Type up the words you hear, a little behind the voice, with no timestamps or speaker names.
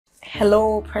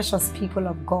Hello, precious people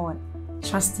of God.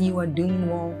 Trust you are doing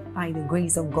well by the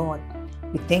grace of God.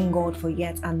 We thank God for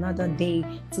yet another day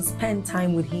to spend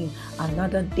time with Him,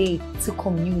 another day to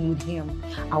commune with Him.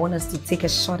 I want us to take a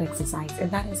short exercise, and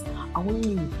that is, I want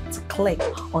you to click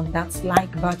on that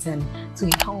like button to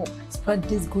help spread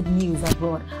this good news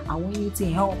abroad. I want you to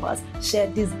help us share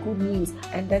this good news,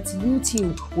 and that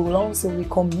YouTube will also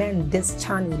recommend this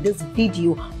channel, this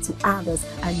video to others,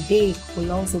 and they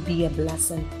will also be a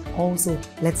blessing. Also,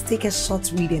 let's take a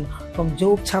short reading from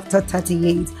Job chapter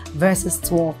 38 verses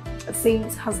 12. It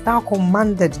says, "Hast thou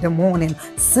commanded the morning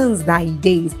since thy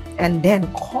days, and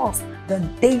then caused the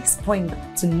day spring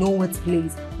to know its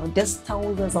place?" Now this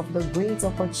tells us of the great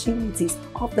opportunities,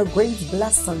 of the great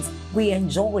blessings we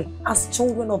enjoy as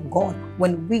children of God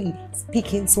when we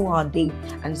speak into our day.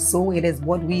 And so it is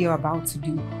what we are about to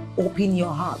do. Open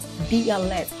your heart, be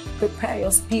alert, prepare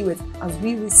your spirit as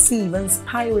we receive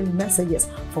inspiring messages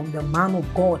from the man of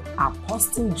God,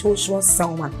 Apostle Joshua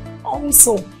Selman.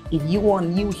 Also, if you are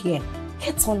new here,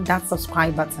 hit on that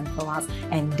subscribe button for us,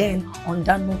 and then on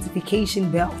that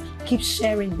notification bell. Keep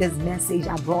sharing this message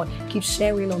abroad. Keep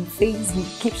sharing on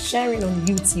Facebook. Keep sharing on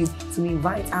YouTube to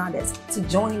invite others to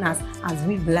join us as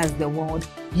we bless the world.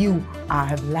 You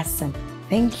are a blessing.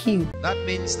 Thank you. That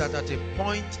means that at a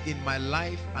point in my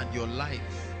life and your life,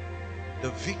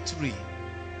 the victory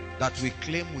that we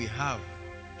claim we have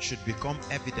should become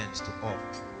evident to all.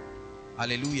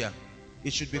 Hallelujah.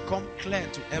 It should become clear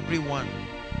to everyone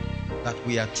that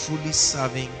we are truly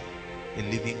serving a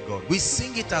living God. We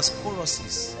sing it as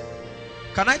choruses.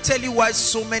 Can I tell you why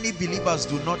so many believers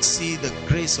do not see the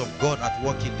grace of God at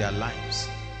work in their lives?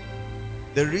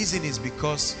 The reason is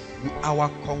because our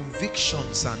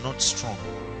convictions are not strong.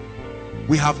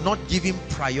 We have not given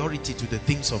priority to the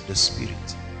things of the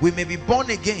Spirit. We may be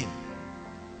born again.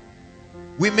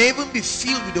 We may even be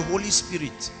filled with the Holy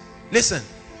Spirit. Listen,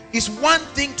 it's one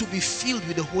thing to be filled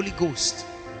with the Holy Ghost,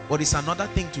 but it's another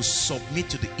thing to submit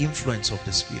to the influence of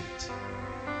the Spirit.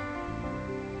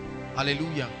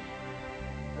 Hallelujah.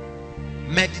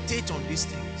 Meditate on these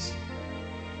things.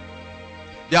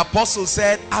 The apostle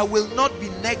said, "I will not be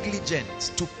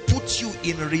negligent to put you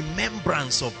in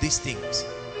remembrance of these things,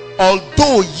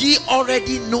 although ye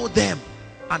already know them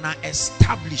and are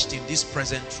established in this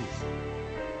present truth."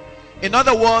 In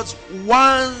other words,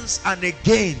 once and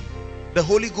again, the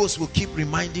Holy Ghost will keep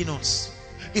reminding us.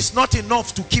 It's not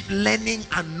enough to keep learning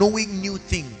and knowing new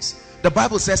things. The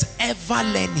Bible says ever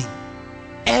learning,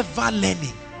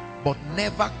 but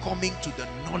never coming to the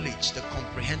knowledge, the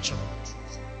comprehension of the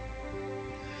truth.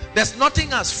 There's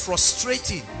nothing as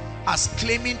frustrating as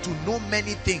claiming to know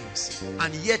many things,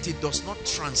 and yet it does not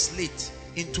translate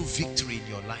into victory in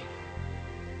your life.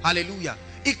 Hallelujah.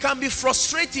 It can be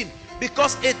frustrating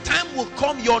because a time will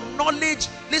come, your knowledge,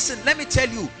 listen, let me tell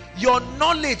you, your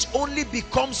knowledge only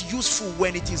becomes useful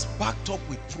when it is backed up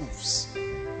with proofs.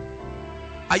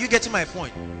 Are you getting my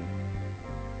point?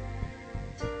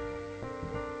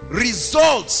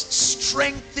 Results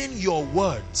strengthen your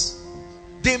words.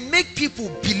 They make people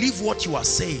believe what you are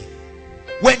saying.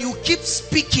 When you keep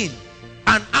speaking,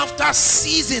 and after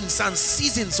seasons and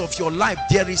seasons of your life,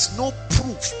 there is no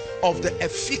proof of the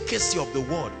efficacy of the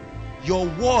word, your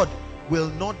word will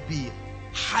not be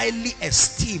highly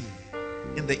esteemed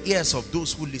in the ears of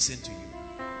those who listen to you.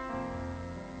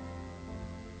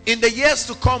 In the years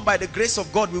to come, by the grace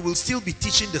of God, we will still be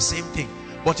teaching the same thing,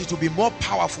 but it will be more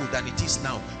powerful than it is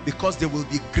now, because there will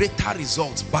be greater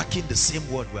results backing the same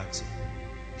word we are saying.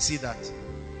 See that?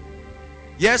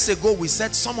 Years ago, we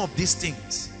said some of these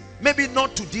things, maybe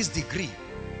not to this degree,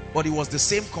 but it was the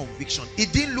same conviction.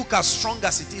 It didn't look as strong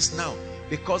as it is now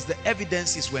because the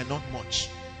evidences were not much.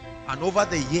 And over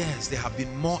the years, there have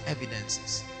been more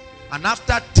evidences. And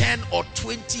after 10 or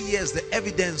 20 years, the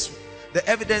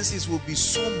evidences will be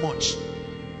so much.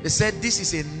 They said this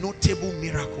is a notable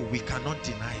miracle. We cannot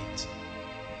deny it.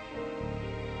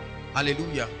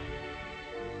 Hallelujah.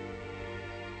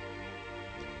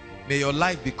 May your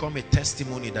life become a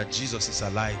testimony that Jesus is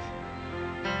alive.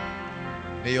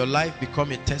 May your life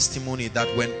become a testimony that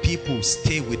when people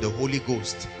stay with the Holy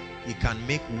Ghost, He can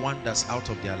make wonders out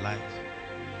of their life.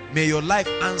 May your life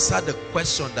answer the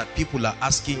question that people are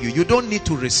asking you. You don't need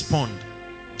to respond.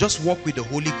 Just walk with the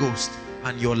Holy Ghost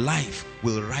and your life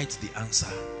will write the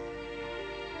answer.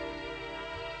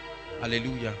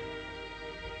 Hallelujah.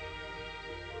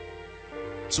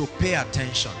 So pay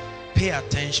attention. Pay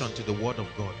attention to the word of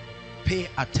God. Pay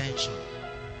attention.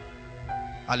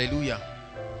 Hallelujah.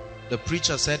 The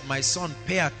preacher said, "My son,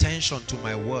 pay attention to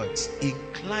my words.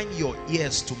 Incline your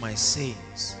ears to my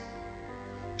sayings."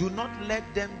 Do not let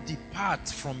them depart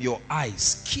from your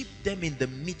eyes. Keep them in the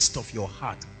midst of your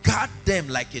heart. Guard them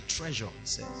like a treasure, it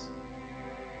says.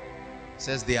 It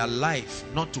says they are life,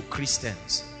 not to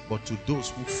Christians, but to those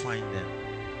who find them,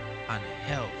 and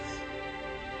health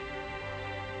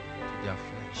to their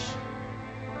flesh.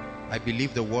 I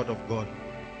believe the word of God.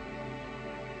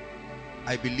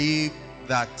 I believe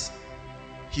that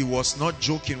he was not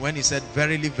joking when he said,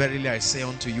 verily, verily, I say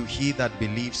unto you, he that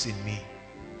believes in me,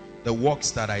 the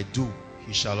works that I do,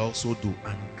 he shall also do,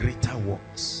 and greater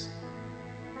works.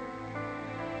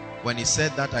 When he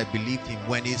said that, I believed him.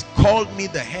 When he called me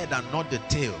the head and not the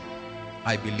tail,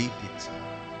 I believed it.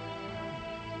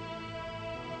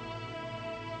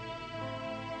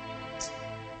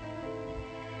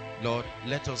 Lord,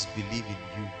 let us believe in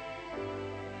you.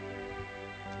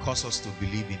 Cause us to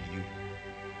believe in you.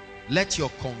 Let your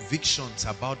convictions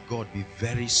about God be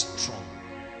very strong.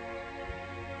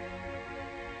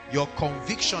 Your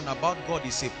conviction about God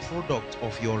is a product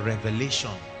of your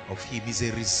revelation of him, is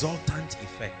a resultant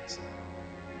effect.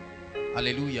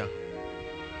 Hallelujah.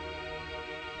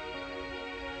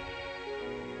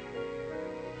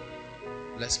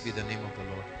 Blessed be the name of the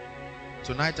Lord.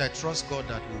 Tonight I trust God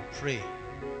that we'll pray.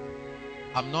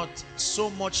 I'm not so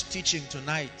much teaching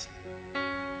tonight.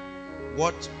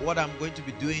 What I'm going to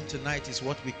be doing tonight is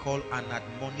what we call an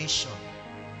admonition,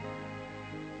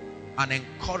 an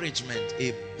encouragement,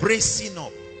 a bracing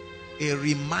up, a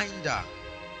reminder,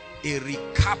 a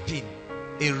recapping,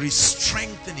 a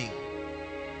re-strengthening.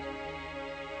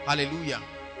 Hallelujah.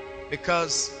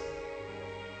 Because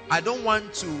I don't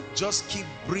want to just keep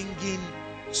bringing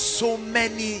so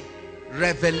many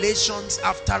revelations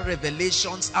after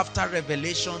revelations after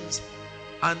revelations,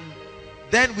 and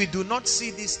then we do not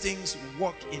see these things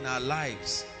work in our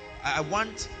lives. I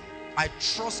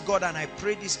trust God, and I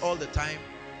pray this all the time,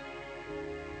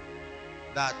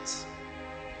 that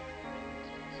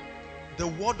the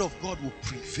word of God will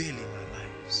prevail in our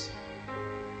lives.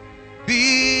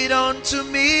 Be it unto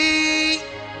me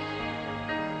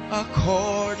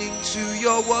according to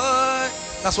your word.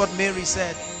 That's what Mary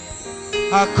said.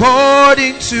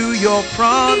 According to your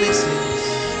promises,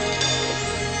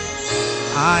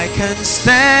 I can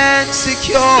stand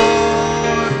secure.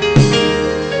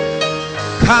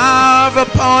 Carve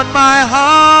upon my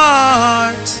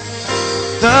heart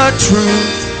the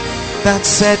truth that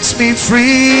sets me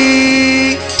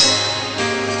free.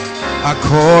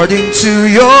 According to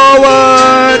your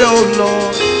word, O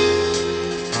Lord,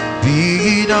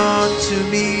 be it unto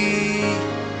me.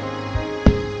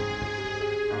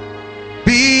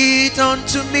 Be it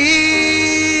unto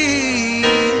me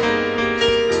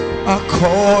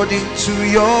according to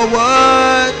your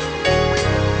word,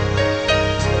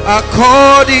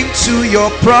 according to your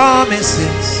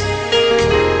promises.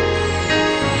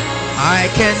 I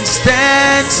can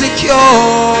stand secure.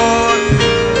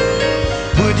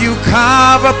 Would you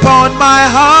carve upon my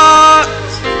heart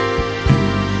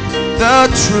the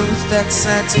truth that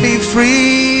sets me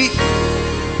free?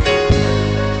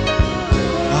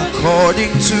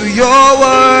 According to your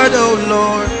word, O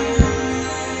Lord,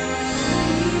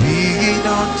 be it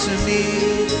unto me.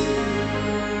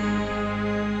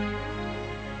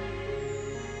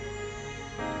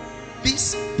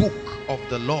 This book of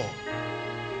the law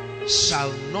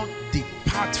shall not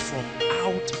depart from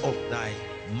out of thy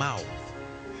mouth.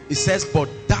 It says, but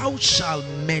thou shalt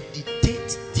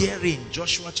meditate therein,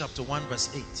 Joshua chapter 1 verse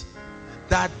 8,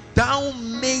 that thou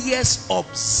mayest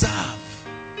observe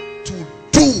to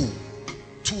do,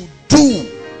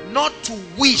 not to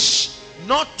wish,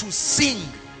 not to sing,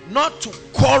 not to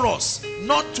chorus,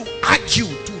 not to argue,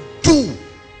 to do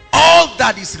all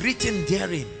that is written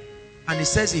therein. And it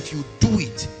says, if you do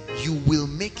it, you will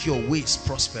make your ways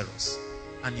prosperous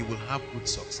and you will have good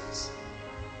success.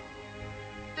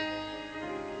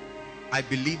 I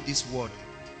believe this word.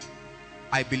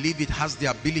 I believe it has the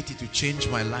ability to change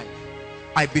my life.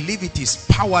 I believe it is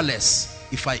powerless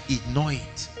if I ignore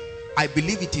it. I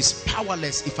believe it is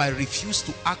powerless if I refuse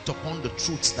to act upon the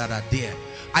truths that are there.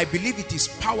 I believe it is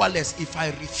powerless if I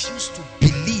refuse to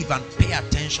believe and pay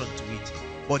attention to it.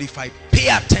 But if I pay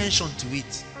attention to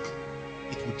it,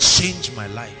 it will change my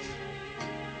life.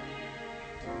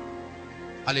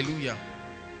 Hallelujah.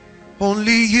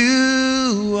 Only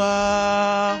you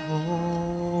are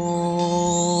holy.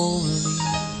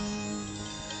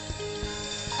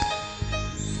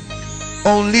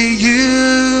 Only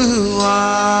you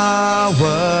are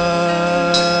worthy.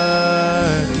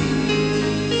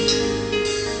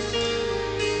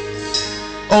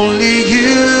 Only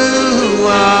you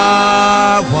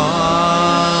are wonderful.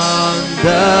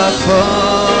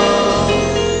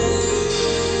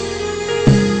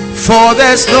 For For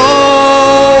there's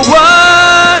no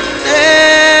one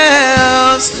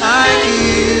else like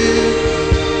you,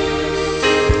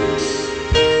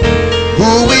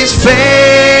 who is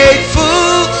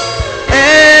faithful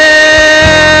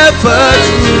ever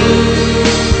true.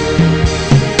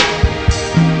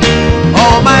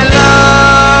 All my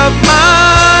love,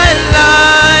 my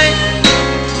life,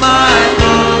 my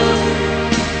heart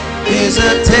is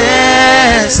a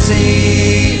testimony.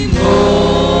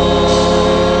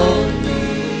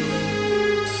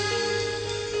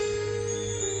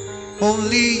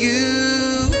 Only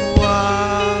you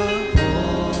are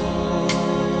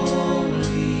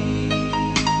holy.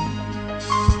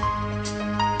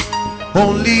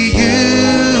 Only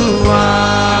you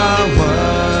are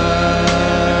worthy.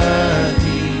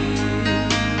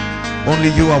 Only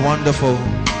you are wonderful.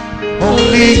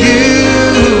 Only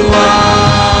you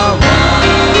are wonderful.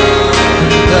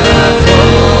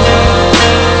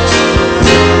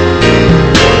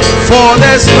 For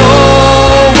there's no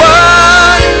one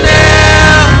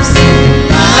else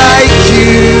like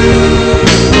you,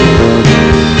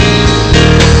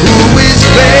 who is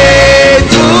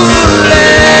faithful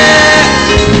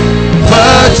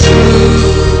ever true.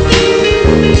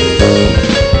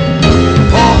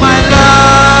 Oh, my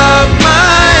love,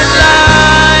 my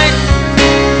life,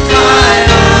 my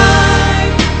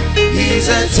heart is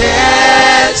a testimony.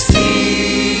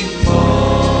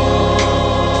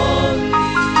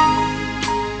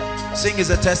 Sing is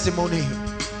a testimony.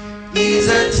 Is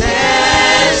a testimony.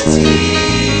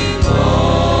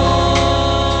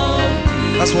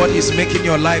 That's what He's making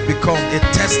your life become, a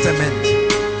testament.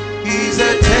 Is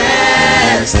a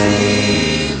testimony.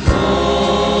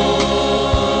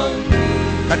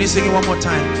 Can you sing it one more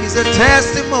time? Is a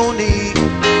testimony.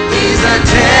 Is a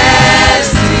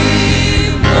testimony.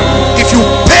 If you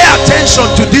pay attention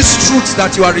to these truths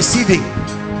that you are receiving,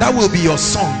 that will be your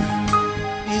song.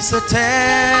 Is a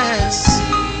testimony.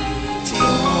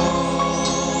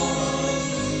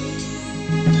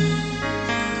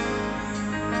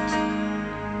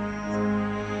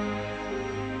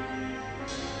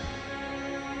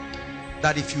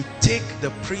 That if you take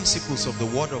the principles of the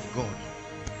Word of God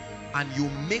and you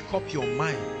make up your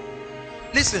mind,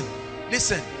 listen,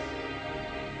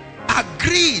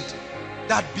 agreed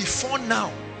that before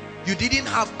now you didn't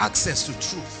have access to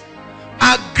truth,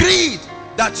 agreed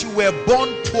that you were born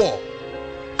poor,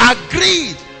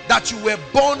 agreed that you were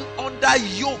born under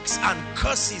yokes and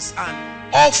curses and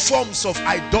all forms of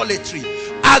idolatry,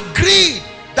 agreed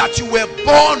that you were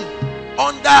born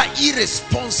under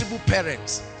irresponsible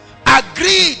parents,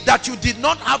 agreed that you did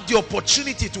not have the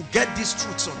opportunity to get these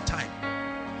truths on time,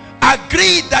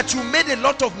 agreed that you made a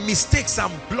lot of mistakes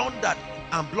and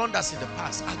blunders in the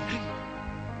past, agreed.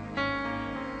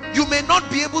 You may not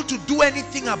be able to do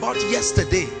anything about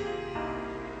yesterday,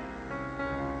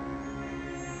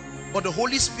 but the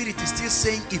Holy Spirit is still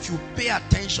saying if you pay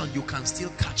attention, you can still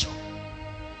catch up.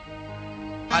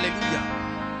 Hallelujah.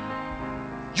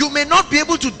 You may not be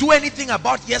able to do anything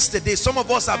about yesterday. Some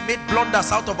of us have made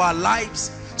blunders out of our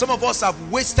lives. Some of us have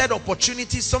wasted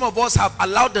opportunities. Some of us have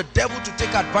allowed the devil to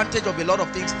take advantage of a lot of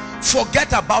things.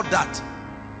 Forget about that.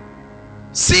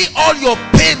 See all your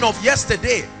pain of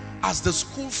yesterday as the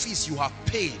school fees you have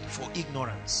paid for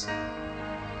ignorance.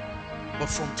 But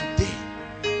from today,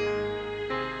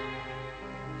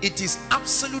 it is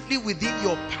absolutely within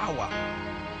your power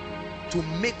to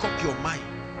make up your mind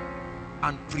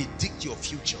and predict your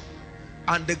future.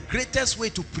 And the greatest way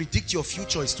to predict your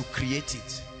future is to create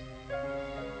it.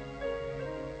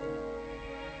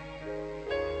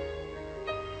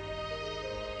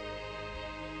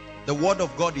 The Word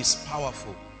of God is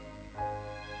powerful,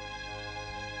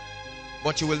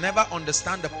 but you will never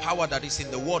understand the power that is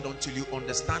in the Word until you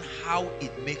understand how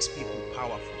it makes people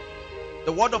powerful.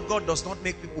 The Word of God does not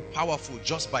make people powerful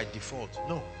just by default.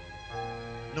 No.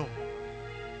 No.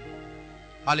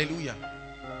 Hallelujah.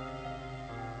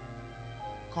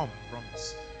 Come,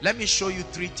 promise. Let me show you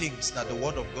 3 things that the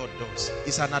Word of God does.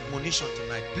 It's an admonition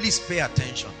tonight. Please pay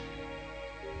attention.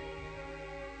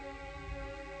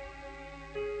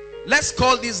 Let's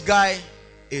call this guy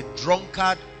a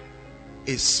drunkard,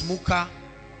 a smoker,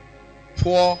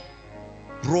 poor,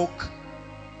 broke,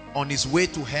 on his way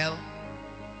to hell.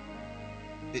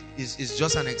 It's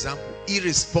just an example.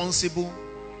 Irresponsible.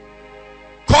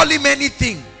 Call him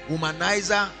anything.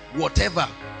 Womanizer, whatever.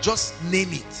 Just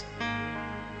name it.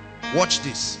 Watch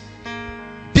this.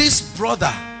 This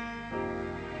brother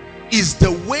is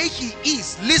the way he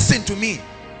is. Listen to me.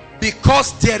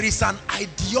 Because there is an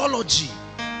ideology.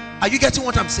 Are you getting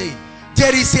what I'm saying?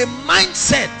 There is a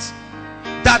mindset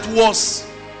that was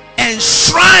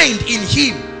enshrined in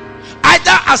him.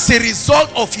 either as a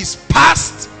result of his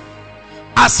past,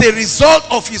 as a result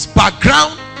of his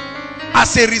background,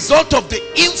 as a result of the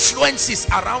influences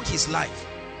around his life.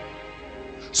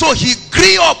 So he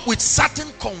grew up with certain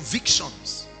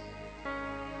convictions,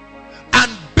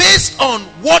 and based on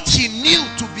what he knew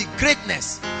to be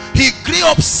greatness, he grew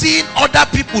up seeing other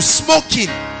people smoking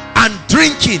and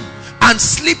drinking and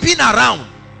sleeping around,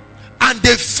 and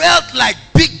they felt like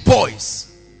big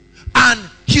boys, and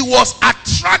he was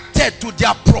attracted to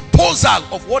their proposal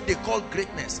of what they call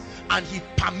greatness, and he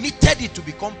permitted it to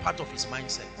become part of his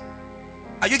mindset.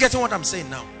 Are you getting what I'm saying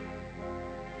now?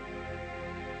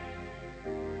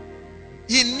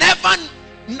 He never,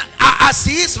 as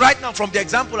he is right now, from the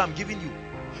example I'm giving you,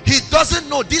 he doesn't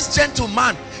know, this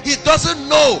gentleman, he doesn't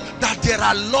know that there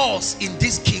are laws in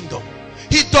this kingdom.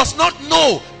 He does not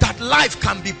know that life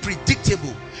can be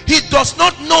predictable. He does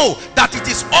not know that it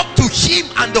is up to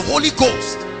him and the Holy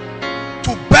Ghost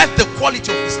to birth the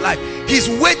quality of his life. He's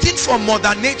waiting for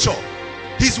Mother Nature.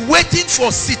 He's waiting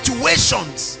for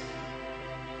situations,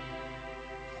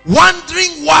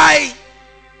 wondering why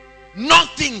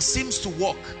nothing seems to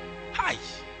work. Hi.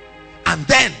 And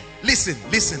then, listen.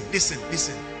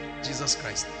 Jesus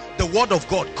Christ. The word of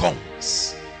God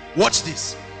comes. Watch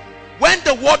this. When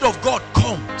the word of God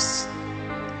comes,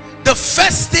 the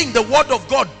first thing the word of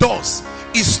God does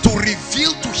is to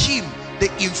reveal to him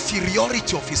the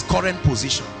inferiority of his current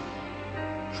position.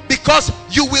 Because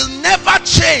you will never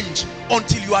change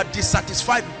until you are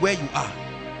dissatisfied with where you are.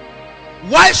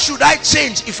 Why should I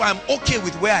change if I'm okay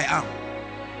with where I am?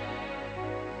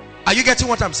 Are you getting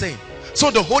what I'm saying? So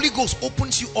the Holy Ghost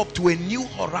opens you up to a new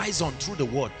horizon through the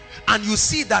word, and you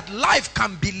see that life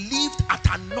can be lived at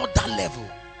another level,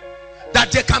 that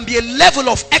there can be a level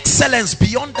of excellence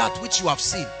beyond that which you have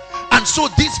seen. And so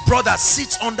this brother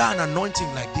sits under an anointing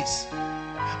like this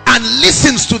and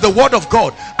listens to the word of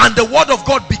God, and the word of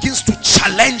God begins to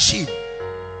challenge him.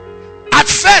 At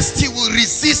first he will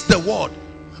resist the word,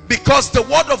 because the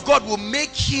word of God will make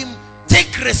him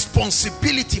take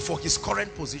responsibility for his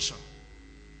current position.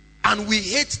 And we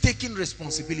hate taking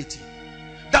responsibility.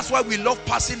 That's why we love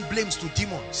passing blames to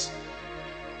demons.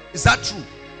 Is that true?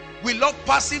 We love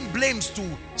passing blames to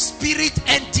spirit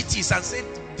entities and say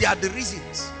they are the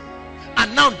reasons.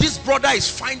 And now this brother is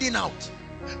finding out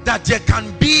that there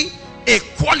can be a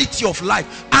quality of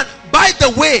life. And by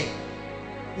the way,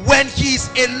 when he is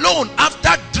alone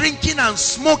after drinking and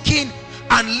smoking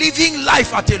and living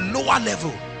life at a lower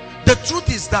level, the truth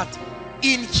is that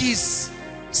in his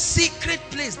secret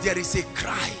place there is a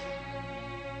cry.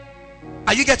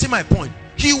 Are you getting my point?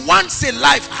 He wants a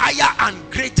life higher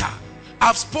and greater.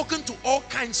 I've spoken to all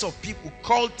kinds of people,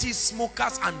 cultists,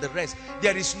 smokers and the rest.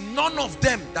 There is none of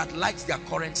them that likes their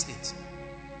current state.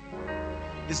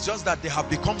 It's just that they have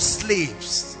become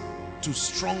slaves to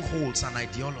strongholds and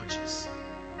ideologies.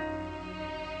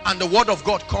 And the word of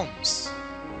God comes.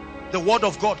 The word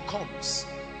of God comes.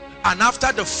 And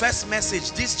after the first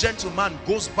message, this gentleman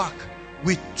goes back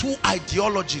with two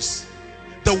ideologies.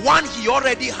 The one he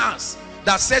already has,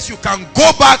 that says you can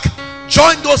go back,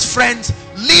 join those friends,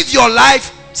 live your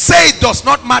life, say it does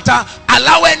not matter,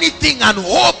 allow anything and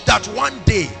hope that one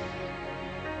day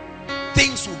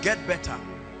things will get better.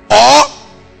 Or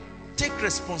take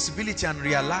responsibility and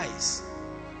realize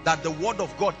that the word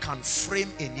of God can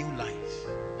frame a new life.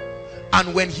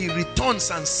 And when he returns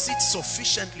and sits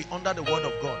sufficiently under the word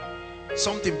of God,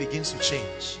 something begins to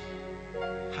change.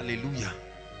 Hallelujah.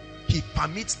 He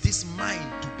permits this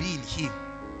mind to be in him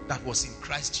that was in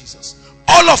Christ Jesus.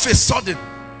 All of a sudden,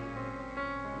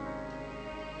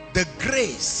 the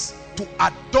grace to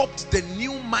adopt the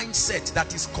new mindset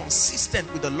that is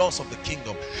consistent with the laws of the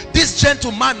kingdom. This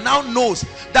gentleman now knows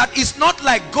that it's not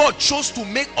like God chose to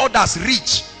make others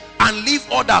rich and leave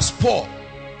others poor.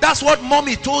 That's what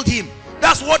mommy told him.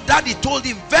 That's what daddy told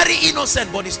him. Very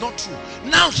innocent, but it's not true.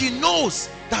 Now he knows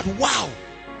that, wow,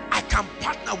 I can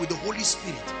partner with the Holy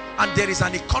Spirit, and there is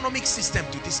an economic system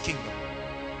to this kingdom.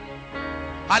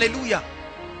 Hallelujah.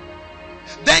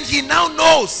 Then he now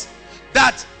knows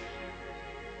that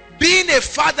being a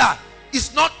father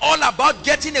is not all about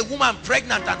getting a woman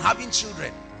pregnant and having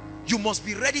children. You must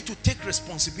be ready to take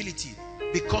responsibility,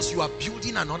 because you are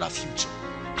building another future.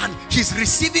 And he's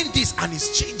receiving this and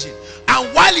it's changing.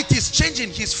 And while it is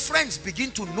changing, his friends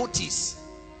begin to notice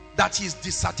that he's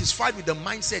dissatisfied with the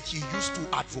mindset he used to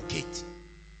advocate.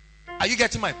 Are you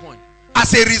getting my point?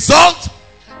 As a result,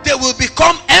 they will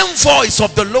become envoys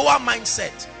of the lower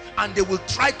mindset, and they will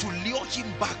try to lure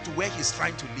him back to where he's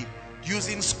trying to live,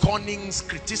 using scornings,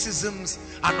 criticisms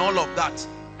and all of that.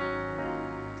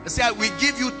 They say, we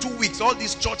give you 2 weeks, all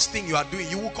this church thing you are doing,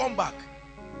 you will come back.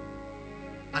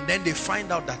 and then they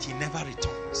find out that he never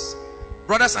returns.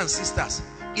 Brothers and sisters,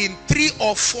 in 3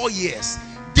 or 4 years,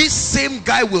 this same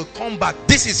guy will come back.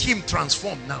 This is him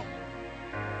transformed now.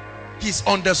 He's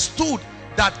understood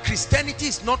that Christianity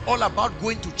is not all about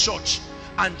going to church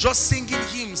and just singing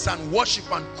hymns and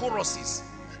worship and choruses.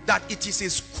 That it is a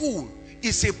school,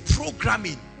 it's a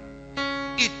programming.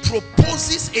 It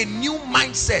proposes a new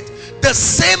mindset, the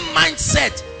same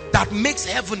mindset that makes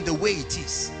heaven the way it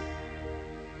is.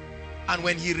 And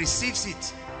when he receives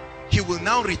it, he will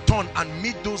now return and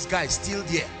meet those guys still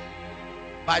there.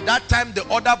 By that time, the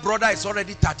other brother is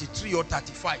already 33 or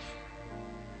 35.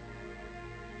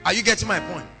 Are you getting my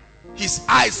point? His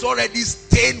eyes already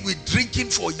stained with drinking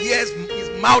for years,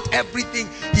 his mouth, everything,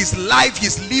 his life,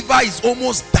 his liver is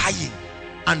almost dying.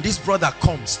 And this brother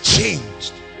comes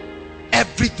changed.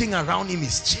 Everything around him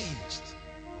is changed.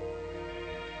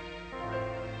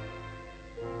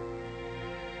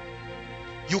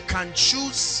 You can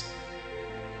choose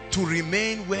to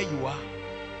remain where you are.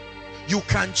 You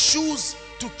can choose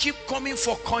to keep coming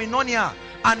for koinonia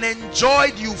and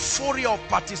enjoy the euphoria of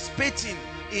participating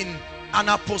in an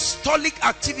apostolic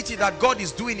activity that God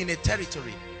is doing in a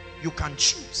territory. You can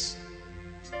choose.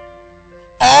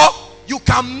 Or you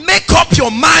can make up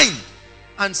your mind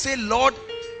and say, Lord,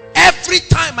 every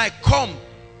time I come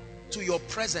to your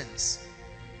presence,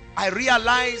 I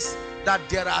realize that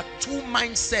there are 2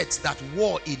 mindsets that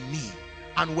war in me.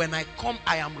 And when I come,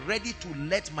 I am ready to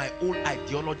let my old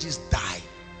ideologies die.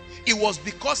 It was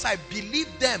because I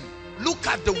believed them. Look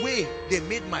at the way they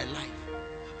made my life.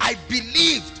 I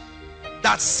believed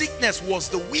that sickness was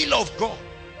the will of God,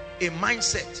 a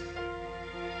mindset.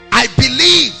 I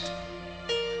believed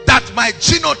that my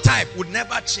genotype would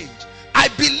never change. I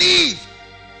believed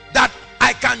that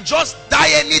I can just die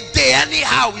any day,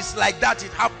 anyhow. It's like that,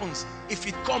 it happens. If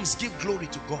it comes, give glory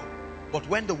to God. But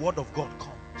when the word of God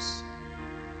comes,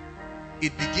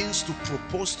 it begins to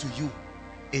propose to you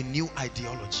a new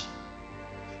ideology.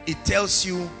 It tells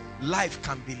you life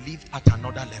can be lived at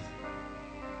another level.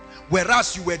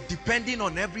 Whereas you were depending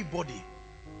on everybody.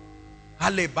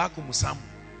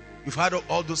 You've heard of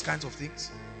all those kinds of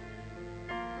things.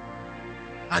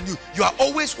 And you are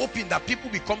always hoping that people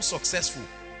become successful.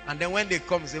 And then when they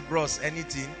come, say, bros,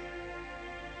 anything.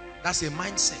 That's a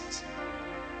mindset.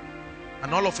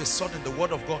 And all of a sudden, the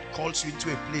word of God calls you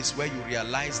into a place where you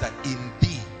realize that in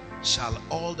thee shall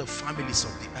all the families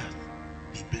of the earth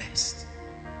be blessed.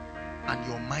 And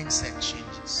your mindset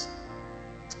changes.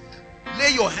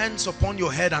 Lay your hands upon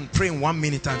your head and pray in 1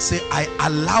 minute and say, I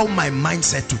allow my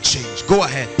mindset to change. Go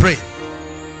ahead, pray.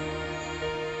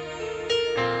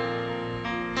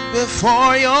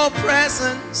 Before your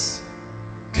presence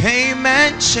came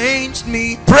and changed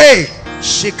me. Pray.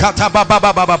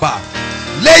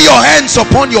 Lay your hands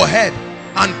upon your head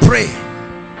and pray.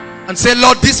 And say,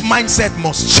 Lord, this mindset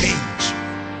must change.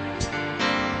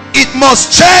 It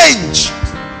must change.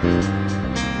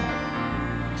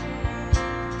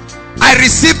 I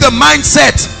received the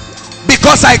mindset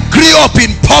because I grew up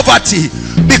in poverty,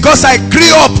 because I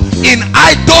grew up in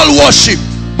idol worship.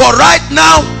 But right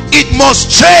now, it must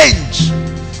change.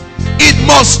 It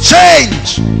must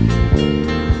change.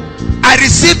 I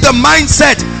received the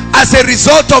mindset as a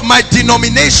result of my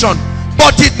denomination,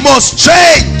 but it must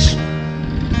change.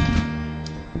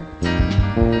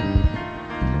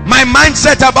 My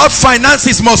mindset about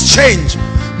finances must change.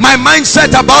 My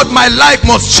mindset about my life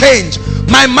must change.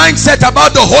 My mindset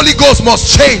about the Holy Ghost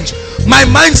must change. My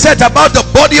mindset about the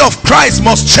body of Christ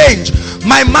must change.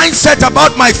 My mindset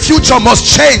about my future must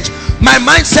change. My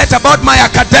mindset about my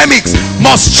academics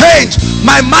must change.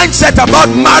 My mindset about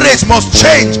marriage must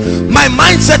change. My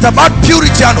mindset about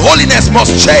purity and holiness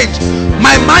must change.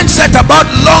 My mindset about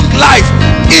long life,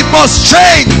 it must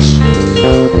change.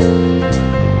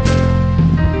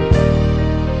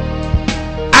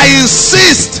 I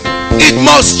insist, it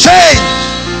must change.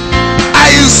 I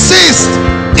insist,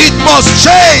 it must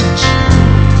change.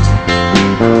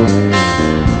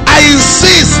 I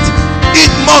insist,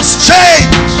 it must change.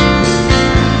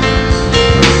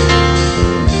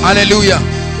 Hallelujah.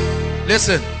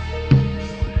 Listen.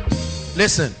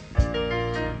 Listen.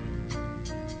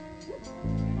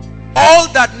 All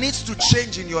that needs to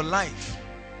change in your life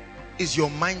is your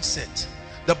mindset.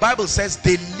 The Bible says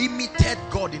they limited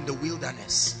God in the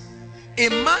wilderness. A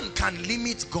man can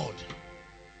limit God.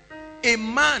 A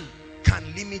man can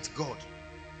limit God.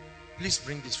 Please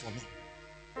bring this for me.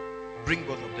 Bring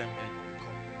both of them in.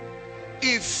 Come.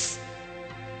 If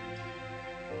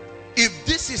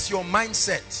this is your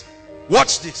mindset,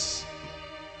 watch this.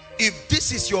 If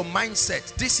this is your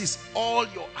mindset, this is all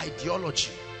your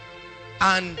ideology,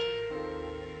 and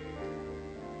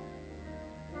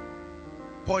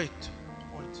Point.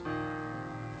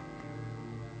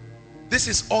 This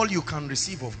is all you can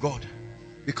receive of God,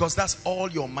 because that's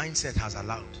all your mindset has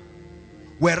allowed.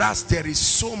 Whereas there is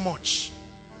so much.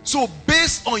 So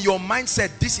based on your mindset,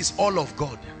 this is all of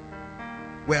God.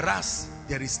 Whereas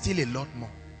there is still a lot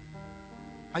more.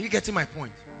 Are you getting my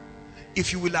point?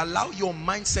 If you will allow your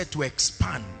mindset to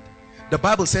expand, the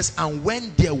Bible says, and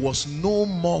when there was no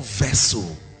more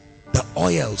vessel, the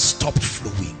oil stopped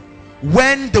flowing.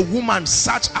 When the woman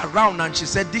sat around and she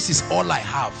said, this is all I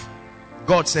have,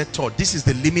 God said to her, this is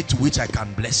the limit to which I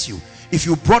can bless you. If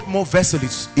you brought more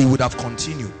vessels, it would have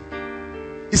continued.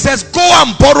 He says, go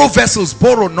and borrow vessels,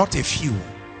 borrow not a few.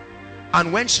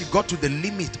 And when she got to the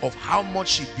limit of how much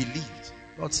she believed,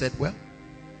 God said, well,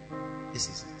 this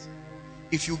is it.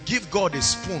 If you give God a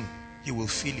spoon, he will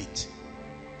fill it.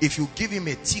 If you give him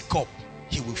a teacup,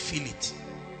 he will fill it.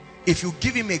 If you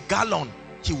give him a gallon,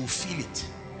 he will fill it.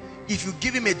 If you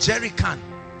give him a jerry can,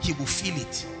 he will fill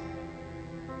it.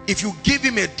 If you give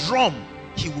him a drum,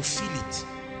 he will fill it.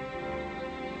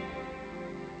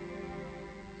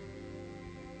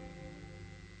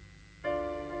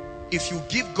 If you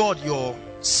give God your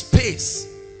space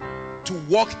to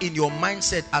walk in your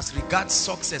mindset as regards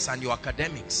success and your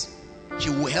academics, he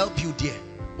will help you there,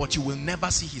 but you will never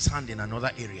see his hand in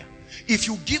another area. If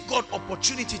you give God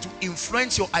opportunity to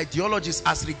influence your ideologies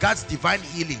as regards divine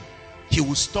healing, he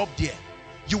will stop there.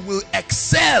 You will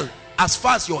excel as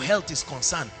far as your health is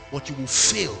concerned, but you will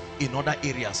fail in other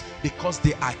areas, because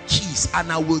they are keys.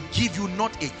 And I will give you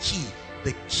not a key,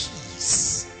 the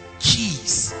keys.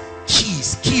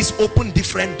 Keys open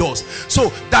different doors. So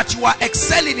that you are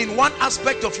excelling in one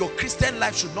aspect of your Christian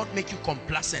life should not make you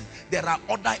complacent. There are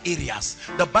other areas.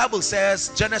 The Bible says,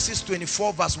 Genesis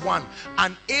 24 verse 1,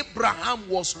 and Abraham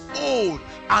was old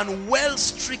and well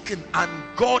stricken, and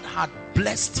God had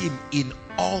blessed him in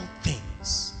all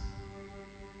things.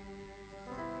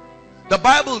 The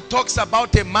Bible talks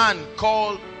about a man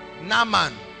called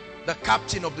Naaman, the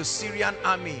captain of the Syrian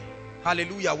army.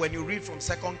 Hallelujah. When you read from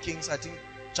 2 Kings, I think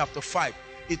chapter 5,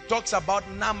 it talks about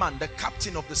Naaman, the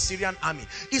captain of the Syrian army.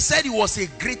 He said he was a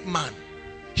great man.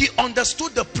 He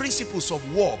understood the principles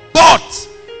of war, but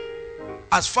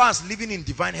as far as living in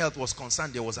divine health was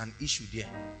concerned, there was an issue there.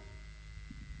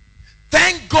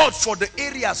 Thank God for the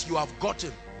areas you have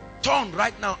gotten. Turn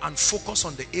right now and focus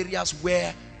on the areas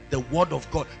where the word of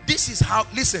God. This is how,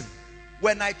 listen,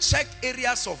 when I check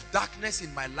areas of darkness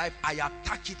in my life, I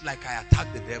attack it like I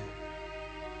attack the devil.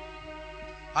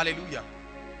 Hallelujah.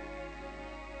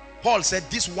 Paul said,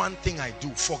 this one thing I do,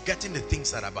 forgetting the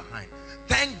things that are behind.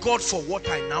 Thank God for what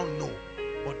I now know,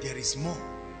 but there is more.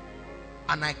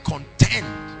 And I contend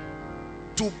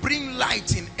to bring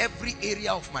light in every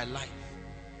area of my life.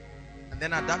 And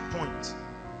then at that point,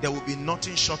 there will be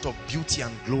nothing short of beauty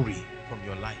and glory from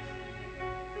your life.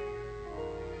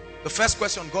 The first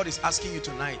question God is asking you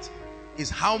tonight is,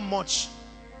 how much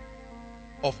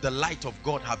of the light of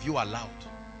God have you allowed?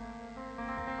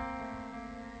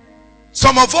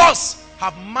 Some of us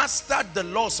have mastered the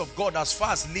laws of God as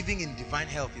far as living in divine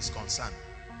health is concerned.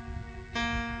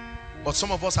 But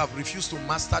some of us have refused to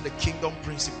master the kingdom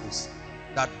principles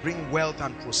that bring wealth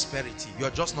and prosperity.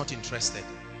 You're just not interested.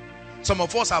 Some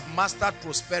of us have mastered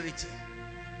prosperity,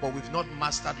 but we've not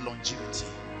mastered longevity.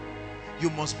 You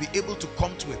must be able to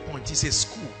come to a point. It's a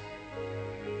school.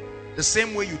 The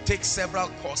same way you take several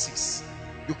courses.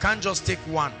 You can't just take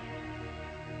one.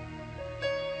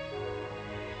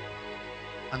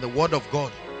 And the word of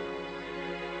God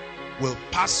will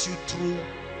pass you through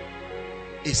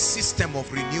a system of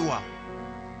renewal,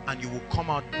 and you will come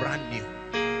out brand new.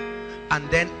 And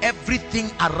then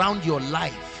everything around your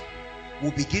life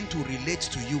will begin to relate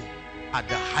to you at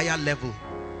the higher level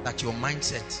that your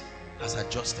mindset has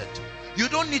adjusted to. You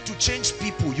don't need to change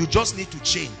people, you just need to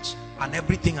change, and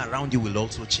everything around you will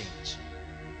also change.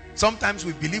 Sometimes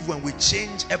we believe when we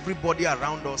change everybody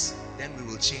around us, then we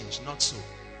will change. Not so.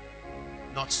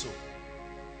 Not so.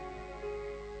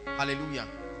 Hallelujah.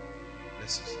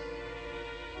 Bless you.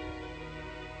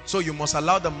 So you must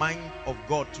allow the mind of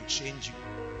God to change you.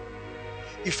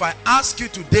 If I ask you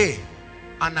today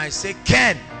and I say,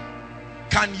 Ken,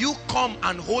 can you come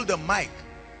and hold the mic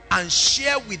and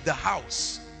share with the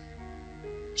house?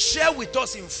 Share with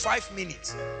us in 5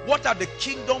 minutes. What are the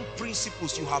kingdom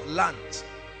principles you have learned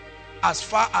as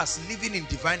far as living in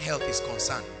divine health is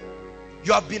concerned?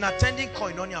 You have been attending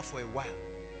Koinonia for a while.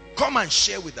 Come and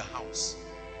share with the house.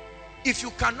 If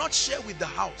you cannot share with the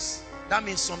house, that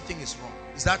means something is wrong.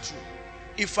 Is that true?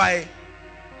 If I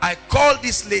call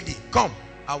this lady, come.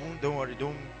 I won't, don't worry,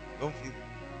 don't feel.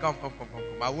 Come.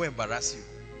 I won't embarrass you.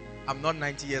 I'm not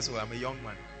 90 years old, I'm a young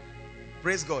man.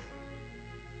 Praise God.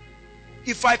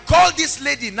 If I call this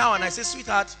lady now and I say,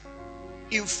 sweetheart,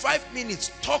 in 5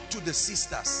 minutes, talk to the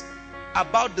sisters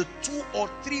about the 2 or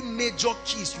 3 major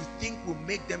keys you think will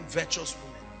make them virtuous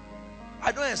women.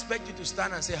 I don't expect you to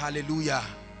stand and say, hallelujah,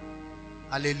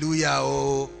 hallelujah,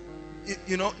 oh,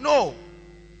 you know, no.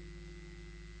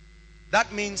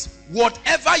 That means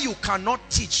whatever you cannot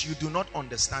teach, you do not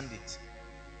understand it.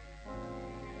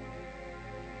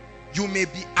 You may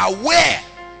be aware.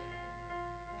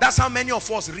 That's how many of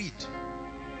us read.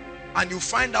 And you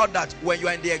find out that when you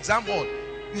are in the exam hall,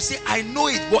 you say, I know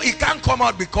it, but it can't come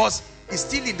out because it's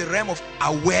still in the realm of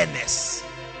awareness.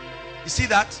 You see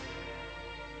that?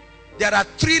 There are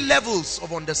 3 levels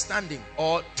of understanding,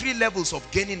 or 3 levels of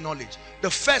gaining knowledge. The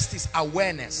first is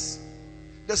awareness.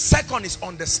 The second is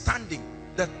understanding.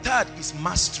 The third is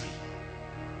mastery.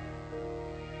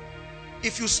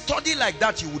 If you study like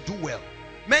that, you will do well.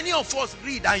 Many of us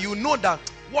read and you know that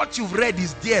what you've read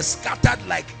is there scattered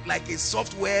like a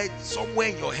software somewhere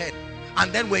in your head.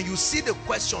 And then when you see the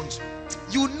questions,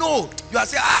 you know, you are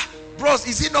saying, bros,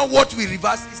 is it not what we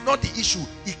reverse? It's not the issue.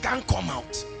 It can't come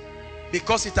out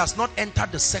because it has not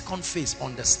entered the second phase,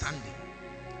 understanding.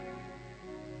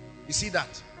 You see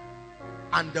that?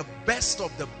 And the best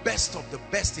of the best of the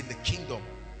best in the kingdom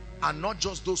are not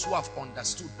just those who have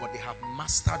understood, but they have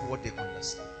mastered what they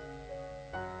understand.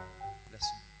 Bless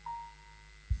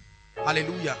you.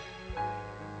 Hallelujah.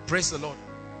 Praise the Lord.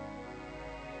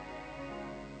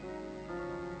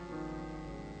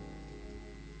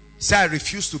 Say, I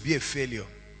refuse to be a failure.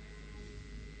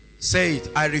 Say it.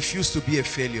 I refuse to be a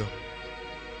failure.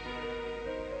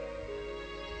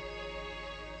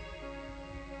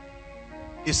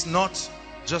 It's not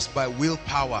just by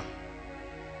willpower.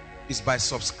 It's by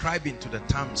subscribing to the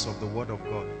terms of the word of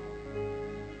God.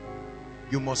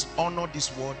 You must honor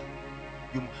this word.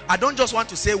 I don't just want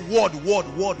to say word.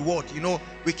 You know,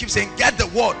 we keep saying get the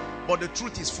word. But the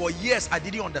truth is, for years I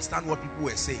didn't understand what people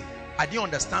were saying. I didn't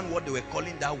understand what they were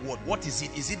calling that word. What is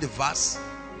it? Is it the verse?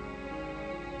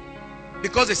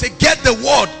 Because they say get the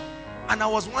word. And I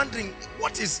was wondering,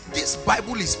 what is this?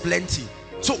 Bible is plenty.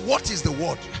 So what is the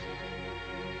word?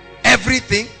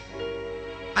 Everything.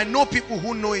 I know people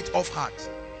who know it off heart,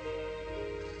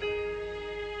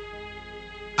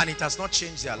 and it has not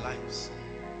changed their lives.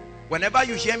 Whenever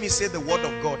you hear me say the word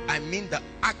of God, I mean the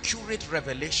accurate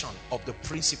revelation of the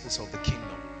principles of the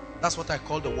kingdom. That's what I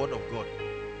call the word of God.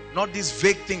 Not these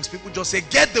vague things. People just say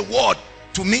get the word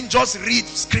to mean just read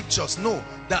scriptures. No,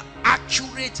 the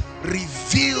accurate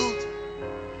revealed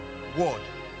word.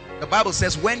 The Bible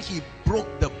says when he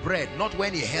broke the bread, not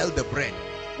when he held the bread.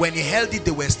 When he held it,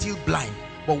 they were still blind.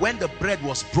 But when the bread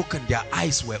was broken, their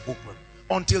eyes were open.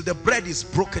 Until the bread is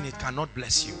broken, it cannot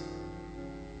bless you.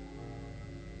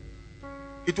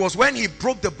 It was when he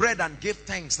broke the bread and gave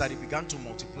thanks that it began to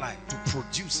multiply, to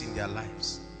produce in their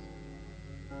lives.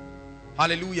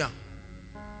 Hallelujah.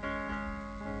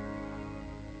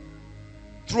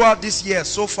 Throughout this year,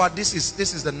 so far, this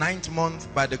is the 9th month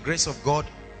by the grace of God.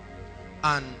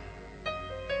 And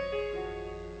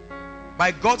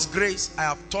by God's grace, I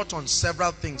have taught on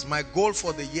several things. My goal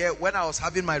for the year, when I was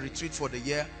having my retreat for the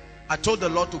year, I told the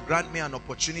Lord to grant me an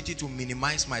opportunity to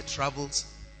minimize my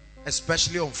travels,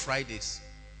 especially on Fridays,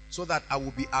 so that I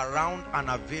will be around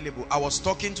and available. I was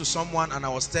talking to someone and I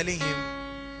was telling him,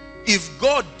 if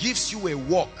God gives you a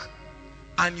work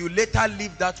and you later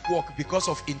leave that work because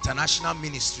of international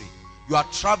ministry, you are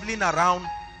traveling around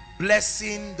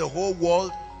blessing the whole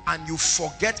world, and you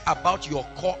forget about your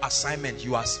core assignment,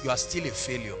 you are still a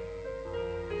failure.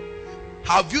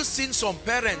 Have you seen some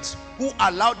parents who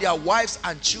allow their wives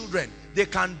and children, they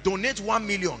can donate 1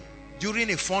 million during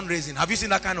a fundraising? Have you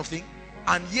seen that kind of thing?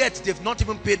 And yet they've not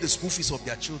even paid the school fees of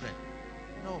their children.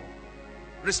 No.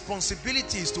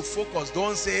 Responsibility is to focus.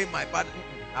 Don't say my bad.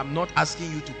 I'm not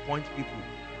asking you to point people.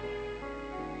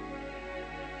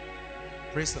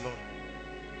 Praise the Lord.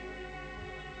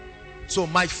 So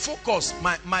my focus,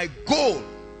 my goal,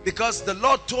 because the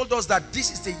Lord told us that this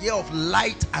is the year of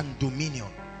light and dominion.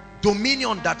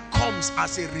 Dominion that comes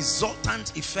as a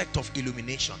resultant effect of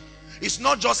illumination. It's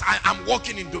not just I'm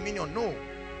walking in dominion. No.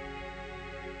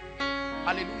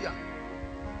 Hallelujah.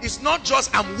 It's not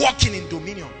just I'm walking in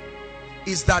dominion.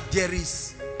 It's that there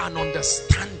is an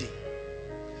understanding.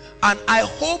 And I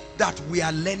hope that we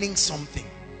are learning something.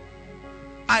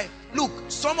 Look,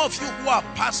 some of you who are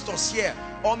pastors here,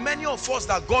 or many of us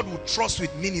that God will trust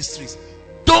with ministries,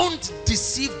 don't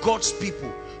deceive God's people.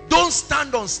 Don't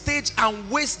stand on stage and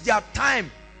waste their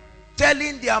time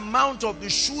telling the amount of the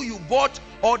shoe you bought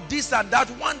or this and that.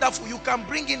 Wonderful. You can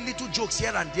bring in little jokes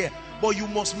here and there, but you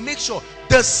must make sure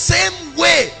the same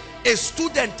way a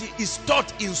student is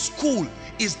taught in school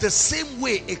is the same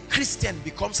way a Christian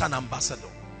becomes an ambassador.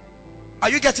 Are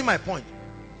you getting my point?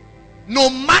 No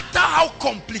matter how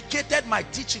complicated my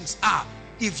teachings are,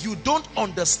 if you don't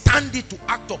understand it to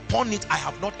act upon it, I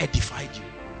have not edified you.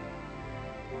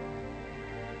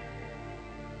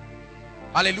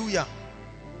 Hallelujah.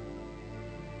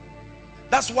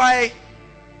 That's why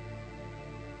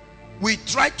we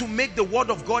try to make the word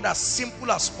of God as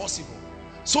simple as possible,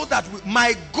 so that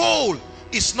my goal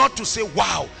is not to say,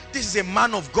 wow, this is a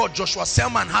man of God, Joshua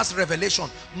Selman has revelation.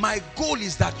 My goal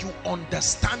is that you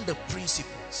understand the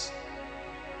principles.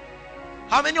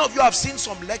 How many of you have seen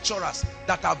some lecturers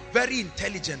that are very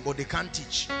intelligent but they can't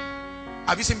teach?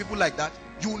 Have you seen people like that?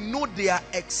 You know they are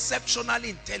exceptionally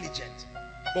intelligent,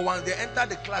 but when they enter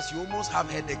the class, you almost have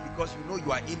a headache because you know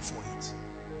you are in for it.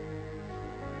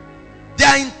 They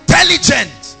are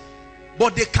intelligent,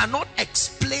 but they cannot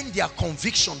explain their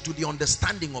conviction to the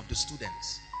understanding of the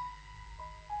students.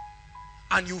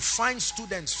 And you find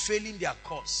students failing their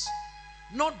course,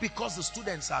 not because the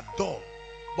students are dull,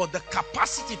 but the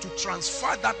capacity to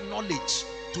transfer that knowledge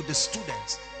to the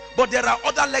students. But there are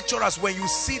other lecturers, when you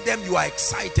see them, you are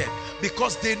excited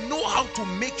because they know how to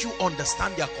make you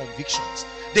understand their convictions.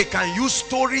 They can use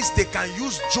stories, they can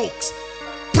use jokes.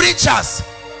 Preachers,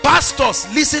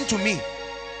 pastors, listen to me.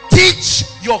 Teach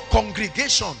your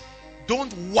congregation.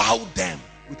 Don't wow them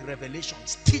with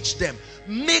revelations. Teach them.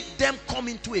 Make them come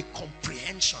into a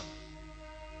comprehension.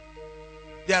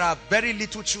 There are very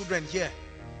little children here.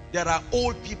 There are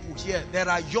old people here. There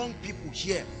are young people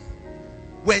here.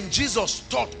 When Jesus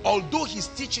taught, although his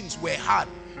teachings were hard,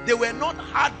 they were not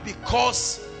hard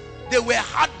because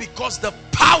the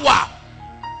power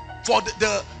for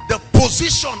the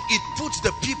position it puts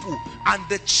the people and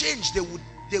the change they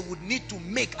would need to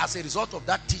make as a result of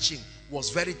that teaching was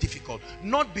very difficult.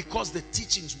 Not because the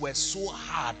teachings were so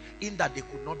hard in that they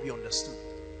could not be understood.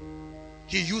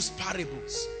 He used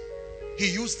parables.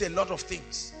 He used a lot of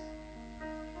things.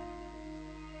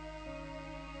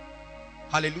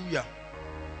 Hallelujah.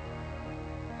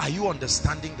 Are you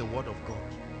understanding the word of God?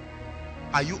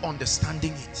 Are you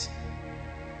understanding it?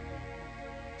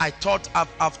 I've taught,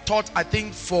 I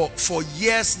think for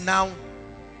years now.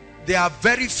 There are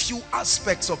very few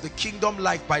aspects of the kingdom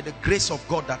life by the grace of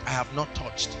God that I have not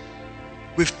touched.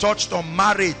 We've touched on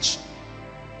marriage.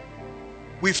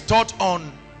 We've taught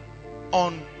on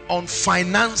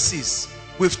finances.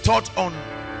 We've taught on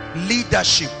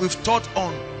leadership. We've taught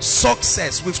on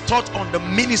success. We've taught on the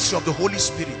ministry of the Holy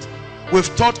Spirit.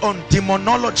 We've taught on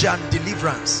demonology and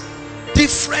deliverance.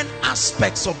 Different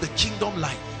aspects of the kingdom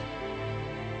life.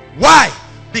 Why?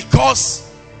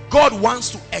 Because God wants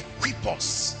to equip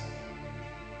us.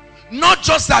 Not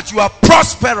just that you are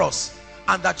prosperous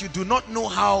and that you do not know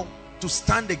how to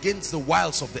stand against the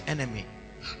wiles of the enemy.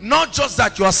 Not just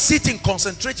that you are sitting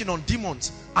concentrating on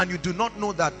demons and you do not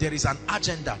know that there is an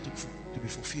agenda to be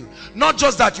fulfilled. Not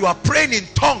just that you are praying in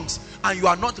tongues and you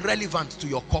are not relevant to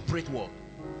your corporate world.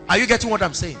 Are you getting what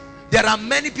I'm saying? There are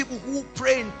many people who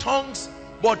pray in tongues,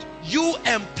 but you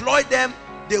employ them,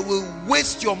 they will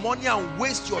waste your money and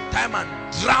waste your time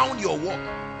and drown your work.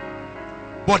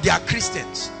 But they are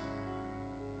Christians.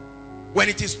 When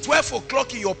it is 12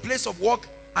 o'clock in your place of work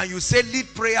and you say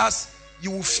lead prayers, you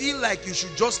will feel like you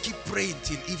should just keep praying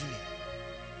till evening.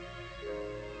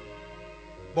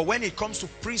 But when it comes to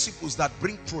principles that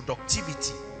bring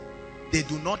productivity, they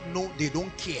do not know, they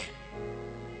don't care.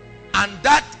 And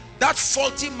that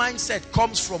faulty mindset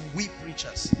comes from we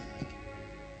preachers.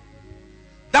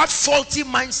 That faulty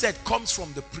mindset comes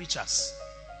from the preachers.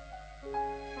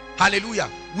 Hallelujah.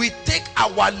 We take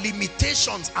our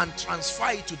limitations and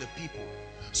transfer it to the people.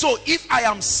 So if I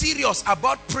am serious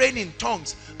about praying in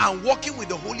tongues and walking with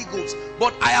the Holy Ghost,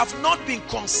 but I have not been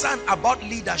concerned about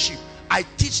leadership, I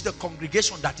teach the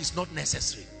congregation that is not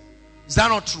necessary. Is that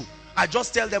not true? I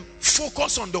just tell them,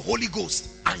 focus on the Holy Ghost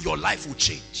and your life will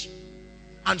change.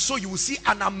 And so you will see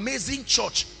an amazing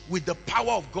church with the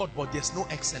power of God, but there's no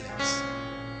excellence.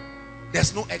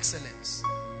 There's no excellence.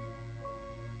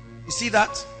 You see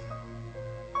that?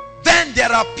 Then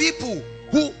there are people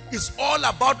who is all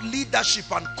about leadership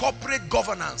and corporate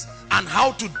governance and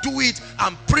how to do it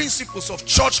and principles of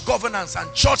church governance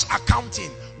and church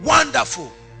accounting.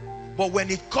 Wonderful. But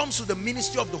when it comes to the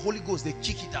ministry of the Holy Ghost, they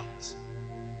kick it out.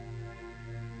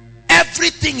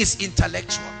 Everything is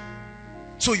intellectual.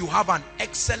 So you have an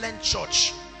excellent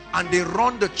church and they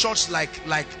run the church like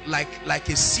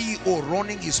a CEO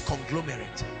running his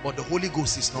conglomerate, but the Holy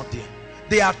Ghost is not there.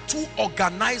 They are too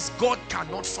organized. God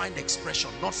cannot find expression,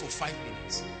 not for 5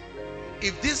 minutes.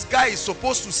 If this guy is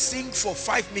supposed to sing for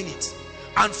 5 minutes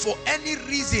and for any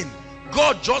reason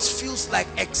God just feels like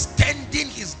extending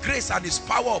his grace and his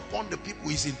power upon the people,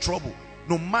 he's in trouble.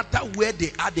 No matter where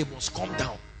they are, they must come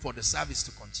down for the service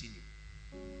to continue.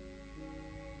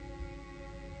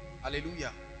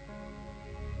 Hallelujah.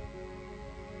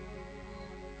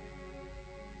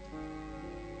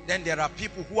 Then there are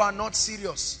people who are not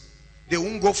serious. They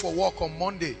won't go for work on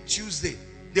Monday, Tuesday.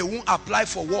 They won't apply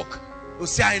for work. They'll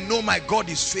say, I know my God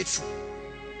is faithful.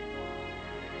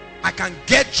 I can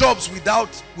get jobs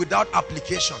without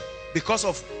application because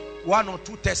of 1 or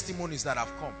 2 testimonies that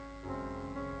have come.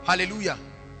 Hallelujah.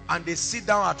 And they sit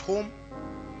down at home.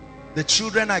 The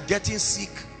children are getting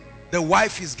sick. The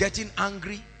wife is getting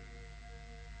angry.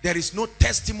 There is no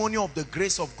testimony of the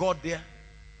grace of God there.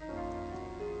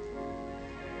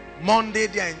 Monday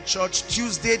they are in church,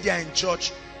 Tuesday they are in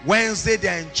church, Wednesday they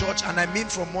are in church, and I mean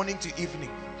from morning to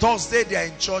evening. Thursday they are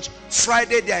in church,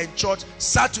 Friday they are in church,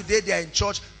 Saturday they are in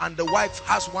church, and the wife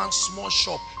has one small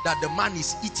shop that the man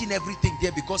is eating everything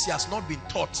there because he has not been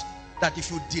taught that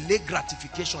if you delay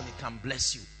gratification, it can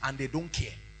bless you, and they don't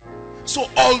care. So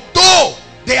although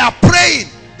they are praying,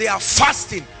 they are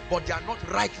fasting, but they are not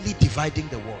rightly dividing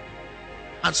the word.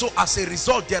 And so as a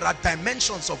result, there are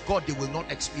dimensions of God they will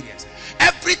not experience.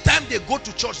 Every time they go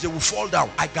to church, they will fall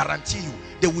down. I guarantee you.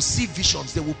 They will see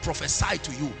visions. They will prophesy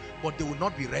to you. But they will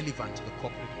not be relevant to the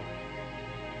corporate world.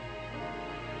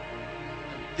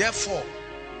 Therefore,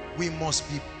 we must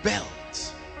be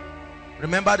built.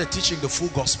 Remember the teaching, the full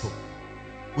gospel.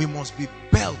 We must be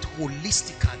built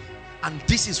holistically. And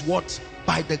this is what,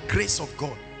 by the grace of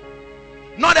God.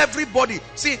 Not everybody.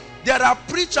 See, there are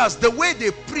preachers, the way they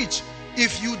preach,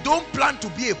 if you don't plan to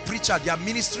be a preacher, their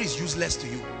ministry is useless to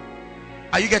you.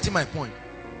 Are you getting my point?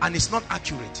 And it's not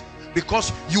accurate,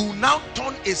 because you now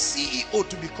turn a CEO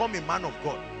to become a man of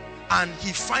God, and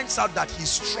he finds out that he's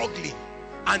struggling,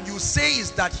 and you say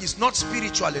is that he's not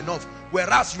spiritual enough,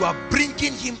 whereas you are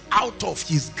bringing him out of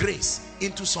his grace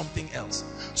into something else.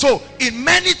 So in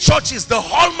many churches, the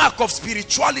hallmark of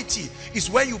spirituality is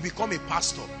when you become a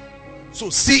pastor. So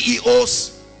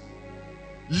CEOs,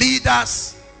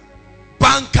 leaders,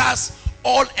 bankers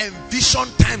all envision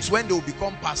times when they will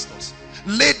become pastors.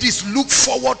 Ladies look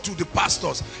forward to the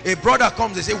pastors. A brother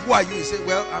comes, they say, who are you? He say,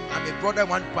 well, I'm a brother,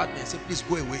 one partner. I say, please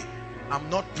go away. I'm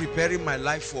not preparing my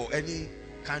life for any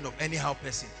kind of anyhow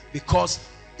person, because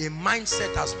a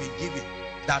mindset has been given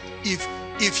that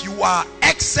if you are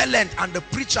excellent and the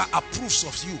preacher approves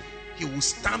of you, he will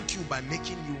stamp you by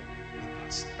making you a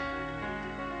pastor.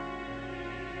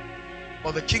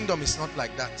 But the kingdom is not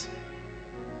like that.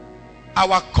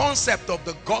 Our concept of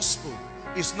the gospel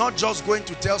is not just going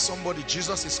to tell somebody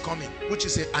Jesus is coming, which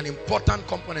is an important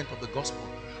component of the gospel,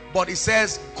 but it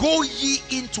says, go ye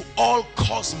into all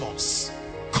cosmos.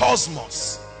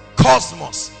 Cosmos.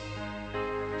 Cosmos.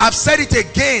 I've said it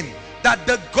again, that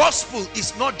the gospel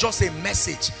is not just a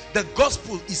message. The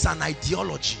gospel is an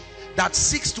ideology that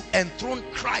seeks to enthrone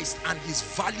Christ and his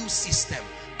value system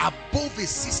above a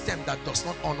system that does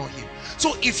not honor him.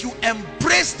 So if you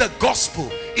embrace the gospel,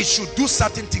 it should do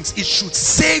certain things. It should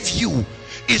save you,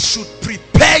 it should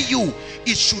prepare you,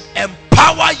 it should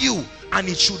empower you, and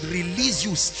it should release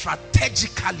you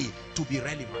strategically to be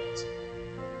relevant.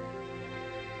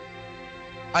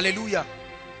 Hallelujah.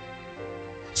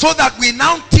 So that we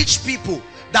now teach people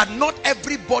that not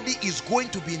everybody is going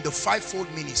to be in the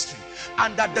fivefold ministry,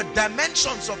 and that the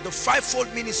dimensions of the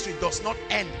fivefold ministry does not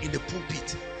end in the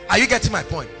pulpit. Are you getting my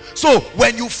point? So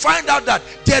when you find out that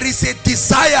there is a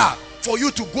desire for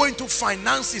you to go into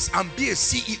finances and be a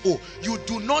CEO, you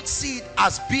do not see it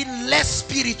as being less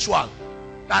spiritual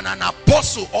than an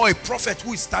apostle or a prophet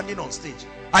who is standing on stage.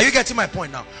 Are you getting my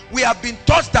point now? We have been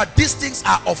taught that these things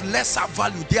are of lesser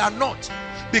value. They are not.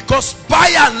 Because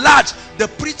by and large, the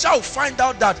preacher will find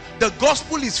out that the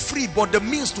gospel is free, but the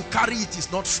means to carry it is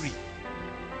not free.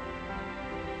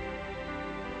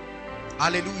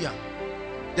 Hallelujah.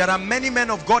 There are many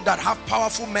men of God that have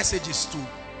powerful messages to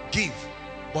give,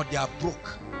 but they are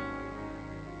broke.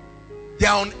 They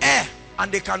are on air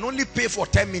and they can only pay for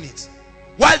 10 minutes.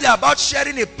 While they are about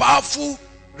sharing a powerful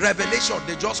revelation,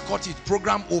 they just cut it,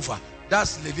 program over.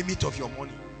 That's the limit of your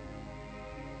money.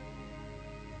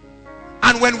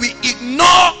 And when we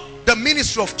ignore the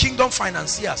ministry of kingdom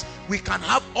financiers, we can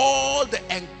have all the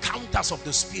encounters of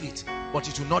the spirit, but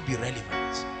it will not be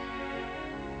relevant.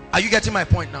 Are you getting my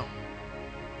point now?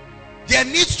 There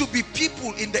needs to be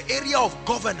people in the area of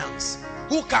governance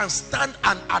who can stand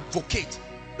and advocate.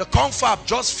 The confab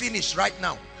just finished right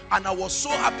now, and I was so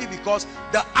happy because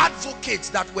the advocates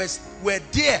that were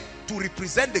there to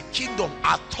represent the kingdom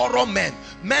are thorough men,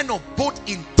 men of both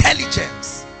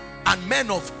intelligence and men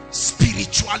of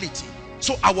spirituality.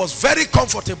 So I was very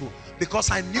comfortable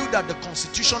because I knew that the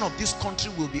constitution of this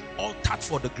country will be altered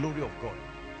for the glory of God.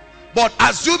 But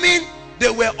assuming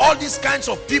there were all these kinds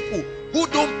of people who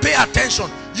don't pay attention,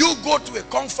 you go to a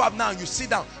confab now and you sit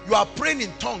down, you are praying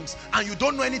in tongues and you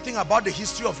don't know anything about the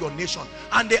history of your nation,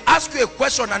 and they ask you a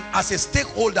question, and as a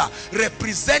stakeholder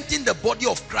representing the body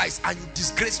of Christ, and you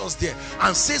disgrace us there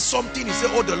and say something, you say,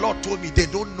 oh, the Lord told me. They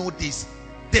don't know this.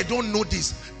 They don't know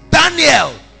this.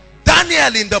 Daniel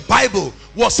in the Bible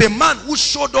was a man who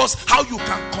showed us how you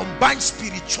can combine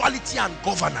spirituality and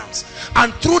governance,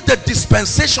 and through the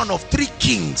dispensation of 3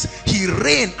 kings he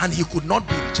reigned and he could not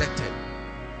be rejected.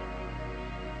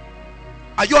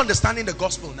 Are you understanding the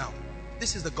gospel now?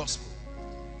 This is the gospel.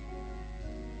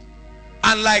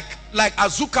 And like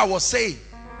Azuka was saying,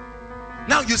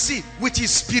 now you see, with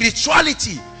his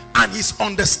spirituality and his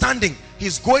understanding,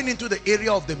 he's going into the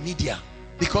area of the media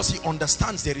because he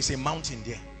understands there is a mountain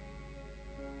there.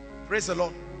 Praise the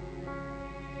Lord.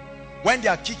 When they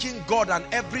are kicking God and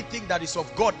everything that is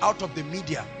of God out of the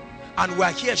media, and we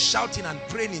are here shouting and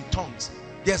praying in tongues,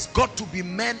 there's got to be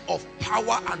men of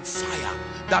power and fire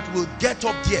that will get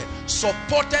up there,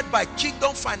 supported by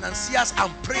kingdom financiers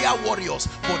and prayer warriors,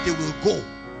 but they will go.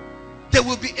 They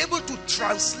will be able to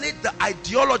translate the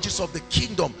ideologies of the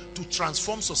kingdom to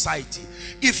transform society.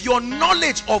 If your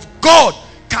knowledge of God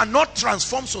cannot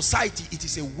transform society, it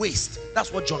is a waste.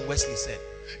 That's what John Wesley said.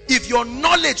 If your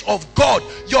knowledge of God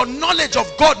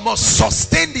must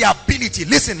sustain the ability.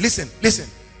 Listen.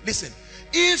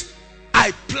 If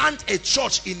I plant a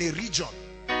church in a region,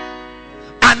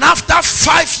 and after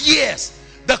 5 years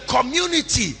the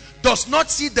community does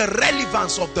not see the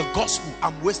relevance of the gospel,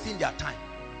 I'm wasting their time.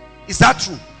 Is that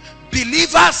true?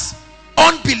 Believers,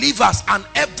 unbelievers, and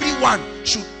everyone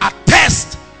should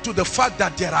attest to the fact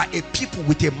that there are a people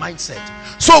with a mindset.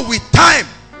 So with time,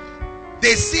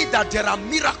 they see that there are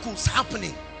miracles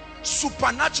happening,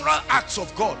 supernatural acts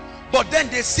of God. But then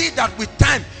they see that with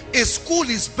time, a school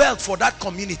is built for that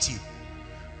community.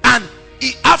 And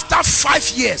after 5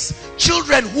 years,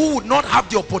 children who would not have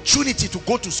the opportunity to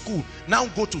go to school now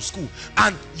go to school.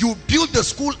 And you build the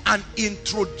school and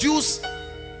introduce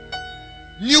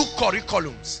new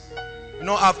curriculums. You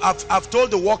know, I've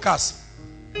told the workers,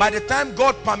 by the time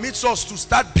God permits us to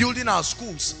start building our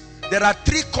schools, there are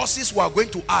 3 courses we are going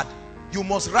to add. You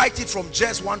must write it from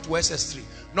JS1 to SS3.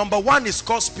 Number 1 is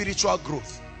called spiritual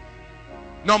growth.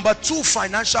 Number 2,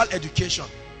 financial education.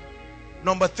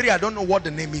 Number 3, I don't know what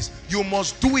the name is. You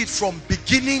must do it from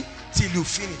beginning till you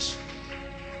finish.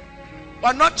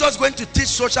 We're not just going to teach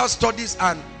social studies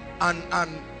and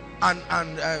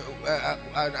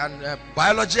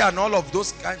biology and all of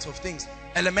those kinds of things.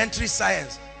 Elementary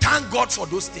science. Thank God for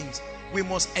those things. We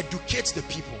must educate the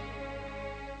people,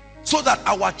 so that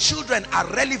our children are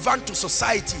relevant to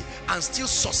society and still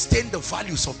sustain the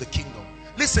values of the kingdom.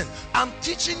 Listen, I'm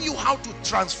teaching you how to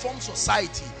transform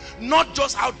society, not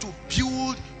just how to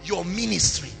build your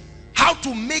ministry, how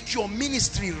to make your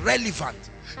ministry relevant.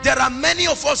 There are many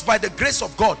of us, by the grace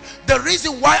of God, the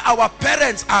reason why our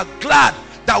parents are glad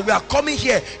that we are coming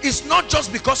here is not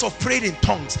just because of praying in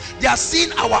tongues. They are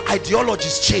seeing our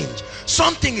ideologies change.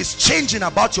 Something is changing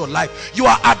about your life. You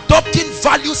are adopting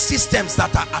value systems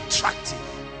that are attractive.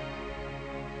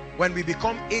 When we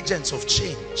become agents of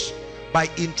change by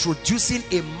introducing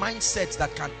a mindset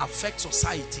that can affect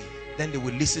society, then they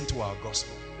will listen to our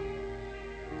gospel.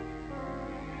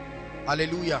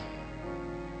 Hallelujah.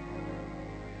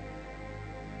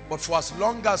 But for as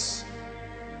long as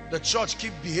the church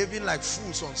keep behaving like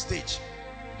fools on stage,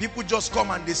 people just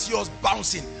come and they see us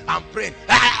bouncing and praying,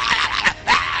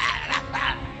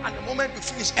 and the moment we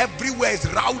finish, everywhere is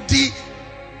rowdy.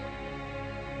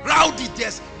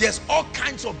 There's all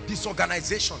kinds of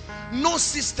disorganization, no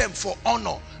system for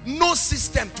honor, no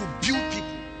system to build people.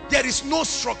 There is no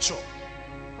structure.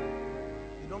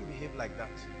 You don't behave like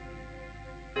that.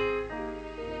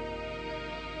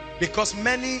 Because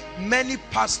many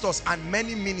pastors and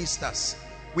many ministers,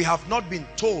 we have not been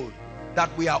told that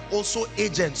we are also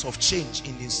agents of change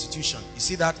in the institution. You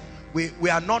see that? We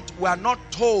are not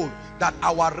told that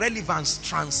our relevance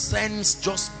transcends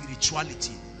just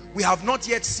spirituality. We have not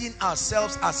yet seen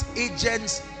ourselves as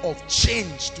agents of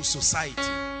change to society.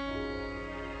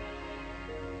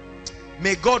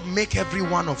 May God make every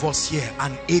one of us here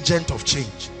an agent of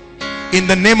change, in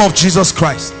the name of Jesus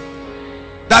Christ.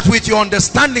 That with your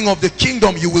understanding of the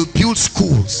kingdom, you will build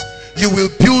schools, you will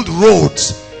build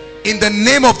roads, in the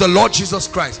name of the Lord Jesus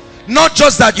Christ. Not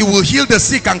just that you will heal the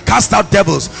sick and cast out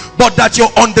devils, but that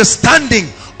your understanding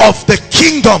of the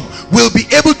kingdom will be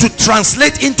able to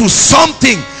translate into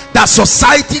something that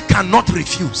society cannot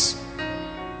refuse.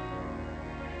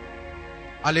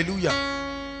 Hallelujah.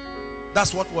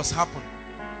 That's what was happening.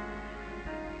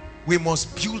 We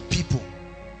must build people.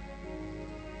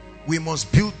 We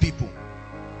must build people.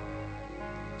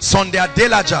 Sunday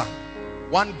Adelaja,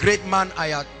 one great man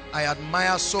I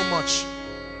admire so much.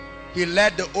 He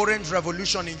led the Orange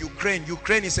Revolution in Ukraine.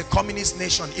 Ukraine is a communist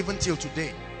nation even till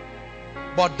today.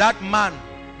 But that man,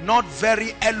 not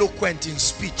very eloquent in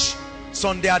speech,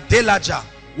 Sunday Adelaja,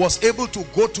 was able to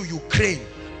go to Ukraine,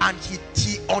 and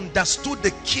he understood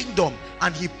the kingdom,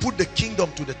 and he put the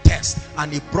kingdom to the test,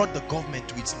 and he brought the government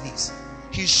to its knees.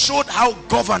 He showed how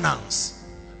governance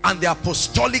and the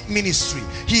apostolic ministry,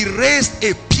 he raised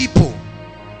a people.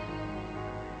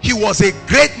 He was a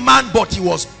great man, but he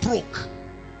was broke.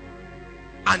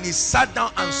 And he sat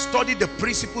down and studied the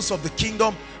principles of the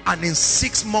kingdom, and in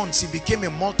 6 months he became a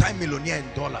multi-millionaire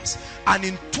in dollars. And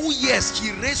in 2 years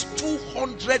he raised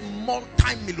 200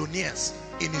 multi-millionaires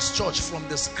in his church from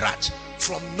the scratch,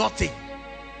 from nothing.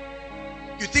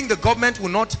 You think the government will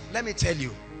not? Let me tell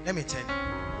you,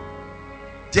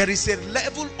 there is a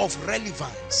level of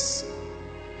relevance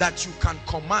that you can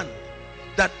command,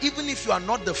 that even if you are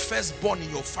not the firstborn in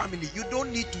your family, you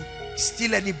don't need to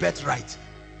steal any birthright.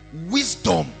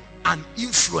 Wisdom and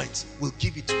influence will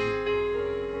give it to you.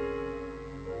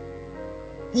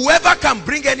 Whoever can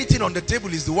bring anything on the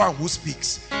table is the one who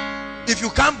speaks. If you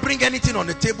can't bring anything on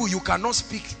the table, you cannot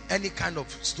speak any kind of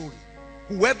story.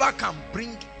 Whoever can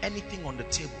bring anything on the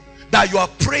table, that you are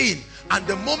praying, and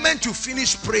the moment you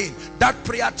finish praying, that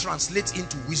prayer translates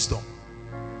into wisdom.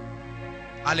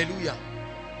 Hallelujah.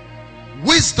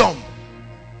 Wisdom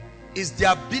is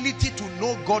the ability to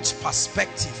know God's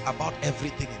perspective about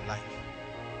everything in life.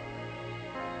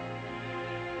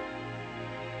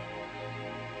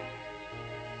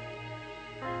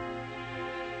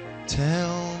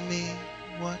 Tell me,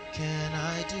 what can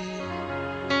I do?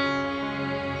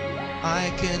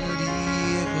 I can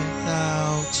live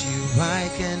without you. I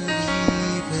can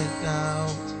live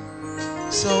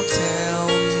without. So tell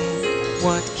me,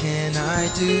 what can I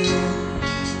do?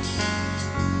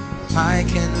 I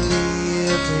can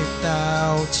live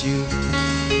without you.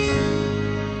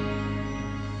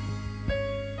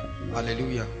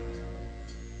 Hallelujah.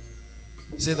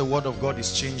 Say, the word of God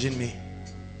is changing me.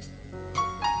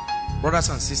 Brothers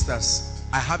and sisters,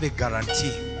 I have a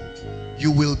guarantee.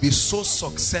 You will be so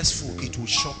successful, it will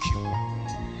shock you.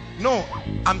 No,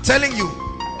 I'm telling you,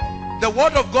 the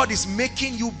word of God is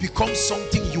making you become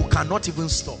something you cannot even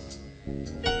stop.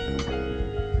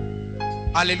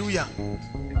 Hallelujah.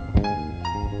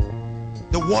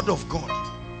 The word of God.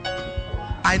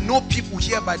 I know people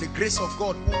here by the grace of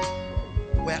God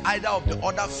who were either of the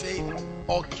other faith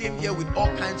or came here with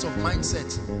all kinds of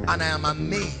mindsets, and I am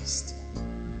amazed.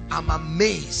 I'm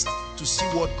amazed to see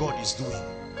what God is doing,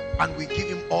 and we give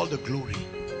him all the glory.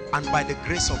 And by the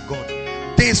grace of God,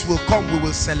 days will come, we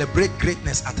will celebrate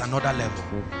greatness at another level.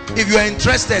 If you are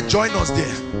interested, join us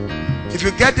there. If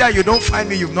you get there, you don't find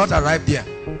me, you've not arrived there.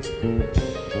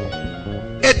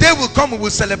 A day will come, we will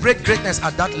celebrate greatness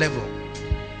at that level.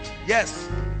 Yes.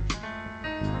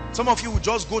 Some of you will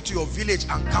just go to your village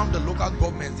and count the local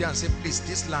government there and say, please,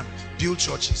 this land, build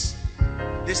churches.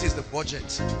 This is the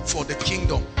budget for the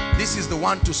kingdom. This is the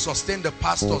one to sustain the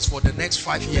pastors for the next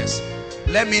 5 years.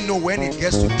 Let me know when it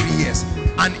gets to 3 years.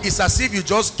 And it's as if you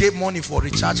just gave money for a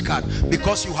recharge card,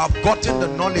 because you have gotten the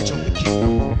knowledge of the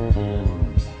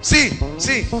kingdom. See,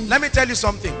 let me tell you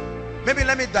something. Maybe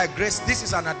let me digress. This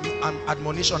is an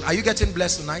admonition. Are you getting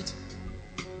blessed tonight?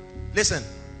 Listen.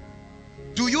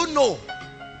 Do you know,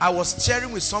 I was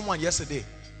sharing with someone yesterday,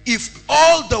 if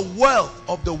all the wealth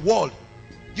of the world,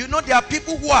 you know, there are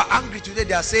people who are angry today.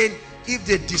 They are saying, if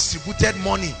they distributed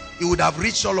money, it would have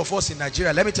reached all of us in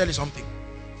Nigeria. Let me tell you something.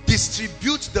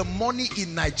 Distribute the money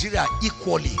in Nigeria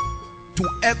equally to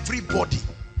everybody.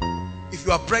 If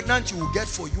you are pregnant, you will get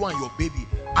for you and your baby.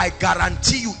 I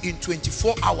guarantee you, in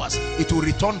 24 hours, it will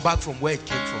return back from where it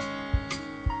came from.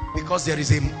 Because there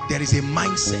is a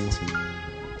mindset.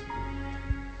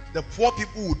 The poor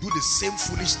people will do the same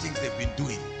foolish things they've been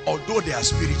doing, although they are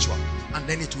spiritual, and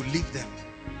then it will leave them.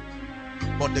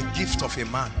 But the gift of a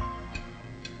man,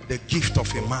 the gift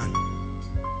of a man,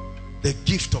 the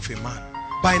gift of a man.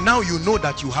 By now you know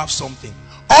that you have something.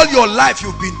 All your life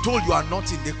you've been told you are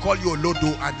nothing. They call you a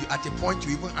lodo, and you, at a point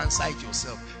you even answer it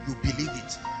yourself. You believe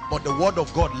it. But the word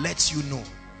of God lets you know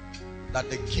that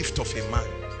the gift of a man.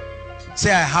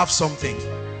 Say, I have something.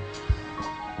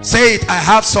 Say it, I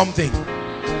have something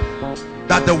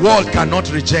that the world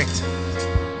cannot reject.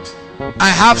 I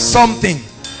have something.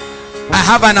 I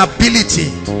have an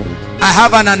ability. I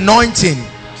have an anointing.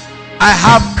 I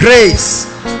have grace.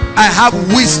 I have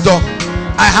wisdom.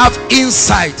 I have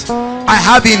insight. I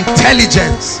have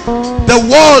intelligence. The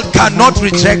world cannot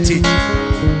reject it.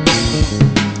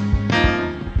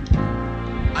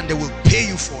 And they will pay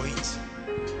you for it.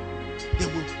 They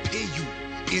will pay you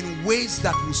in ways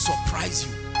that will surprise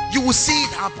you. You will see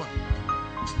it happen.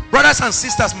 Brothers and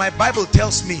sisters, my Bible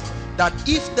tells me that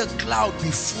if the cloud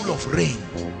be full of rain,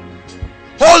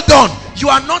 hold on, you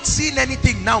are not seeing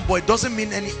anything now, but it doesn't mean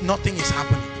nothing is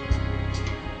happening.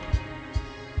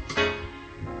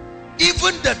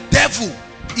 Even the devil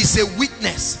is a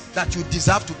witness that you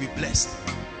deserve to be blessed.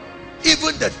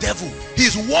 Even the devil,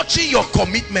 he's watching your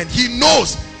commitment. He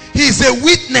knows, he's a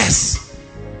witness.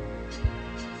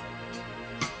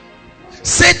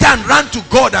 Satan ran to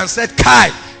God and said,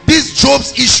 Kai, this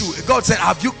Job's issue. God said,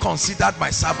 have you considered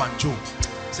my servant Job?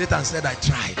 Satan said, I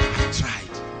tried.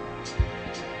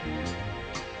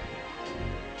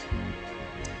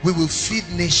 We will feed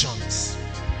nations.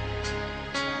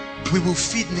 We will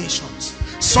feed nations.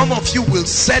 Some of you will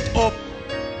set up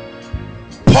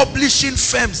publishing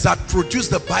firms that produce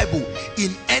the Bible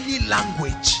in any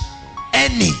language.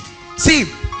 Any. See,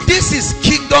 this is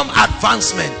kingdom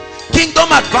advancement.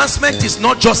 Kingdom advancement is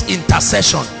not just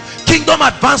intercession. Kingdom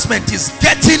advancement is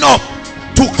getting up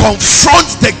to confront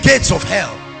the gates of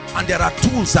hell. And there are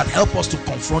tools that help us to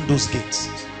confront those gates.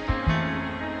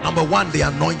 Number one, the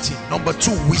anointing. Number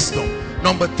two, wisdom.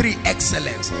 Number three,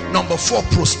 excellence. Number four,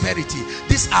 prosperity.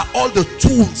 These are all the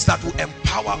tools that will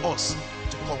empower us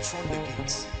to confront the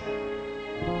gates.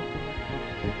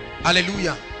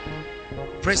 Hallelujah.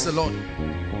 Praise the Lord.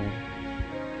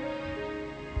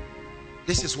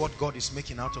 This is what God is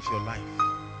making out of your life.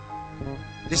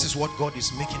 This is what God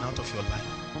is making out of your life.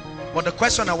 But the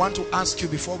question I want to ask you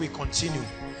before we continue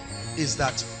is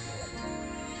that,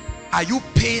 are you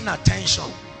paying attention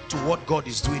to what God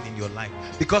is doing in your life?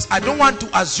 Because I don't want to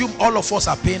assume all of us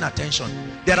are paying attention.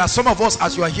 There are some of us,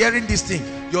 as you are hearing this thing,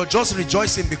 you're just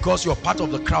rejoicing because you're part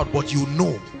of the crowd, but you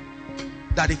know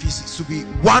that if it's to be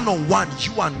one-on-one,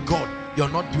 you and God, you're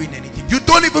not doing anything. You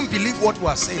don't even believe what we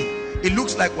are saying. It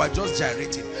looks like we're just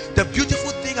gyrating. The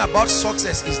beautiful thing about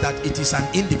success is that it is an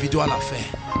individual affair.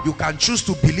 You can choose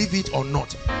to believe it or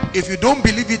not. If you don't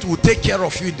believe it, we'll take care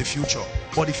of you in the future.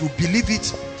 But if you believe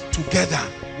it, together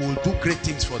we'll do great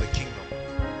things for the kingdom.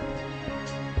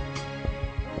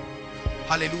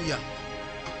 Hallelujah.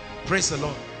 Praise the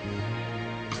Lord.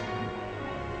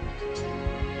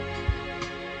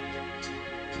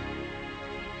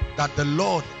 That the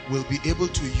Lord will be able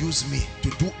to use me to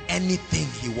do anything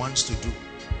he wants to do.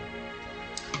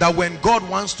 That when God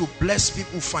wants to bless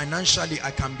people financially,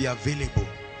 I can be available.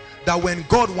 That when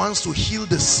God wants to heal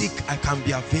the sick, I can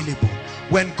be available.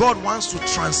 When God wants to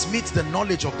transmit the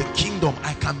knowledge of the kingdom,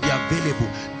 I can be available.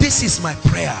 This is my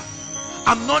prayer.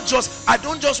 I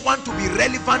don't just want to be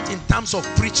relevant in terms of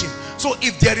preaching. So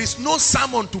if there is no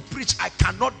sermon to preach, I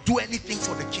cannot do anything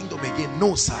for the kingdom again.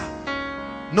 No, sir.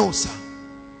 No, sir.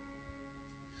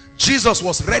 Jesus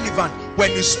was relevant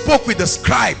when he spoke with the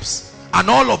scribes and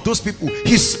all of those people.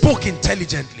 He spoke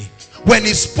intelligently. When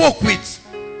he spoke with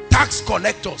tax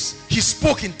collectors, he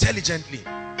spoke intelligently.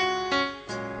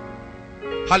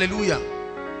 Hallelujah.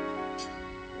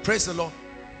 Praise the Lord.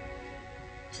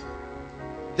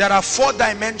 There are 4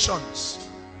 dimensions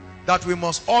that we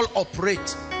must all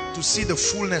operate to see the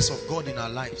fullness of God in our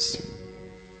lives.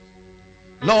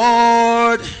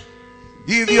 Lord,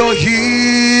 if you're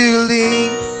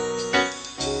healing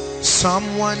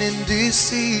someone in this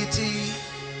city,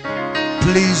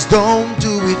 please don't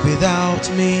do it without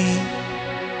me.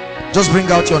 Just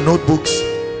bring out your notebooks.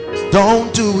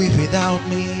 Don't do it without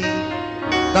me.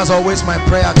 That's always my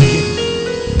prayer to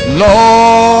him.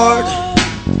 Lord,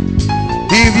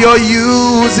 if you're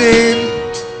using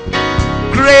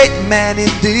great men in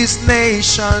this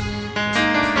nation,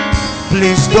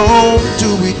 please don't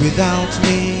do it without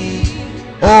me.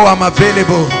 Oh, I'm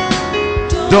available.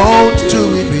 Don't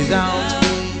do it without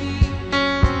me.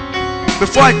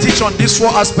 Before I teach on these 4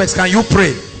 aspects, can you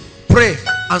pray? Pray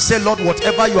and say, Lord,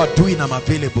 whatever you are doing, I'm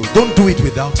available. Don't do it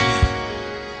without me.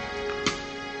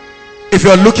 If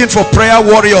you're looking for prayer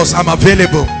warriors, I'm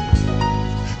available.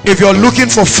 If you're looking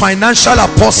for financial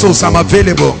apostles, I'm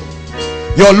available.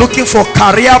 You're looking for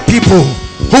career people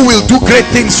who will do great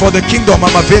things for the kingdom,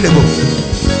 I'm available.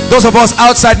 Those of us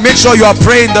outside, make sure you are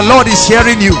praying. The Lord is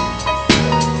hearing you.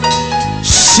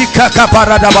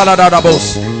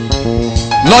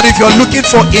 Lord, if you're looking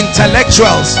for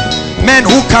intellectuals, men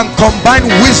who can combine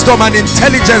wisdom and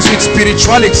intelligence with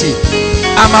spirituality,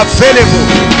 I'm available.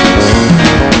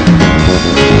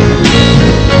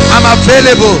 I'm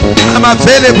available. I'm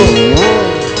available.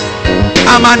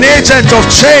 I'm an agent of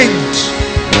change.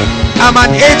 I'm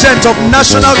an agent of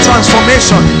national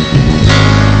transformation.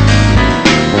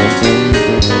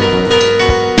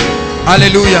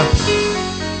 Hallelujah.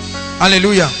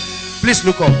 Hallelujah. Please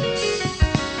look up.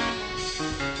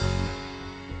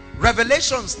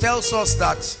 Revelations tells us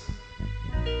that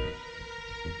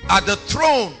at the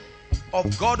throne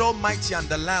of God Almighty and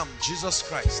the Lamb, Jesus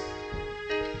Christ,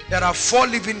 there are 4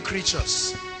 living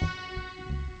creatures.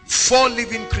 4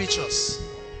 living creatures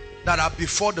that are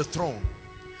before the throne.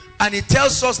 And it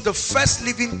tells us the first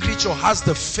living creature has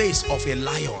the face of a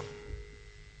lion.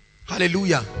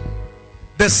 Hallelujah.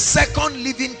 The second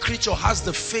living creature has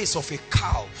the face of a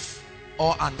calf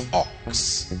or an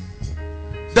ox.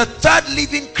 The third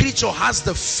living creature has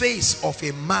the face of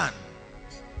a man.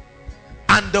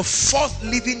 And the fourth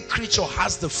living creature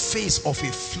has the face of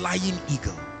a flying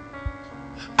eagle.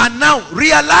 And now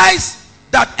realize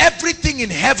that everything in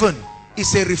heaven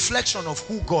is a reflection of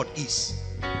who God is.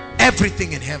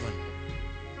 Everything in heaven.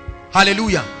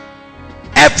 Hallelujah.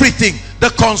 Everything. The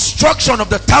construction of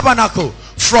the tabernacle,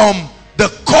 from the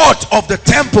court of the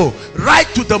temple right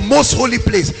to the most holy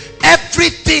place,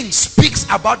 everything speaks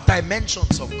about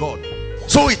dimensions of God.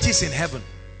 So it is in heaven.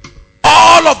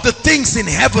 All of the things in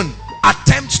heaven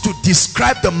attempt to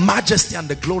describe the majesty and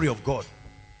the glory of God.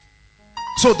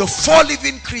 So the 4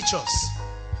 living creatures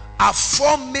are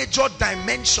 4 major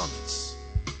dimensions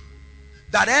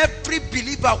that every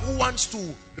believer who wants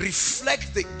to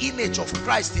reflect the image of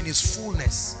Christ in his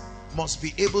fullness must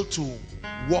be able to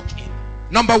walk in.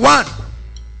 Number 1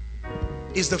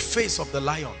 is the face of the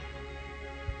lion.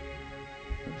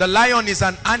 The lion is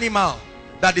an animal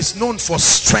that is known for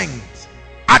strength,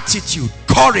 attitude,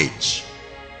 courage,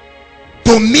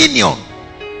 dominion.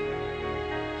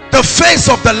 The face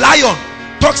of the lion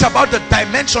talks about the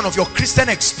dimension of your Christian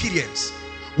experience,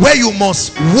 where you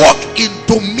must walk in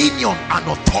dominion and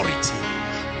authority.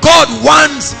 God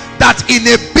wants that in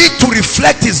a bid to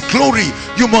reflect his glory,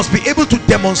 you must be able to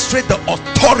demonstrate the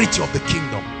authority of the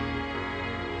kingdom.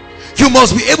 You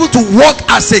must be able to walk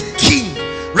as a king.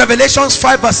 Revelations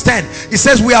 5 verse 10, it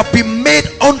says, we have been made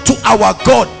unto our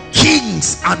God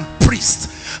kings and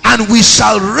priests, and we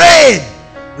shall reign.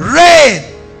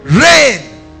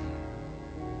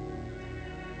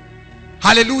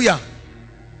 Hallelujah.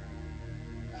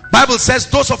 Bible says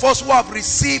those of us who have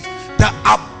received the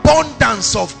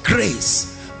abundance of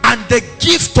grace and the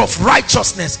gift of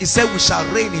righteousness, he said we shall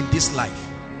reign in this life.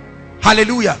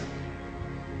 Hallelujah.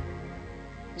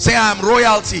 Say, I am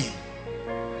royalty.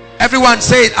 Everyone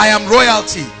say it, I am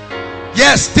royalty.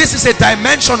 Yes, this is a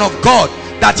dimension of God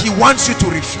that he wants you to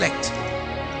reflect,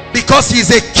 because he is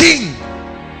a king,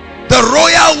 the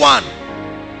royal one,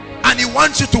 and he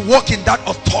wants you to walk in that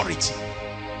authority.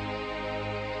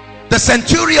 The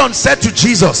centurion said to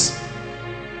Jesus,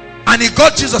 and he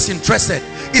got Jesus interested.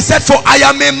 He said, for I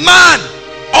am a man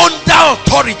under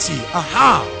authority.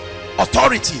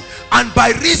 Authority. And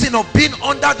by reason of being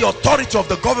under the authority of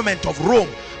the government of Rome,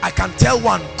 I can tell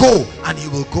one, go, and he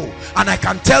will go. And I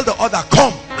can tell the other,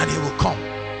 come, and he will come.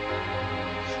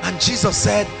 And Jesus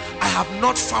said, I have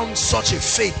not found such a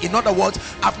faith. In other words,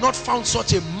 I have not found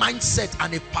such a mindset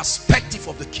and a perspective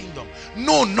of the kingdom.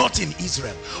 No, not in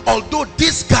Israel. Although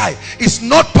this guy is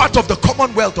not part of the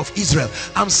commonwealth of Israel,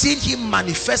 I'm seeing him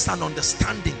manifest an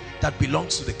understanding that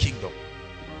belongs to the kingdom.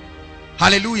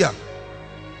 Hallelujah.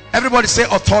 Everybody say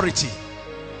authority.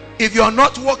 If you are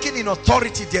not walking in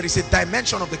authority, there is a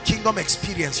dimension of the kingdom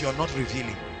experience you are not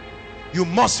revealing. You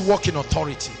must walk in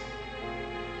authority.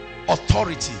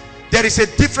 Authority. There is a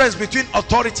difference between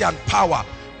authority and power.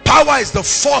 Power is the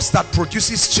force that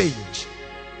produces change.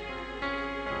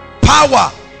 Power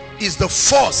is the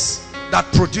force that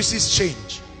produces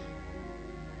change.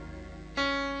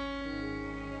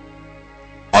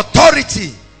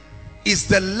 Authority is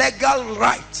the legal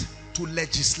right to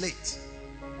legislate.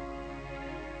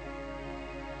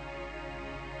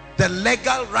 The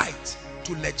legal right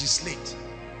to legislate.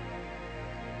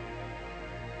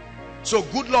 So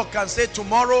good luck can say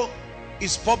tomorrow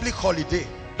is public holiday.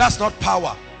 That's not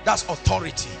power, that's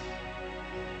authority.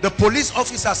 The police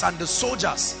officers and the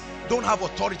soldiers don't have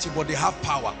authority, but they have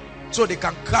power. So they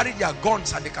can carry their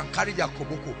guns and they can carry their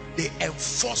koboko. They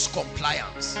enforce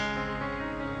compliance.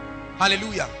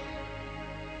 Hallelujah.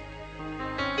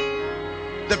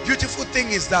 The beautiful thing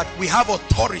is that we have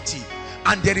authority,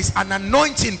 and there is an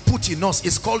anointing put in us.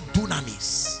 It's called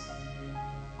dunamis.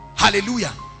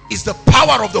 Hallelujah. It's the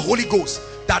power of the Holy Ghost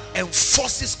that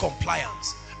enforces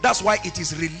compliance. That's why it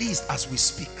is released as we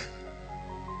speak.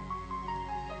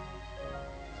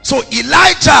 So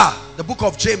Elijah, the book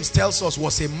of James tells us,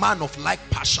 was a man of like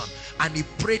passion, and he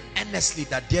prayed earnestly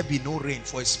that there be no rain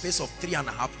for a space of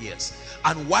 3.5 years.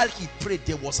 And while he prayed,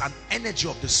 there was an energy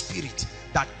of the spirit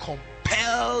that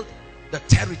compelled the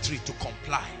territory to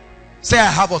comply. Say, I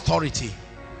have authority.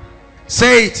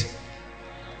 Say it.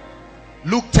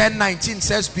 Luke 10:19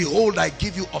 says, behold, I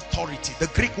give you authority. The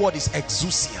Greek word is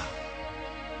exousia.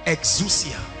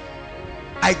 Exousia.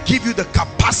 I give you the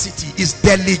capacity, is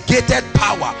delegated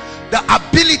power, the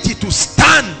ability to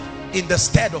stand in the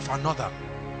stead of another.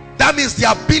 That means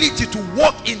the ability to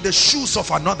walk in the shoes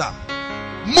of another,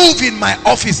 move in my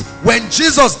office. When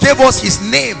Jesus gave us his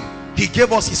name, he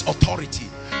gave us his authority.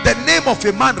 The name of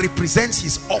a man represents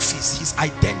his office, his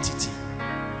identity.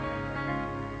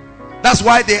 That's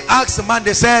why they asked the man,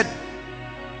 they said,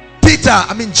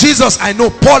 Jesus I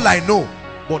know, Paul I know,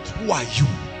 but who are you?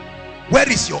 Where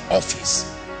is your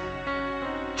office?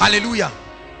 Hallelujah.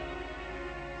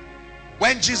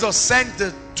 When Jesus sent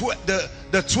the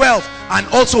 12, and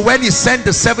also when he sent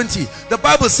the 70, the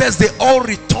Bible says they all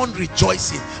returned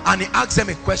rejoicing. And he asked them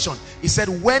a question. He said,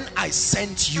 when I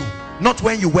sent you, not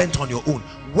when you went on your own,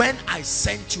 when I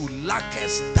sent you,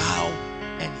 lackest thou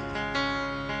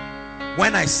anything?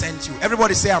 When I sent you,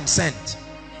 everybody say, I'm sent.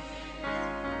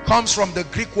 Comes from the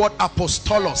Greek word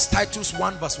apostolos, Titus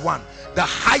 1 verse 1, the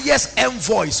highest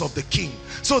envoys of the king.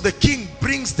 So the king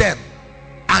brings them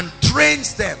and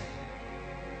trains them,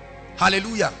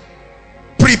 hallelujah,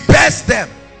 prepares them,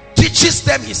 teaches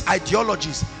them his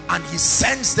ideologies, and he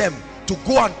sends them to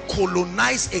go and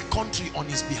colonize a country on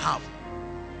his behalf.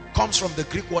 Comes from the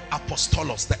Greek word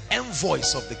apostolos, the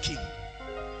envoys of the king.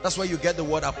 That's where you get the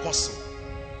word apostle,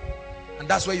 and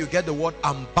that's where you get the word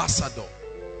ambassador.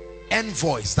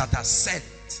 Envoys that are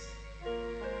sent.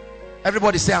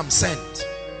 Everybody say, I'm sent.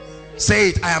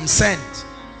 Say it, I am sent.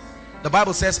 The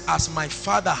Bible says, as my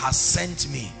Father has sent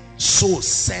me, so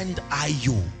send I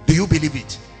you. Do you believe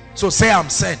it? So say, I'm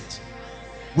sent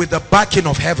with the backing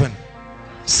of heaven.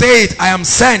 Say it, I am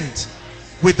sent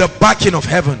with the backing of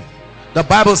heaven. The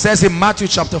Bible says in Matthew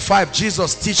chapter 5,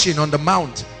 Jesus teaching on the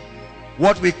mount,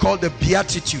 what we call the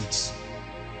Beatitudes,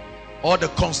 or the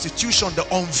constitution, the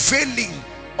unveiling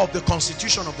of the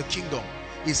constitution of the kingdom.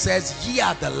 He says, ye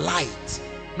are the light,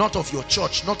 not of your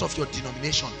church, not of your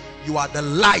denomination. You are the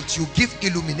light. You give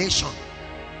illumination,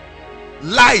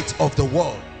 light of the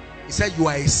world. He said, you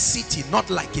are a city, not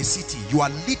like a city. You are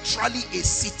literally a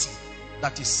city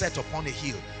that is set upon a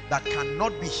hill that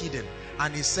cannot be hidden.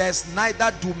 And he says,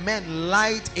 neither do men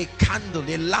light a candle,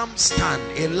 a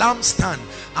lampstand,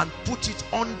 and put it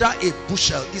under a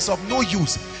bushel. It's of no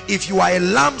use. If you are a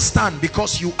lampstand,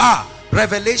 because you are,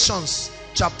 Revelations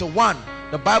chapter 1,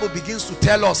 the Bible begins to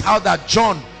tell us how that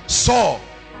John saw,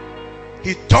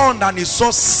 he turned and he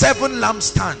saw 7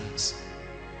 lampstands,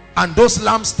 and those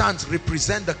lampstands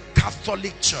represent the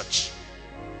Catholic Church.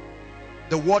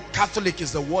 The word Catholic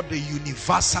is the word the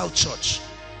universal church,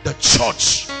 the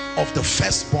church of the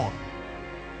firstborn,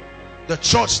 the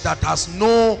church that has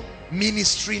no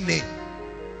ministry name,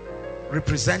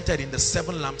 represented in the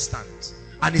 7 lampstands.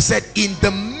 And he said, in the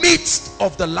midst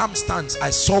of the lampstands I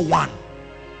saw one.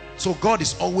 So God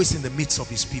is always in the midst of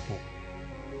his people.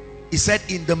 He said,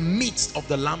 in the midst of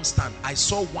the lampstand I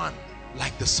saw one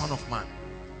like the Son of Man.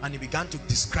 And he began to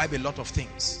describe a lot of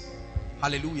things.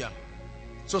 Hallelujah.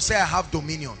 So say, I have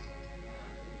dominion.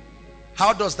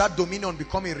 How does that dominion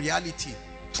become a reality?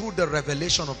 Through the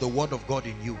revelation of the word of God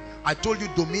in you. I told you,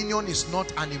 dominion is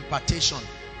not an impartation.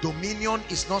 Dominion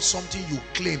is not something you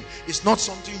claim. It's not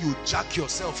something you jack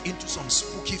yourself into some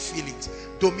spooky feelings.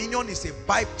 Dominion is a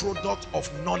byproduct of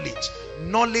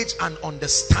knowledge and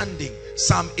understanding.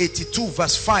 Psalm 82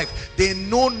 verse 5, they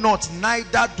know not,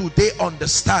 neither do they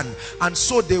understand, and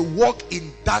so they walk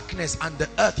in darkness, and the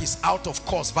earth is out of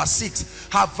course. Verse 6,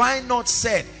 have I not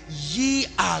said, ye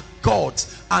are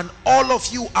gods, and all of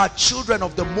you are children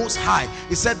of the Most High?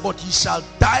 He said, but ye shall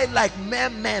die like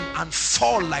mere men and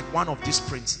fall like one of these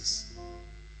princes.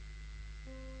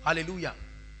 Hallelujah.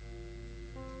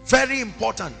 Very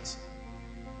important.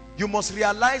 You must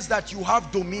realize that you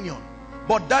have dominion,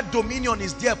 but that dominion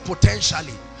is there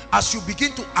potentially. As you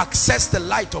begin to access the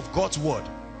light of God's word,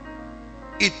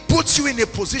 it puts you in a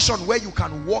position where you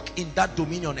can walk in that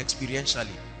dominion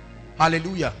experientially.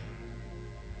 Hallelujah.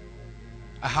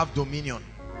 I have dominion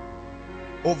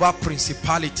over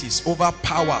principalities, over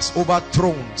powers, over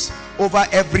thrones, over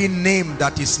every name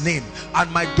that is named.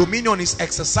 And my dominion is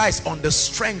exercised on the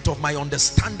strength of my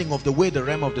understanding of the way the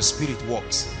realm of the spirit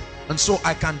works. And so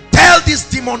I can tell this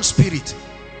demon spirit,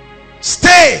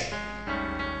 stay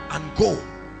and go.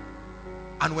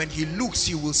 And when he looks,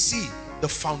 he will see the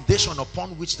foundation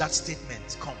upon which that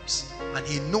statement comes. And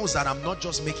he knows that I'm not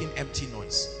just making empty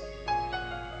noise.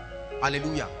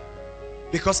 Hallelujah.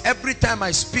 Because every time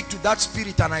I speak to that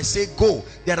spirit and I say go,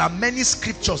 there are many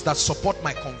scriptures that support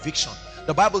my conviction.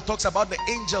 The Bible talks about the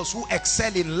angels who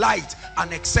excel in light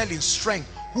and excel in strength.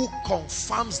 who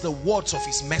confirms the words of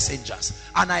his messengers.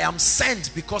 And I am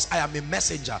sent because I am a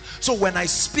messenger. So when I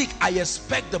speak, I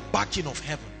expect the backing of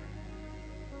heaven.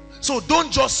 So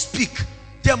don't just speak.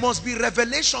 There must be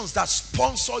revelations that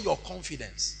sponsor your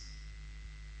confidence.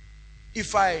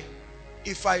 If I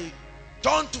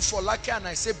turn to Folake and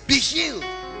I say, be healed,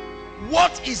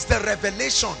 what is the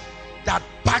revelation that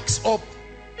backs up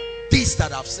this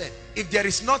that I've said? If there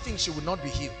is nothing, she will not be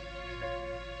healed.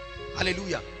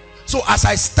 Hallelujah. So as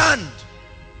I stand,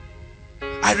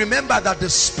 I remember that the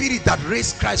spirit that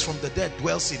raised Christ from the dead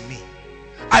dwells in me.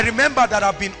 I remember that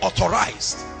I've been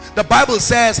authorized. The Bible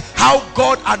says how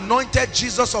God anointed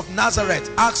Jesus of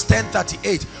Nazareth, Acts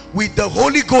 10:38, with the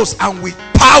Holy Ghost and with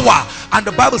power. And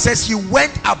the Bible says he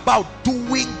went about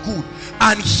doing good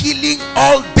and healing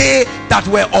all they that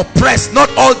were oppressed, not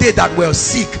all they that were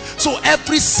sick. So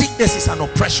every sickness is an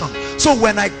oppression. So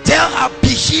when I tell her be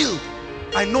healed,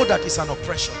 I know that it's an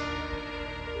oppression.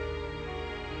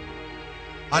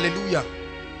 Hallelujah.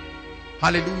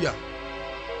 Hallelujah.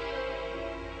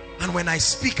 And when I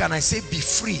speak and I say be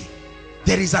free,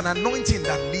 there is an anointing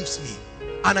that leaves me.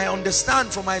 And I understand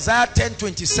from Isaiah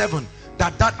 10:27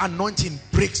 that that anointing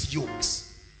breaks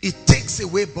yokes. It takes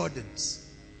away burdens.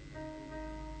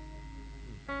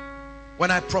 When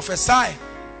I prophesy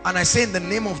and I say in the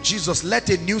name of Jesus, let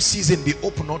a new season be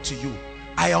opened unto you,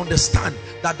 I understand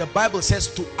that the Bible says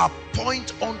to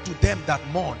appoint unto them that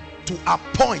mourn. To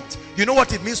appoint. You know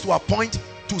what it means to appoint?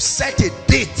 To set a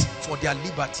date for their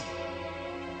liberty.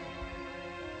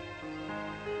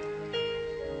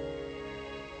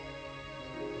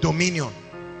 Dominion.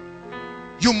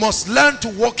 You must learn to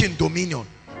walk in dominion,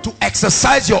 to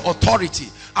exercise your authority.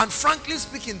 And frankly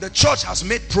speaking, the church has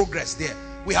made progress there.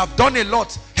 We have done a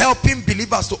lot helping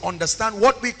believers to understand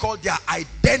what we call their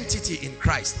identity in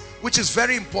Christ, which is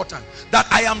very important. That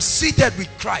I am seated with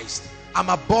Christ. I'm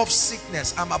above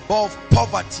sickness. I'm above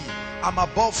poverty. I'm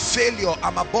above failure.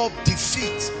 I'm above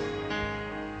defeat.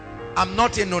 I'm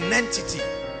not a non-entity.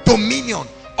 Dominion.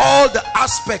 All the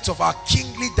aspects of our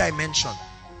kingly dimension.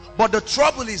 But the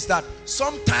trouble is that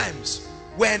sometimes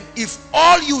if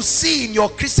all you see in your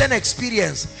Christian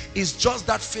experience is just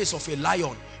that face of a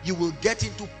lion, you will get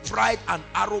into pride and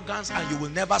arrogance and you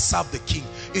will never serve the king.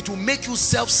 It will make you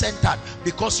self-centered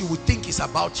because you will think it's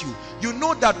about you. You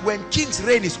know that when kings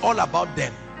reign, it's all about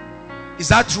them. Is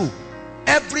that true?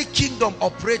 Every kingdom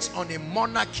operates on a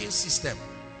monarchy system.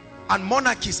 And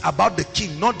monarchy is about the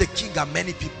king, not the king and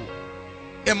many people.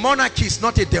 A monarchy is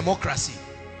not a democracy.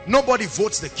 Nobody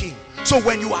votes the king. So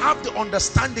when you have the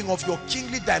understanding of your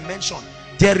kingly dimension,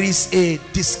 there is a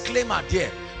disclaimer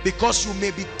there, because you may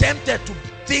be tempted to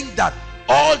think that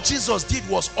all Jesus did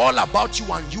was all about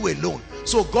you and you alone.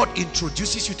 So God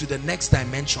introduces you to the next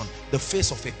dimension, the face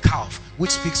of a calf,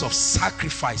 which speaks of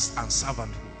sacrifice and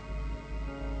servanthood.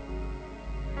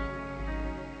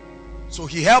 So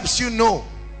he helps you know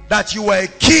that you are a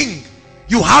king,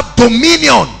 you have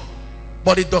dominion,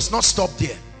 but it does not stop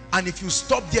there. And if you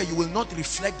stop there, you will not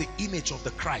reflect the image of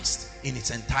the Christ in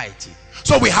its entirety.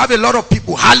 So we have a lot of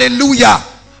people, hallelujah,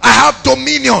 I have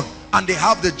dominion, and they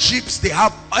have the jeeps, they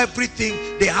have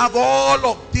everything, they have all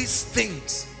of these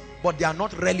things, but they are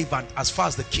not relevant as far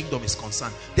as the kingdom is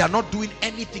concerned. They are not doing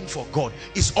anything for God.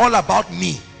 It's all about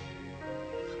me.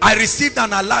 I received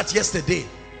an alert yesterday.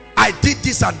 I did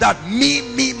this and that.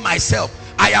 Me, myself.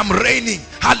 I am reigning.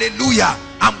 Hallelujah.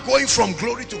 I'm going from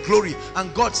glory to glory.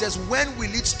 And God says, when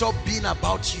will it stop being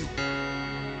about you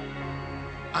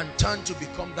and turn to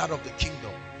become that of the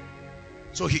kingdom?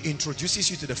 So he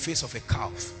introduces you to the face of a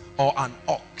calf or an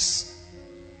ox.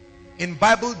 In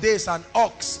Bible days, an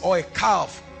ox or a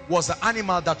calf was the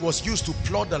animal that was used to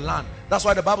plow the land. That's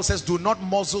why the Bible says, do not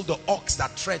muzzle the ox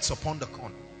that treads upon the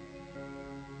corn.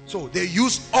 So they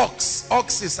used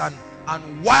oxes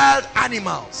and wild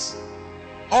animals,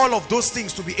 all of those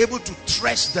things, to be able to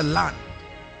thresh the land.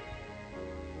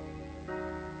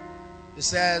 It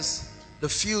says the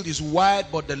field is wide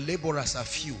but the laborers are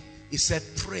few. He said,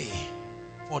 pray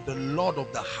for the Lord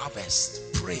of the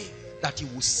harvest. Pray that he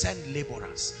will send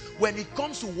laborers. When it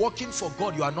comes to working for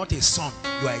God, you are not a son,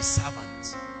 you are a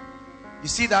servant. You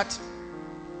see that?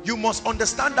 You must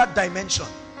understand that dimension.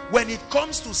 When it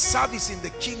comes to service in the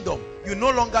kingdom, you no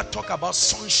longer talk about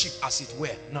sonship as it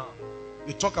were. No,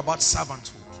 you talk about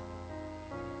servanthood.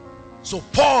 So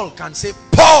Paul can say,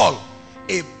 Paul,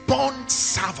 a bond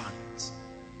servant.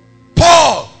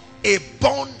 Paul, a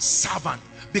bond servant,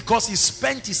 because he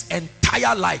spent his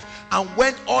entire life and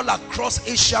went all across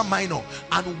Asia Minor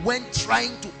and went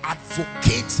trying to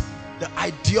advocate the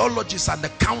ideologies and the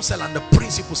counsel and the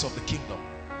principles of the kingdom.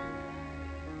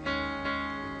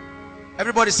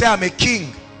 Everybody say, I'm a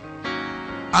king.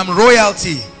 I'm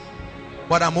royalty,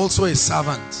 but I'm also a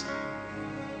servant.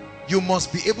 You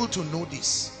must be able to know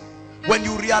this. When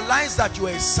you realize that you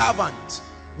are a servant,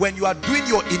 when you are doing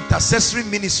your intercessory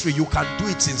ministry, you can do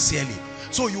it sincerely.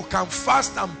 So you can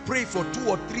fast and pray for 2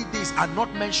 or 3 days and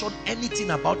not mention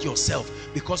anything about yourself,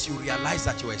 because you realize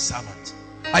that you are a servant.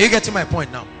 Are you getting my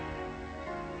point now?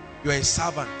 You are a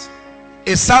servant.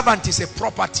 A servant is a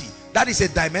property. That is a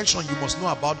dimension you must know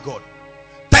about God.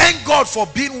 Thank God for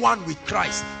being one with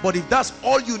Christ. But if that's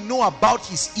all you know about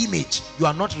his image, you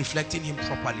are not reflecting him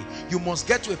properly. You must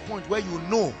get to a point where you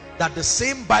know that the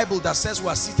same Bible that says we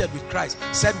are seated with Christ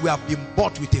said we have been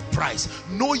bought with a price.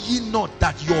 Know ye not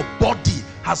that your body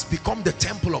has become the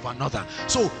temple of another?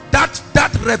 So that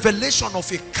revelation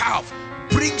of a calf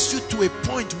brings you to a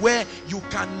point where you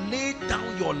can lay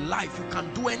down your life. You can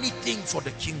do anything for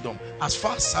the kingdom as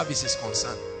far as service is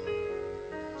concerned.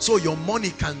 So your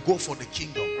money can go for the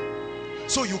kingdom.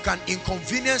 So you can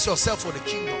inconvenience yourself for the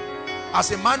kingdom. As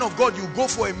a man of God, you go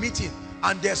for a meeting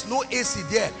and there's no AC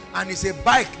there, and it's a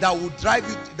bike that will drive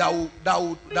you, that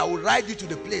will ride you to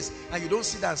the place, and you don't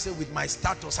sit there and say, with my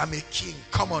status, I'm a king.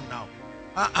 Come on now.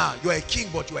 You're a king,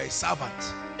 but you are a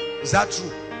servant. Is that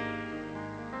true?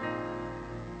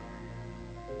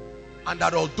 And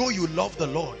that although you love the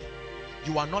Lord,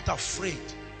 you are not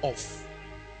afraid of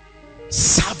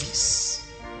service.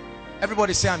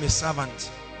 Everybody say, I'm a servant.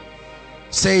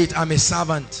 Say it, I'm a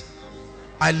servant.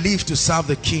 I live to serve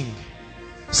the King.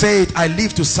 Say it, I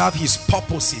live to serve his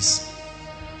purposes.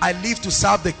 I live to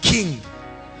serve the King.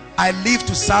 I live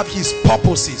to serve his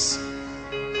purposes.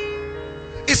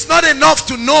 It's not enough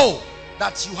to know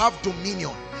that you have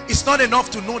dominion. It's not enough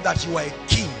to know that you are a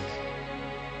king.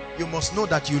 You must know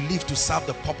that you live to serve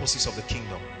the purposes of the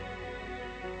kingdom.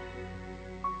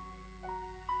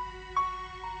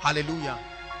 Hallelujah.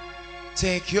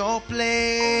 Take your place.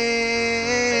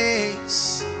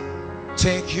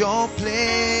 Take your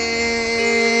place.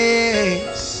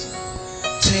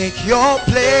 Take your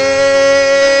place.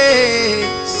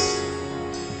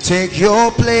 Take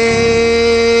your place.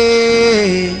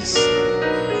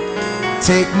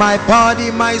 Take my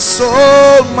body, my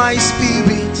soul, my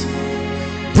spirit.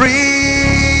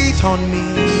 Breathe on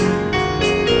me.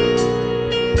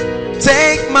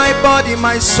 Take my body,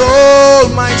 my soul,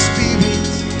 my spirit.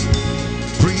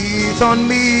 Breathe on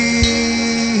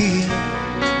me.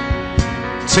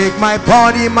 Take my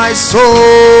body, my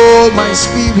soul, my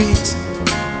spirit.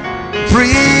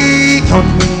 Breathe on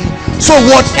me. So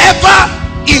whatever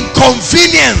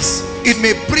inconvenience it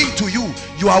may bring to you,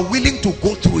 you are willing to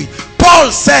go through it.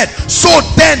 Paul said, so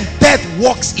then death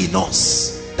works in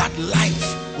us, that life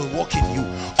will work in you.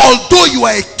 Although you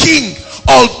are a king,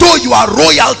 although you are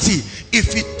royalty,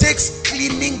 if it takes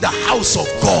cleaning the house of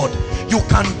God, you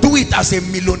can do it as a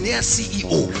millionaire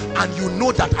CEO, and you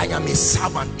know that I am a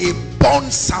servant, a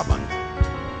born servant.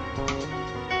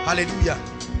 Hallelujah.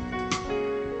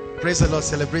 Praise the Lord.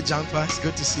 Celebrate Jampa. It's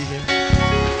good to see him.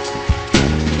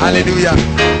 Hallelujah.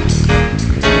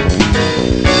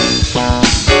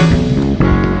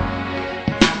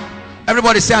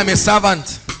 Everybody say, I'm a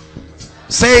servant.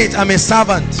 Say it, I'm a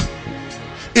servant.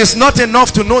 It's not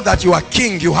enough to know that you are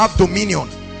king, you have dominion.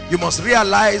 You must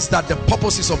realize that the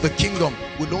purposes of the kingdom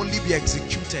will only be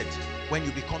executed when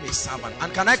you become a servant.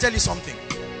 And can I tell you something?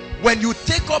 When you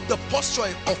take up the posture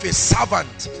of a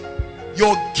servant,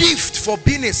 your gift for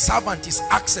being a servant is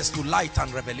access to light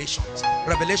and revelations.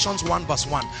 Revelations 1 verse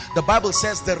 1. The Bible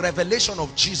says the revelation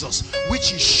of Jesus, which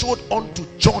he showed unto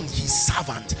John his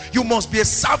servant. You must be a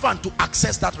servant to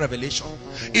access that revelation.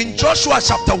 In Joshua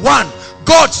chapter 1,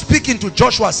 God speaking to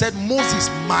Joshua said, Moses,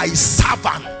 my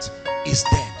servant, is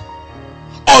dead.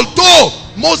 Although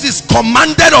Moses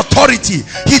commanded authority,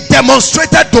 he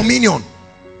demonstrated dominion,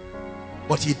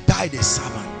 but he died a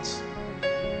servant.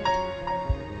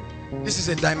 This is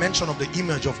a dimension of the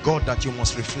image of God that you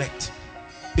must reflect.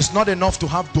 It's not enough to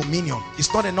have dominion.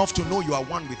 It's not enough to know you are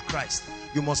one with Christ.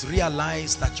 You must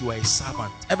realize that you are a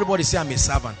servant. Everybody say, I'm a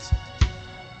servant.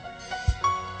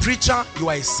 Preacher, you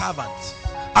are a servant.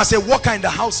 As a worker in the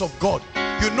house of God,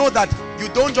 you know that you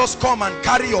don't just come and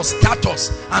carry your status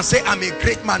and say, I'm a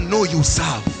great man. No, you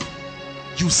serve.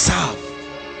 You serve.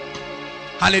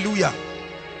 Hallelujah.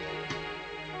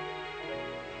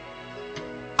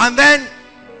 And then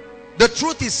the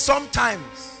truth is,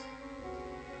 sometimes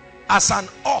as an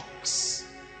ox,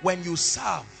 when you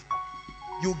serve,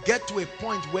 you get to a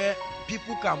point where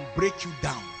people can break you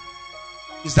down.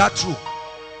 Is that true?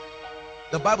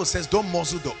 The Bible says, don't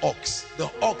muzzle the ox.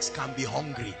 The ox can be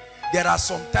hungry. There are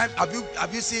some times,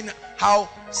 have you seen how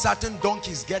certain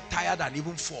donkeys get tired and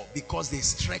even fall? Because they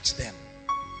stretch them.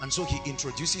 And so he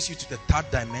introduces you to the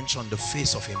third dimension, the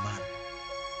face of a man.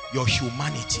 your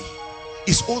humanity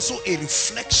is also a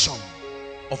reflection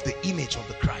of the image of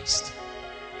the Christ.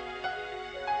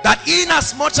 That in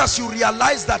as much as you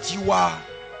realize that you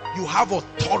have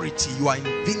authority, you are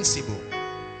invincible,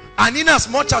 and in as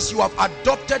much as you have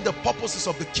adopted the purposes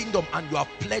of the kingdom and you have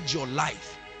pledged your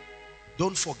life,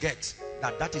 don't forget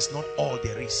that that is not all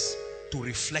there is to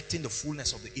reflecting the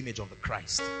fullness of the image of the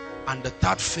Christ. And the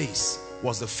third face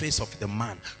was the face of the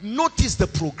man. Notice the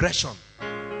progression.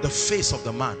 The face of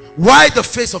the man. Why the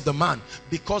face of the man?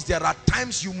 Because there are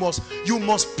times you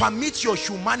must permit your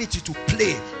humanity to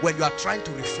play when you are trying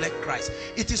to reflect Christ.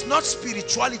 It is not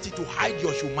spirituality to hide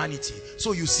your humanity.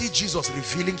 So you see Jesus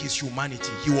revealing his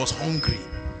humanity. He was hungry.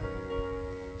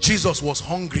 Jesus was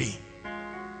hungry.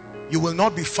 You will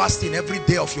not be fasting every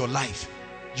day of your life.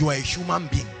 You are a human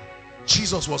being.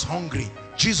 Jesus was hungry.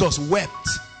 Jesus wept.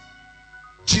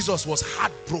 Jesus was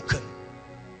heartbroken.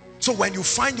 So when you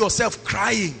find yourself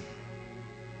crying,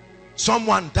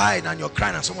 someone died and you're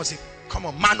crying and someone say, come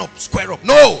on, man up, square up.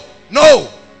 No, no.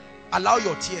 Allow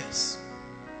your tears.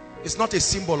 It's not a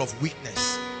symbol of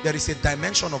weakness. There is a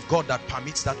dimension of God that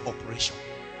permits that operation.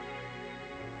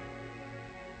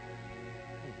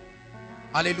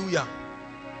 Hallelujah.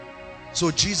 So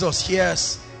Jesus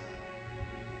hears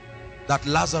that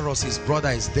Lazarus, his brother,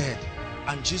 is dead,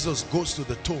 and Jesus goes to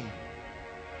the tomb,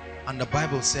 and the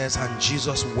Bible says, and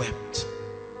Jesus wept.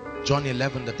 John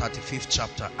 11, the 35th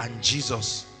chapter, and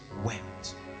Jesus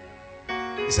wept.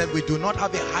 He said, we do not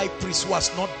have a high priest who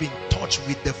has not been touched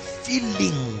with the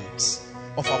feelings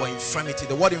of our infirmity.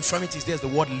 The word infirmity is there, is the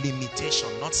word limitation,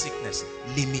 not sickness.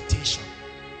 Limitation.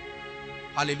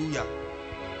 Hallelujah.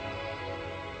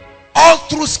 All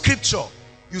through scripture,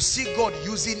 you see God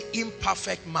using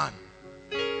imperfect man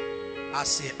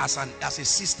as a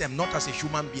system, not as a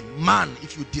human being. Man,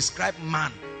 if you describe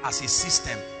man as a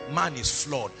system, man is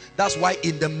flawed. That's why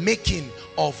in the making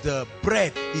of the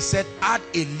bread, he said, add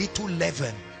a little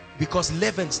leaven, because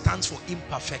leaven stands for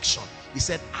imperfection. He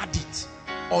said, add it.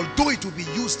 Although it will be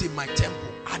used in my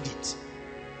temple, add it.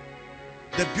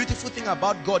 The beautiful thing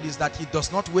about God is that he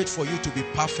does not wait for you to be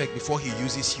perfect before he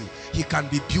uses you. He can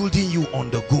be building you on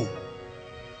the go.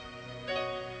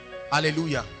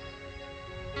 Hallelujah.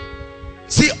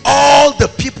 See, all the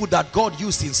people that God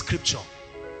used in scripture,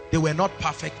 they were not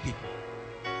perfect people.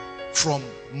 From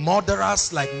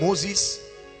murderers like Moses,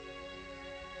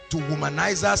 to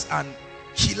womanizers and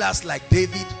killers like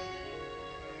David,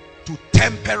 to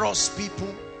temperous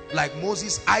people like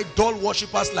Moses, idol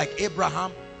worshippers like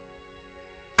Abraham,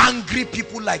 angry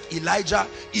people like Elijah,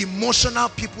 emotional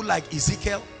people like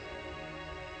Ezekiel.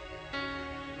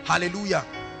 Hallelujah.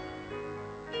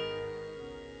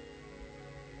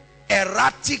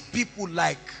 Erratic people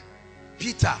like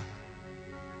Peter,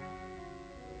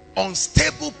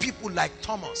 unstable people like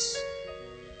Thomas.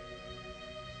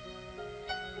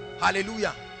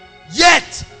 Hallelujah.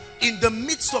 Yet in the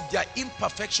midst of their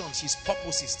imperfections, his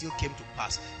purposes still came to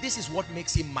pass. This is what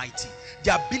makes him mighty,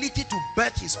 the ability to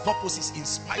birth his purposes in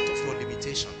spite of your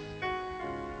limitation.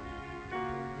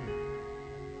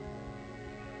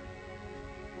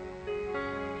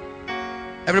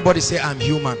 Everybody say, I'm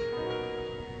human.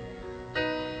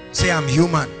 Say, I'm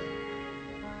human.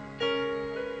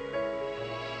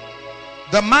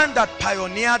 The man that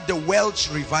pioneered the Welsh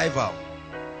revival,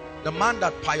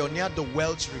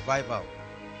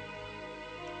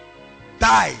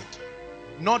 died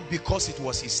not because it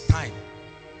was his time.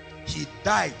 He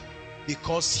died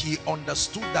because he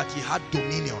understood that he had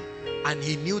dominion, and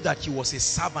he knew that he was a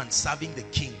servant serving the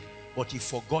king, but he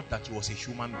forgot that he was a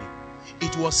human being.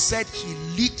 It was said he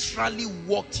literally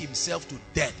walked himself to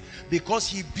death because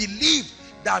he believed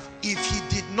that if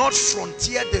he did not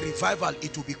frontier the revival,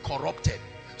 it would be corrupted.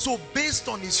 So based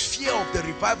on his fear of the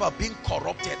revival being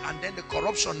corrupted, and then the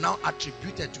corruption now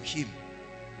attributed to him,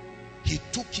 he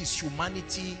took his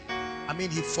humanity,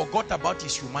 he forgot about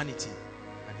his humanity,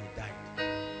 and he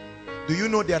died. Do you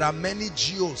know there are many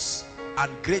GOs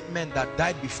and great men that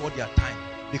died before their time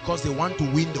because they want to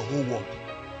win the whole world?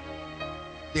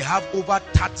 They have over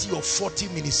 30 or 40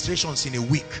 ministrations in a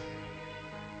week,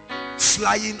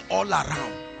 flying all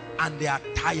around, and they are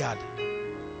tired.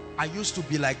 I used to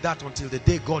be like that until the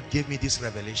day God gave me this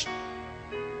revelation.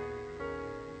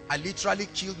 I literally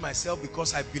killed myself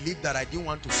because I believed that I didn't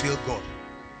want to fail God.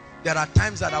 There are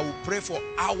times that I would pray for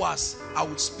hours, I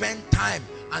would spend time,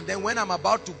 and then when I'm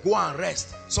about to go and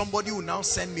rest, somebody will now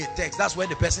send me a text. That's when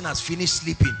the person has finished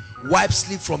sleeping, wiped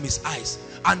sleep from his eyes,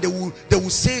 and they will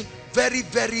say very,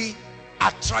 very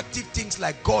attractive things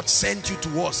like, God sent you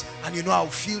to us. And you know, I'll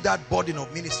feel that burden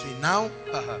of ministry. Now,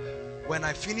 when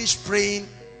I finish praying,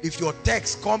 if your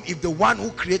text come, if the one who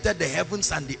created the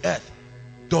heavens and the earth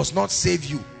does not save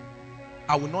you,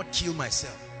 I will not kill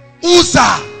myself.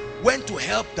 Uzzah went to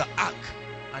help the ark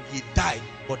and he died,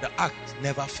 but the ark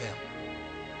never fell.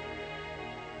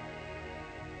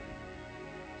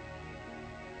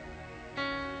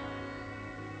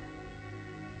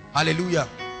 Hallelujah.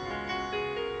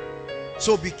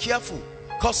 So be careful,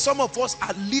 because some of us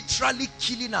are literally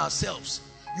killing ourselves.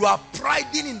 You are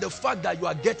priding in the fact that you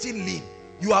are getting lean.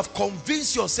 You have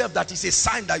convinced yourself that it's a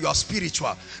sign that you are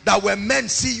spiritual. That when men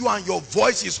see you and your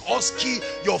voice is husky,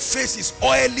 your face is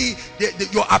oily,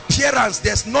 your appearance,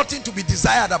 there's nothing to be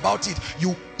desired about it.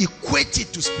 You equate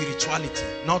it to spirituality.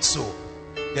 Not so.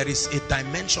 There is a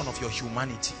dimension of your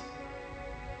humanity.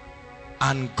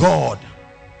 And God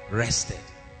rested.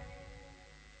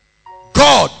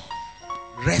 God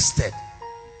rested.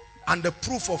 And the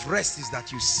proof of rest is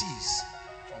that you cease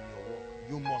from your work.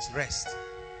 You must rest.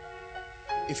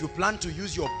 If you plan to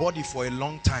use your body for a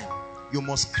long time, you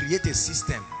must create a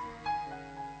system.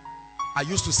 I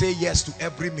used to say yes to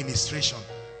every ministration,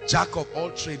 jack of all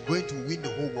trade, going to win the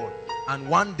whole world. And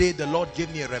one day the Lord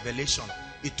gave me a revelation.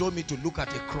 He told me to look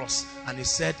at a cross, and he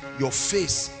said, your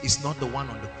face is not the one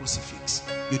on the crucifix.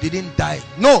 You didn't die.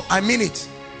 No, I mean it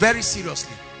very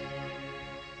seriously.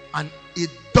 And it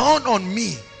dawned on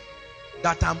me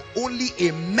that I'm only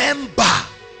a member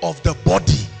of the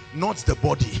body, not the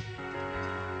body.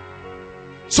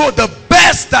 So the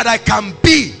best that I can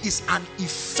be is an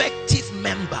effective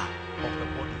member of the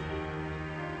body.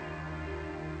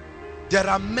 There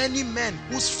are many men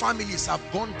whose families have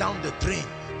gone down the drain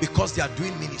because they are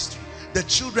doing ministry. The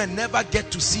children never get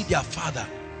to see their father.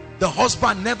 The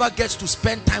husband never gets to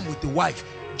spend time with the wife.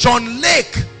 John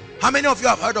Lake, how many of you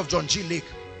have heard of John G. Lake?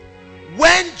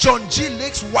 When John G.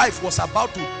 Lake's wife was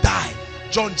about to die,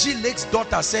 John G. Lake's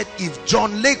daughter said if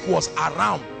John Lake was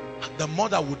around, the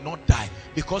mother would not die,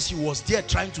 because he was there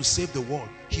trying to save the world.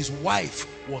 His wife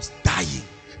was dying.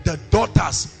 The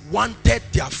daughters wanted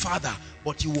their father,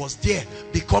 but he was there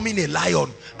becoming a lion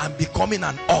and becoming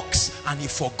an ox, and he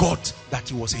forgot that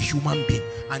he was a human being,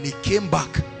 and he came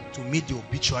back to meet the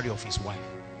obituary of his wife.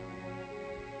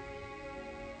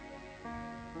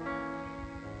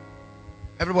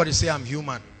 Everybody say, I'm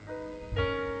human.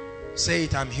 Say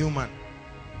it, I'm human.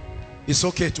 It's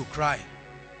okay to cry.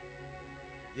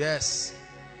 Yes,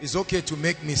 it's okay to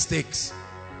make mistakes.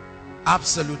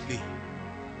 Absolutely.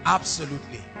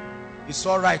 Absolutely. It's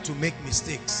all right to make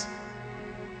mistakes.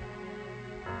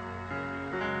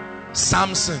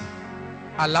 Samson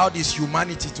allowed his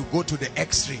humanity to go to the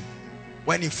extreme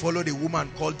when he followed a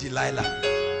woman called Delilah.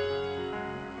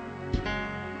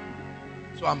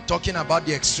 So I'm talking about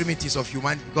the extremities of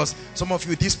humanity, because some of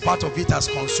you, this part of it has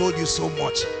consoled you so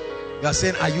much. You are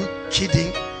saying, are you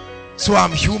kidding? So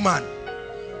I'm human.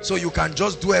 So you can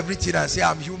just do everything and say,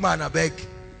 I'm human, I beg.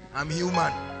 I'm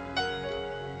human.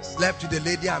 Slept with the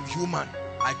lady, I'm human.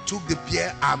 I took the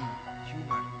beer, I'm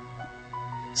human.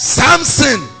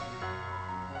 Samson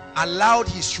allowed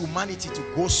his humanity to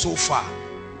go so far,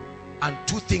 and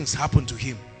two things happened to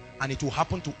him, and it will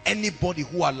happen to anybody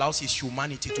who allows his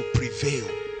humanity to prevail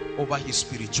over his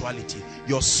spirituality.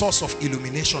 Your source of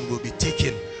illumination will be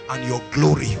taken, and your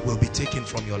glory will be taken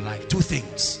from your life. Two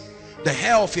things. The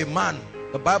hair of a man,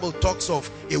 the Bible talks of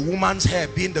a woman's hair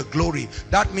being the glory.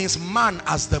 That means man,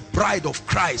 as the bride of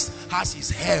Christ, has his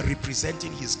hair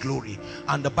representing his glory.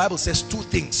 And the Bible says two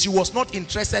things. She was not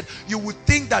interested. You would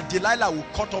think that Delilah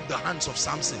would cut off the hands of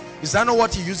Samson. Is that not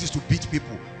what he uses to beat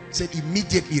people? He said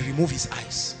immediately remove his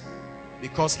eyes,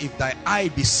 because if thy eye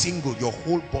be single, your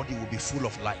whole body will be full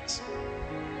of light.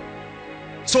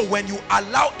 So when you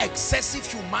allow excessive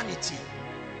humanity,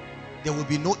 there will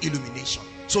be no illumination.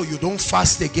 So you don't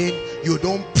fast again, you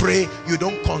don't pray, you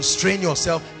don't constrain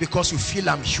yourself, because you feel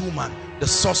I'm human. The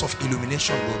source of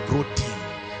illumination will grow dim.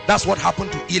 That's what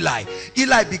happened to Eli.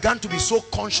 Eli began to be so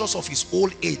conscious of his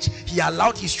old age, he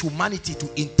allowed his humanity to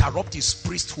interrupt his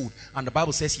priesthood, and the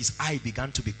Bible says his eye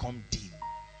began to become dim.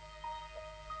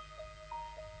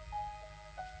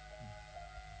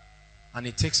 And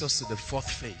it takes us to the fourth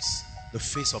phase, the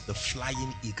phase of the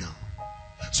flying eagle.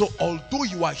 So although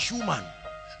you are human,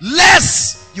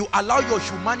 lest you allow your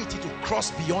humanity to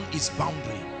cross beyond its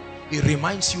boundary, it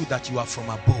reminds you that you are from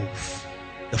above,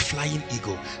 the flying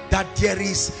eagle. That there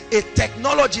is a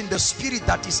technology in the spirit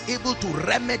that is able to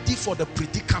remedy for the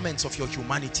predicaments of your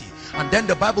humanity. And then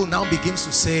the Bible now begins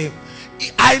to say,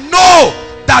 I know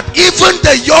that even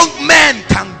the young men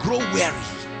can grow weary.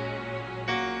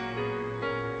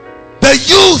 The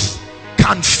youth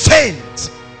can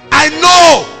faint. I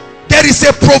know there is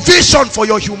a provision for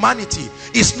your humanity.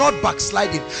 It's not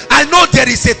backsliding. I know there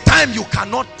is a time you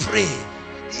cannot pray.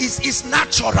 It's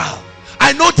natural.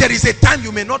 I know there is a time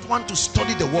you may not want to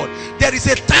study the word. There is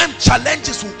a time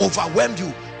challenges will overwhelm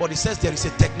you. But it says there is a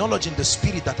technology in the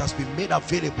spirit that has been made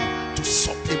available to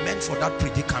supplement for that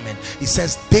predicament. It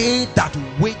says, they that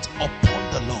wait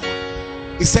upon the Lord,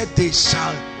 it said they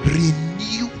shall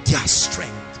renew their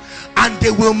strength. And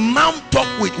they will mount up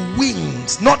with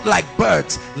wings, not like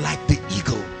birds, like the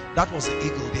eagle. That was the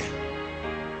eagle there.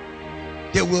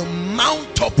 They will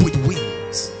mount up with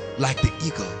wings like the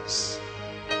eagles.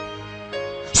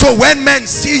 So when men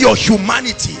see your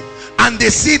humanity and they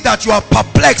see that you are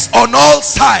perplexed on all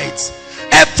sides,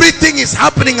 everything is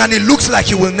happening and it looks like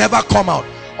you will never come out,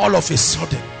 all of a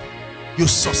sudden you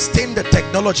sustain the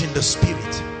technology in the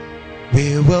spirit.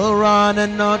 We will run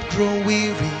and not grow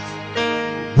weary,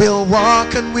 we'll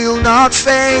walk and will not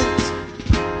faint,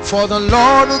 for the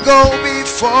Lord will go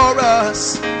before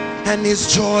us and his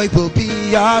joy will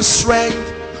be our strength.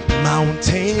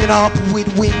 Mounting up with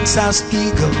wings as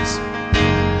eagles,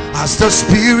 as the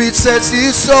Spirit says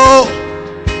it so,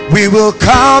 we will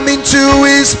come into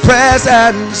his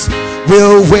presence,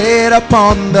 we'll wait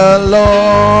upon the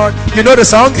Lord. You know the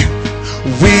song?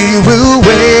 We will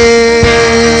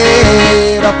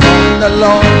wait upon the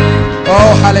Lord.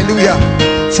 Oh, hallelujah.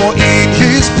 For in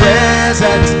his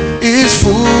presence is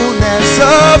fullness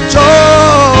of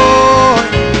joy,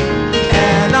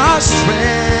 and our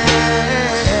strength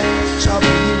shall be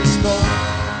restored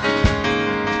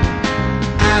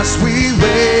as we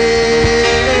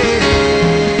wait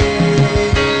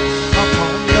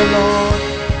upon the Lord.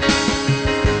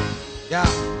 Yeah,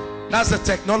 that's the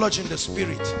technology in the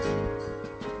spirit.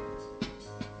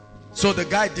 So the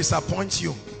guy disappoints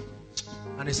you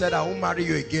and he said, I won't marry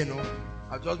you again. Oh,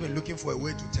 I've just been looking for a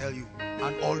way to tell you.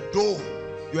 And although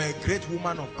you're a great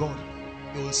woman of God,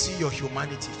 you will see your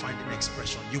humanity finding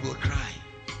expression. You will cry.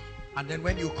 And then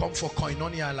when you come for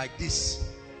koinonia like this,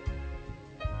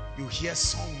 you hear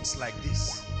songs like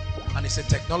this. And it's a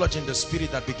technology in the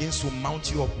spirit that begins to mount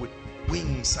you up with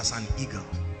wings as an eagle.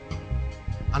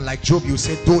 And like Job, you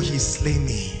say, though he slay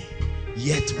me,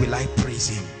 yet will I praise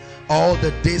him. All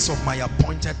the days of my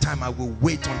appointed time I will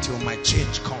wait until my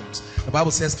change comes. The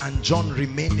Bible says, and John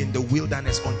remained in the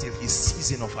wilderness until his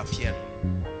season of appearing.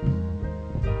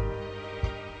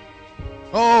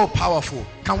 Oh, powerful.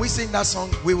 Can we sing that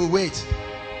song? We will wait.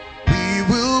 We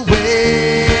will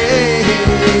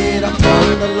wait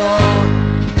upon the Lord,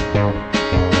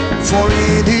 for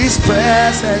in his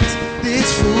presence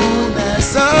is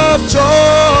fullness of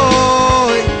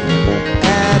joy,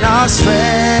 and our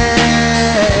strength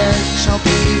shall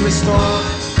be restored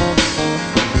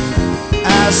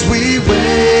as we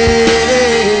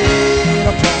wait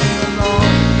upon the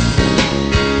Lord.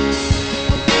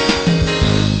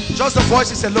 Just the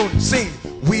voices alone, sing.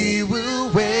 We will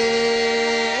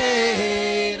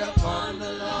wait upon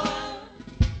the Lord,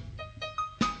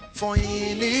 for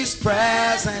in his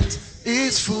presence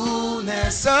is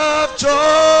fullness of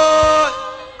joy,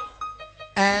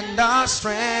 and our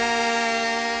strength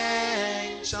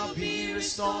shall be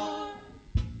restored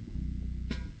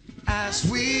as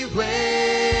we wait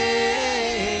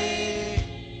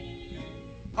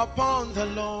upon the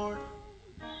Lord.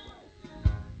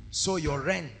 So your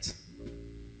rent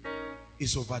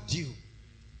is overdue.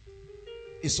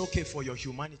 It's okay for your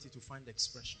humanity to find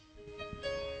expression.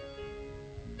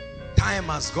 Time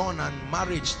has gone and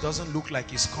marriage doesn't look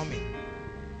like it's coming.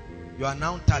 You are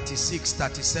now 36,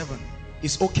 37.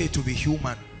 It's okay to be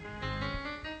human.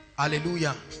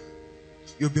 Hallelujah.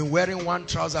 You've been wearing one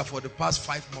trouser for the past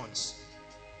 5 months.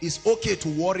 It's okay to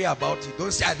worry about it.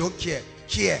 Don't say I don't care.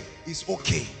 Care is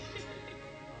okay.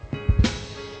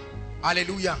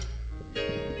 Hallelujah.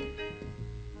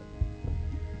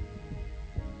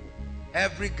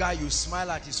 Every guy you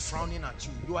smile at is frowning at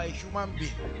you. You are a human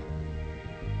being.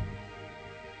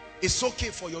 It's okay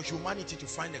for your humanity to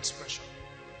find expression.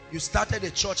 You started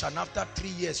a church and after 3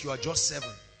 years you are just 7.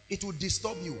 It will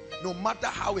disturb you. No matter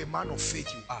how a man of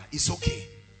faith you are, it's okay.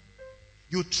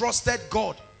 You trusted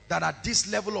God that at this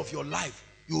level of your life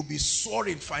you will be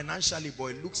soaring financially, but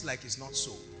it looks like it's not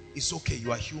so. It's okay,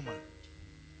 you are human.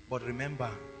 But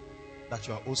remember that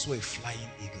you are also a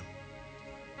flying eagle.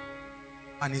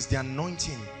 And it's the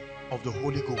anointing of the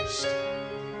Holy Ghost.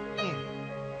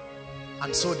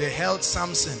 And so they held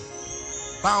Samson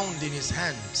bound in his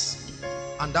hands.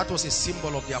 And that was a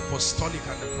symbol of the apostolic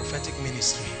and the prophetic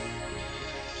ministry.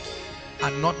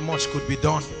 And not much could be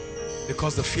done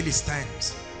because the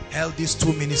Philistines held these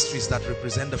two ministries that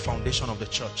represent the foundation of the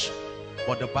church.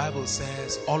 But the Bible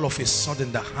says all of a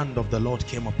sudden the hand of the Lord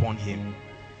came upon him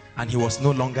and he was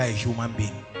no longer a human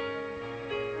being.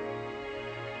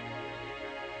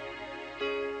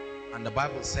 And the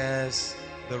Bible says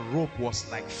the rope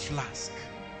was like flask.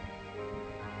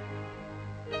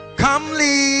 Come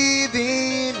live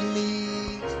in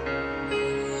me,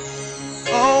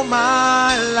 oh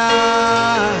my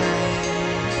life,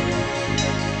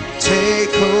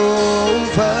 take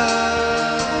over.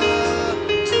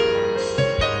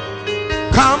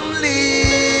 Come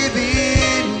live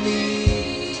in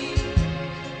me,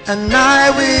 and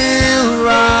I will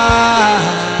rise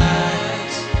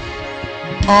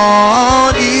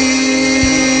on eagle.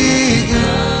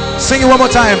 Sing it one more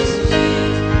time.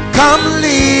 Come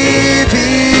live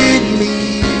in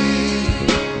me,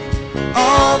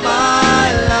 all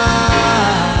my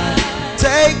life,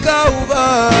 take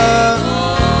over.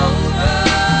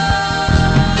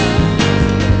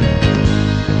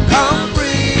 Come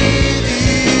breathe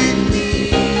in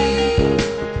me,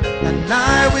 and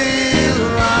I will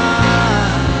rise.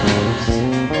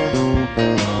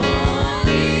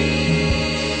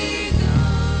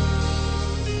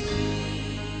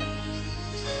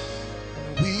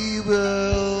 We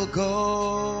will go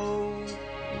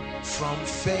from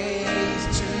faith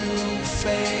to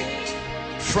faith,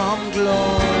 from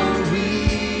glory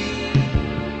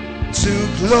to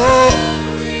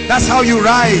glory. That's how you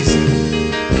rise.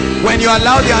 When you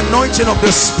allow the anointing of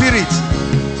the Spirit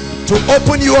to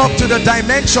open you up to the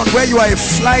dimension where you are a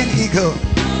flying eagle.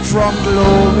 From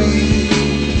glory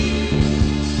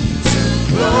to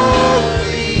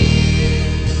glory,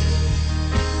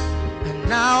 and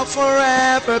now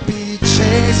forever be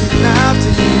chasing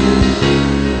after you.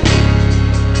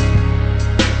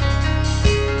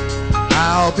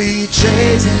 I'll be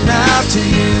chasing after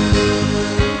you,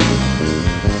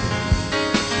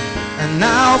 and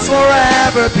now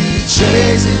forever be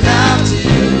chasing after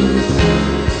you.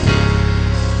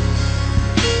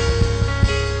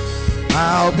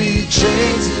 I'll be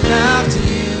chasing after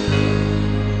you.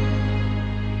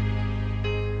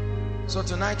 So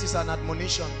tonight is an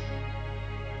admonition.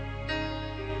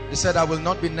 He said, I will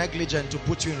not be negligent to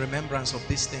put you in remembrance of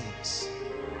these things,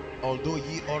 although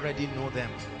ye already know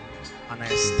them and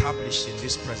are established in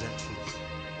this present truth.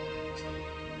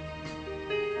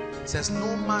 It says,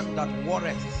 no man that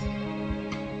warreth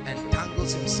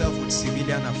entangles himself with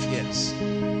civilian affairs.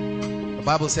 The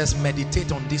Bible says,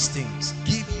 meditate on these things,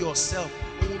 give yourself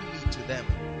only to them,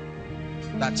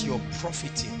 that your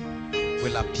profiting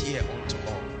will appear unto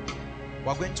all.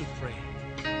 We're going to pray.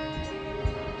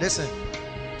 Listen,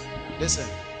 listen.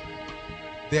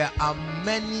 There are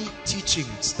many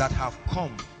teachings that have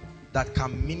come that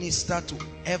can minister to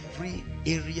every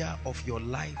area of your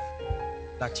life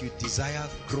that you desire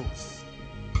growth.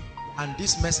 And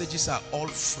these messages are all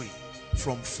free.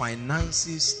 From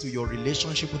finances to your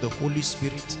relationship with the Holy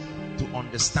Spirit, to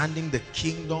understanding the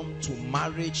kingdom, to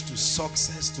marriage, to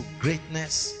success, to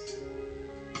greatness,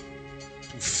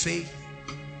 to faith.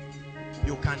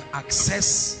 You can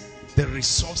access the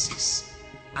resources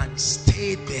and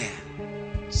stay there.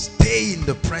 Stay in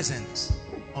the presence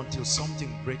until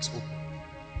something breaks open.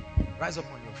 Rise up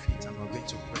on your feet and we're going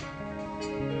to pray.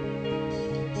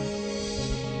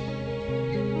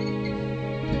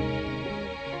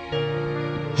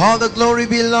 All the glory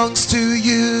belongs to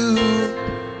you.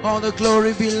 All the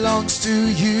glory belongs to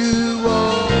you.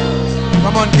 Oh.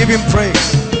 Come on, give him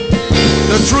praise.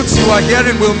 The truths you are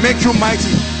hearing will make you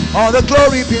mighty. All the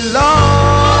glory belongs.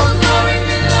 All the glory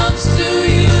belongs to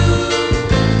you.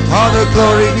 All the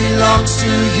glory belongs to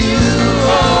you.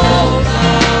 Oh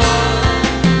God.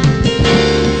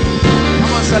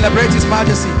 Come on, celebrate his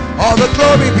majesty. All the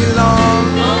glory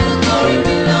belongs. All the glory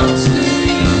belongs to you.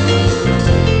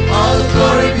 All the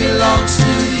glory belongs to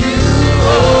you,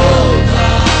 oh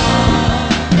God.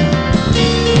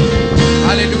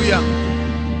 Hallelujah.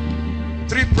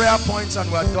 3 prayer points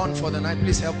and we're done for the night.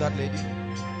 Please help that lady.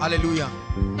 Hallelujah.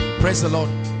 Praise the Lord.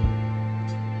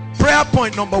 Prayer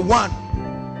point number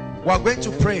 1. We're going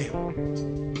to pray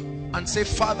and say,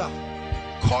 Father,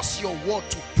 cause your word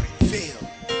to prevail.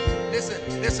 Listen,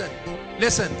 listen,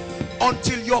 listen.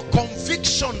 Until your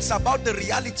convictions about the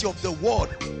reality of the word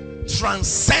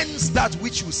transcends that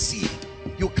which you see,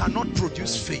 you cannot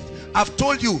produce faith. I've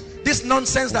told you, this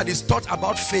nonsense that is taught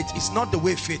about faith is not the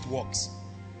way faith works.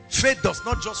 Faith does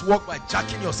not just work by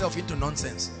jacking yourself into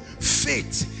nonsense.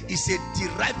 Faith is a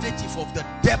derivative of the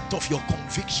depth of your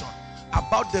conviction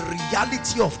about the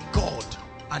reality of God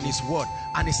and his word,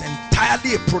 and is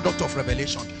entirely a product of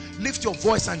revelation. Lift your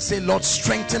voice and say, Lord,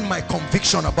 strengthen my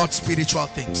conviction about spiritual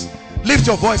things. Lift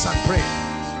your voice and pray.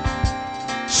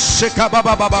 Sheka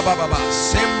baba baba baba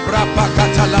sembra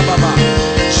pakata la baba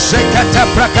Shekata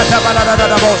prakata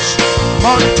baladadabos.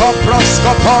 Monto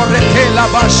proscopore la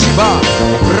bashiba.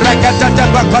 Regatata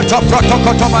bakato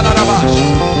protokoto baladabash.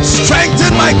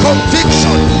 Strengthen my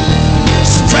conviction.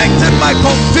 Strengthen my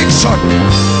conviction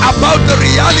about the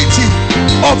reality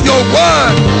of your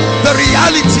word, the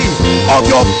reality of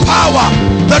your power,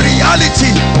 the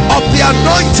reality of the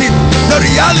anointing, the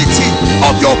reality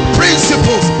of your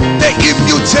principles, the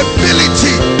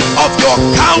immutability of your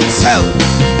counsel.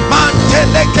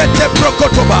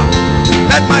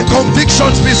 Let my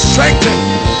convictions be strengthened.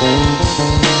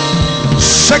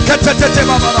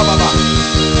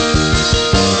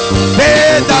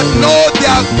 They that know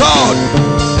their God,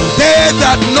 they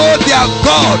that know their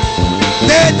God,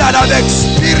 they that have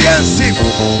experienced him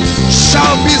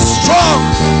shall be strong,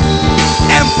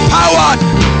 empowered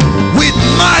with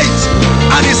might.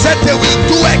 And he said they will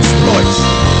do exploits.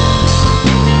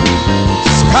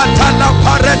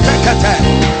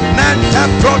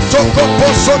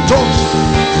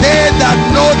 They that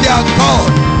know their God.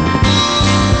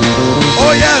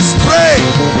 Oh yes, pray.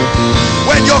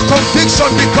 When your conviction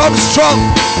becomes strong,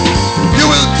 you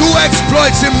will do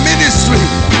exploits in ministry.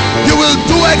 You will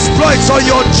do exploits on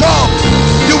your job.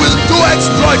 You will do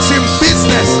exploits in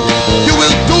business. You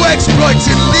will do exploits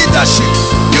in leadership.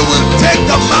 You will take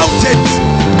the mountains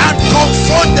and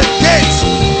confront the gates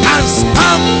and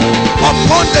stamp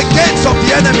upon the gates of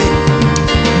the enemy.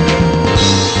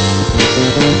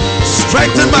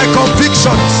 Strengthen my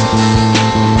convictions.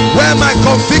 Where my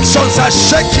convictions are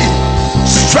shaky,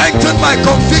 strengthen my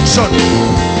conviction.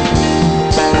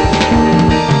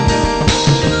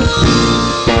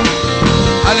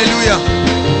 Hallelujah.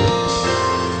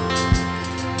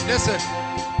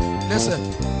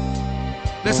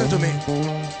 Listen to me.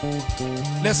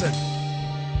 Listen.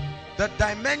 The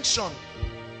dimension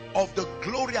of the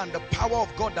glory and the power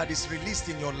of God that is released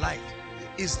in your life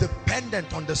is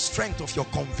dependent on the strength of your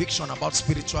conviction about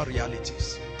spiritual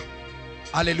realities.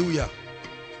 Hallelujah.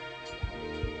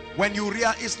 When you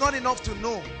realize, it's not enough to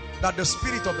know that the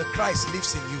Spirit of the Christ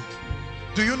lives in you.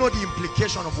 Do you know the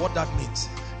implication of what that means?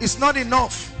 It's not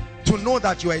enough to know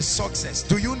that you are a success.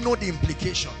 Do you know the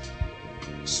implication?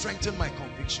 Strengthen my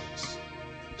convictions.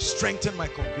 Strengthen my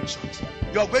convictions.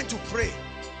 You are going to pray.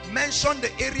 Mention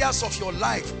the areas of your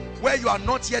life where you are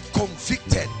not yet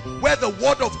convicted, where the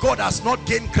word of God has not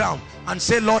gained ground, and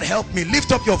say, Lord, help me.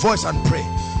 Lift up your voice and pray.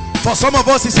 For some of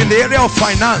us, it's in the area of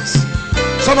finance.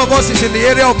 Some of us, it's in the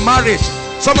area of marriage.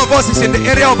 Some of us, it's in the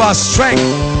area of our strength.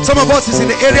 Some of us, it's in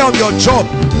the area of your job.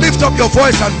 Lift up your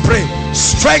voice and pray.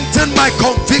 Strengthen my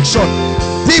conviction.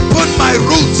 Deepen my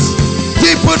roots.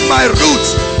 Deepen my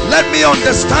roots. Let me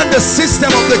understand the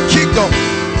system of the kingdom.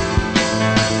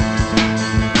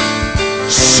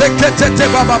 Sheketete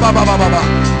baba baba baba.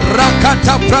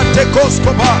 Rakata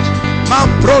pratekoskoba.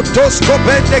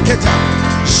 Mamprotoskopendeketa.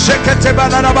 Shekete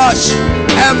balarabash.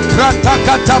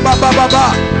 Empratakata baba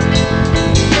baba.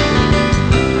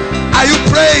 Are you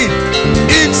praying?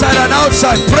 Inside and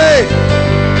outside, pray.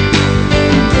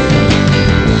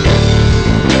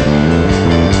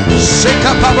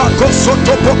 Shekapabako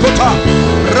soto pokota.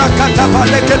 Rakata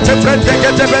balekete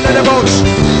frendekete beledebosh.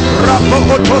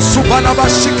 Rapokoto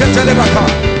subanabashikete lebaka.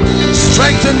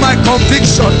 Strengthen my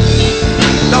conviction.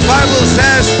 The Bible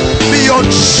says, be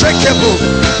unshakable,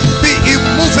 be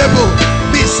immovable,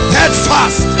 be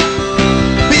steadfast,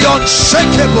 be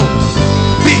unshakable,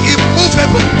 be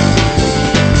immovable.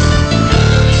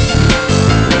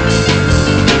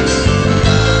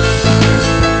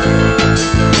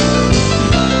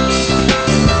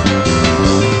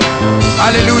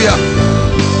 Hallelujah.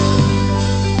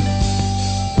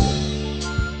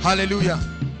 Hallelujah.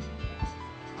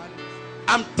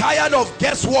 I'm tired of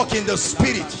guesswork in the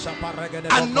spirit.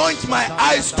 Anoint my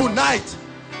eyes tonight.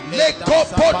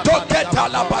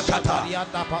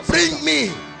 Bring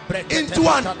me into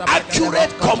an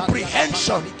accurate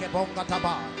comprehension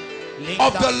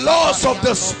of the laws of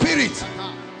the spirit,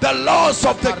 the laws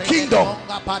of the kingdom.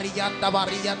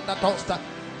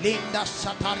 Pray,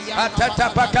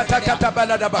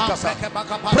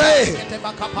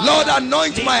 Lord,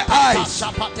 anoint my eyes.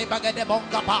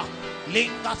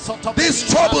 This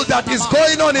trouble that is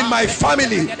going on in my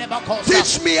family,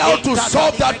 teach me how to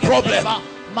solve that problem.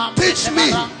 Teach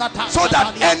me so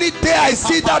that any day I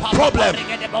see that problem,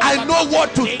 I know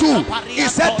what to do. He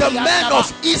said the men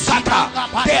of Issachar,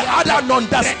 they had an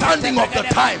understanding of the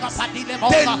times.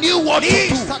 They knew what to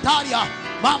do.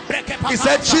 He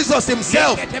said Jesus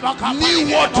himself knew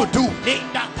what to do.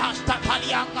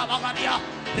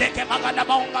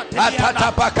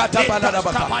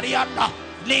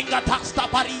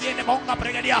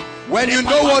 When you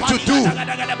know what to do,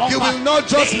 you will not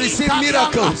just receive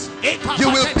miracles, you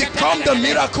will become the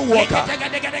miracle worker.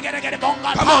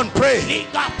 Come on, pray.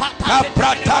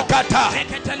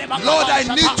 Lord, I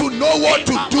need to know what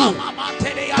to do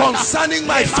concerning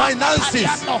my finances.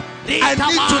 I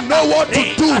need to know what to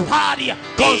do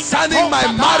concerning my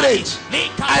marriage.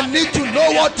 I need to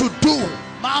know what to do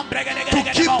to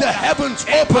keep the heavens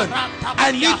open.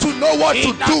 I need to know what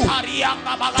to do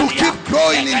to keep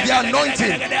growing in the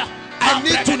anointing. I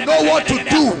need to know what to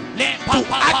do to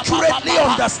accurately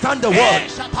understand the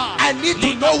word. I need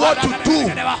to know what to do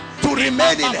to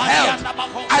remain in health.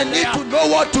 I need to know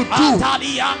what to do.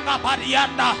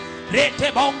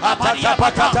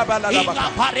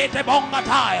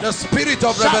 The spirit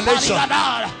of revelation.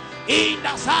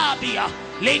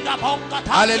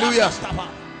 Hallelujah.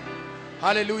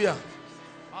 Hallelujah.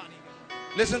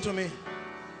 Listen to me.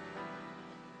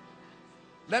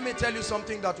 Let me tell you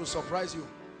something that will surprise you.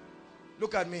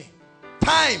 Look at me.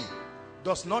 Time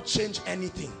does not change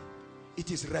anything. It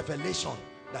is revelation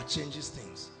that changes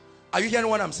things. Are you hearing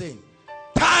what I'm saying?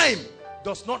 Time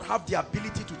does not have the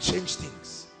ability to change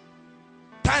things.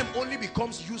 Time only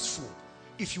becomes useful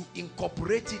if you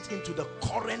incorporate it into the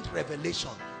current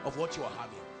revelation of what you are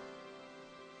having.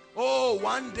 Oh,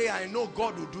 one day I know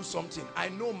God will do something. I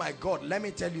know my God. Let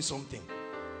me tell you something.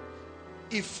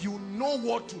 If you know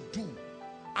what to do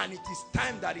and it is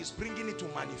time that is bringing it to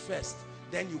manifest,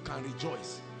 then you can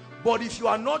rejoice. But if you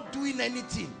are not doing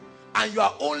anything and you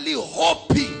are only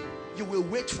hoping, you will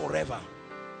wait forever.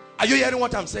 Are you hearing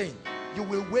what I'm saying? You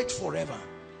will wait forever.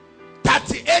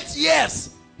 38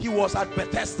 years he was at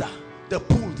Bethesda, the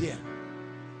pool there.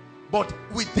 But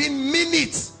within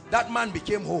minutes, that man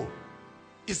became whole.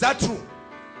 Is that true?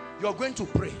 You're going to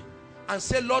pray and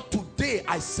say, Lord, today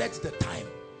I set the time.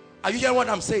 Are you hearing what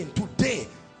I'm saying? Today,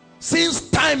 since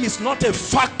time is not a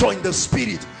factor in the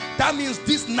spirit, that means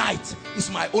this night is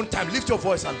my own time. Lift your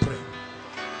voice and pray.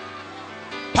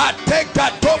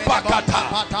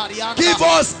 Give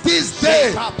us this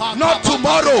day, not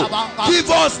tomorrow. Give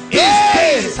us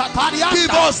this day.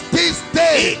 Give us this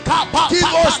day. Give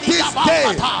us this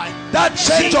day. That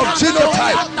change of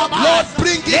genotype, Lord,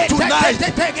 bring it tonight.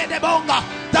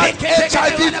 That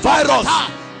HIV virus,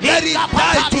 let it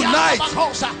die tonight.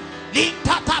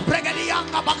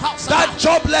 That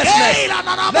joblessness,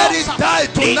 let it die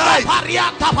tonight.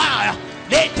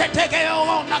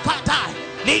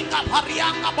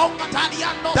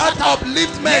 That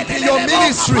upliftment in your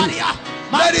ministry,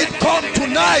 let it come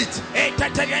tonight.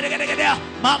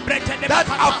 That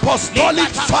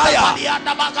apostolic fire,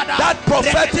 that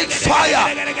prophetic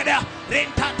fire,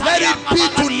 let it be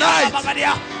tonight.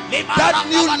 That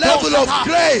new level of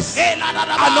grace and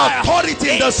authority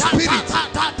in the spirit,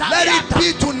 let it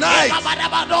be tonight.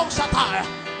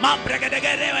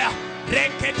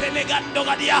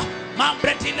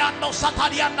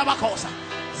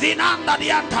 Zinanda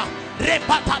dianta,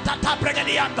 repatata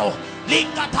pregadiando,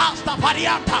 linga tasta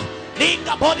parianta,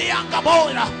 linga bodianga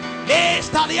boina,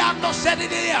 estadiando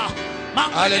sedidia.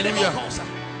 Hallelujah.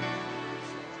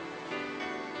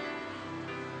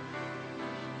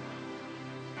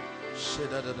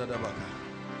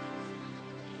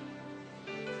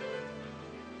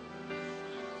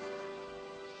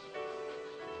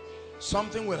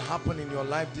 Something will happen in your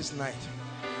life this night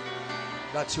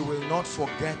that you will not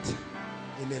forget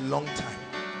in a long time.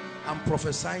 I'm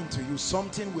prophesying to you,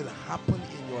 something will happen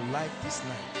in your life this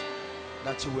night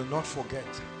that you will not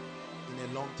forget in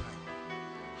a long time.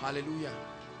 Hallelujah.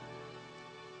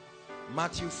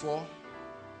 Matthew 4.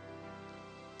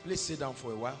 Please sit down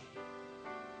for a while.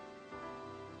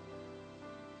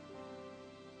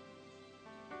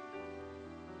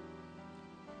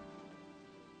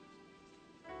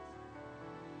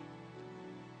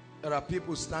 There are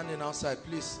people standing outside.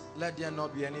 Please, let there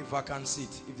not be any vacant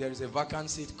seat. If there is a vacant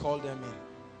seat, call them in.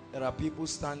 There are people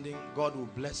standing. God will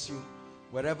bless you.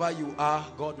 Wherever you are,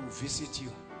 God will visit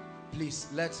you. Please,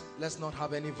 let's not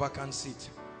have any vacant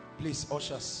seat. Please,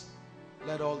 ushers,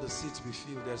 let all the seats be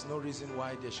filled. There's no reason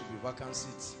why there should be vacant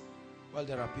seats. Well,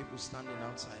 there are people standing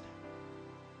outside.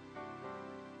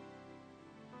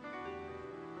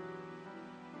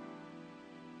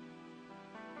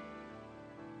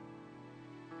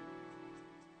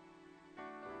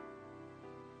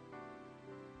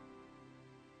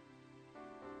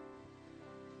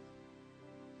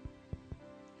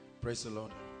 Praise the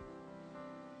Lord.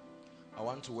 I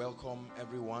want to welcome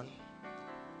everyone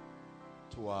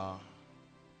to our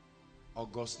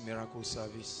August miracle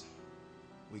service.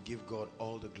 We give God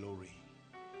all the glory.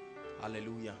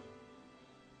 Hallelujah.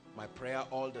 My prayer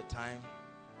all the time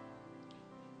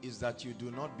is that you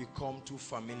do not become too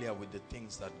familiar with the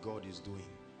things that God is doing,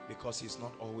 because he's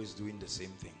not always doing the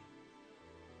same thing.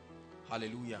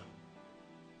 Hallelujah.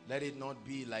 Let it not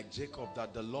be like Jacob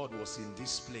that the Lord was in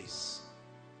this place.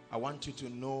 I want you to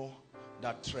know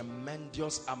that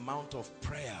tremendous amount of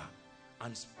prayer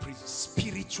and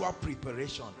spiritual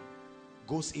preparation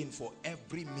goes in for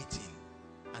every meeting,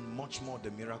 and much more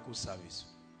the miracle service.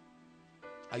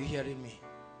 Are you hearing me?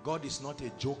 God is not a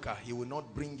joker. He will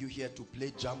not bring you here to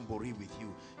play jamboree with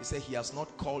you. He said he has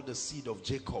not called the seed of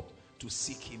Jacob to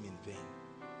seek him in vain.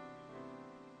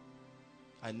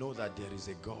 I know that there is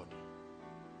a God,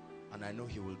 and I know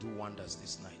he will do wonders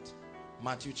this night.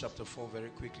 Matthew chapter 4 very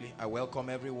quickly. I welcome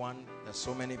everyone. There's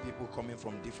so many people coming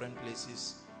from different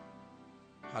places.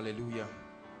 Hallelujah.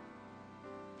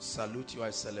 Salute you.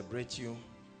 I celebrate you.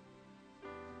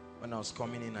 When I was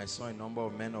coming in, I saw a number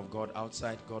of men of God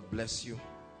outside. God bless you.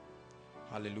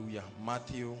 Hallelujah.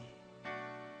 Matthew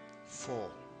 4.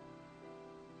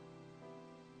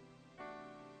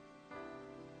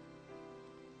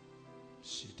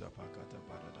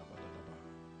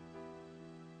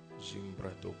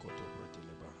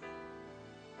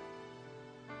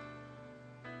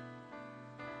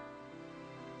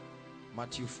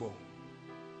 Matthew 4.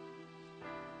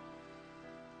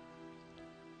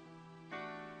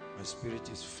 My spirit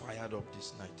is fired up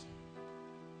this night.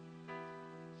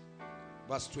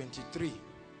 Verse 23.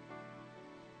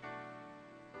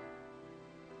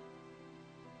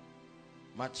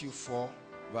 Matthew 4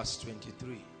 verse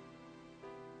 23.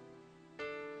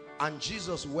 And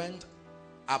Jesus went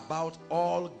about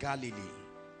all Galilee,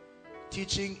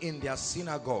 teaching in their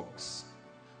synagogues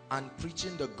and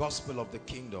preaching the gospel of the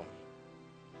kingdom,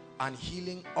 and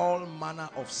healing all manner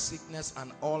of sickness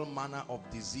and all manner of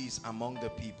disease among the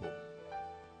people.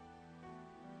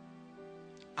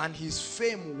 And his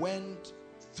fame went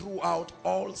throughout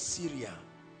all Syria,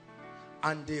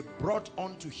 and they brought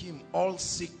unto him all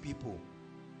sick people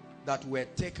that were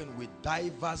taken with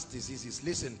diverse diseases.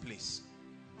 Listen please.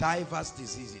 Diverse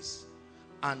diseases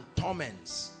and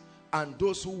torments, and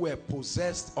those who were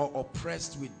possessed or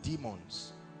oppressed with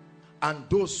demons, and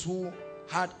those who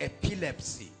had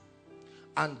epilepsy,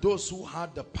 and those who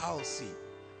had the palsy,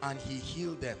 and he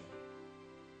healed them.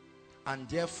 And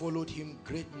there followed him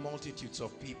great multitudes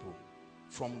of people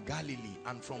from Galilee,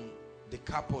 and from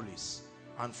Decapolis,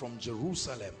 and from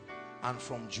Jerusalem, and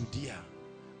from Judea,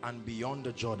 and beyond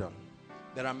the Jordan.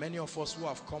 There are many of us who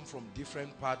have come from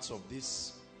different parts of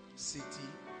this city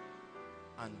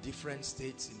and different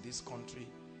states in this country.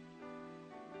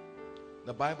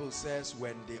 The Bible says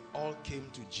when they all came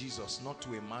to Jesus, not to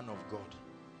a man of God,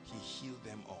 he healed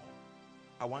them all.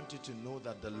 I want you to know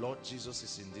that the Lord Jesus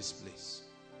is in this place.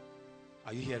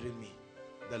 Are you hearing me?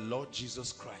 The Lord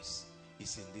Jesus Christ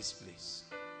is in this place.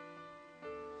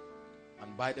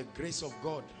 And by the grace of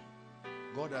God,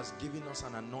 God has given us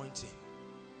an anointing.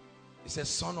 He says,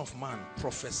 Son of man,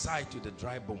 prophesy to the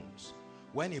dry bones.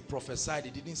 When he prophesied,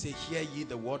 he didn't say, hear ye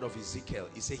the word of Ezekiel.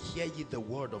 He said, hear ye the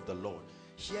word of the Lord.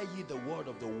 Hear ye the word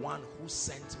of the one who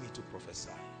sent me to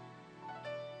prophesy.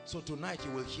 So tonight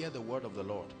you will hear the word of the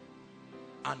Lord.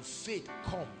 And faith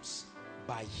comes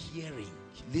by hearing.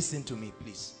 Listen to me,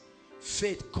 please.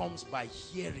 Faith comes by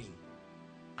hearing,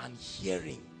 and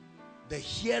hearing. The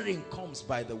hearing comes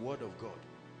by the word of God.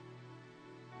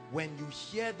 When you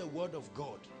hear the word of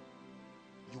God,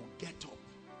 you get up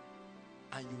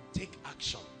and you take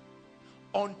action.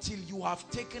 Until you have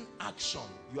taken action,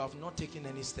 you have not taken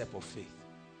any step of faith.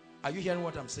 Are you hearing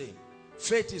what I'm saying?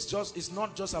 Faith is it's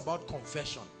not just about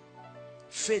confession.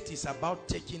 Faith is about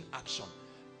taking action.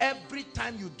 Every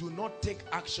time you do not take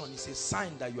action is a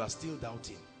sign that you are still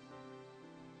doubting.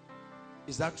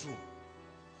 Is that true?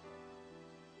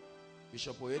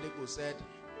 Bishop Oyedepo said,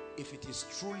 if it is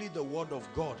truly the word of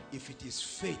God, if it is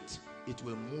faith, it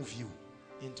will move you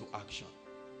into action.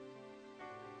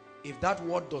 If that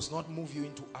word does not move you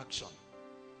into action,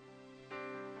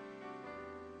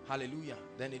 hallelujah,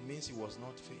 then it means it was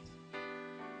not faith.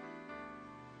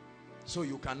 So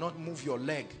you cannot move your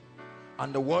leg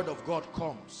and the word of God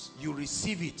comes, you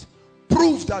receive it,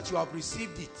 prove that you have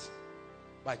received it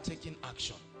by taking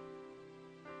action.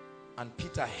 And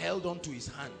Peter held on to his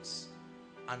hands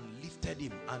and lifted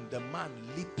him, and the man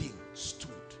leaping stood.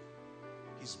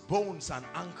 His bones and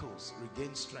ankles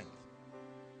regained strength.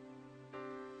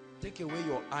 Take away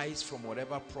your eyes from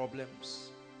whatever problems.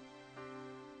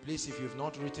 Please, if you've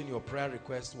not written your prayer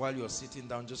request while you're sitting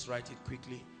down, just write it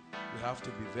quickly. We have to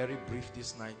be very brief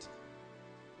this night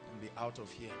and be out of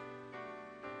here.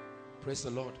 Praise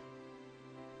the Lord.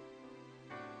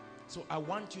 So I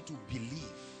want you to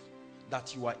believe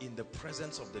that you are in the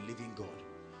presence of the living God.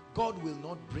 God will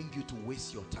not bring you to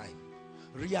waste your time.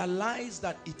 Realize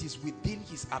that it is within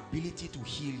his ability to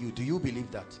heal you. Do you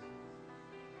believe that?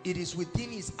 It is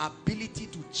within his ability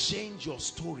to change your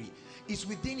story. It's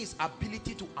within his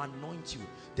ability to anoint you.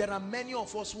 There are many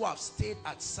of us who have stayed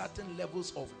at certain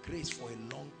levels of grace for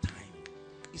a long time.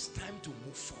 It's time to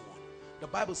move forward. The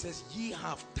Bible says, ye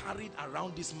have tarried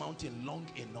around this mountain long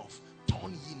enough.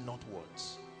 Turn ye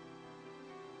northwards.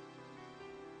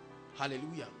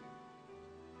 Hallelujah.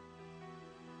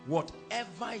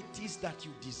 Whatever it is that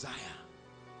you desire,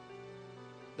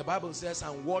 the Bible says,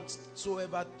 and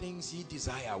whatsoever things ye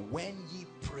desire, when ye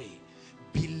pray,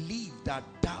 believe that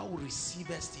thou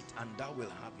receivest it and thou will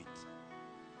have it.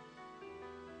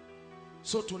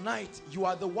 So tonight, you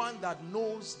are the one that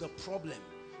knows the problem.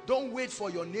 Don't wait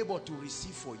for your neighbor to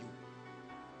receive for you.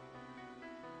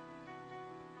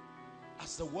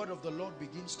 As the word of the Lord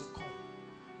begins to come,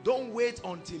 don't wait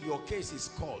until your case is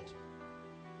called.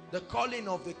 The calling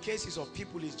of the cases of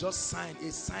people is just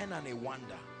a sign and a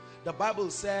wonder. The Bible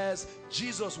says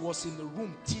Jesus was in the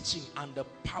room teaching and the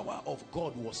power of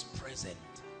God was present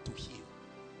to heal.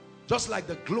 Just like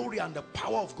the glory and the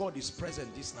power of God is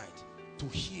present this night to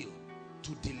heal,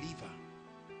 to deliver.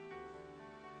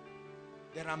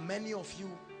 There are many of you,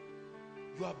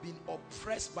 you have been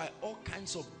oppressed by all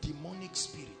kinds of demonic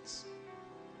spirits.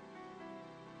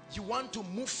 You want to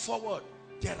move forward.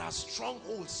 There are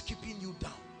strongholds keeping you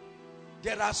down.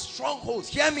 There are strongholds,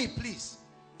 hear me please,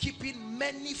 keeping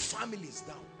many families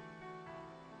down.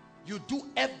 You do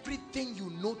everything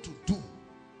you know to do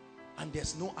and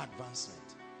there's no advancement.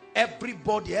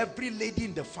 Everybody, every lady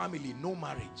in the family, no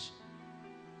marriage.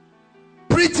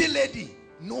 Pretty lady,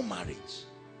 no marriage.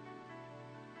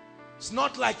 It's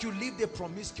not like you lived a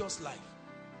promiscuous life.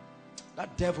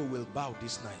 That devil will bow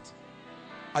this night.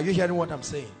 Are you hearing what I'm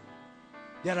saying?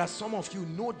 There are some of you,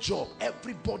 no job,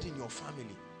 everybody in your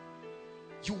family.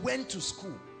 You went to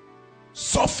school,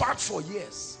 suffered for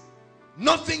years,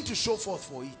 nothing to show forth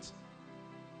for it.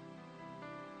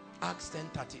 Acts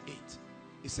 10:38,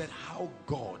 it said how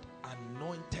God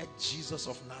anointed Jesus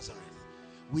of Nazareth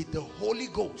with the Holy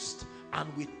Ghost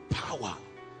and with power.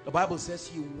 The Bible says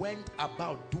he went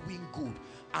about doing good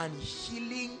and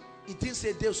healing. It didn't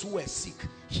say those who were sick,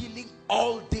 healing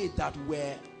all they that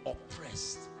were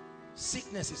oppressed.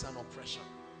 Sickness is an oppression.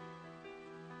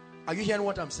 Are you hearing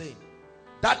what I'm saying?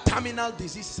 That terminal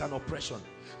disease is an oppression.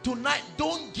 Tonight,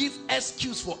 don't give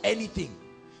excuse for anything.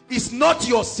 It's not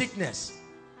your sickness.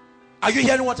 Are you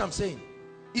hearing what I'm saying?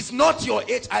 It's not your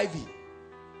HIV.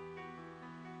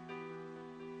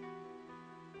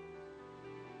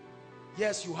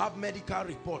 Yes, you have medical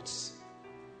reports,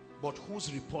 but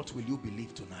whose report will you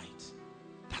believe tonight?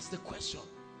 That's the question.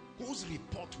 Whose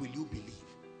report will you believe?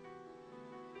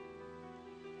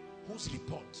 Whose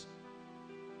report?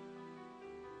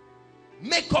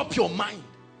 Make up your mind.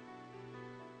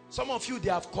 Some of you,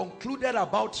 they have concluded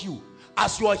about you.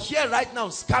 As you are here right now,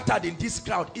 scattered in this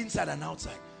crowd, inside and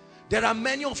outside, there are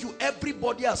many of you,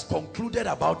 everybody has concluded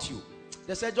about you.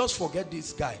 They said, just forget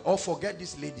this guy or forget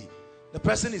this lady. The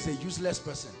person is a useless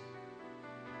person.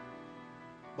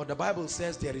 But the Bible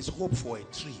says there is hope for a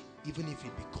tree, even if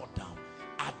it be cut down,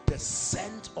 at the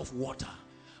scent of water.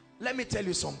 Let me tell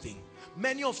you something.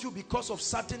 Many of you, because of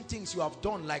certain things you have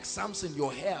done, like Samson,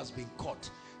 your hair has been cut.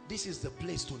 This is the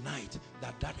place tonight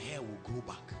that hair will grow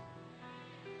back.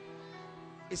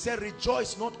 It said,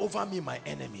 rejoice not over me, my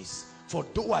enemies, for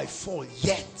though I fall,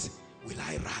 yet will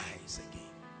I rise again.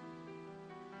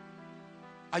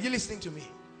 Are you listening to me?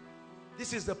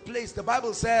 This is the place. The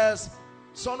Bible says,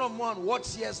 son of man, what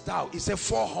seest thou? It said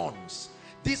 4 horns.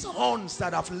 These horns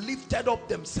that have lifted up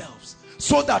themselves,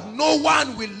 so that no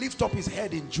one will lift up his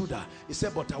head in Judah. He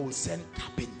said, but I will send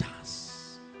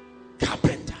carpenters.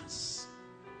 Carpenters.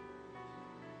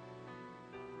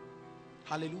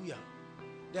 Hallelujah.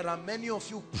 There are many of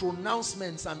you,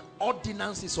 pronouncements and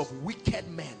ordinances of wicked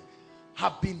men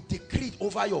have been decreed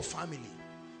over your family,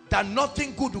 that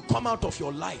nothing good will come out of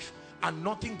your life and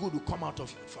nothing good will come out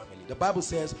of your family. The Bible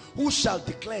says, who shall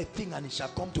declare a thing and it shall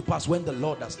come to pass when the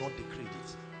Lord has not decreed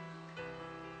it?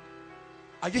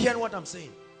 Are you hearing what I'm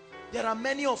saying? There are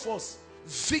many of us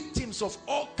victims of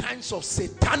all kinds of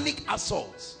satanic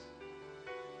assaults,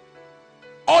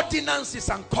 ordinances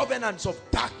and covenants of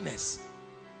darkness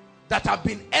that have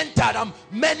been entered, and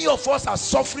many of us are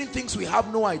suffering things we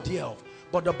have no idea of.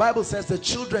 But the Bible says the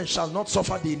children shall not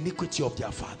suffer the iniquity of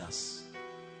their fathers.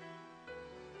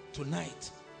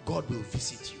 Tonight, God will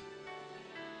visit you.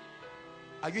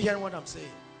 Are you hearing what I'm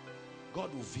saying?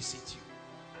 God will visit you.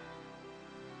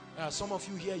 There are some of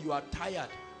you here, you are tired,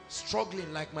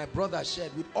 struggling like my brother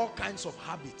shared with all kinds of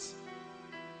habits.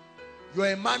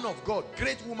 You're a man of God,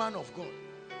 great woman of God,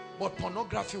 but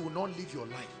pornography will not live your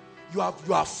life. You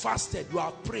are fasted, you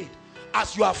have prayed.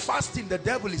 As you are fasting, the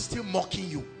devil is still mocking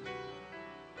you.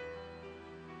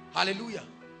 Hallelujah.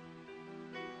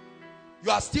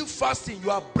 You are still fasting.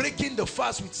 You are breaking the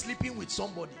fast with sleeping with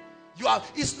somebody.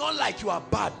 It's not like you are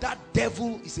bad. That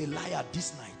devil is a liar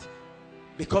this night,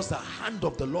 because the hand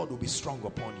of the Lord will be strong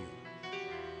upon you.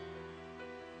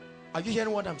 Are you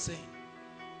hearing what I'm saying?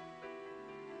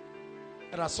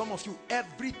 There are some of you,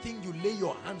 everything you lay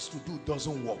your hands to do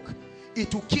doesn't work.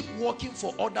 It will keep working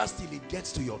for others till it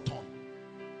gets to your turn.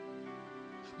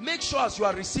 Make sure as you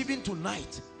are receiving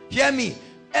tonight, hear me,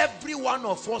 every one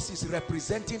of us is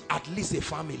representing at least a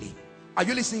family. Are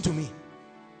you listening to me?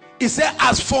 He said,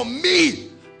 as for me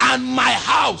and my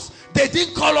house, they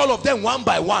didn't call all of them one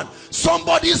by one.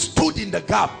 Somebody stood in the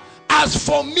gap. As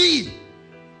for me,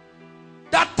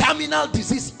 that terminal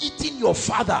disease eating your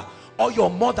father or your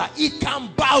mother, it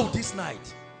can bow this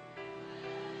night.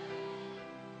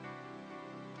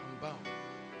 Bow.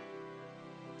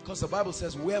 Because the Bible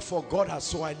says, wherefore God has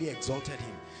so highly exalted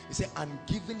him. He said, and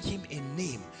given him a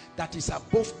name that is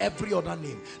above every other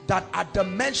name, that at the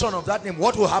mention of that name,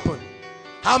 what will happen?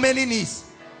 How many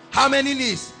knees? How many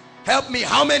knees? Help me.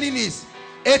 How many knees?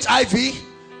 HIV,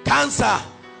 cancer,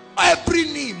 every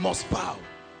knee must bow.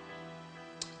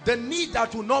 The knee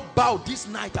that will not bow this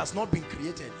night has not been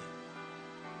created.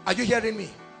 Are you hearing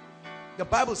me? The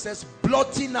Bible says,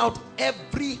 blotting out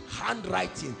every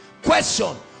handwriting.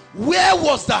 Question, where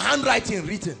was the handwriting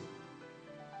written?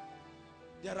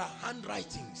 There are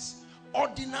handwritings,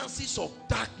 ordinances of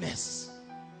darkness.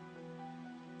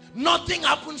 Nothing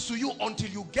happens to you until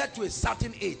you get to a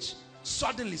certain age.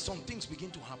 Suddenly some things begin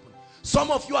to happen.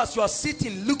 Some of you, as you are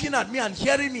sitting looking at me and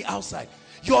hearing me outside,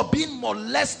 you are being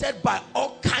molested by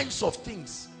all kinds of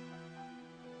things.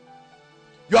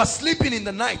 You are sleeping in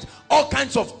the night, all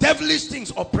kinds of devilish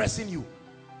things oppressing you.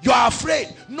 You are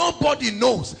afraid. Nobody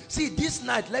knows. See, this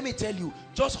night, let me tell you,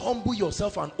 just humble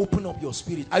yourself and open up your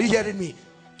spirit. Are you hearing me?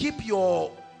 Keep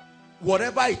your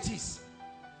whatever it is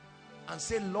and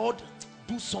say, Lord,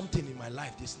 do something in my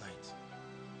life this night.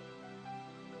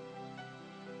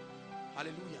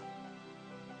 Hallelujah.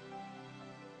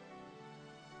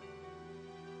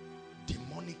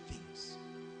 Demonic things.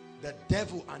 The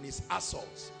devil and his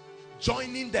assaults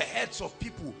joining the heads of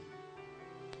people,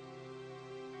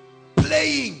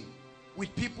 playing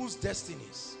with people's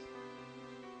destinies.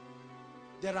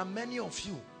 There are many of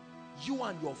you, you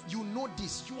know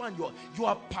this, you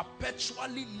are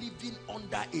perpetually living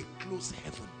under a closed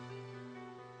heaven.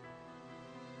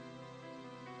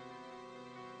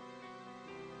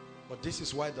 But this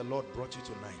is why the Lord brought you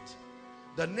tonight.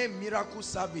 The name miracle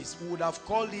service, we would have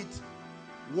called it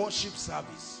worship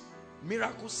service.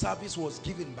 Miracle service was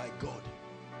given by God.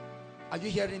 Are you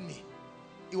hearing me?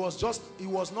 It was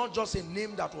not just a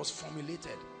name that was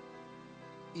formulated.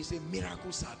 It's a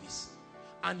miracle service.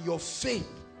 And your faith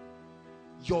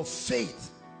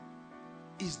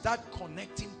is that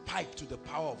connecting pipe to the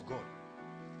power of God.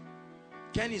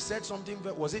 Kenny said something.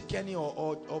 Was it Kenny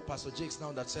or Pastor Jakes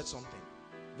now that said something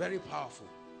very powerful?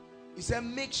 He said,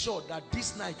 make sure that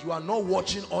this night you are not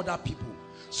watching other people.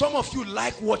 Some of you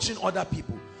like watching other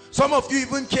people. Some of you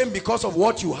even came because of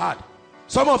what you had.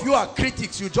 Some of you are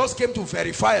critics. You just came to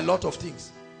verify a lot of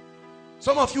things.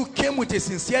 Some of you came with a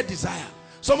sincere desire.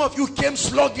 Some of you came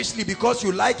sluggishly because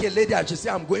you like a lady and she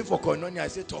said, I'm going for koinonia. I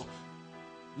said, oh,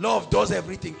 love does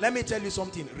everything. Let me tell you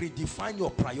something. Redefine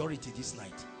your priority this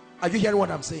night. Are you hearing what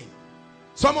I'm saying?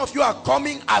 Some of you are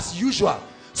coming as usual.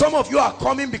 Some of you are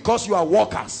coming because you are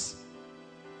workers.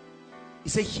 He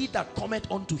said, he that cometh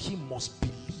unto him must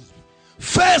believe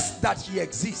first that he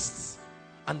exists,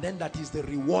 and then that is the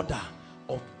rewarder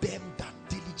of them that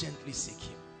diligently seek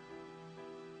him.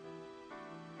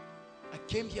 I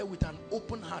came here with an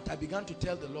open heart. I began to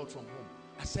tell the Lord from home.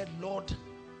 I said, Lord,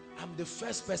 I'm the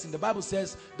first person. The Bible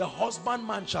says the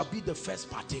husbandman shall be the first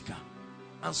partaker.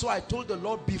 And so I told the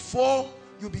Lord, before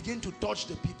you begin to touch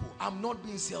the people, I'm not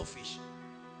being selfish.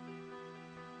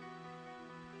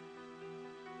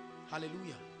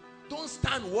 Hallelujah. Don't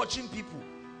stand watching people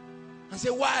and say,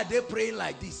 why are they praying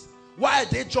like this? Why are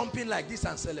they jumping like this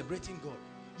and celebrating God?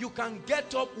 You can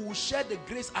get up, we will share the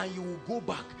grace, and you will go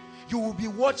back. You will be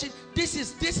watching. This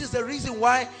is the reason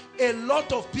why a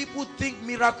lot of people think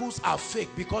miracles are fake,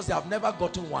 because they have never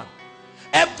gotten one.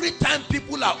 Every time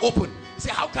people are open,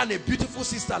 say, how can a beautiful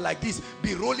sister like this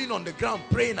be rolling on the ground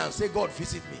praying and say, God,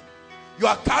 visit me? You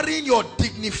are carrying your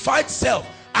dignified self,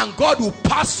 and God will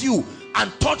pass you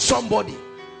and touch somebody.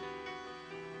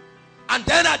 And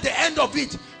then at the end of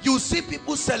it, you see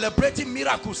people celebrating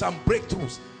miracles and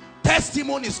breakthroughs.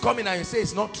 Testimonies coming, and you say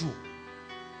it's not true.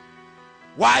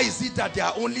 Why is it that there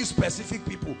are only specific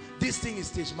people? This thing is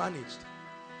stage managed.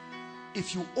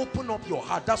 If you open up your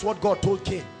heart, that's what God told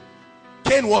Cain.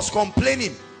 Cain was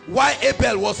complaining why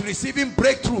Abel was receiving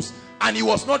breakthroughs and he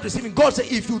was not receiving. God said,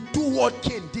 if you do what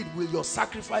Cain did, will your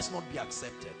sacrifice not be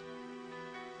accepted?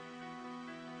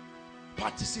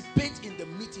 Participate in the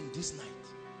meeting this night.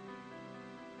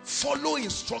 Follow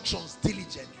instructions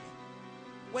diligently.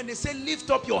 When they say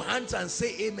lift up your hands and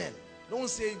say amen, don't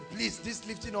say, please, this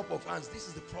lifting up of hands, this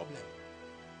is the problem.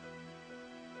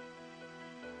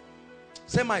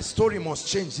 Say, my story must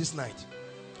change this night.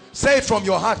 Say it from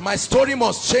your heart, my story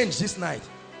must change this night.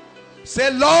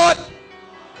 Say, Lord,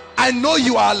 I know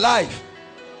you are alive.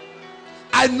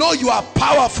 I know you are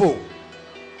powerful.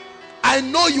 I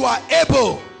know you are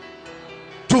able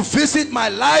to visit my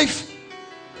life,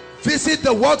 visit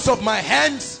the works of my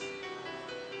hands,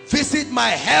 visit my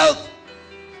health,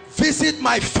 visit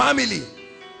my family.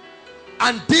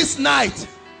 And this night,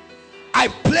 I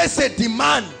place a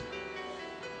demand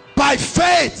by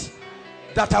faith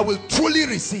that I will truly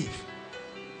receive.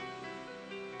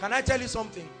 Can I tell you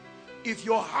something? If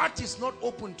your heart is not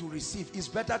open to receive, it's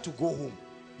better to go home.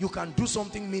 You can do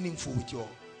something meaningful with your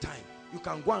time. You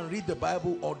can go and read the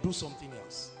Bible or do something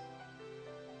else.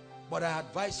 But I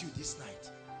advise you this night,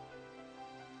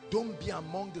 don't be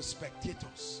among the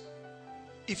spectators.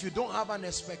 If you don't have an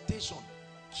expectation,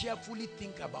 carefully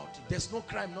think about it. There's no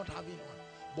crime not having one,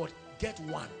 but get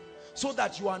one so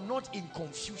that you are not in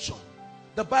confusion.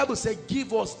 The Bible said,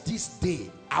 give us this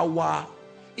day our...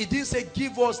 It didn't say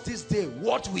give us this day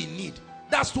what we need.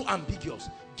 That's too ambiguous.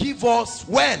 Give us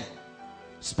when?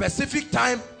 Specific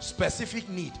time, specific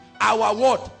need. Our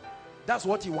what? That's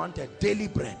what he wanted, daily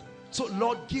bread. So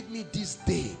Lord, give me this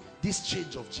day, this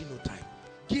change of genotype.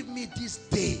 Give me this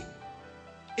day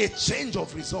a change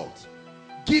of result.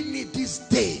 Give me this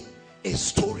day a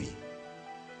story.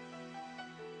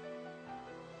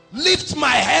 Lift my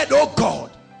head, oh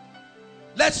God.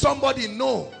 Let somebody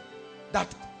know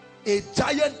that a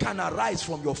giant can arise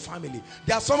from your family.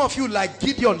 There are some of you like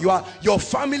Gideon, your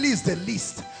family is the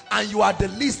least, and you are the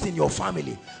least in your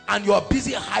family, and you are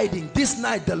busy hiding. This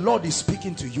night the Lord is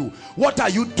speaking to you. What are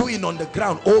you doing on the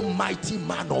ground, oh mighty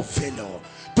man of valor?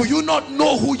 Do you not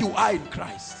know who you are in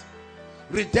Christ?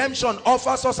 Redemption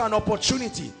offers us an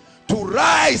opportunity to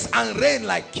rise and reign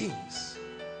like kings.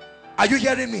 Are you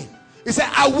hearing me? He said,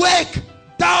 awake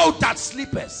thou that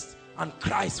sleepest, and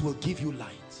Christ will give you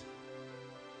light.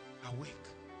 Awake.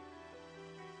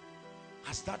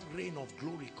 As that reign of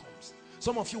glory comes,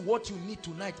 some of you, what you need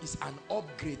tonight is an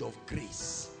upgrade of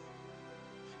grace.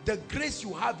 The grace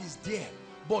you have is there,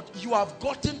 but you have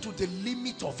gotten to the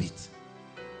limit of it.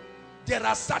 There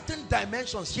are certain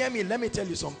dimensions. Hear me, let me tell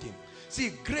you something.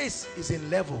 See, grace is in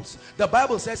levels. The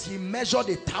Bible says he measured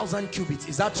 1,000 cubits.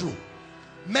 Is that true?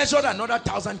 Measured another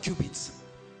 1,000 cubits.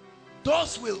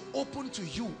 Doors will open to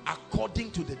you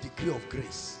according to the degree of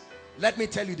grace. Let me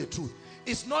tell you the truth.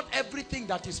 It's not everything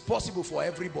that is possible for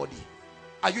everybody.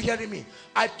 Are you hearing me?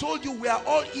 I told you we are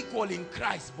all equal in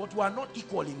Christ, but we are not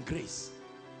equal in grace.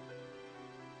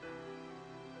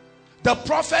 The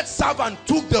prophet's servant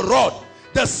took the rod.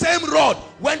 The same rod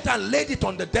went and laid it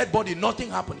on the dead body. Nothing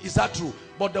happened. Is that true?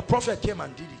 But the prophet came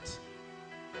and did it.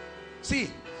 See,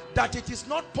 that it is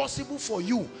not possible for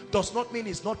you does not mean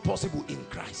it's not possible in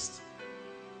Christ.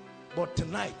 But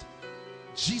tonight,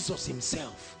 Jesus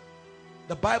himself,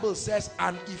 the Bible says,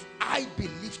 and if I be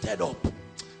lifted up,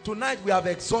 tonight we have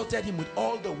exalted him with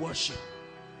all the worship.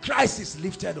 Christ is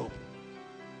lifted up.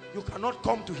 You cannot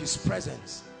come to his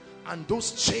presence and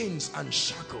those chains and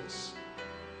shackles.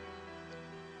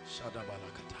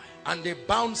 And they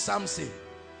bound Samson.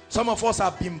 Some of us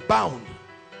have been bound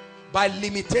by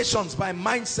limitations, by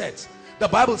mindsets. The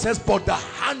Bible says, but the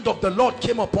hand of the Lord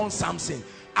came upon Samson,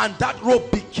 and that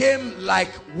rope became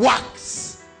like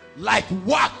wax. Like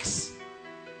wax.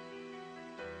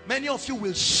 Many of you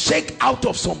will shake out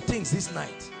of some things this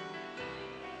night.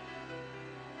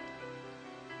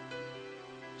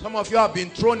 Some of you have been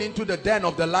thrown into the den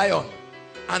of the lion,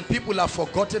 and people have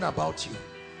forgotten about you.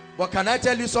 But can I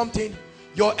tell you something?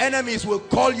 Your enemies will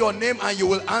call your name and you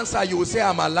will answer. You will say,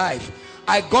 I'm alive.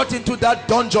 I got into that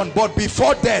dungeon, but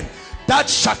before then, that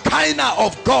Shekinah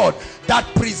of God that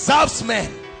preserves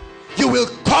men, you will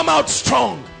come out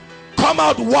strong, come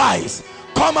out wise,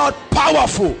 come out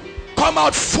powerful, come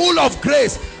out full of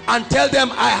grace, and tell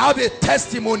them, I have a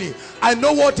testimony. I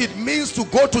know what it means to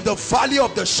go to the valley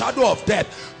of the shadow of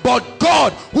death, but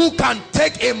God, who can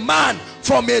take a man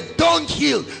from a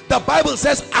dunghill, the Bible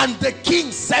says, and the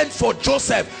king sent for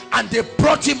Joseph and they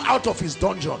brought him out of his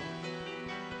dungeon.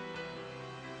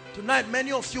 Tonight,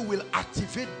 many of you will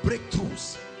activate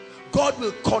breakthroughs God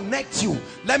will connect you.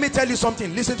 Let me tell you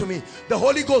something. Listen to me. The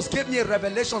Holy Ghost gave me a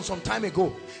revelation some time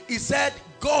ago. He said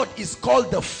God is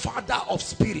called the Father of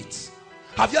spirits.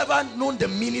 Have you ever known the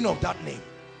meaning of that name?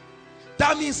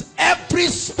 That means every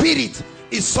spirit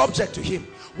is subject to him.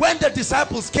 When the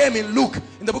disciples came in Luke,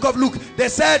 in the book of Luke, they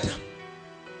said,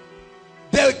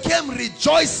 they came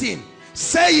rejoicing,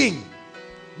 saying,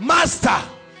 Master,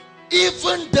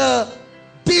 even the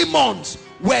demons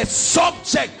were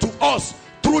subject to us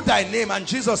through thy name. And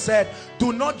Jesus said,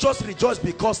 do not just rejoice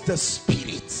because the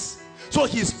spirits. So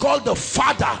he's called the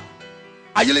Father.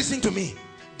 Are you listening to me?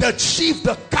 The chief,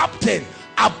 the captain,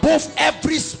 above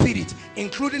every spirit,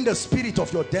 including the spirit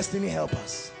of your destiny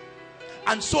helpers.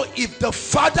 And so if the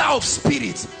Father of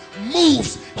spirits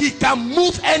moves, he can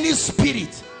move any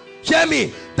spirit. Hear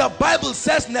me. The Bible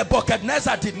says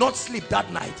Nebuchadnezzar did not sleep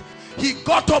that night. He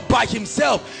got up by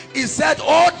himself. He said,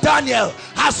 oh Daniel,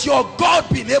 has your God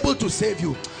been able to save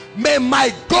you? May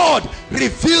my God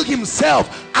reveal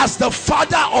himself as the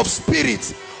Father of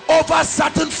spirits over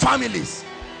certain families.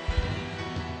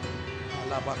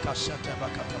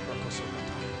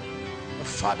 The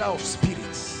Father of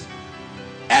spirits.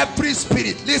 Every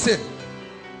spirit. Listen,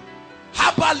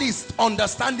 herbalists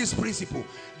understand this principle.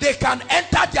 They can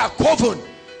enter their coven.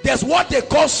 There's what they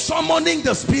call summoning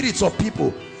the spirits of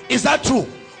people. Is that true?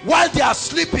 While they are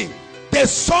sleeping, they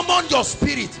summon your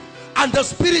spirit, and the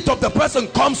spirit of the person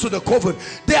comes to the coven.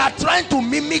 They are trying to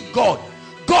mimic God.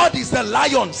 God is the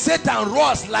lion. Satan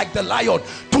roars like the lion.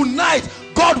 Tonight,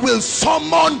 God will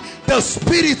summon the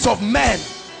spirits of men.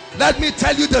 Let me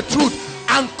tell you the truth,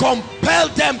 and compel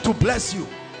them to bless you.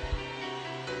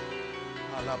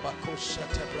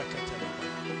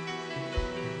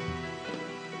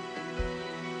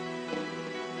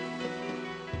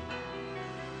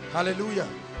 Hallelujah.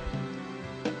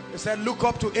 He said, look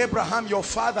up to Abraham your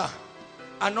father,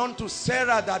 and unto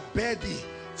Sarah that bare thee,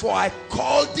 for I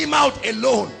called him out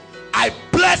alone. I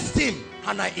blessed him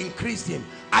and I increased him.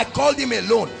 I called him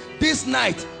alone. This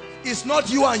night is not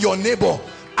you and your neighbor.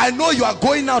 I know you are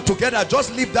going out together.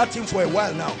 Just leave that thing for a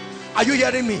while now. Are you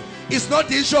hearing me? It's not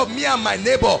the issue of me and my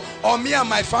neighbor or me and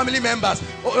my family members.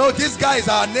 Oh, this guy is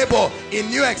our neighbor in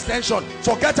New Extension.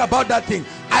 Forget about that thing.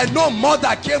 I know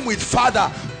mother came with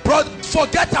father. Brother,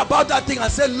 forget about that thing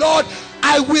and say, Lord,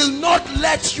 I will not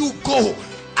let you go.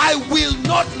 I will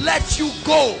not let you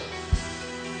go.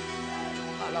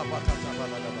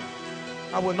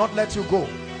 I will not let you go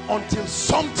until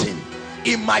something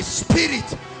in my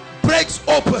spirit breaks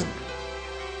open.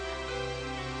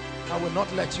 I will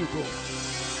not let you go.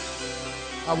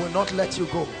 I will not let you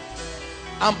go.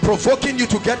 I'm provoking you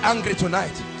to get angry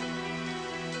tonight,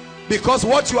 because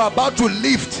what you are about to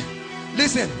lift,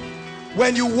 listen,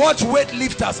 when you watch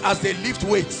weightlifters as they lift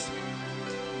weights,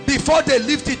 before they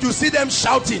lift it, you see them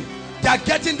shouting. They are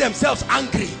getting themselves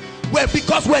angry. Well,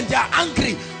 because when they are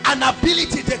angry, an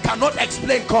ability they cannot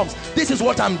explain comes. This is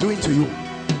what I'm doing to you.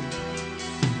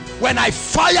 When I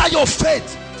fire your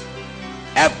faith,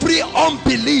 every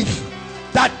unbelief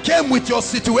that came with your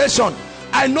situation,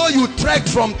 I know you trekked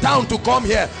from town to come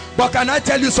here, but can I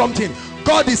tell you something?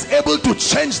 God is able to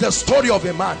change the story of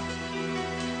a man.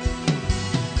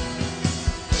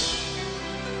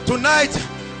 Tonight,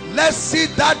 let's see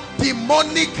that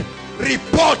demonic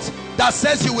report that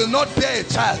says you will not bear a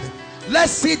child.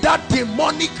 Let's see that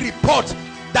demonic report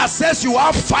that says you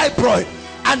have fibroid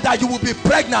and that you will be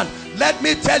pregnant. Let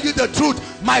me tell you the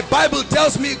truth. My Bible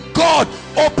tells me God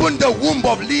opened the womb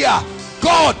of Leah.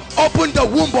 God opened the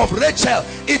womb of Rachel.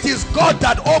 It is God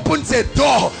that opens a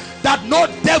door that no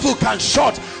devil can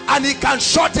shut, and he can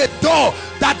shut a door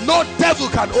that no devil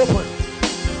can open.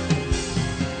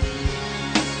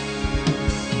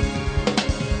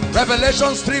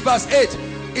 Revelation 3 verse 8,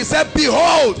 he said,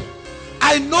 behold,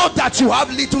 I know that you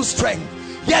have little strength,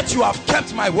 yet you have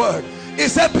kept my word. He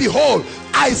said, behold,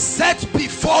 I set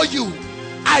before you,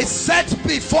 I set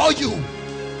before you.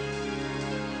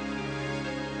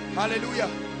 Hallelujah.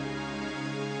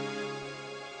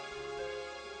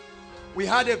 We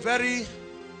had a very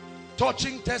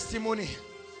touching testimony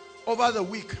over the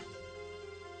week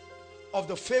of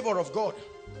the favor of God.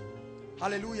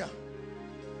 Hallelujah.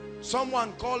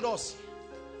 Someone called us,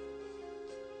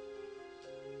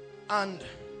 and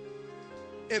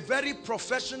a very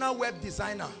professional web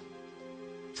designer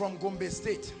from Gombe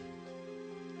State.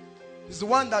 He's the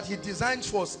one that he designs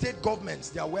for state governments,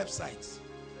 their websites.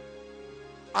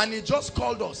 And he just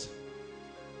called us.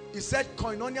 He said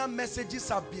Koinonia messages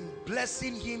have been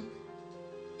blessing him,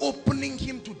 opening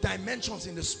him to dimensions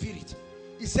in the spirit.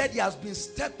 He said he has been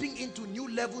stepping into new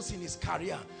levels in his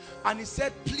career. And he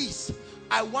said, please,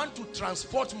 I want to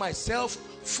transport myself,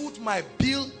 foot my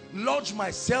bill, lodge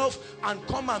myself, and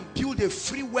come and build a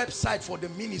free website for the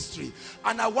ministry.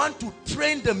 And I want to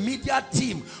train the media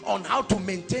team on how to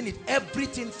maintain it,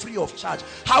 everything free of charge.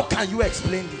 How can you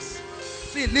explain this?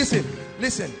 See,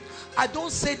 listen. I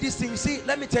don't say these things. See,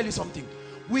 let me tell you something.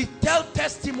 We tell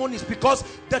testimonies because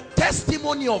the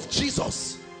testimony of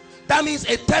Jesus, that means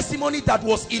a testimony that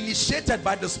was initiated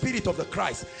by the Spirit of the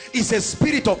Christ, is a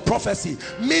spirit of prophecy,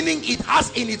 meaning it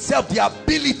has in itself the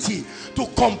ability to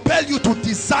compel you to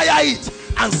desire it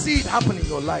and see it happen in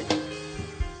your life.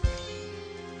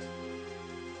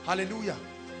 Hallelujah.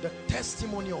 The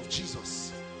testimony of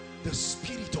Jesus, the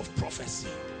spirit of prophecy.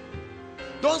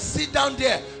 Don't sit down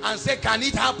there and say, can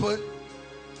it happen?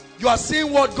 You are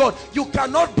seeing what God, you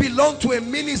cannot belong to a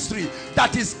ministry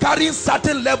that is carrying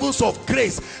certain levels of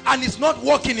grace and is not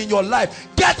working in your life.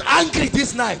 Get angry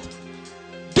this night.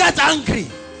 Get angry.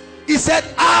 He said,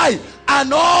 I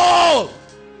and all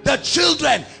the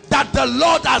children that the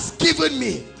Lord has given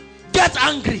me. Get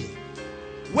angry.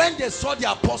 When they saw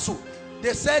the apostle,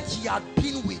 they said he had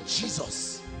been with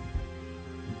Jesus.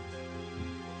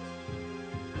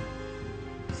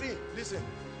 See, listen,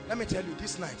 let me tell you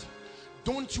this night.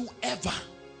 Don't you ever,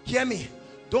 hear me,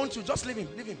 don't you, just leave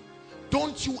him.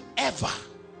 Don't you ever,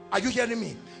 are you hearing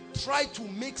me, try to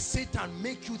make Satan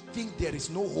make you think there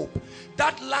is no hope.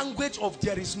 That language of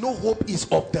there is no hope is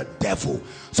of the devil.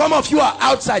 Some of you are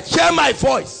outside, hear my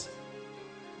voice,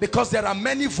 because there are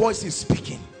many voices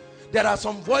speaking. There are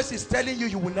some voices telling you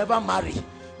you will never marry.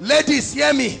 Ladies,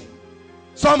 hear me.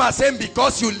 Some are saying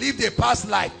because you lived a past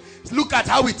life, look at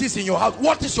how it is in your house.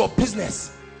 What is your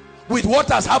business with what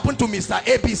has happened to Mr.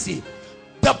 ABC?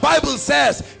 The Bible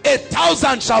says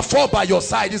 1,000 shall fall by your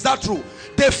side. Is that true?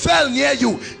 They fell near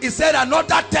you. He said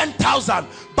another 10,000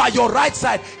 by your right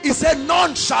side. He said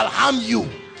none shall harm you.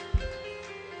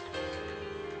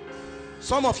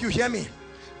 Some of you, hear me,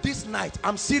 this night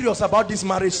I'm serious about this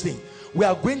marriage thing. We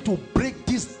are going to break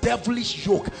this devilish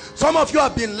yoke. Some of you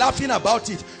have been laughing about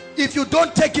it. If you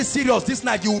don't take it serious this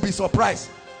night, you will be surprised.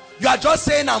 You are just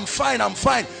saying I'm fine, I'm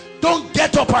fine. Don't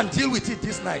get up and deal with it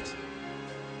this night.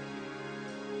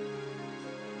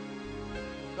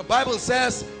 The Bible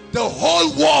says the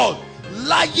whole world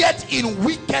lieth in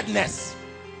wickedness.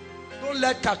 Don't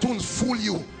let cartoons fool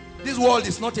you. This world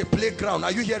is not a playground.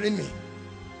 Are you hearing me?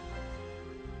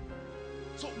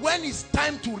 So when it's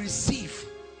time to receive,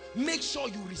 make sure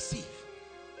you receive.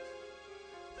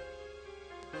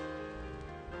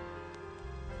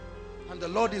 And the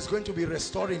Lord is going to be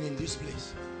restoring in this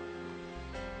place.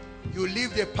 You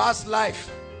lived a past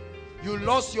life. You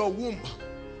lost your womb.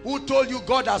 Who told you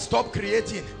God has stopped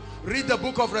creating? Read the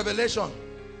book of Revelation.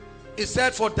 It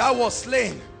said, for thou was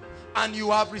slain and you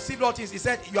have received all things. He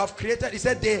said, you have created. He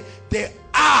said, they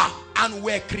are and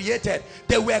were created.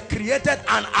 They were created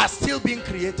and are still being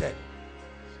created.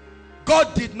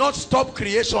 God did not stop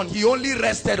creation. He only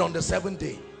rested on the 7th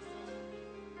day.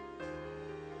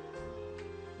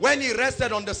 When he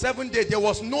rested on the 7th day, there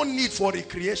was no need for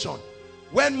recreation.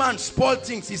 When man spoiled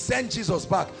things, he sent Jesus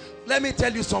back. Let me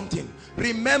tell you something.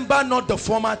 Remember not the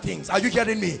former things. Are you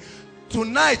hearing me?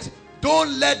 Tonight,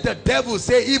 don't let the devil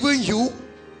say, even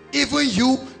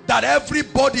you, that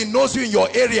everybody knows you in your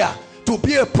area to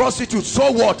be a prostitute.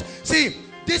 So what? See,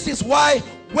 this is why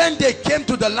when they came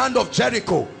to the land of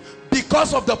Jericho,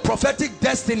 because of the prophetic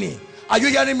destiny, are you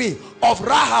hearing me, of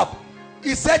Rahab,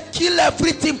 he said kill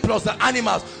everything plus the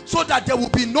animals, so that there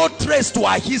will be no trace to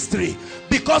her history,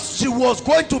 because she was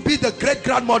going to be the great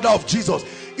grandmother of Jesus.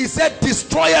 He said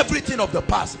destroy everything of the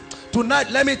past.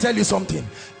 Tonight, let me tell you something.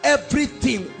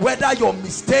 Everything, whether your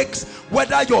mistakes,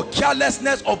 whether your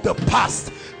carelessness of the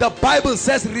past, the Bible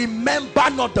says remember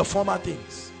not the former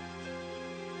things.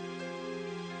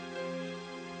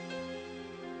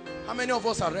 How many of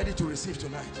us are ready to receive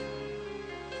tonight?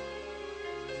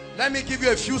 Let me give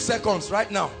you a few seconds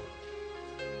right now.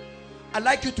 I'd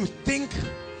like you to think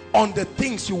on the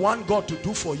things you want God to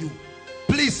do for you.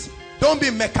 Please, don't be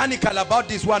mechanical about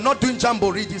this. We are not doing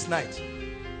jamboree this night.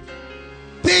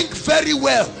 Think very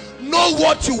well. Know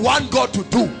what you want God to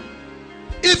do.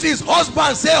 If it's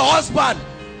husband, say husband.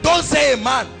 Don't say a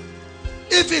man.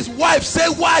 If it's wife, say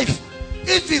wife.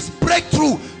 If it's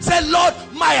breakthrough, say Lord,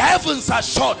 my heavens are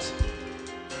shut.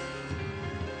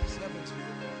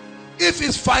 If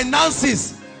it's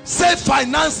finances, say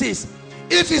finances.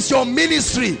 If it's your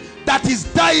ministry that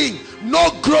is dying,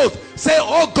 no growth, say,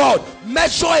 oh God,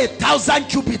 measure 1,000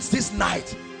 cubits this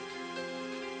night.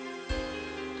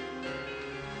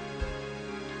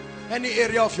 Any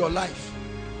area of your life,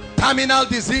 terminal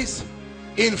disease,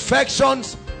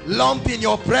 infections, lump in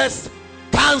your breast,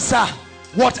 cancer,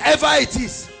 whatever it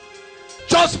is,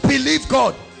 just believe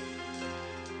God.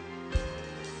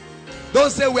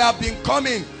 Don't say, we have been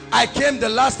coming, I came the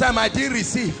last time, I didn't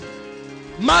receive.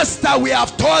 Master, we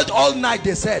have toiled all night,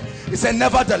 they said. He said,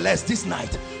 nevertheless, this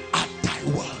night, at thy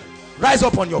word. Rise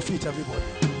up on your feet, everybody.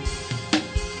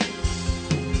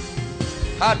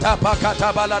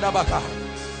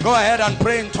 Go ahead and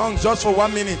pray in tongues just for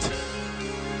 1 minute.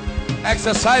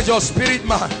 Exercise your spirit,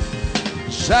 man.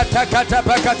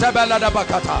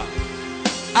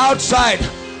 Outside,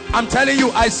 I'm telling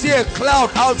you, I see a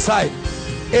cloud outside.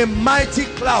 A mighty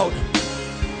cloud.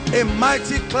 A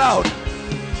mighty cloud.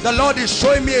 The Lord is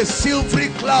showing me a silvery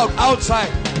cloud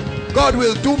outside. God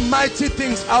will do mighty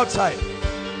things outside.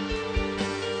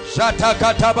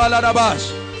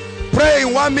 Pray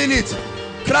in 1 minute.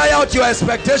 Cry out your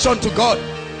expectation to God.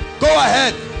 Go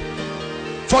ahead.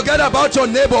 Forget about your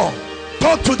neighbor.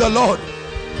 Talk to the Lord.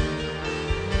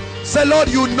 Say, Lord,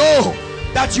 you know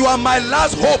that you are my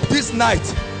last hope this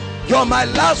night. You are my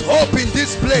last hope in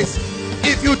this place.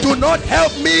 If you do not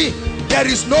help me, there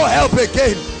is no help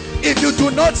again. If you do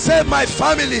not save my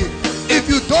family, if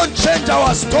you don't change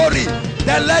our story,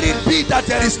 then let it be that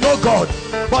there is no God.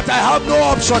 But I have no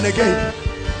option again.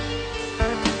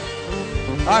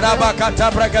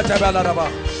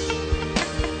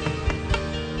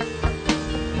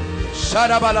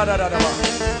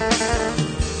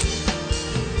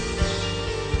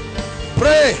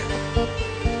 Pray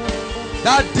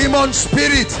that demon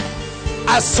spirit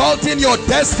assaulting your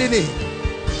destiny.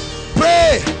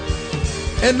 Pray.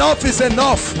 Enough is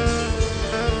enough.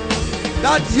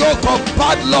 That yoke of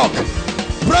bad luck.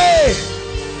 Pray.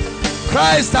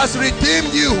 Christ has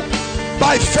redeemed you.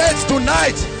 By faith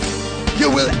tonight, you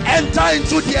will enter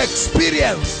into the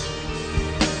experience.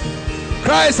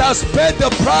 Christ has paid the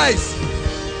price.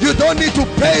 You don't need to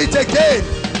pay it again.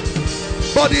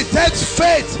 But it takes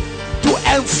faith to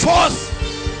enforce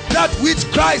that which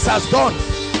Christ has done.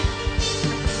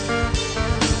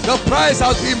 The price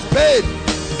has been paid.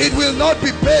 It will not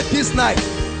be paid this night.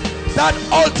 That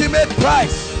ultimate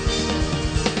price.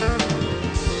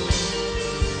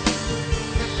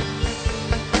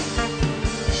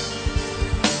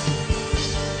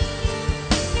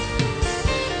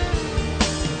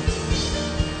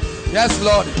 Yes,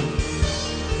 Lord.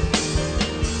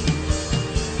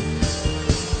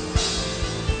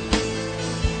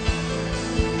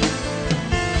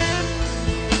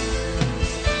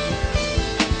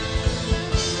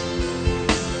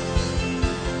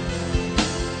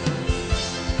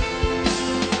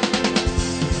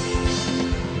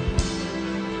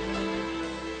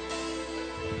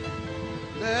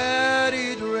 Let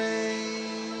it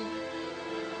rain.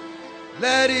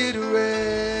 Let it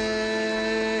rain.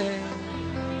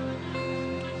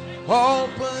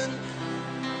 Open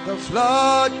the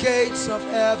floodgates of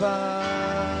heaven.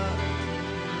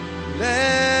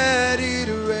 Let it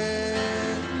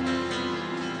rain.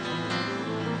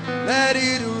 Let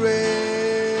it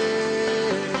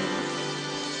rain.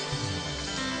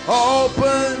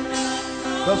 Open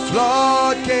the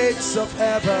floodgates of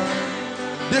heaven.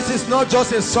 This is not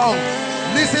just a song.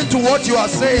 Listen to what you are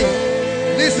saying.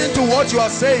 Listen to what you are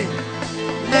saying.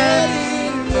 Let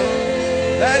it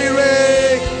rain. Let it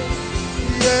rain.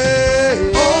 Yeah.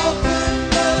 Open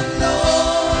the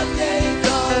floodgates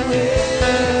of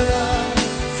heaven.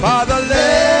 Father,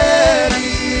 let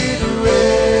it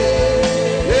rain.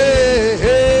 Yeah.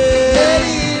 Let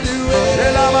it rain.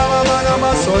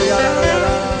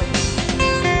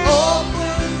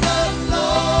 Open the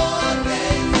floodgates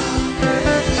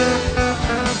of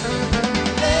heaven.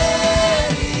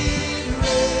 Let it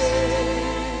rain.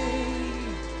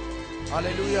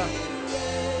 Hallelujah.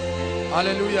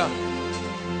 Hallelujah.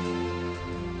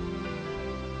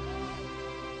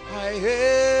 I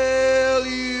hail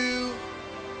you,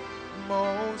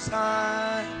 Most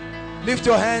High. Lift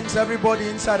your hands, everybody,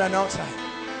 inside and outside.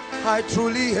 I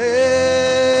truly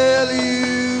hail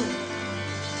you,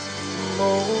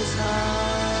 Most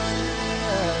High.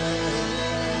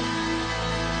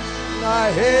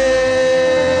 I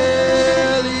hail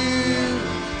you,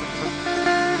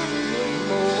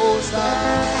 Most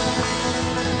High.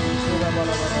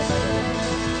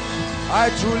 I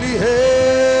truly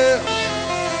hail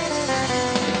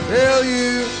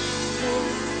you.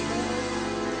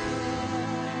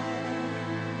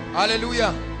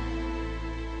 Hallelujah.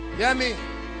 Hear me.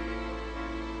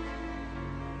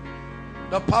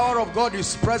 The power of God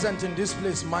is present in this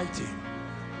place, mighty.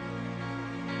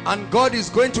 And God is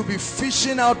going to be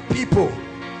fishing out people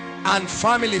and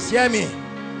families. Hear me.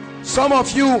 Some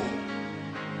of you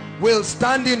will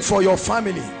stand in for your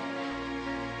family.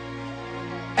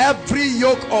 Every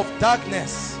yoke of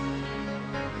darkness,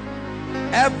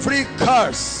 every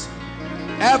curse,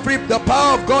 the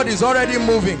power of God is already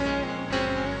moving.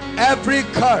 Every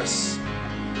curse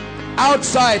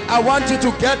outside, I want you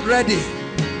to get ready,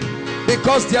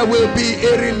 because there will be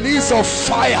a release of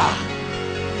fire.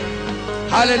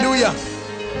 Hallelujah.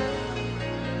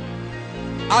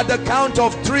 At the count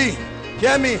of 3,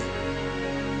 hear me,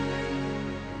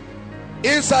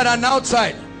 inside and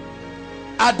outside,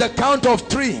 at the count of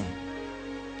 3,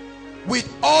 with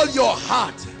all your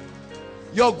heart,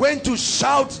 you're going to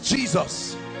shout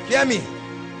Jesus. Hear me.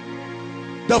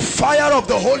 The fire of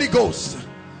the Holy Ghost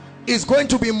is going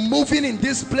to be moving in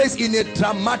this place in a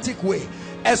dramatic way,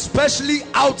 especially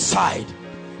outside.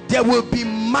 There will be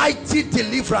mighty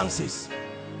deliverances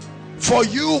for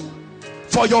you,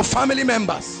 for your family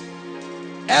members.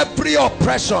 Every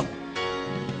oppression,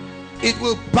 it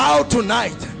will bow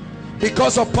tonight,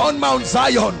 because upon Mount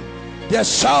Zion there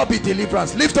shall be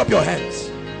deliverance. Lift up your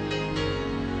hands.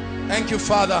 Thank you,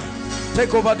 Father.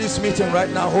 Take over this meeting right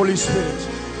now, Holy Spirit.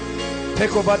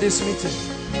 Take over this meeting.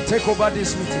 Take over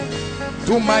this meeting.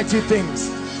 Do mighty things.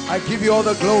 I give you all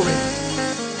the glory.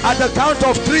 At the count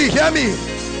of 3, hear me,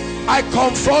 I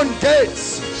confront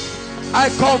gates, I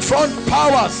confront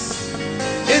powers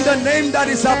in the name that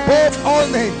is above all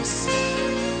names.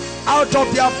 Out of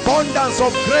the abundance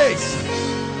of grace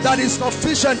that is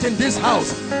sufficient in this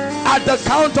house, at the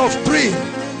count of 3,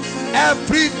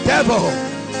 every devil,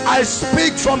 I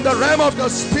speak from the realm of the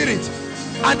Spirit,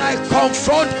 and I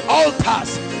confront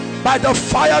altars by the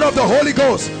fire of the Holy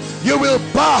Ghost. You will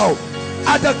bow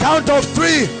at the count of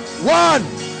 3. 1,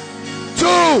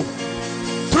 2,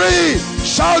 3.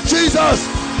 Shout Jesus.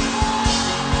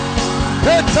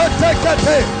 That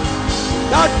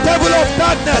devil of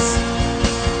darkness,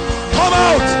 come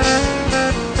out.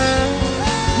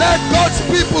 Let God's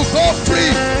people go free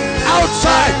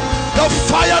outside. The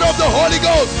fire of the Holy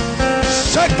Ghost.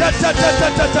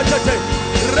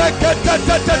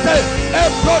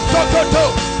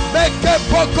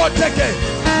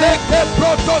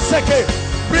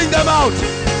 Bring them out.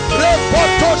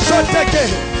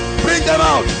 Bring them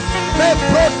out.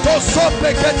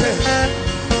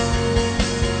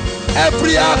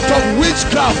 Every act of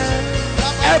witchcraft,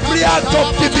 every act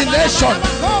of divination,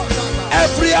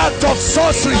 every act of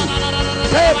sorcery,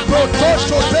 let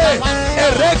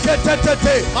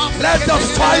the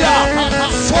fire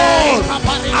fall.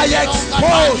 I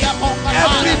expose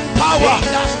every power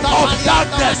of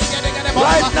darkness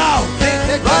right now,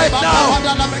 right now,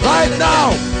 right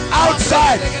now.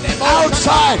 Outside,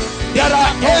 outside, there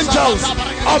are angels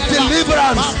of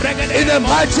deliverance in a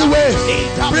mighty way.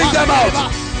 Bring them out.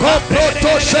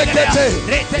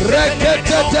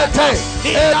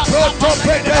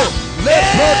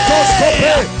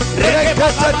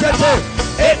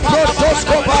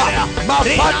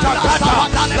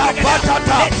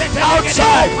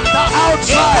 Outside,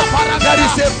 outside, there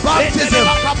is a baptism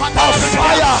of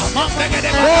fire.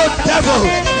 No devil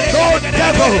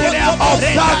of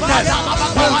darkness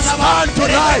will stand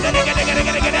tonight.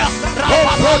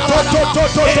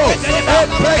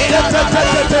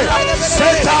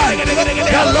 Satan,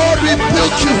 the Lord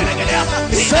rebuke you.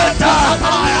 Satan,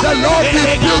 the Lord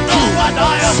rebuke you.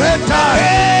 Satan,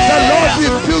 the Lord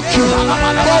rebuke you.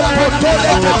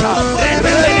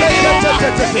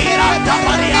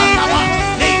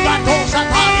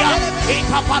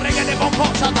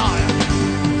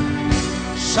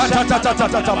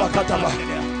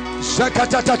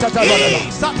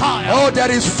 Oh,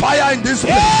 there is fire in this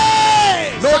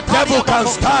place. No devil can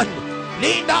stand.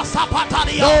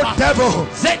 No devil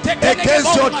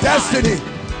against your destiny.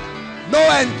 No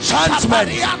enchantment,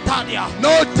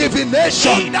 no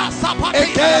divination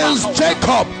against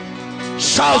Jacob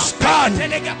shall stand.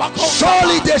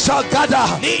 Surely they shall gather,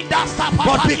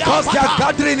 but because their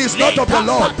gathering is not of the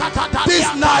Lord,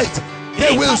 this night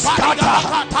they will scatter.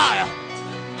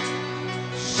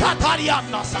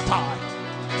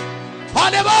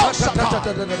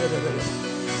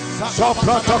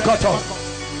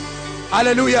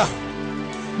 Hallelujah.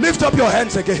 Lift up your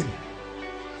hands again.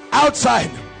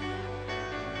 Outside.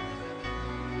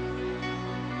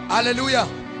 Hallelujah.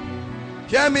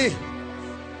 Hear me.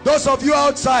 Those of you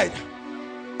outside,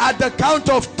 at the count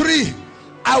of 3,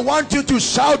 I want you to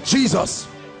shout Jesus.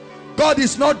 God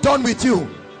is not done with you.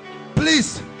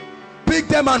 Please pick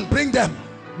them and bring them.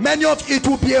 Many of it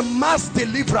will be a mass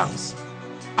deliverance.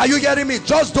 Are you getting me?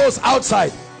 Just those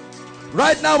outside.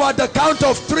 Right now at the count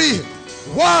of 3.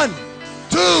 1,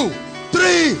 2,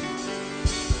 3.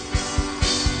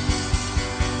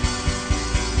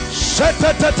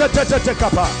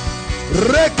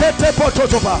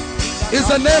 Is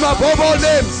the name above all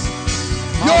names.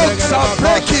 Yokes are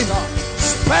breaking.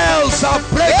 Spells are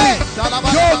breaking.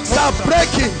 Yokes are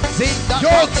breaking.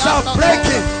 Yokes are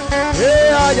breaking.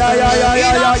 Yeah, yeah, yeah, yeah,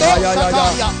 yeah, yeah,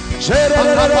 yeah, yeah.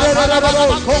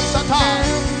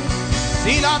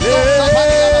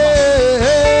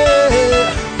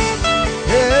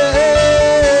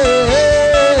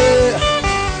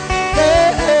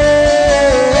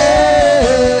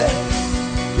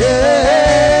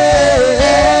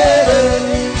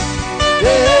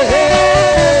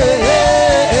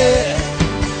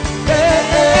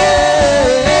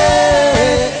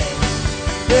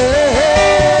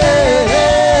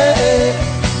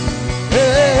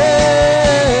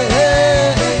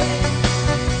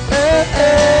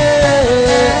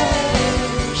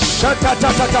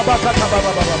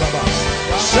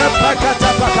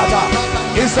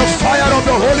 It's the fire of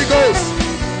the Holy Ghost.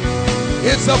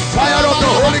 It's the fire of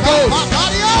the Holy Ghost.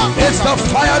 It's the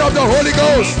fire of the Holy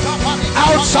Ghost.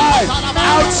 Outside,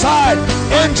 outside,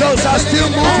 angels are still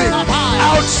moving.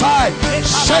 Outside,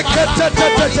 it's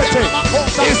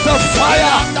the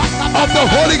fire of the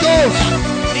Holy Ghost.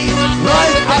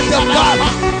 Right at the back,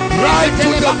 right to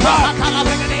the back.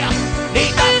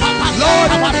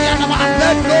 Lord,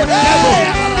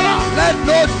 let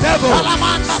no devil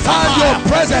stand your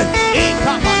presence.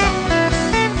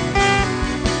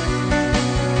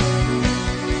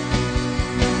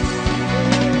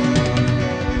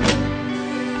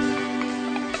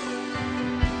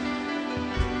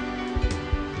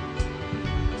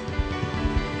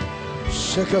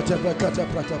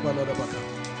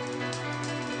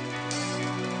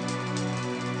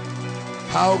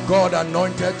 How God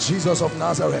anointed Jesus of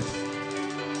Nazareth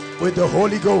with the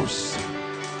Holy Ghost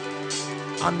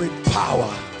and with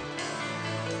power.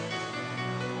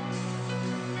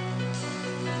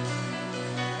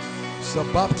 It's the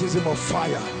baptism of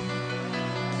fire.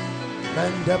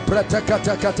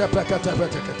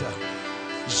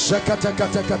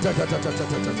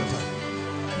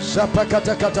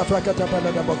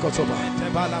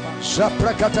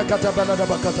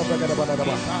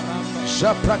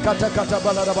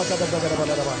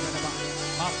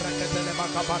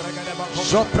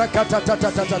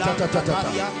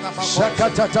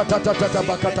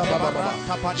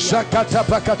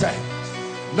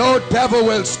 No devil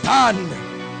will stand.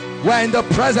 We're in the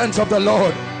presence of the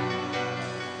Lord.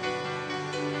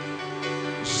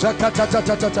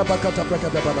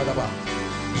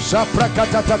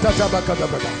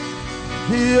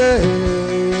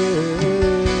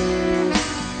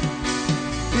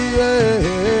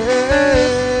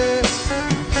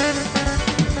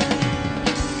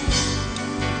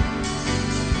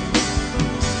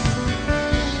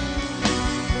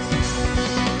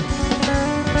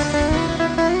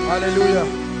 Hallelujah.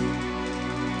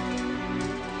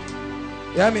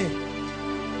 Hear me.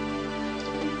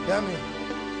 Hear me.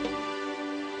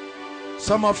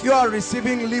 Some of you are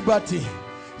receiving liberty.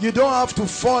 You don't have to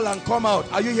fall and come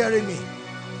out. Are you hearing me?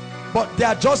 But they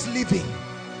are just living.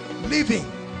 Living.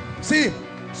 See,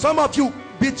 some of you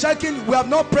be checking. We have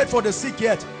not prayed for the sick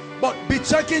yet, but be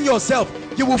checking yourself.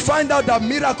 You will find out that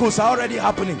miracles are already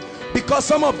happening, because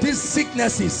some of these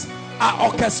sicknesses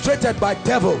are orchestrated by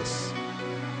devils.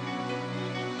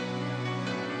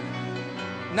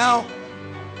 Now,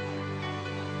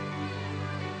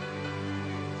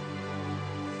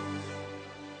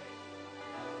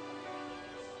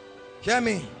 hear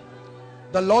me.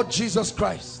 The Lord Jesus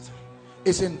Christ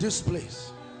is in this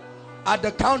place. At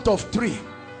the count of 3,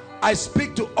 I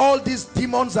speak to all these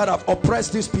demons that have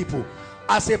oppressed these people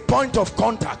as a point of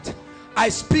contact. I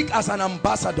speak as an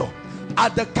ambassador.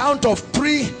 At the count of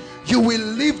 3, you will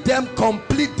leave them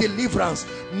complete deliverance.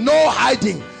 No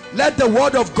hiding. Let the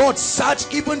word of God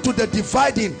search even to the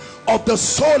dividing of the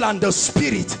soul and the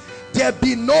spirit. There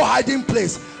be no hiding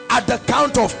place. At the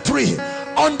count of 3,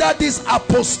 under this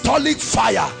apostolic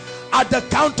fire, at the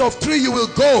count of 3, you will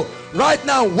go right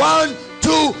now. 1,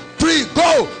 2, 3,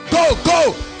 go, go,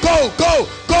 go, go, go,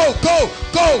 go, go,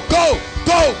 go, go,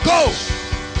 go, go,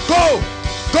 go,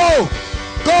 go,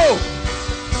 go,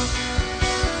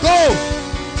 go,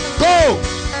 go,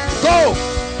 go,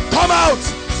 come out.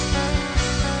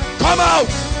 Come out,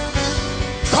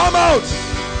 come out,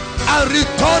 and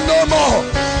return no more.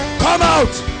 Come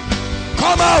out,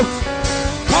 come out,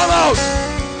 come out,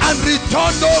 and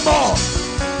return no more.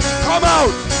 Come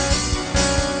out,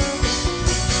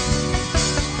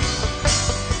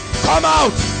 come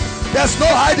out. There's no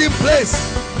hiding place.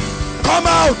 Come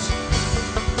out.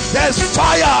 There's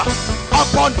fire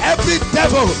upon every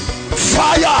devil.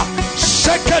 Fire.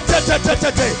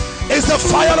 It's the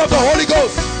fire of the Holy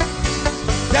Ghost.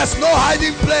 There's no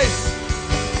hiding place.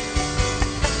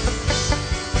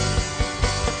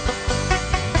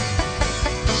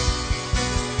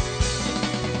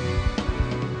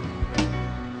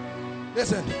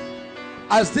 Listen,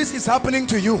 as this is happening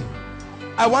to you,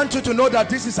 I want you to know that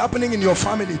this is happening in your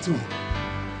family too.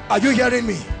 Are you hearing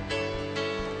me?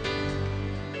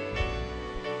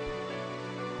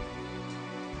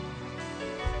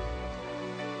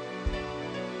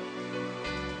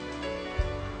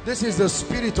 This is the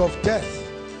spirit of death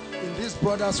in this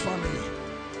brother's family.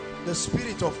 The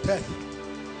spirit of death.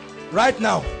 Right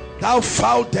now, thou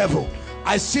foul devil,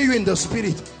 I see you in the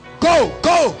spirit. Go,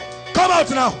 go, come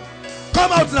out now.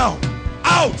 Come out now.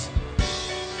 Out.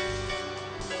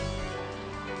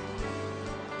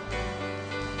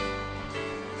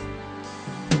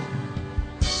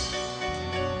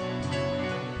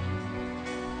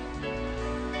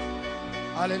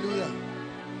 Hallelujah.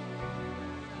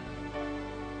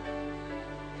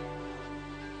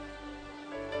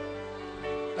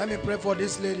 Let me pray for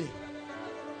this lady.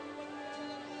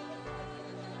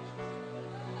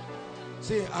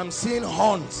 See, I'm seeing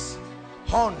horns.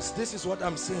 Horns. This is what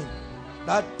I'm seeing.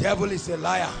 That devil is a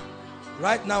liar.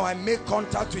 Right now, I make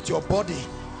contact with your body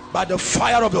by the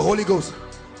fire of the Holy Ghost.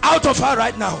 Out of her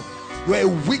right now. You're a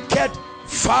wicked,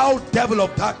 foul devil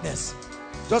of darkness.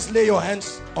 Just lay your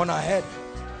hands on her head.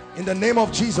 In the name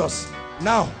of Jesus.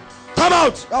 Now, come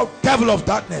out, thou devil of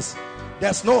darkness.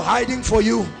 There's no hiding for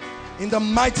you. In the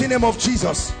mighty name of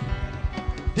Jesus.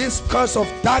 This curse of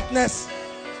darkness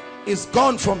is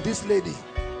gone from this lady.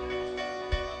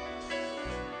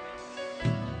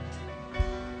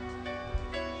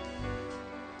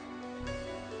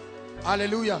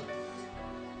 Hallelujah.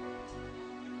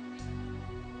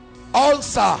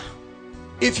 Ulcer.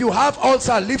 If you have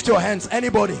ulcer, lift your hands.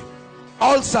 Anybody?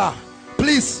 Ulcer.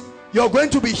 Please, you're going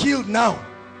to be healed now.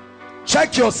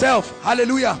 Check yourself.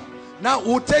 Hallelujah. Now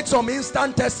we'll take some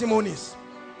instant testimonies.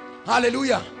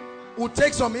 Hallelujah. We'll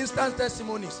take some instant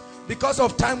testimonies. Because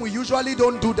of time, we usually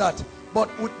don't do that. But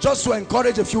just to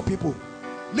encourage a few people.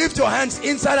 Lift your hands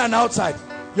inside and outside.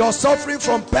 You're suffering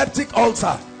from peptic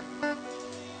ulcer.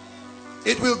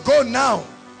 It will go now.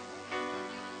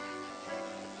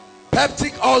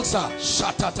 Peptic ulcer.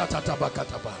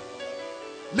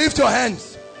 Lift your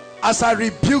hands as I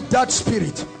rebuke that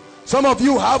spirit. Some of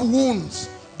you have wounds.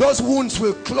 Those wounds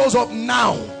will close up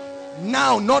now.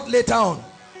 Now, not later on.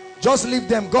 Just leave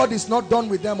them. God is not done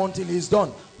with them until He's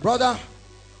done. Brother,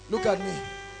 look at me.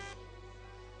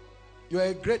 You're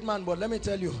a great man, but let me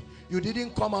tell you, you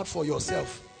didn't come out for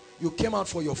yourself. You came out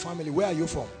for your family. Where are you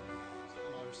from?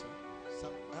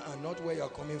 Not where you're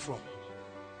coming from.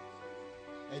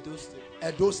 Edo State.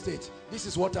 Edo State. This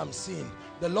is what I'm seeing.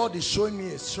 The Lord is showing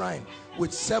me a shrine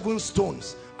with 7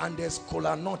 stones and there's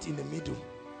kola nut in the middle.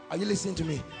 Are you listening to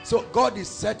me? So God is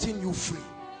setting you free.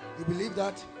 You believe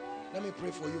that? Let me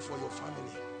pray for you, for your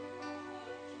family.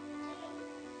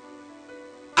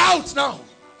 Out now.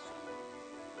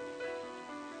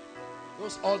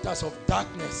 Those altars of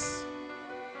darkness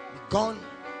be gone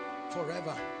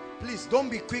forever. Please don't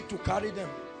be quick to carry them.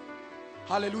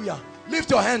 Hallelujah.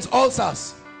 Lift your hands,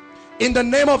 ulcers. In the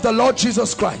name of the Lord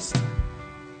Jesus Christ.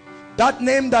 That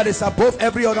name that is above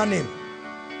every other name.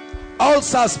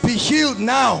 Ulcers, be healed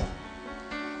now.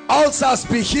 Ulcers,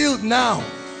 be healed now.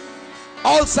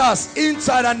 Ulcers,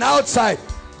 inside and outside,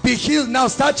 be healed now.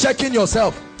 Start checking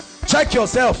yourself. Check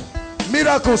yourself.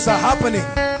 Miracles are happening.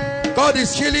 God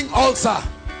is healing ulcer.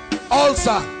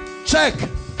 Ulcer. Check.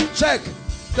 Check.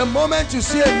 The moment you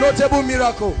see a notable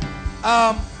miracle,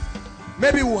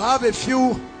 maybe we'll have a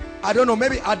few, I don't know,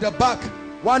 maybe at the back,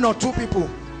 1 or 2 people.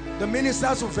 The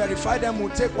ministers will verify them, will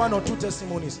take 1 or 2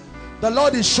 testimonies. The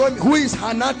Lord is showing me, who is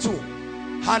Hanatu?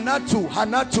 Hanatu,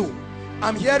 Hanatu.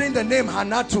 I'm hearing the name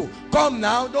Hanatu. Come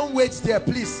now, don't wait there,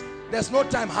 please. There's no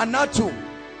time. Hanatu.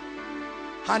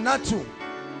 Hanatu.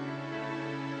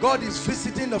 God is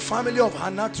visiting the family of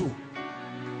Hanatu.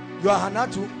 You are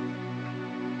Hanatu.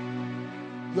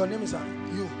 Your name is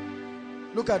you.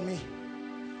 Look at me.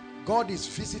 God is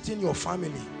visiting your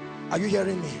family. Are you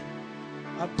hearing me?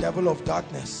 A devil of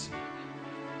darkness,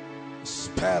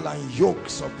 spell and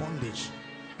yokes of bondage,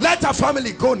 let our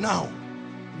family go now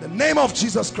in the name of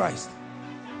Jesus Christ.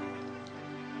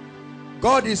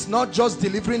 God is not just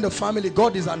delivering the family.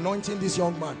 God is anointing this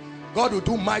young man. God will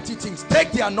do mighty things.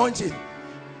 Take the anointing.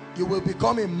 You will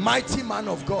become a mighty man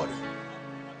of God.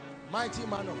 Mighty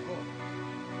man of God.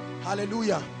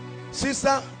 Hallelujah.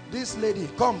 Sister, this lady,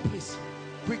 come please,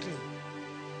 quickly.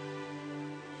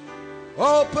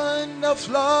 Open the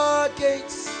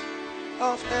floodgates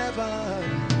of heaven.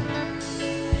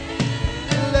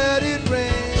 Let it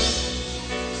rain.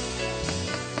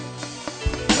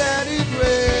 Let it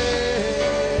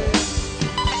rain.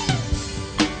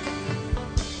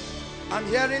 I'm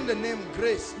hearing the name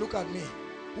Grace. Look at me.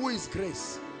 Who is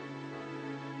Grace?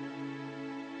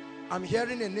 I'm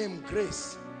hearing a name,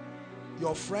 Grace.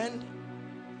 Your friend,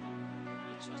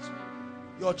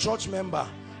 your church member.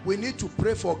 We need to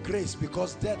pray for Grace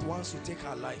because death wants to take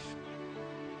her life.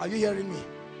 Are you hearing me?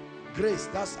 Grace,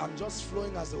 I'm just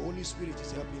flowing as the Holy Spirit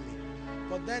is helping me.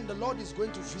 But then the Lord is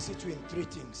going to visit you in 3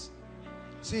 things.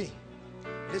 See,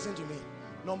 listen to me.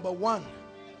 Number 1,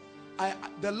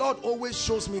 the Lord always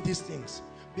shows me these things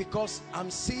because I'm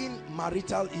seeing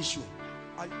marital issue.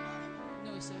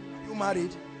 No, sir. Are you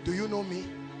married? Do you know me?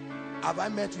 Have I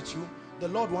met with you? The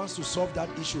Lord wants to solve that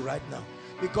issue right now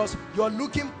because you're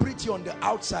looking pretty on the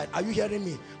outside. Are you hearing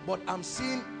me? But I'm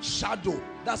seeing shadow.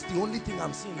 That's the only thing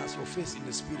I'm seeing as your face in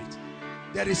the spirit.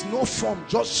 There is no form,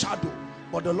 just shadow.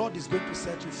 But the Lord is going to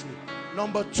set you free.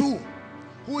 Number 2,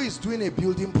 who is doing a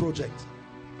building project?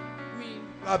 Me.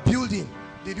 You are building.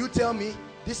 Did you tell me?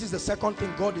 This is the second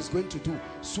thing God is going to do.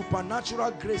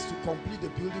 Supernatural grace to complete the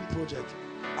building project.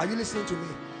 Are you listening to me?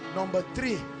 Number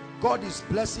 3, God is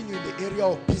blessing you in the area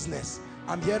of business.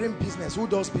 I'm hearing business. Who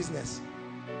does business?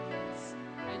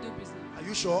 I do business. Are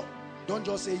you sure? Don't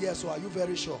just say yes. Or are you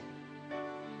very sure?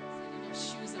 Selling of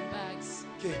shoes and bags.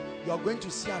 Okay, you are going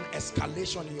to see an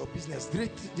escalation in your business.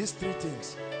 These 3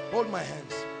 things. Hold my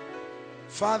hands.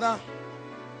 Father,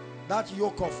 that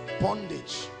yoke of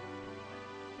bondage,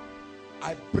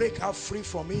 I break her free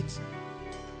from it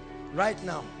right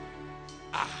now.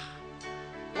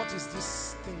 What is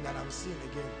this thing that I'm seeing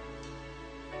again?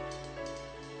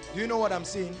 Do you know what I'm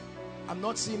seeing? I'm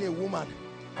not seeing a woman.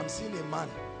 I'm seeing a man.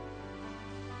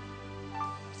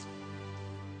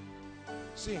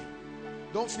 See,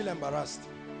 don't feel embarrassed.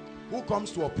 Who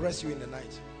comes to oppress you in the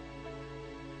night?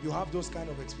 You have those kind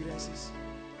of experiences.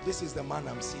 This is the man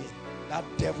I'm seeing. That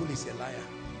devil is a liar.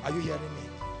 Are you hearing me?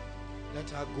 Let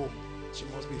her go. She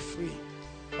must be free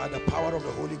by the power of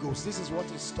the Holy Ghost. This is what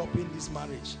is stopping this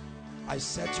marriage. I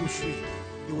set you free.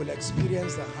 You will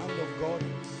experience the hand of God,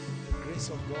 the grace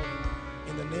of God,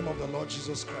 in the name of the Lord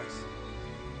Jesus Christ.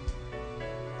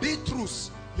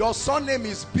 Beatrice. Your surname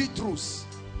is Beatrice.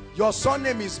 Your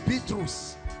surname is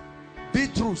Beatrice.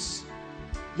 Beatrice.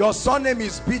 Your surname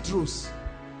is Beatrice.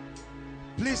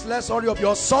 Please, let's hurry up.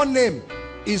 Your surname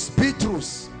is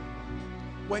Beatrice.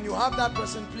 When you have that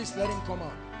person, please let him come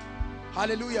out.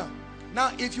 Hallelujah.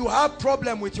 Now, if you have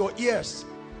problem with your ears,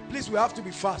 please, we have to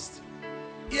be fast.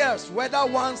 Ears, whether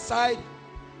one side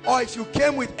or if you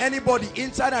came with anybody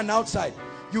inside and outside,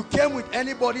 you came with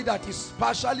anybody that is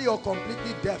partially or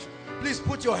completely deaf, please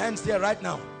put your hands there right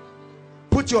now.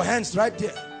 Put your hands right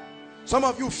there. Some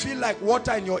of you feel like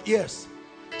water in your ears.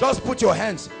 Just put your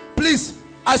hands. Please,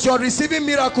 as you're receiving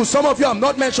miracles, some of you, I'm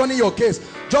not mentioning your case,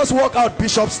 just walk out.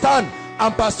 Bishop Stan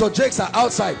and Pastor Jakes are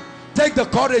outside. Take the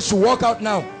courage to walk out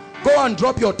now. Go and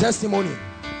drop your testimony.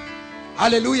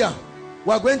 Hallelujah.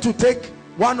 We're going to take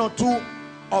 1 or 2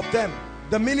 of them.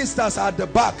 The ministers are at the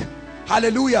back.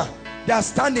 Hallelujah. They are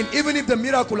standing. Even if the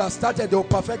miracle has started, they'll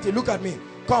perfect it. Look at me.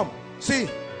 Come. See.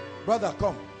 Brother,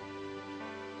 come.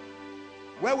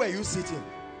 Where were you sitting?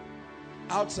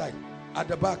 Outside. At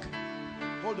the back.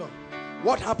 Hold on.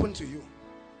 What happened to you?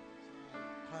 I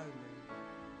can't remember.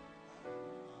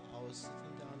 I was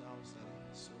sitting down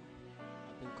outside, so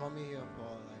I've been coming here for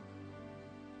like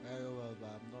very well, but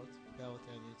I've not felt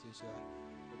anything, so I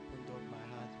opened up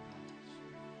my heart.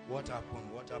 What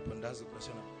happened? What happened? That's the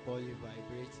question. Body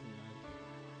vibrating.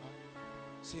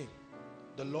 See,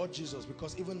 the Lord Jesus,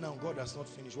 because even now God has not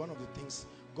finished. One of the things,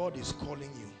 God is calling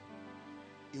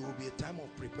you. It will be a time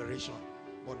of preparation,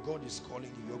 but God is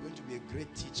calling you. You're going to be a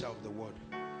great teacher of the word.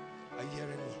 Are you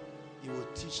hearing me? You will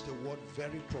teach the word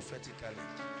very prophetically.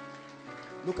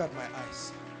 Look at my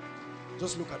eyes.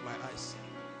 Just look at my eyes.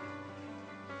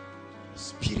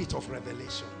 Spirit of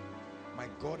revelation. My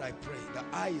God, I pray. The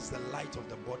eye is the light of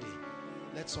the body.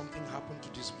 Let something happen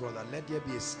to this brother. Let there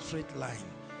be a straight line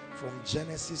from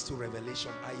Genesis to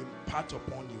Revelation. I impart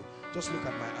upon you. Just look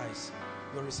at my eyes.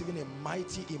 You're receiving a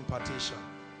mighty impartation.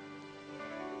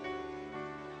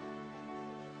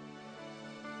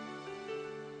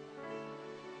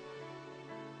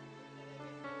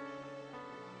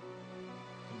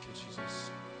 Thank you, Jesus.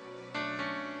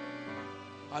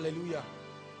 Hallelujah.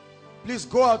 Please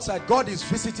go outside. God is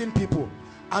visiting people.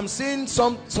 I'm seeing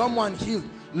someone healed.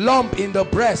 Lump in the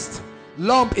breast.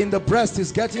 Lump in the breast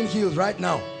is getting healed right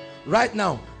now. Right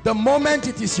now. The moment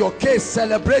it is your case,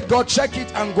 celebrate God. Check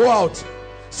it and go out.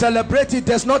 Celebrate it.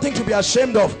 There's nothing to be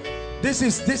ashamed of. This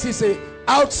is a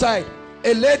outside.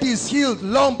 A lady is healed.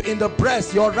 Lump in the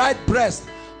breast. Your right breast.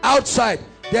 Outside.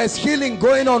 There's healing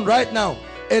going on right now.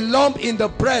 A lump in the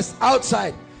breast.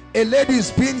 Outside. A lady is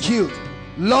being healed.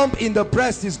 Lump in the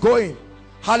breast is going.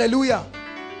 Hallelujah.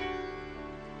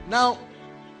 Now,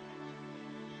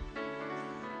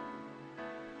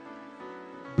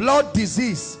 Blood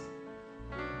disease.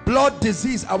 Blood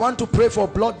disease. I want to pray for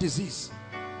blood disease.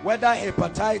 Whether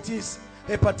hepatitis.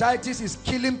 Hepatitis is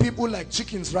killing people like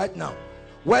chickens right now.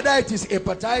 Whether it is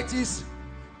hepatitis,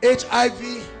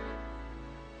 HIV,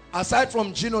 aside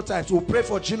from genotypes, we'll pray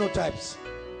for genotypes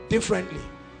differently.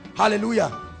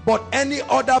 Hallelujah. But any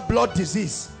other blood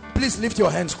disease, please lift your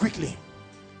hands quickly.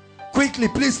 Quickly,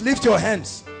 please lift your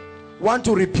hands. Want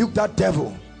to rebuke that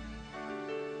devil.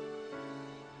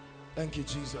 Thank you,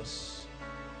 Jesus.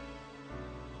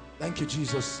 Thank you,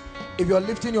 Jesus. If you're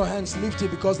lifting your hands, lift it,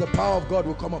 because the power of God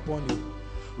will come upon you.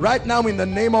 Right now, in the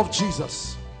name of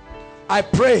Jesus, I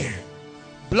pray,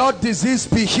 blood disease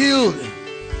be healed.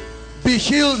 Be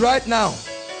healed right now.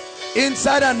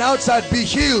 Inside and outside, be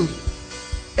healed.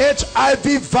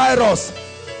 HIV virus,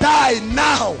 die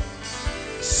now.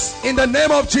 In the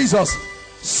name of Jesus.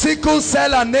 Sickle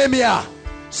cell anemia.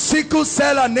 Sickle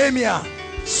cell anemia.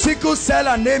 Sickle cell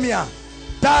anemia,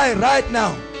 die right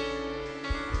now.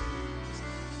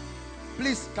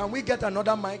 Please, can we get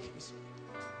another mic?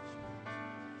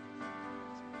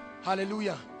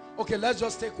 Hallelujah. Okay, let's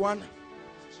just take one.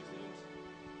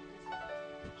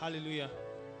 Hallelujah.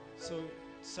 So,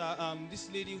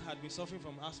 this lady had been suffering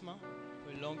from asthma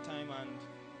for a long time, and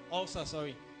also,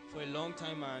 for a long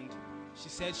time, and she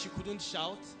said she couldn't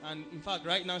shout, and in fact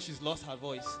right now she's lost her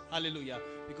voice. Hallelujah.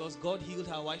 Because God healed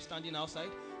her wife standing outside.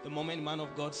 The moment the man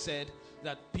of God said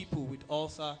that people with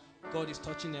ulcer, God is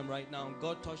touching them right now.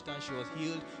 God touched her and she was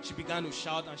healed. She began to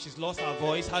shout and she's lost her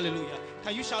voice. Hallelujah.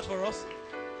 Can you shout for us?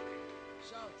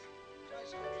 Shout.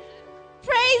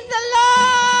 Praise the Lord.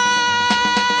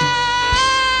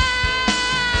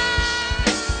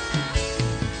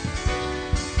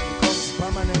 Becomes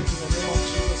permanent in the name of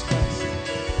Jesus Christ.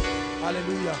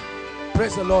 Hallelujah.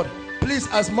 Praise the Lord. Please,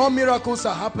 as more miracles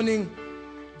are happening,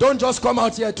 don't just come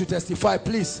out here to testify,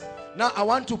 please. Now I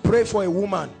want to pray for a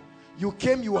woman. You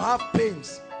came, you have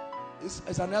pains.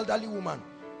 It's an elderly woman.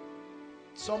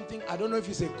 Something, I don't know if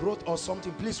it's a growth or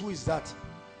something. Please, who is that?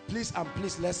 Please and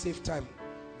please, let's save time.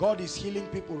 God is healing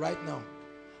people right now.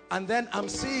 And then I'm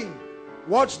seeing,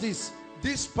 watch this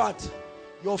part.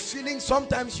 You're feeling,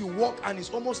 sometimes you walk and it's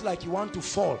almost like you want to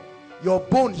fall. Your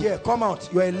bone here, come out.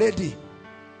 You're a lady.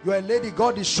 You're a lady.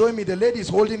 God is showing me the lady is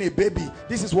holding a baby.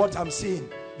 This is what I'm seeing.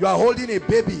 You are holding a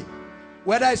baby.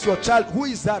 Whether it's your child, who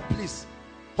is that, please?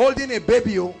 Holding a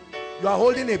baby. Oh, you are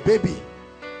holding a baby.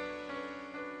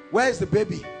 Where is the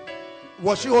baby?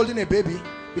 Was she holding a baby?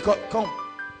 Because, come.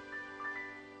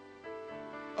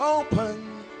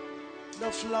 Open the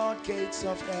floodgates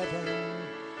of heaven.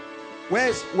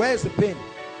 Where's the pain?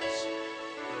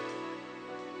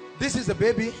 This is the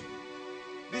baby.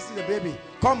 This is the baby.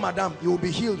 Come, madam, you will be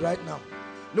healed right now.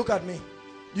 Look at me.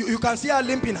 You can see her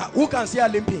limping. Who can see her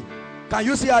limping? Can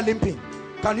you see her limping?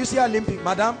 Can you see her limping?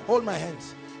 Madam, hold my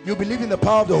hands. You believe in the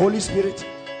power of the Holy Spirit?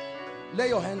 Lay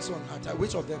your hands on her.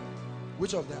 Which of them?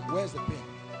 Which of them? Where's the pain?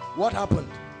 What happened?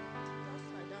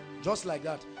 Just like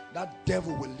that. That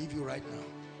devil will leave you right now,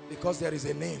 because there is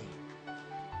a name.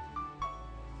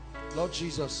 Lord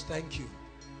Jesus, thank you.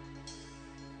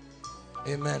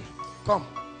 Amen. Come,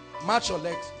 march your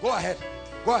legs. Go ahead.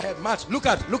 Go ahead, march. Look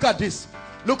at this.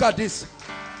 Look at this.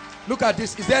 Look at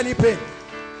this. Is there any pain?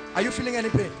 Are you feeling any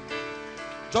pain?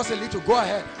 Just a little. Go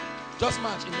ahead. Just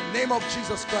march in the name of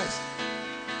Jesus Christ.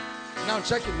 Now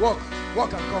check it. Walk.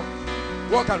 Walk and come.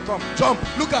 Walk and come. Jump.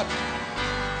 Look at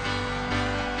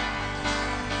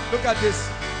this.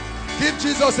 Give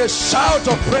Jesus a shout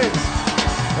of praise.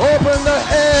 Open the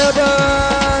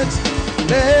heavens.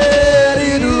 Let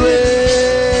it rain.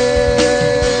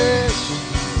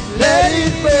 Let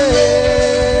it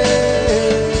rain.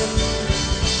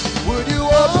 Would you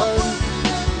open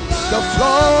the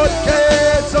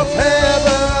floodgates of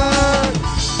heaven?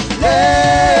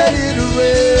 Let it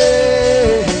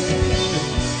rain.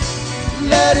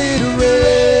 Let it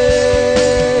rain.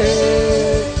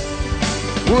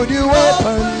 Would you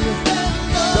open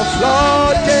the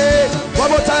floodgates? One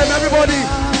more time, everybody.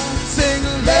 Sing,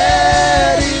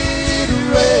 let it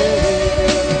rain.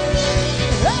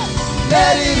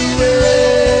 Let it rain.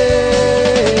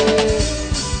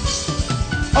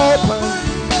 Open.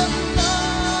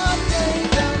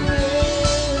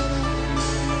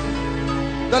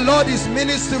 The Lord is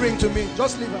ministering to me.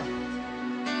 Just leave her.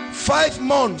 5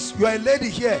 months. You are a lady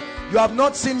here. You have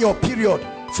not seen your period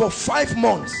for 5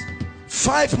 months.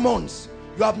 5 months.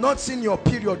 You have not seen your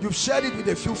period. You've shared it with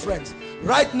a few friends.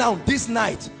 Right now, this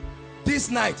night,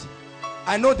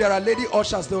 I know there are lady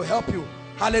ushers. They will help you.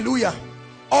 Hallelujah.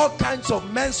 All kinds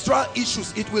of menstrual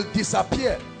issues, it will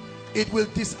disappear. It will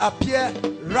disappear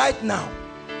right now.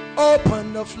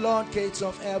 Open the floodgates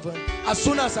of heaven. As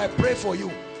soon as I pray for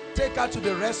you, Take her to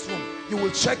the restroom. You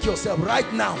will check yourself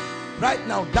right now. Right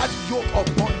now, that yoke of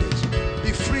bondage,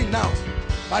 be free now.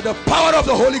 By the power of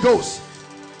the Holy Ghost.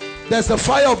 There's the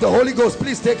fire of the Holy Ghost.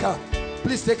 Please take her.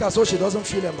 Please take her so she doesn't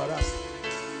feel embarrassed.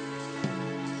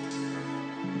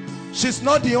 She's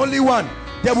not the only one.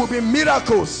 There will be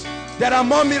miracles. There are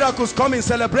more miracles coming.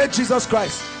 Celebrate Jesus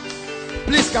Christ.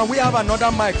 Please, can we have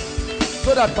another mic?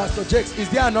 So that Pastor Jakes, is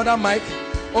there another mic?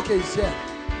 Okay, it's here.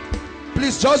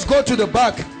 Please just go to the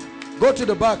back. Go to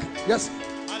the back. Yes.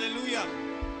 Hallelujah.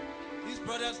 This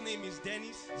brother's name is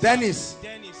Dennis. Dennis.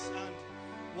 Dennis. And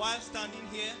while standing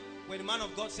here, when the man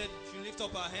of God said, you lift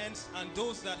up our hands, and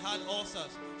those that had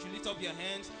ulcers, you lift up your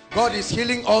hands. God is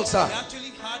healing ulcer. He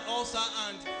actually had ulcer,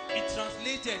 and it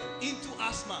translated into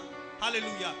asthma.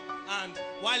 Hallelujah. And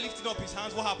while lifting up his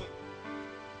hands, what happened?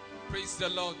 Praise the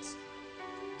Lord.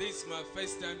 This is my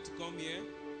first time to come here,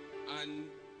 and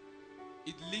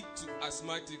it linked to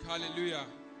asthmatic. Hallelujah.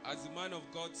 As the man of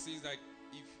God says, like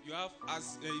if you have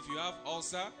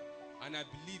ulcer, and I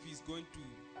believe he's going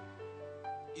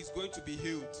to be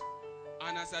healed.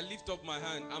 And as I lift up my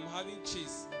hand, I'm having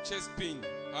chest pain.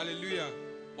 Hallelujah.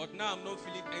 But now I'm not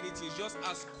feeling anything. It's just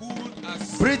as cool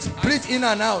as... Breathe in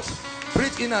and out.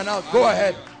 Breathe in and out. Go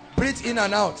ahead. Breathe in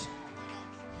and out.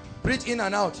 Breathe in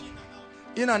and out.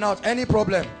 In and out. Any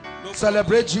problem? No.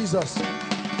 Celebrate Jesus.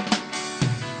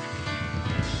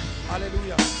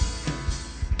 Hallelujah.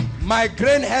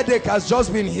 Migraine headache has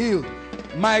just been healed.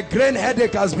 Migraine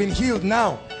headache has been healed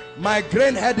now.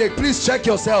 Migraine headache. Please check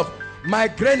yourself.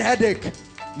 Migraine headache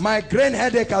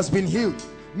has been healed.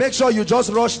 Make sure you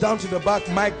just rush down to the back.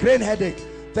 Migraine headache.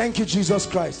 Thank you, Jesus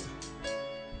Christ.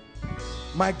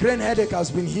 Migraine headache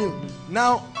has been healed.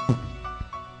 Now,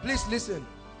 please listen.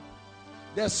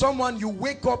 There's someone, you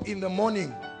wake up in the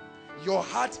morning, your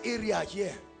heart area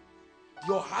here,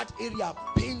 your heart area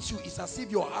pains you. It's as if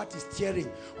your heart is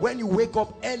tearing when you wake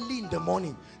up early in the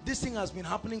morning. This thing has been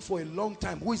happening for a long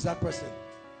time. Who is that person?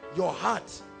 Your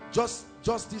heart, just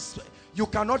this, you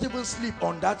cannot even sleep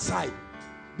on that side,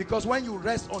 because when you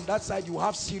rest on that side, you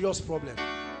have serious problem.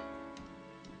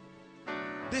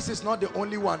 This is not the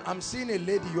only one. I'm seeing a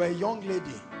lady. You're a young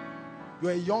lady.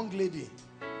 You're a young lady.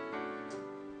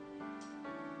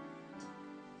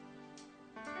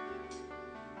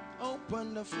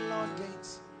 Open the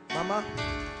floodgates. Mama,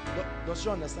 does she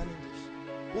understand English?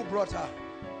 Who brought her?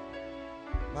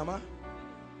 Mama?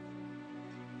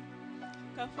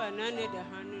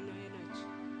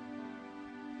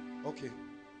 Okay.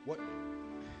 What?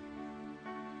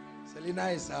 Selena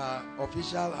is our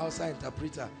official outside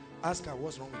interpreter. Ask her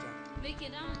what's wrong with her. Break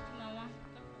it down, Mama.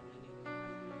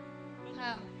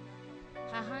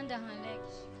 Her hand and her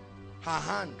legs. Her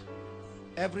hand.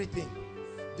 Everything.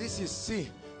 This is, see,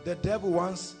 the devil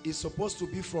is supposed to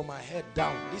be from her head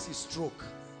down. This is stroke.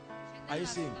 Are you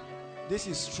seeing? This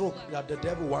is stroke that the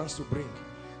devil wants to bring.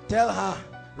 Tell her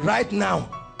right now,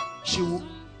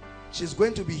 she's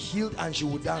going to be healed and she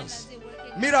will dance.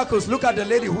 Miracles. Look at the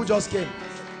lady who just came.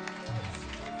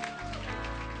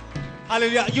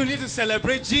 Hallelujah. You need to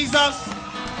celebrate Jesus.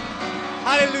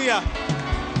 Hallelujah.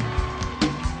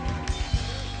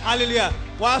 Hallelujah.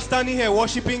 While standing here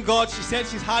worshiping God, she said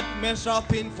she's had menstrual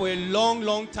pain for a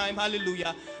long time.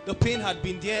 Hallelujah. The pain had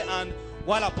been there, and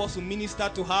while Apostle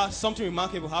ministered to her, something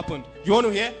remarkable happened. You want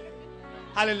to hear?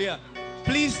 Hallelujah.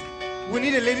 Please, we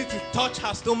need a lady to touch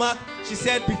her stomach. She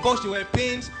said before she were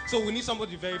pains, so we need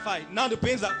somebody to verify. Now the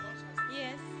pains are...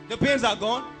 Yes. The pains are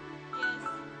gone?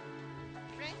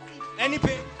 Yes. Any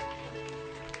pain?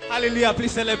 Hallelujah.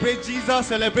 Please celebrate Jesus.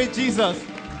 Celebrate Jesus.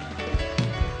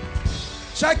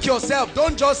 Check yourself.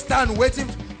 Don't just stand waiting.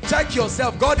 Check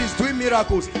yourself. God is doing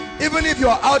miracles. Even if you're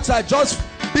outside, just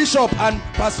Bishop and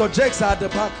Pastor Jakes are at the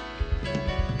back.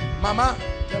 Mama,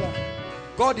 tell her.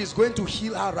 God is going to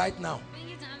heal her right now.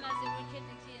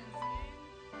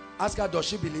 Ask her, does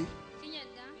she believe?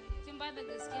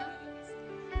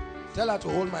 Tell her to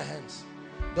hold my hands.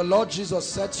 The Lord Jesus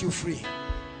sets you free.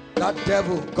 That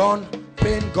devil gone,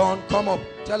 pain gone. Come up.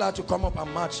 Tell her to come up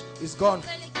and march. It's gone.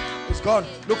 It's gone.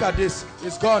 Look at this.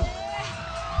 It's gone.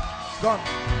 It's gone.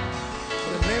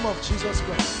 In the name of Jesus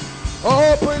Christ.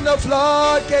 Open the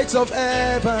floodgates of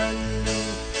heaven.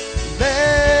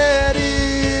 Let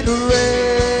it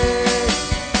rain.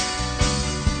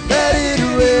 Let it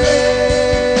rain.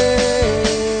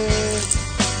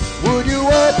 Would you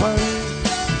open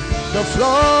the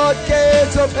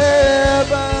floodgates of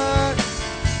heaven?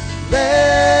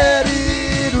 Let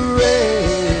it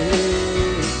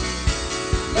rain.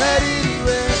 Let it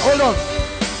rain. Hold on.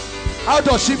 How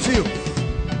does she feel?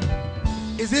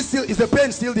 Is the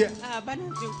pain still there?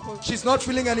 She's not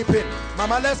feeling any pain.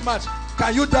 Mama, let's march.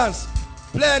 Can you dance?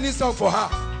 Play any song for her.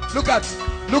 Look at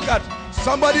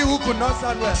somebody who could not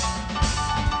stand well.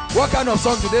 What kind of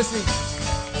song do they sing?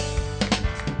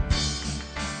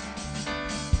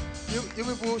 You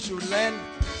people should learn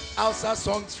Hausa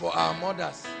songs for our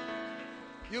mothers.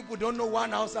 You people don't know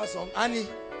one Hausa song. Annie,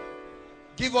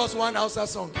 give us one Hausa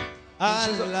song.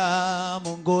 Allah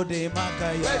mun gode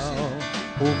maka yau,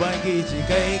 Ubangiji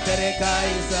kai kare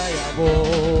kai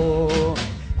sayabo.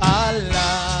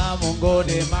 Allah mun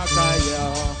gode maka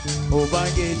yau,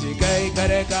 Ubangiji kai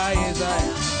kare kai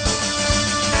sayabo.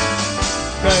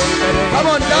 Come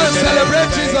on, dance,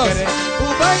 celebrate Jesus.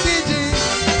 Ubangiji.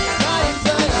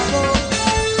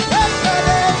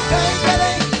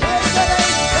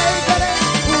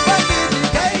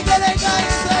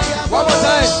 One more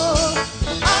time.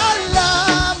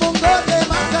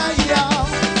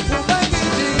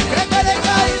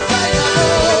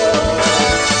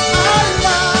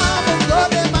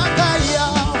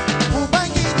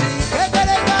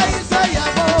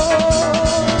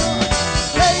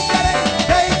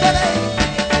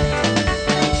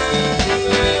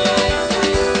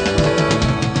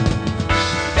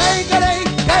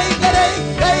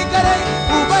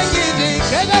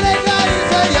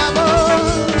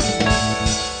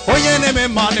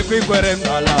 Money quick with him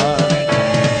nala.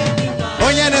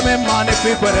 Onyene me money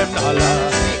quick with him nala.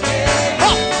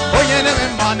 Onyene me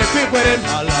money quick with him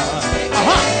nala.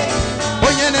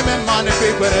 Onyene me money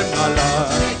quick with him nala.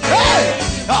 Hey,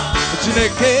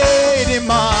 chineke ni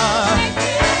ma.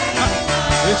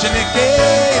 Chineke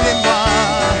ni ma.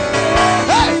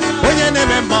 Hey, onyene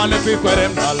me money quick with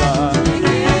him nala.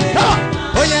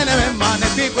 Onyene me money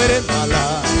quick with him nala.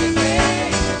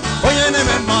 Onyene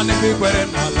me money quick with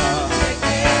him nala.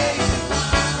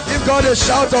 God a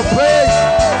shout of praise.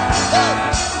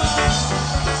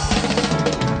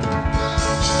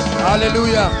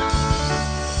 Hallelujah.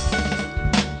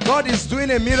 God is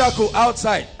doing a miracle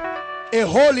outside. A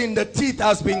hole in the teeth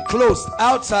has been closed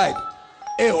outside.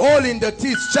 A hole in the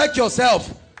teeth. Check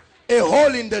yourself. A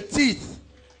hole in the teeth.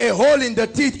 A hole in the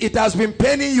teeth. It has been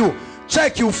paining you.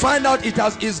 Check, you find out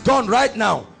it's gone right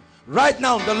now. Right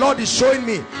now, the Lord is showing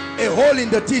me a hole in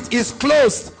the teeth is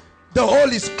closed. The hole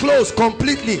is closed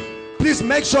completely. Please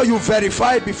make sure you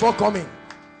verify it before coming.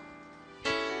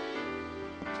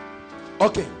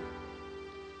 Okay.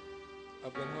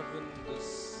 I've been having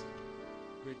this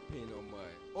great pain on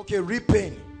my... Okay, rib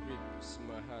pain. Ribs,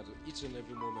 my heart. Each and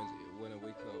every moment when I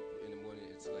wake up in the morning,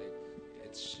 it's like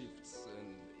it shifts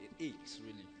and it aches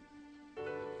really for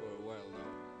a while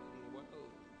now. And while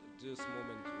this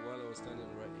moment, while I was standing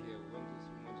right here, when this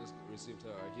woman just received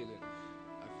her healing,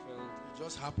 I felt it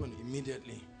just happened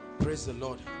immediately. Praise the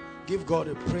Lord. Give God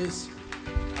a praise.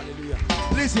 Hallelujah.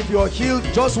 Please, if you're healed,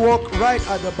 just walk right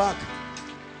at the back.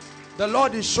 The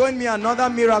Lord is showing me another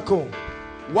miracle.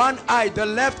 One eye, the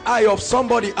left eye of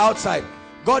somebody outside.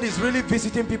 God is really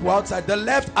visiting people outside. The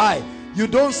left eye, you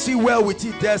don't see well with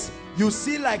it. You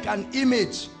see like an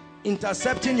image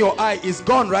intercepting your eye. Is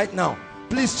gone right now.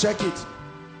 Please check it.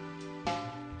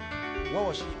 What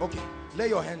was she? Okay, lay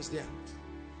your hands there.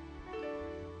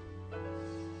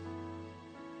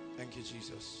 Thank you,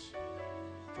 Jesus,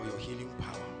 for your healing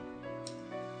power.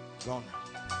 Gone.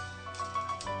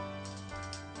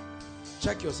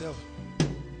 Check yourself.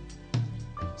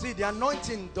 See, the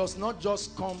anointing does not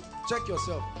just come. Check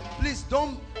yourself. Please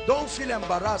don't feel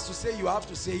embarrassed to say you have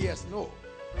to say yes. No.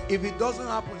 If it doesn't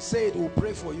happen, say it. We'll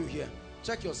pray for you here.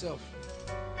 Check yourself.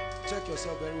 Check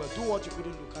yourself very well. Do what you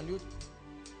couldn't do. Can you?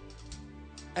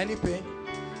 Any pain?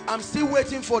 I'm still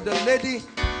waiting for the lady.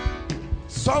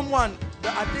 Someone,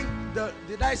 I think,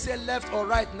 did I say left or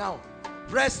right now?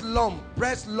 Breast lump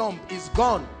is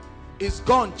gone. It's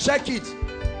gone. Check it.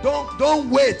 Don't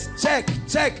wait. Check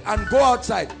and go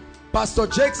outside. Pastor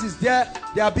Jakes is there.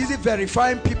 They are busy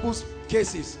verifying people's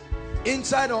cases,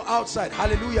 inside or outside.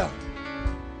 Hallelujah.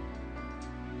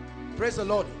 Praise the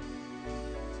Lord.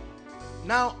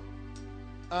 Now,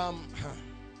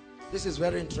 this is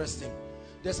very interesting.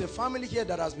 There's a family here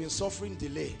that has been suffering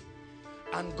delay,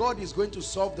 and God is going to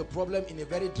solve the problem in a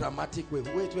very dramatic way.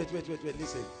 Wait,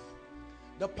 listen.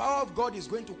 The power of God is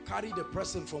going to carry the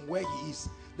person from where he is.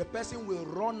 The person will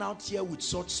run out here with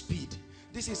such speed.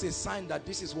 This is a sign that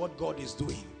this is what God is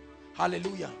doing.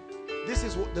 Hallelujah. This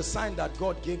is the sign that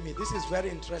God gave me. This is very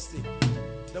interesting.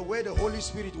 The way the Holy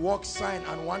Spirit works sign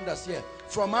and wonders here.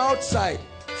 From outside,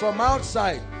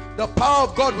 the power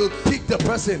of God will pick the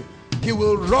person. He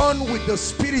will run with the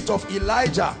spirit of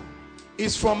Elijah.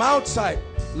 It's from outside.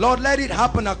 Lord, let it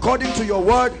happen according to your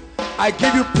word. I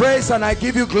give you praise and I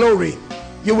give you glory.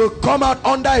 You will come out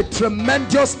under a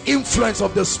tremendous influence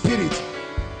of the Spirit.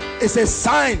 It's a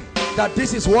sign that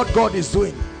this is what God is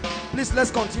doing. Please,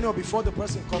 let's continue before the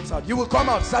person comes out. You will come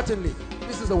out, certainly.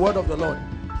 This is the word of the Lord.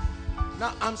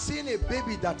 Now, I'm seeing a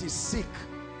baby that is sick.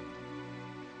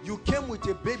 You came with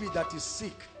a baby that is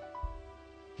sick.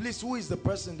 Please, who is the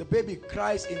person? The baby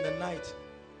cries in the night.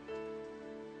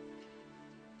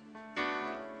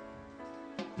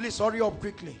 Please hurry up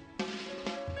quickly,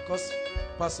 because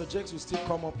Pastor Jakes will still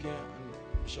come up here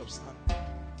and Bishop Stan.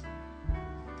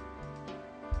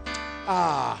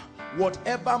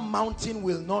 Whatever mountain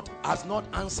has not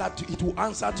answered to, it will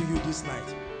answer to you this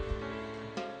night.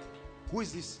 Who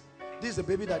is this? This is the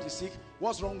baby that is sick.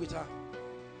 What's wrong with her?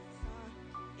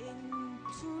 In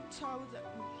 2000.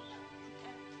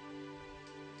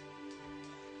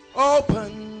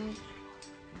 Open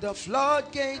the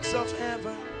floodgates of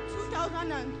heaven.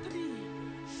 2003,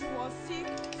 she was sick,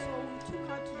 so we took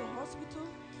her to the hospital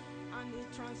and they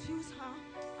transfused her.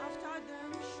 After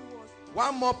them, she was...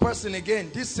 One more person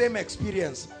again, this same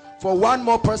experience. For one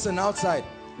more person outside.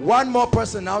 One more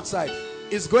person outside.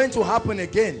 It's going to happen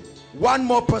again. One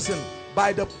more person,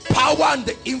 by the power and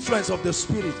the influence of the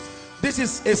Spirit. This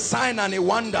is a sign and a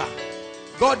wonder.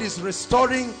 God is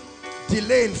restoring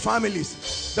delay in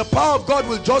families. The power of God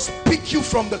will just pick you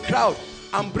from the crowd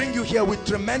and bring you here with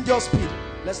tremendous speed.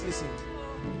 Let's listen.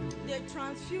 They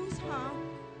transfused her,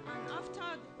 and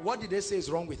after... What did they say is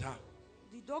wrong with her?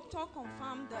 The doctor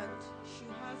confirmed that she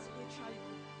has HIV.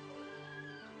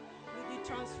 With the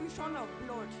transfusion of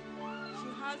blood, she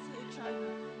has HIV.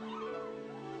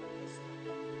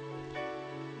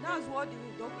 That's what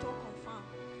the doctor confirmed.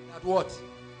 That what?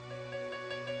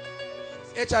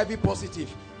 HIV positive.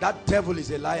 That devil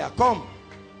is a liar. Come,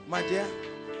 my dear.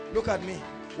 Look at me.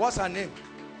 What's her name?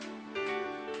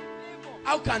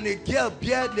 How can a girl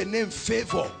bear the name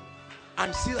Favor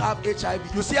and still have HIV?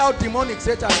 You see how demonic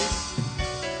Satan is?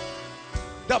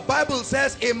 The Bible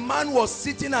says a man was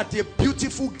sitting at a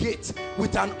beautiful gate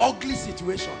with an ugly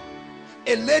situation.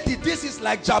 A lady, this is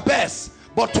like Jabez,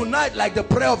 but tonight, like the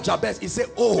prayer of Jabez, he said,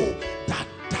 oh, that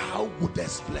thou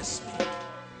wouldest bless me.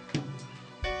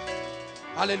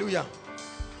 Hallelujah.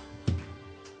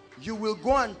 You will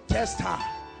go and test her.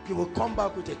 You will come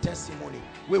back with a testimony.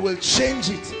 We will change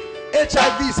it.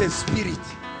 HIV is a spirit,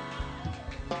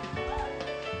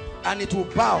 and it will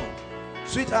bow.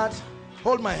 Sweetheart,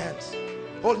 hold my hands.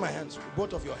 Hold my hands,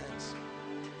 both of your hands.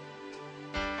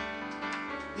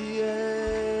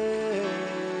 Yeah.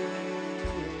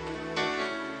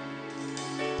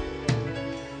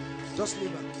 Just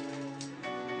leave her.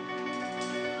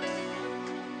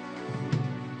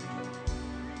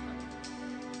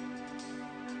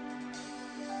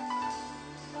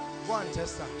 Go and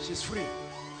test her. She's free.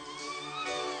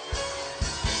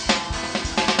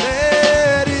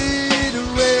 Let it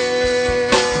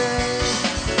rain.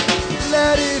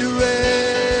 Let it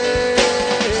rain.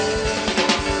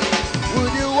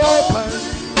 Would you open?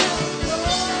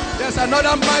 There's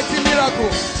another mighty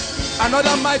miracle.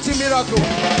 Another mighty miracle.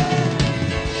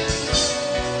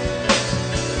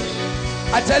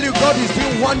 I tell you, God is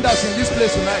doing wonders in this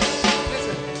place tonight.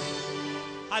 Listen.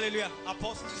 Hallelujah.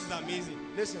 Apostle, this is amazing.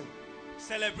 Listen.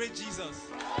 Celebrate Jesus.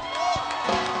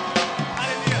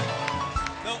 Hallelujah.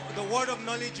 The word of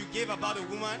knowledge you gave about a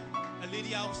woman, a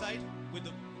lady outside with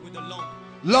the lump.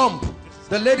 Lump.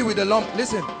 The lady with the lump.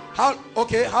 Listen. How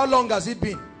long has it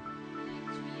been?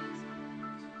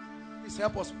 Please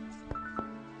help us.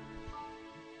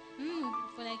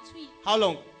 For like 2 years. How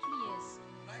long? 2 years.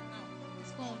 Right now.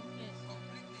 It's gone. Yes.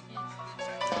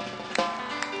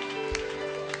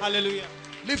 Hallelujah.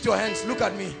 Lift your hands. Look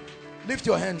at me. Lift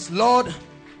your hands. Lord,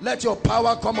 let your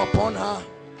power come upon her.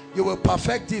 You will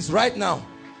perfect this right now.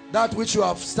 That which you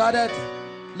have started,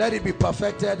 let it be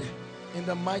perfected in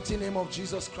the mighty name of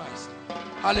Jesus Christ.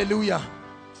 Hallelujah.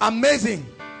 Amazing.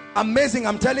 Amazing.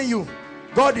 I'm telling you,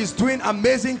 God is doing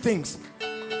amazing things.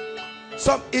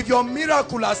 So if your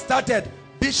miracle has started,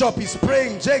 Bishop is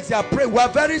praying, Jakes, they are praying. We are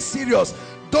very serious.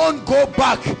 Don't go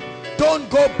back. Don't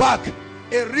go back.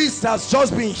 A wrist has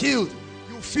just been healed.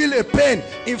 You feel a pain.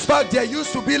 In fact, there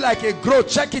used to be like a growth.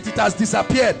 Check it, it has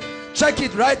disappeared. Check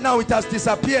it right now, it has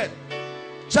disappeared.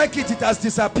 Check it, it has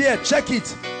disappeared. Check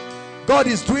it. God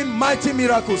is doing mighty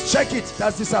miracles. Check it, it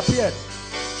has disappeared.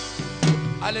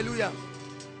 Hallelujah.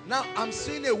 Now I'm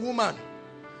seeing a woman.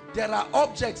 There are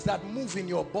objects that move in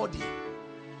your body.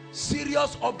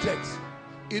 Serious objects.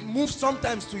 It moves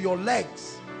sometimes to your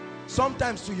legs,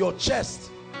 sometimes to your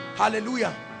chest.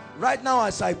 Hallelujah. Right now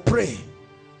as I pray,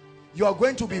 you are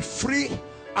going to be free,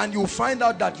 and you'll find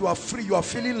out that you are free. You are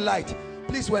feeling light.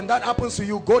 Please, when that happens to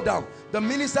you, go down. The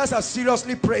ministers are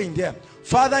seriously praying there.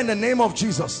 Father, in the name of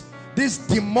Jesus, this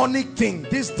demonic thing,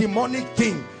 this demonic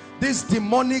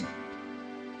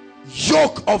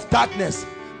yoke of darkness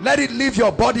Let it leave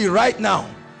your body right now.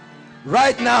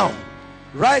 Right now.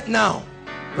 Right now.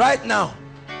 Right now.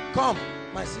 Come,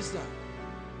 my sister.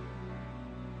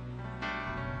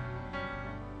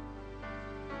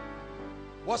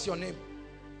 What's your name?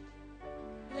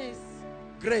 Grace.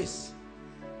 Grace.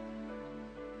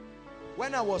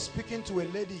 When I was speaking to a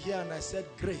lady here and I said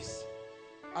Grace,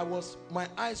 my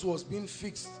eyes was being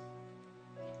fixed.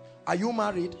 Are you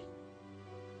married?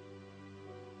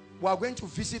 We are going to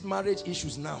visit marriage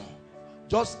issues now.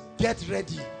 Just get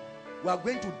ready. We are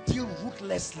going to deal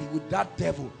ruthlessly with that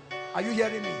devil. Are you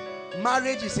hearing me?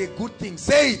 Marriage is a good thing.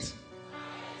 Say it.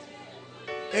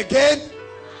 Again.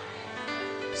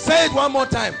 Say it one more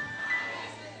time.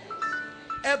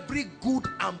 Every good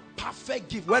and perfect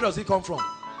gift, where does it come from?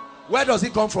 Where does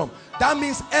it come from? That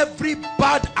means every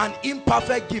bad and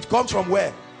imperfect gift comes from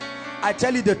where? I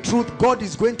tell you the truth, God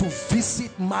is going to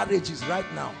visit marriages right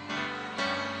now.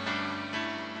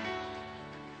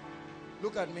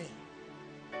 Look at me.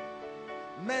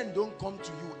 Men don't come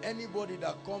to you. Anybody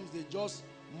that comes, they just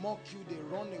mock you, they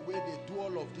run away, they do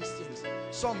all of these things.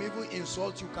 Some even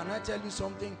insult you. Can I tell you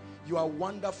something? You are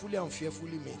wonderfully and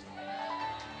fearfully made.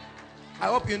 I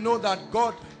hope you know that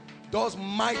God does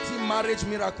mighty marriage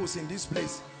miracles in this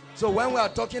place. So when we are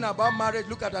talking about marriage,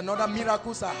 look at another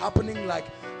miracles are happening. Like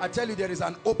I tell you, there is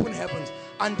an open heavens.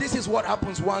 And this is what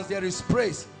happens once there is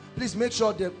praise. Please make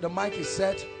sure the mic is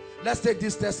set. Let's take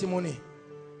this testimony.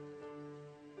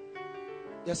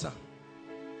 Yes, sir.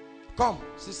 Come,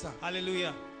 sister.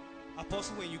 Hallelujah.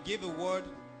 Apostle, when you gave a word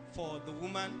for the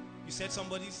woman, you said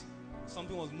something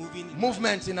was moving.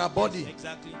 Movement in her body.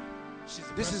 Exactly.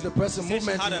 This is the person.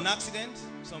 Movement. She had an accident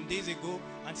some days ago,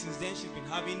 and since then she's been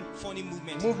having funny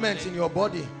movements. Movement in your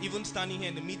body. Even standing here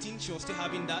in the meeting, she was still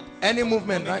having that. Any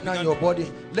movement right now in your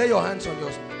body. Lay your hands on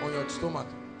your stomach.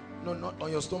 No, not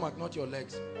on your stomach, not your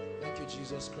legs. Thank you,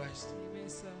 Jesus Christ. Amen,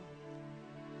 sir.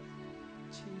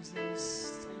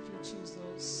 Jesus. Thank you,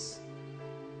 Jesus.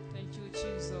 Thank you,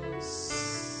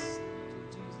 Jesus.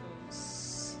 Thank you,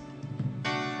 Jesus.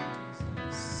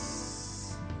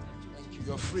 Thank you.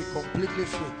 You're free, completely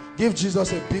free. Give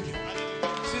Jesus a big.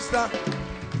 Sister,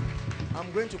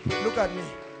 I'm going to pray. Look at me.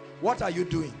 What are you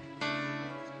doing?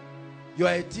 You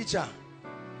are a teacher.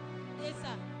 Yes,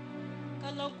 sir.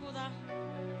 Kalongkura.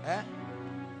 Eh?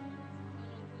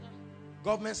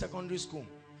 Government secondary school.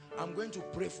 I'm going to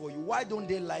pray for you. Why don't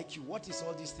they like you? What is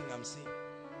all this thing I'm saying?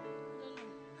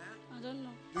 I don't know.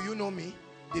 Do you know me?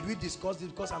 Did we discuss this?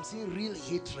 Because I'm seeing real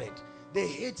hatred. They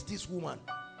hate this woman.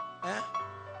 Eh?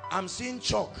 I'm seeing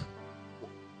Chalk.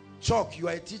 Chalk, you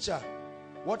are a teacher.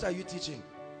 What are you teaching?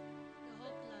 The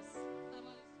whole class.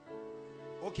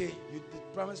 Okay, you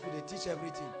did primary school, they teach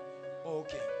everything. Oh,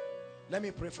 okay. Let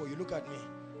me pray for you. Look at me.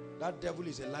 That devil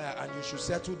is a liar and you should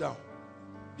settle down.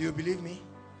 Do you believe me?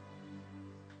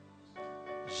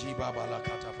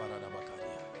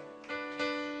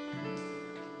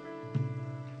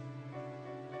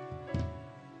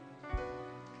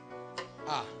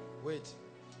 Wait.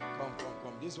 Come.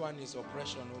 This one is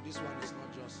oppression. No, this one is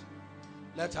not just.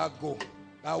 Let her go.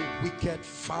 That wicked,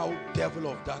 foul devil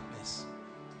of darkness.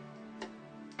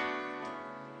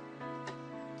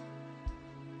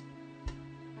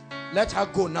 Let her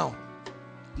go now.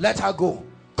 Let her go.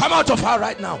 Come out of her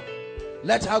right now.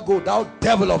 Let her go, thou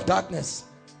devil of darkness.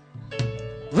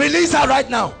 Release her right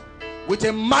now with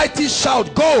a mighty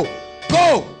shout. Go,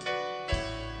 go.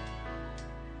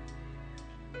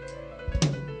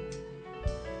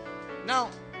 Now,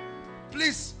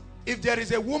 please, if there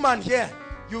is a woman here,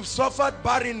 you've suffered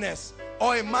barrenness,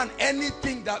 or a man,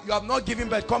 anything that you have not given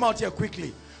birth, come out here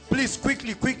quickly. Please,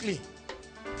 quickly.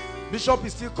 Bishop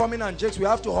is still coming and Jakes, we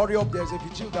have to hurry up. There's a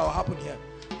vigil that will happen here.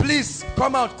 Please,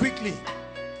 come out quickly.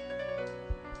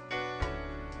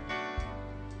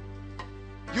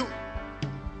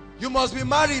 You must be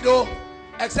married, though,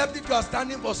 except if you are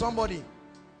standing for somebody.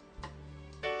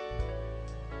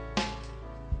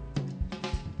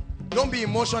 Don't be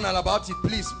emotional about it,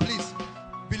 please.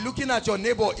 Be looking at your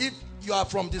neighbor. If you are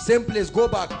from the same place, go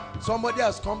back. Somebody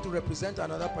has come to represent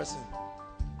another person.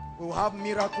 We will have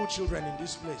miracle children in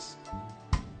this place.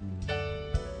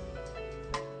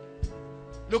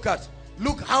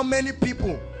 Look how many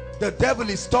people the devil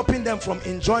is stopping them from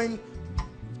enjoying.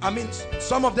 I mean,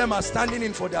 some of them are standing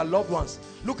in for their loved ones.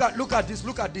 Look at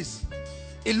this.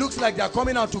 It looks like they are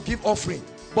coming out to give offering,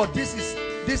 but this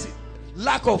is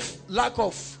lack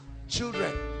of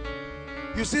children.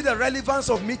 You see the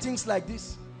relevance of meetings like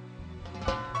this?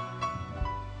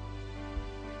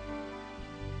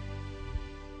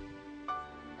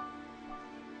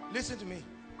 Listen to me.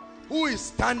 Who is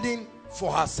standing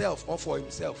for herself or for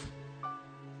himself?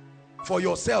 For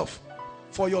yourself.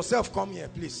 For yourself, come here,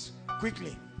 please.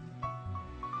 Quickly.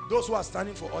 Those who are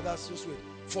standing for others, just wait.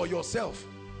 For yourself.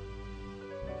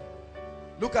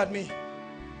 Look at me.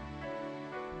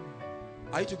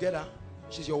 Are you together?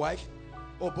 She's your wife?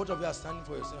 Oh, both of you are standing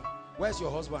for yourself. Where's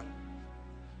your husband?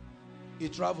 He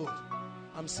traveled.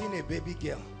 I'm seeing a baby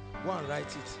girl. Go and write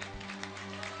it.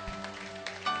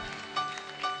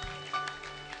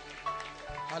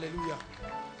 Hallelujah.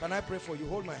 Can I pray for you?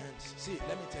 Hold my hands. See,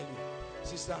 let me tell you.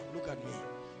 Sister, look at me.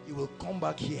 You will come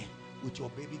back here with your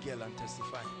baby girl and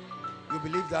testify. You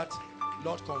believe that?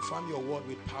 Lord, confirm your word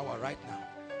with power right now.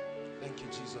 Thank you,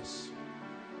 Jesus.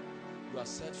 You are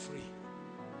set free.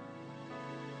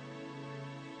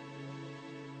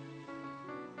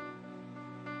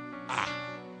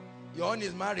 You're on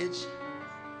his marriage.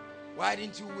 Why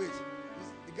didn't you wait?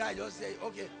 The guy just say,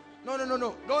 okay. No.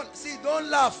 Don't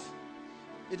laugh.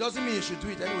 It doesn't mean you should do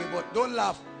it anyway, but don't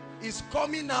laugh. It's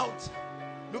coming out.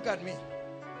 Look at me.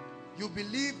 You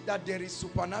believe that there is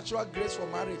supernatural grace for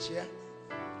marriage here?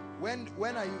 When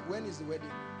is the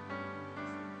wedding?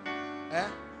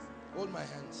 Hold my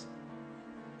hands.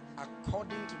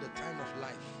 According to the time of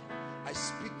life, I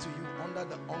speak to you under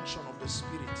the unction of the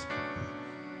Spirit.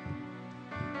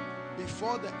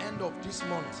 Before the end of this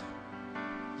month,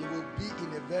 you will be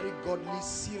in a very godly,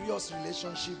 serious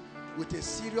relationship with a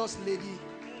serious lady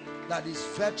that is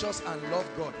virtuous and love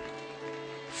God.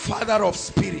 Father of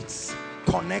spirits,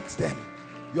 connect them.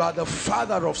 You are the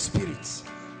Father of spirits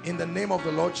in the name of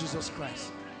the Lord Jesus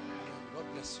Christ. God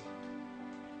bless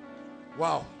you.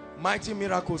 Wow, mighty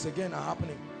miracles again are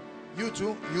happening. You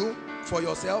too, you for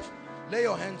yourself, lay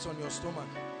your hands on your stomach.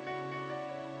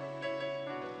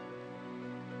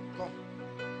 Come,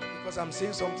 because I'm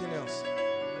saying something else.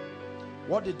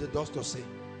 What did the doctor say?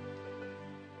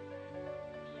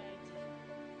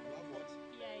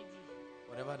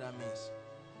 Whatever that means.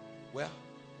 Well,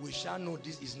 we shall know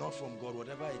this is not from God,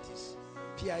 whatever it is.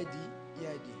 PID,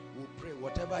 EID, we'll pray,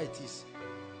 whatever it is.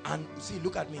 And see,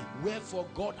 look at me. Wherefore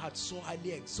God had so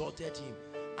highly exalted him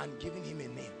and given him a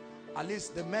name. At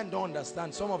least the men don't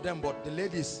understand, some of them, but the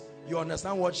ladies, you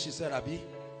understand what she said, Abi?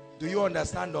 Do you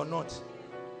understand or not?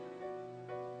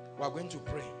 We are going to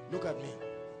pray. Look at me.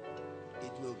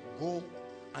 It will go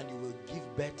and you will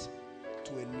give birth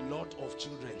to a lot of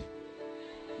children.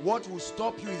 What will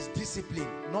stop you is discipline,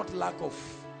 not lack of.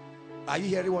 Are you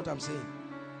hearing what I'm saying?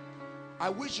 I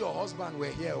wish your husband were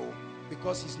here,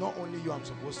 because he's not only you I'm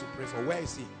supposed to pray for. Where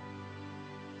is he?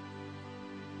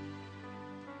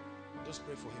 Just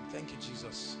pray for him. Thank you,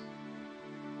 Jesus.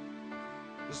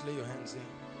 Just lay your hands there.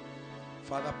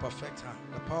 Father, perfect her.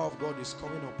 The power of God is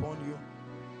coming upon you,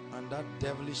 and that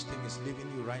devilish thing is leaving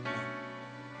you right now.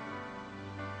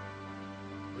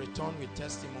 Return with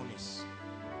testimonies.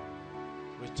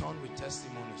 Return with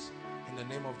testimonies in the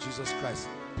name of Jesus Christ.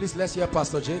 Please, let's hear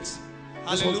Pastor Jakes.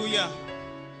 Hallelujah.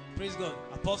 Praise God.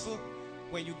 Apostle,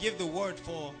 when you give the word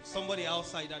for somebody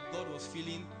outside that God was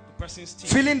feeling the person's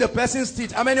teeth. Feeling the person's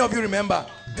teeth. How many of you remember?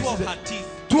 Two of her teeth.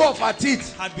 Two of her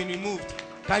teeth had been removed.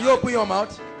 Can you open your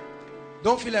mouth?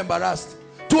 Don't feel embarrassed.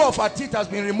 Two of her teeth has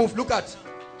been removed. Look at.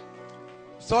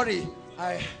 Sorry.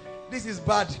 This is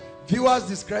bad. Viewers'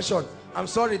 discretion. I'm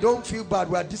sorry, don't feel bad.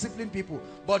 We are disciplined people.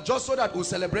 But just so that we'll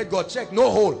celebrate God, check. No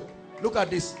hole. Look at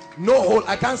this. No hole.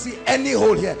 I can't see any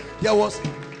hole here. There was,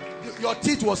 your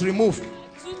teeth was removed.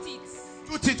 Two teeth.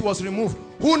 Two teeth was removed.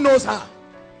 Who knows her?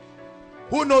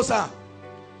 Who knows her?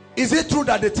 Is it true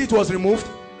that the teeth was removed?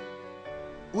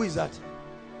 Who is that?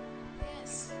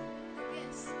 Yes.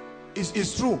 Yes.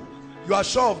 It's true. You are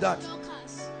sure of that?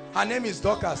 Dorcas. Her name is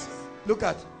Dorcas. Look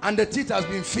at. And the teeth has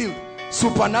been filled.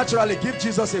 Supernaturally. Give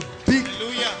Jesus a big,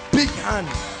 Hallelujah. Big hand.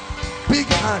 Big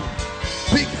hand.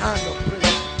 Big hand of praise.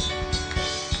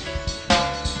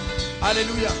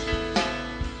 Hallelujah.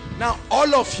 Now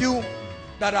all of you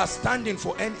that are standing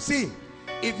for any, see,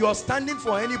 if you are standing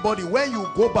for anybody, when you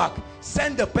go back,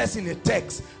 send the person a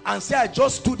text and say, I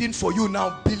just stood in for you,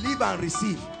 now believe and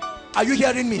receive. Are you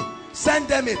hearing me? Send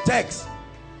them a text.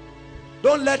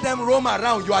 Don't let them roam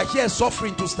around. You are here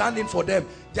suffering to stand in for them.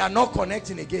 They are not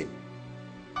connecting again.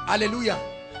 Hallelujah.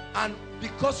 And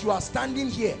because you are standing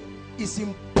here, it's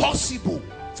impossible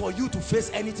for you to face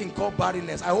anything called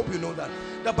barrenness. I hope you know that.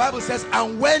 The Bible says,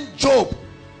 and when Job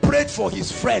prayed for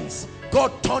his friends,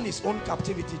 God turned his own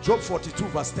captivity. Job 42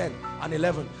 verse 10 and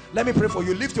 11. Let me pray for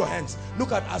you. Lift your hands.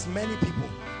 Look at as many people.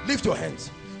 Lift your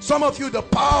hands. Some of you, the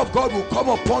power of God will come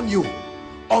upon you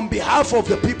on behalf of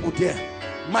the people there.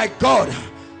 My God,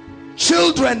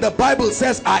 children, the Bible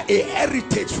says, are a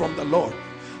heritage from the Lord.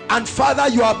 And Father,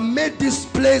 you have made this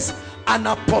place an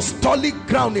apostolic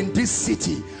ground in this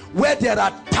city where there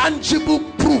are tangible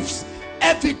proofs,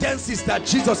 evidences that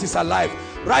Jesus is alive.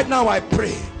 Right now I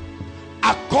pray,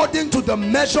 according to the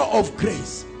measure of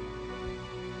grace,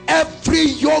 every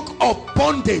yoke of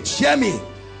bondage, hear me,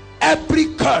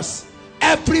 every curse,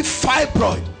 every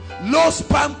fibroid, low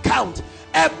sperm count,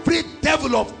 every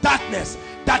devil of darkness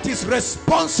that is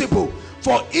responsible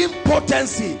for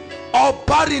impotency or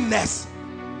barrenness,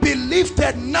 be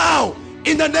lifted now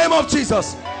in the name of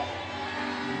Jesus.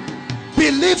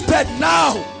 Be lifted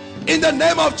now in the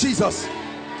name of Jesus.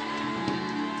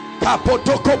 The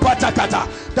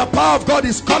power of God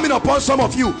is coming upon some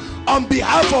of you on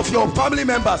behalf of your family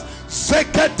members.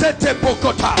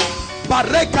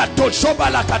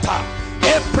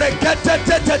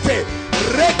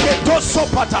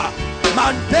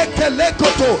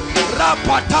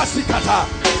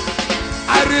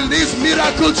 I release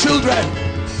miracle children.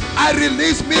 I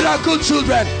release miracle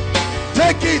children.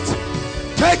 Take it,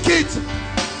 take it,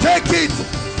 take it,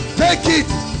 take it.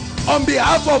 On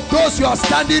behalf of those you are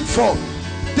standing for,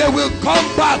 they will come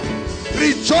back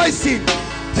rejoicing,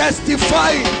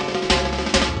 testifying.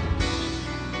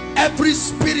 Every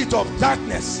spirit of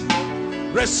darkness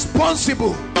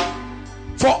responsible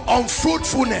for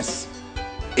unfruitfulness,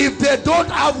 if they don't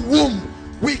have womb,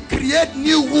 we create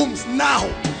new wombs now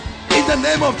in the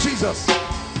name of Jesus.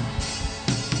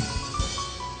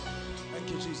 Thank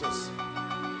you, Jesus.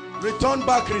 Return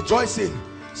back rejoicing.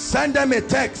 Send them a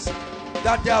text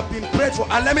that they have been prayed for.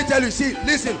 And let me tell you, see,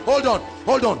 listen, hold on.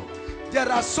 There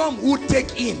are some who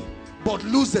take in but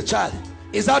lose the child.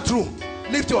 Is that true?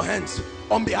 Lift your hands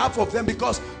on behalf of them,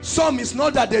 because some, is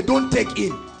not that they don't take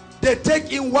in. They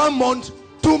take in 1 month,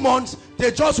 2 months,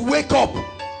 they just wake up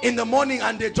in the morning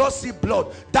and they just see blood.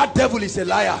 That devil is a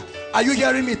liar. Are you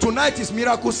hearing me? Tonight is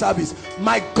miracle service.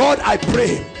 My God, I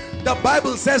pray. The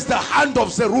Bible says the hand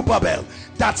of Zerubbabel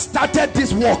that started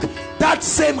this work, that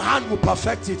same hand will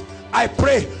perfect it. I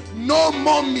pray no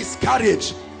more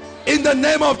miscarriage in the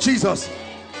name of Jesus.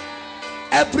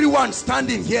 Everyone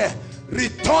standing here,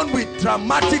 return with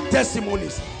dramatic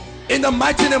testimonies in the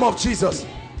mighty name of Jesus.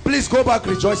 Please go back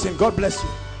rejoicing. God bless you.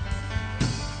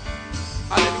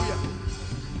 Hallelujah.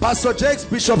 Pastor Jakes,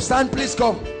 Bishop Stan, please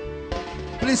come.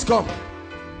 Please come.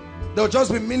 They'll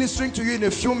just be ministering to you in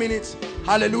a few minutes.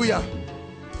 Hallelujah.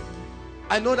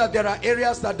 I know that there are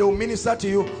areas that they will minister to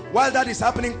you. While that is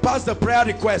happening, pass the prayer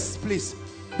requests, please.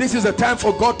 This is the time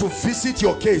for God to visit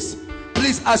your case.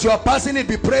 Please, as you are passing it,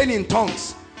 be praying in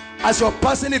tongues. As you are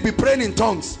passing it, be praying in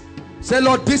tongues. Say,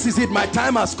 Lord, this is it. My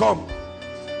time has come.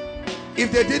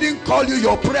 If they didn't call you,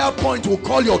 your prayer point will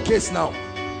call your case now.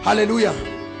 Hallelujah.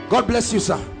 God bless you,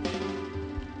 sir.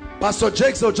 Pastor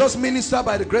Jakes will just minister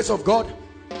by the grace of God.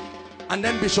 And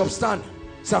then Bishop Stan.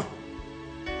 Sir,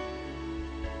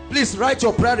 please write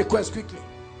your prayer request quickly.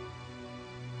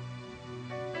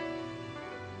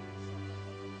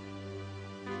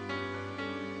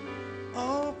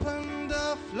 Open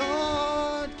the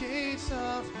floodgates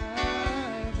of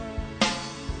heaven.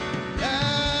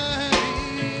 Let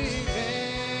it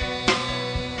rain.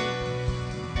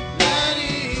 Let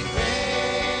it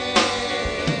rain.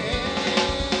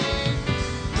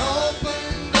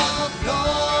 Open the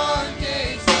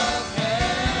floodgates of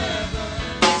heaven.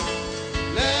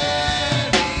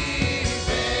 Let it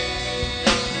rain.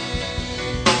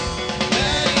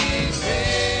 Let it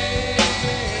rain.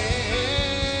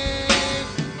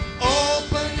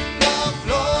 Open the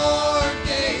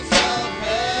floodgates of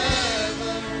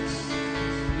heaven.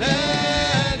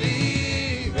 Let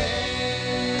it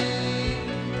rain.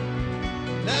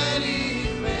 Let it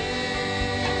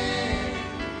rain.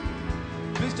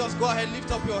 Please just go ahead,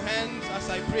 lift up your hands as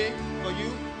I pray for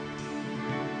you.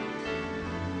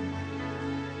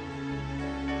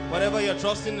 Whatever you're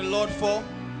trusting the Lord for,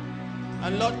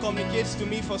 and Lord communicates to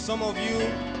me for some of you,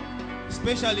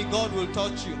 especially God will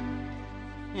touch you.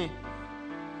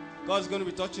 God's going to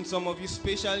be touching some of you,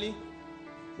 especially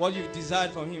what you've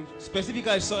desired from Him.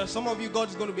 Specifically, so some of you,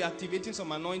 God's going to be activating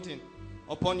some anointing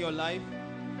upon your life.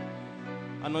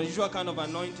 An unusual kind of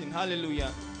anointing.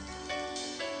 Hallelujah.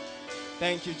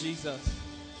 Thank you, Jesus.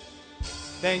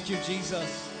 Thank you,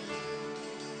 Jesus.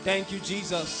 Thank you,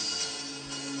 Jesus.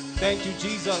 Thank you,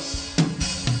 Jesus.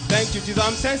 Thank you, Jesus.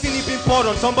 I'm sensing it being poured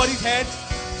on somebody's head.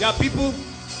 There are people,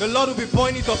 the Lord will be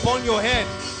pouring it upon your head.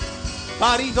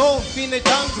 Parido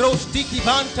finetangro stiki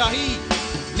vantahi.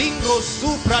 Lingro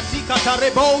supratika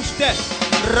tareboste.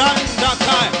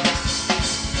 Randakai.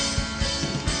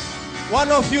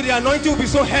 One of you, the anointing will be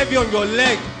so heavy on your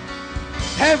leg.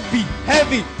 Heavy,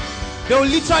 heavy. They will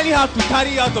literally have to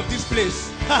carry you out of this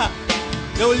place.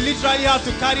 They will literally have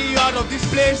to carry you out of this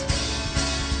place.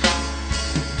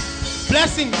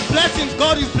 Blessings, blessings.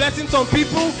 God is blessing some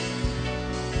people.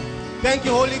 Thank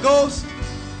you, Holy Ghost.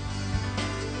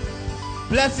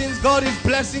 Blessings, God is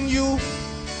blessing you.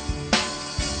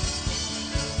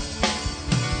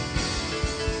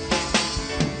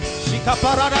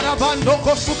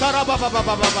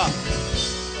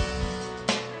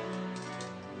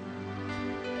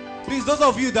 Please, those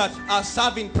of you that are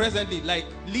serving presently, like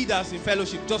leaders in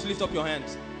fellowship, just lift up your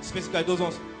hands. Specifically those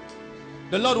ones.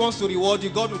 The Lord wants to reward you.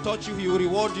 God will touch you. He will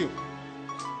reward you.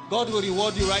 God will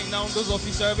reward you right now. Those of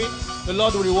you serving, the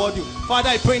Lord will reward you. Father,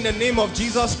 I pray in the name of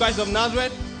Jesus Christ of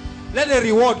Nazareth, let the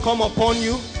reward come upon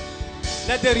you.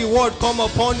 Let the reward come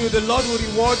upon you. The Lord will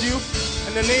reward you.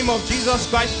 In the name of Jesus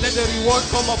Christ, let the reward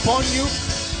come upon you.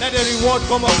 Let the reward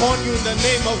come upon you in the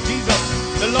name of Jesus.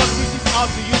 The Lord reaches out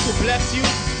to you to bless you.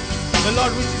 The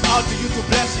Lord reaches out to you to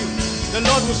bless you. The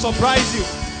Lord will surprise you.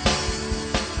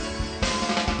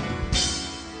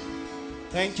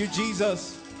 Thank you,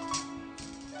 Jesus.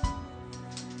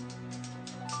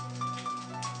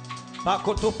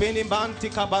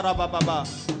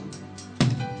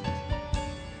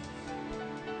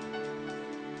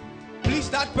 Please,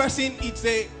 that person,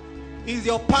 is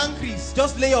your pancreas.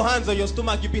 Just lay your hands on your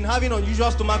stomach. You've been having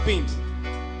unusual stomach pains.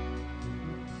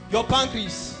 Your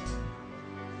pancreas.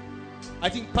 I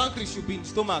think pancreas should be in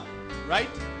stomach, right?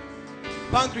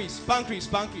 Pancreas.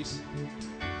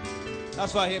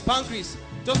 That's why I hear pancreas.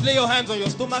 Just lay your hands on your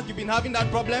stomach. You've been having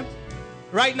that problem.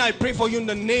 Right now, I pray for you in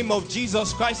the name of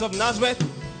Jesus Christ of Nazareth.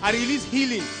 I release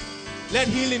healing. Let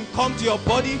healing come to your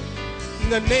body. In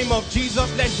the name of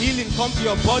Jesus, let healing come to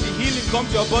your body. Healing come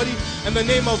to your body. In the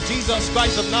name of Jesus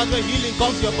Christ of Nazareth, healing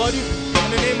comes to your body.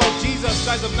 In the name of Jesus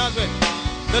Christ of Nazareth.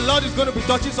 The Lord is going to be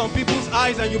touching some people's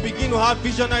eyes and you begin to have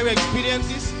visionary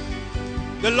experiences.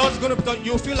 The Lord is going to be touching.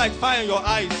 You'll feel like fire in your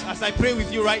eyes as I pray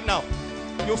with you right now.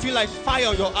 You'll feel like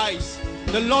fire in your eyes.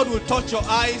 The Lord will touch your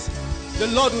eyes. The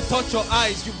Lord will touch your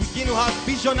eyes. You begin to have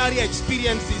visionary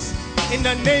experiences. In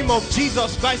the name of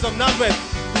Jesus Christ of Nazareth,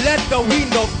 let the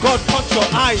wind of God touch your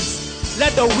eyes.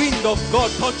 Let the wind of God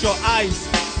touch your eyes.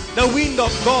 The wind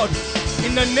of God.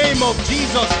 In the name of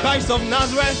Jesus Christ of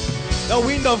Nazareth, the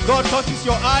wind of God touches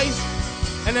your eyes.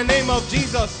 In the name of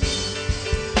Jesus.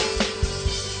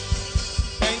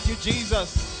 Thank you,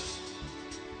 Jesus.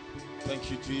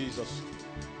 Thank you, Jesus.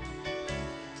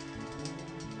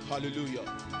 Hallelujah.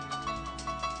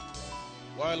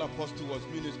 While Apostle was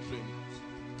ministering,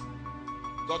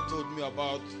 God told me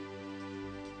about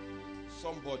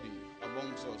somebody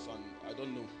amongst us, and I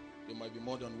don't know, there might be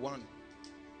more than one.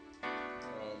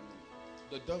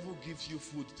 The devil gives you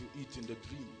food to eat in the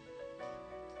dream.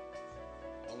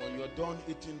 And when you're done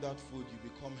eating that food, you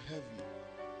become heavy.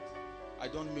 I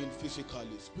don't mean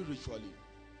physically, spiritually.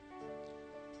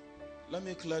 Let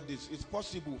me clear this. It's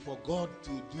possible for God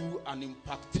to do an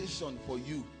impartation for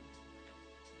you.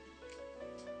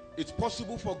 It's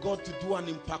possible for God to do an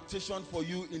impartation for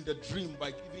you in the dream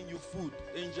by giving you food,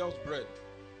 angel's bread.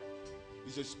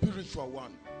 It's a spiritual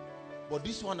one. But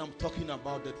this one I'm talking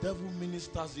about, the devil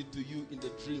ministers it to you in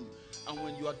the dream. And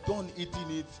when you are done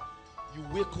eating it, you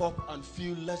wake up and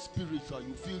feel less spiritual.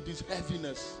 You feel this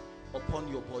heaviness upon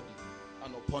your body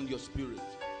and upon your spirit.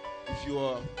 If you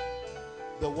are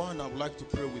the one, I would like to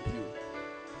pray with you.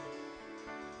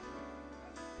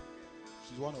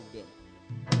 She's one of them.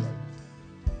 All right.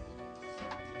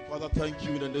 Father, thank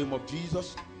you in the name of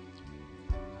Jesus.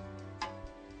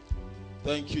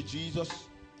 Thank you, Jesus.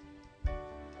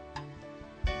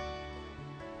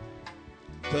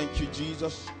 Thank you,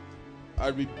 Jesus. I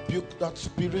rebuke that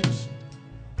spirit.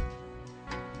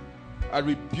 I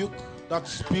rebuke that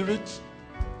spirit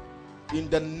in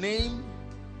the name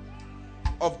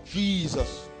of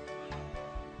Jesus.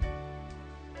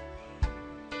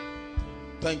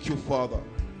 Thank you, Father.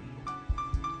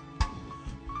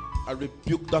 I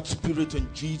rebuke that spirit in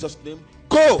Jesus' name.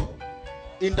 Go!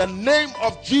 In the name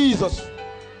of Jesus.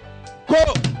 Go!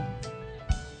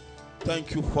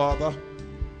 Thank you, Father.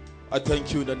 I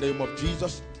thank you in the name of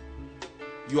Jesus.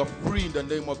 You are free in the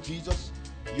name of Jesus.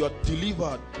 You are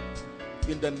delivered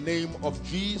in the name of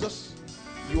Jesus.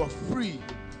 You are free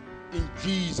in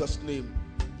Jesus' name.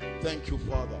 Thank you,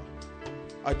 Father.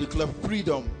 I declare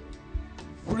freedom.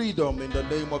 Freedom in the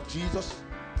name of Jesus.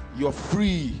 You are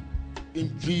free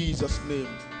in Jesus' name.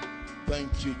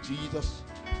 Thank you, Jesus.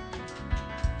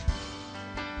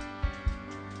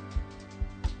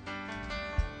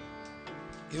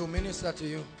 He'll minister to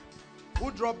you.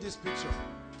 Who dropped this picture?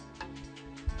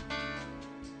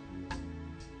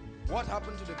 What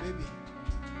happened to the baby?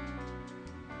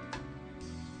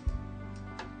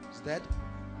 It's dead.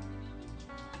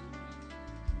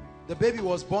 The baby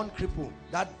was born crippled.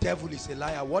 That devil is a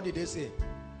liar. What did they say?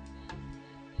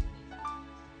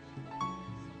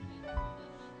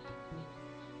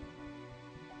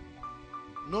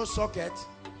 No socket.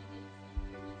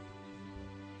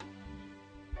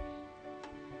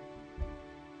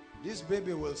 This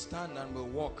baby will stand and will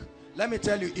walk. Let me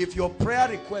tell you, if your prayer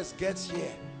request gets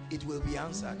here, it will be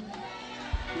answered.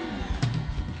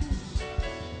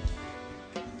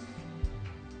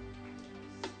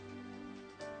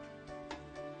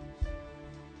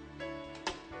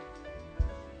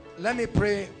 Let me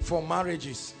pray for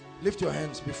marriages. Lift your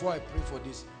hands before I pray for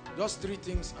this. Just 3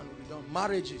 things and we'll be done.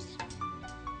 Marriages.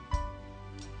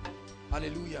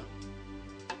 Hallelujah.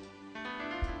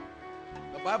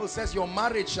 The Bible says your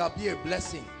marriage shall be a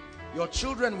blessing. Your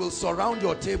children will surround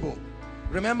your table.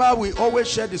 Remember, we always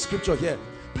share the scripture here.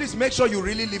 Please make sure you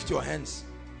really lift your hands.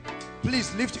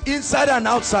 Please lift inside and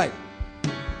outside.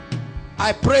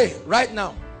 I pray right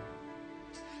now,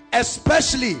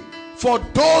 especially for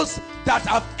those that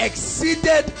have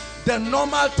exceeded the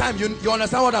normal time. You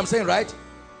understand what I'm saying, right?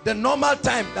 The normal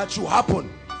time that should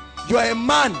happen. You're a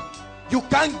man, you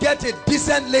can't get a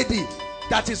decent lady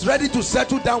that is ready to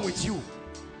settle down with you.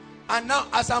 And now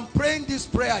as I'm praying this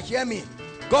prayer, hear me,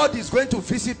 God is going to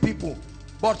visit people.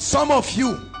 But some of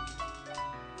you,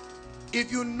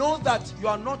 if you know that you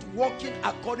are not walking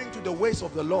according to the ways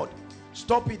of the Lord,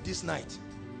 stop it this night.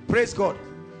 Praise God.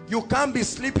 You can't be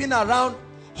sleeping around,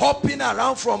 hopping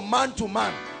around from man to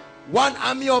man, one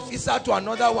army officer to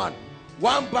another one,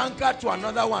 one banker to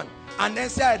another one, and then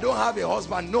say, I don't have a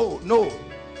husband. No, no.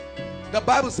 The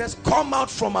Bible says, come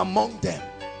out from among them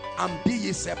and be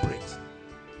ye separate.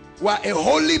 We are a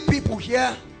holy people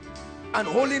here, and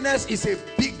holiness is a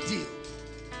big deal.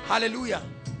 Hallelujah.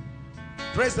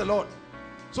 Praise the Lord.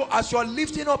 So as you are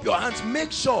lifting up your hands,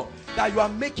 make sure that you are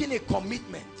making a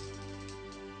commitment.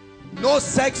 No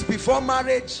sex before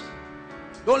marriage.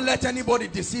 Don't let anybody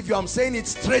deceive you. I'm saying it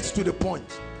straight to the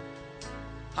point.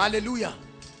 Hallelujah.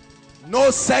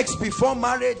 No sex before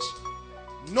marriage.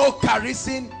 No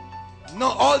caressing.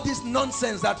 No, all this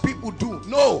nonsense that people do.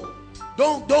 No.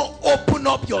 Don't open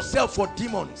up yourself for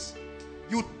demons.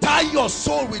 You tie your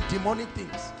soul with demonic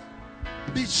things.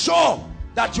 Be sure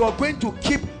that you are going to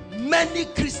keep. Many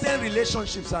Christian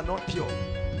relationships are not pure.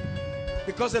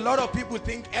 Because a lot of people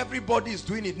think everybody is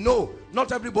doing it. No,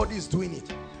 not everybody is doing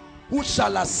it. Who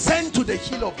shall ascend to the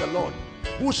hill of the Lord?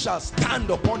 Who shall stand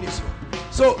upon his rock?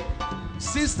 So,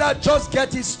 sister, just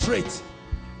get it straight.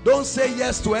 Don't say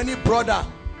yes to any brother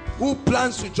who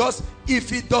plans to just, if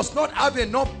he does not have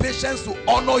enough patience to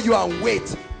honor you and wait,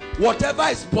 whatever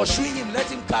is pursuing him, let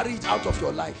him carry it out of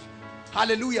your life.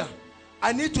 Hallelujah.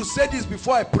 I need to say this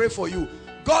before I pray for you.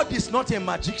 God is not a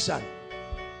magician.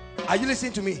 Are you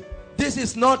listening to me? This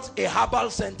is not a herbal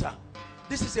center.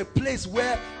 This is a place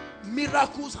where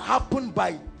miracles happen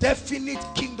by definite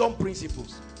kingdom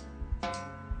principles.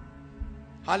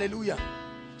 Hallelujah.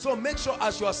 So make sure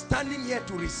as you are standing here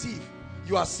to receive,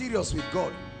 you are serious with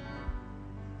God.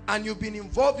 And you've been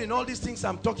involved in all these things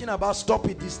I'm talking about. Stop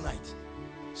it this night.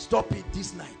 Stop it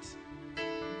this night.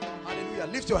 Hallelujah.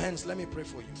 Lift your hands. Let me pray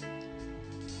for you.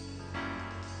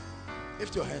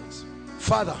 Lift your hands.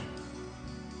 Father,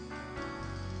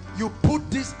 you put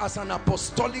this as an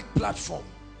apostolic platform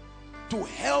to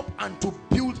help and to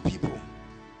build people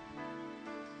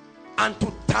and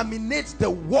to terminate the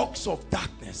works of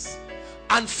darkness.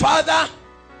 And Father,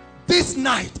 this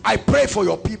night I pray for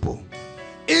your people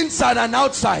inside and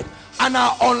outside and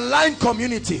our online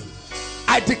community.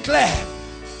 I declare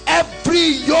every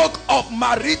yoke of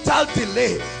marital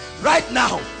delay right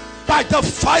now, by the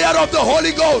fire of the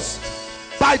Holy Ghost,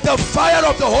 by the fire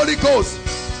of the Holy Ghost,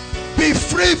 be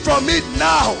free from it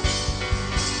now.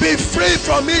 Be free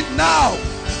from it now.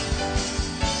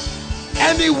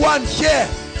 Anyone here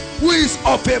who is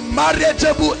of a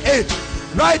marriageable age,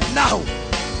 right now,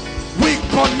 we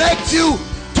connect you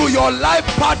to your life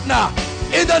partner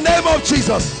in the name of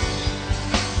Jesus.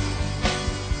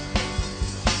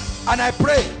 And I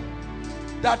pray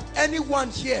that anyone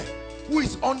here who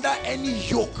is under any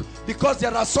yoke, because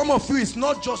there are some of you, it's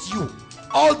not just you,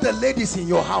 all the ladies in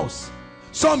your house,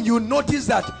 some you notice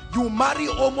that you marry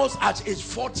almost at age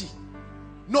 40.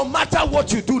 No matter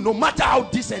what you do, no matter how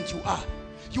decent you are,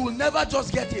 you will never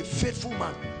just get a faithful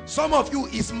man. Some of you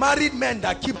is married men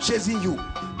that keep chasing you.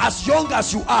 As young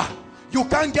as you are, you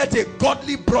can't get a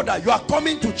godly brother. You are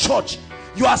coming to church,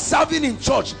 you are serving in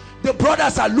church, the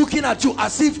brothers are looking at you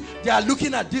as if they are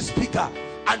looking at this speaker,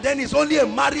 and then it's only a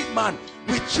married man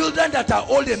with children that are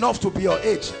old enough to be your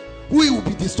age who will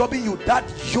be disturbing you. That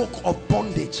yoke of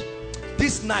bondage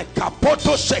this night,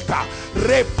 kapoto sheka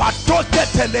repatote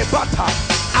telebata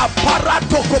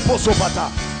aparato koposovata,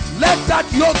 let that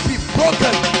yoke be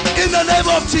broken in the name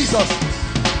of Jesus.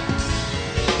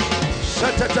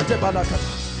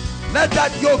 Let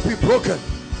that yoke be broken.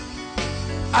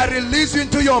 I release you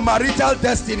into your marital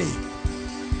destiny.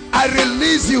 I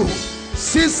release you.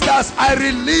 Sisters, I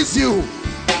release you.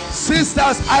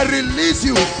 Sisters, I release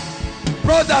you.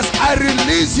 Brothers, I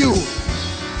release you.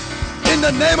 In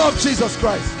the name of Jesus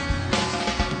Christ.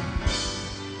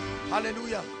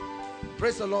 Hallelujah.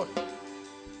 Praise the Lord.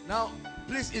 Now,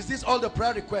 please, is this all the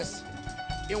prayer requests?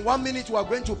 In 1 minute, we are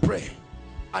going to pray.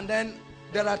 And then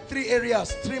there are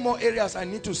three more areas I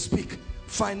need to speak.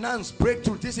 Finance,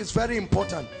 breakthrough. This is very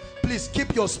important. Please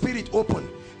keep your spirit open.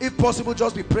 If possible,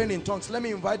 just be praying in tongues. Let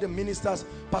me invite the ministers.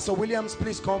 Pastor Williams,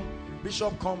 please come.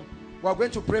 Bishop, come. We are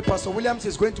going to pray. Pastor Williams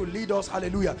is going to lead us.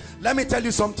 Hallelujah. Let me tell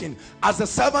you something. As the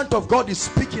servant of God is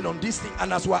speaking on this thing,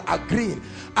 and as we are agreeing,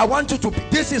 I want you to be,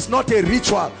 this is not a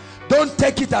ritual. Don't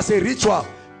take it as a ritual.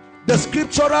 The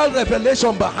scriptural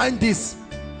revelation behind this,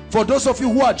 for those of you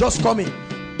who are just coming,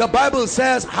 the Bible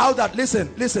says how that, listen,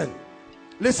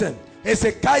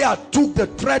 Hezekiah took the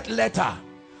threat letter.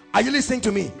 Are you listening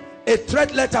to me? A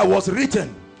threat letter was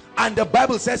written, and the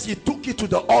Bible says he took it to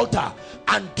the altar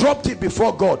and dropped it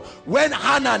before God. When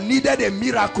Hannah needed a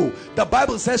miracle, the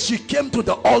Bible says she came to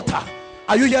the altar.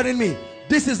 Are you hearing me?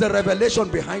 This is the revelation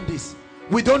behind this.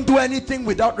 We don't do anything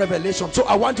without revelation. So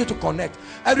I want you to connect.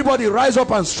 Everybody rise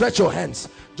up and stretch your hands.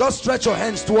 Just stretch your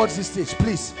hands towards this stage,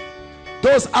 please.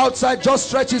 Those outside, just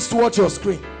stretch it towards your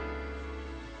screen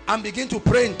and begin to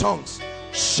pray in tongues.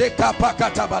 Sheka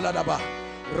pakata baladaba.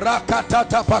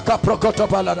 Rakatata paka prokoto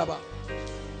baladaba.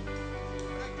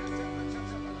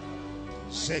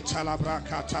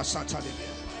 Setalabrakata satalebe.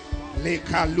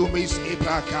 Leka lumis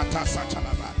ibrakata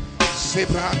satalaba.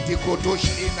 Zebra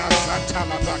dikodosh ina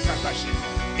satalabrakatashi.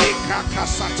 Eka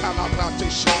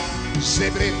kasatalabratishi.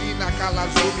 Zebrelina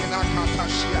kalazumina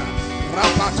katashia.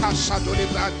 Rapata shadole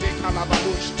brade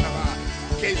kalabalush taba.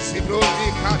 Kezibroni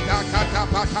kada kada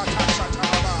pakata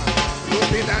satalaba.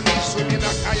 Rubinani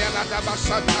sumina kayana daba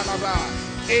satalaba.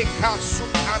 Eka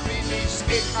sukabinis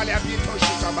ekalabito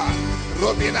shitaba.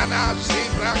 Robinana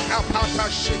zebra kapata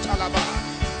shitalaba.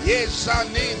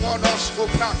 Yezani monos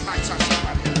uprakata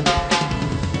sabari.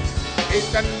 In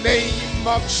the name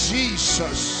of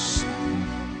Jesus.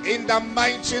 In the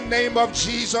mighty name of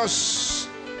Jesus.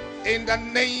 In the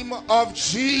name of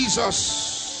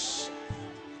Jesus.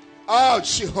 Oh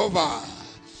Jehovah,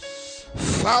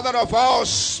 Father of all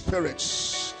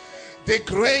spirits, the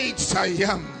great I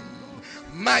am,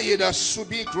 Mayida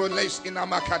Subikroles in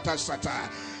Amakata Sata,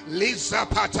 Liza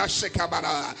Pata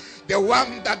Shekabara, the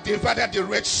one that divided the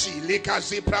Red Sea,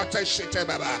 Likazi Prata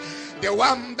Shetebaba, the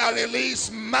one that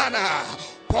released manna.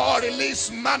 Paul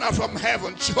released manna from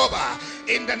heaven. Jehovah,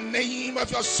 in the name of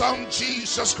your Son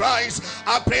Jesus Christ,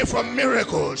 I pray for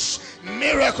miracles,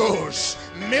 miracles,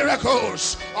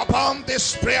 miracles upon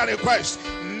this prayer request.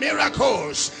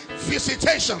 Miracles,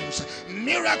 visitations,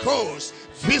 miracles,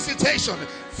 visitation,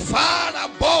 far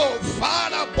above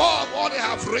what they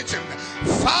have written,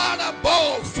 far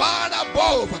above,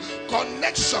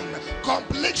 connection,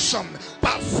 completion,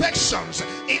 perfections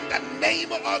in the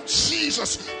name of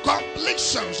Jesus,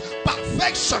 completions,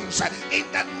 perfections in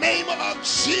the name of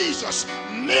Jesus,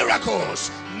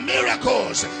 miracles,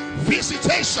 miracles,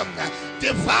 visitation,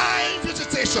 divine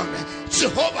visitation,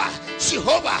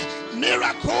 Jehovah,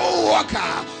 miracle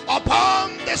worker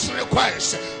upon this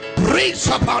request. Breathe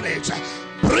upon it,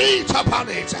 breathe upon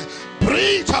it,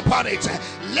 breathe upon it.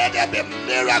 Let there be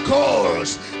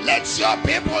miracles. Let your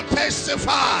people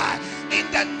testify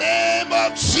in the name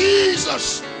of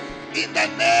Jesus. In the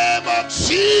name of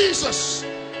Jesus.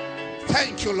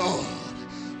 Thank you, Lord.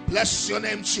 Bless your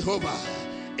name, Jehovah.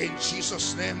 In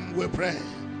Jesus' name we pray.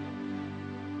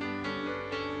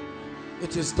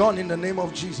 It is done in the name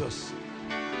of Jesus.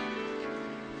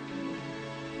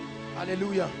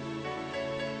 Hallelujah.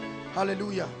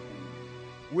 Hallelujah.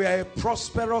 We are a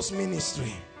prosperous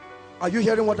ministry. Are you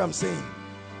hearing what I'm saying?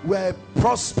 We are a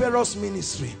prosperous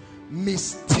ministry,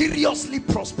 mysteriously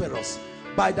prosperous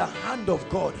by the hand of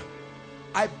God.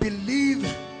 I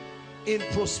believe in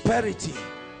prosperity.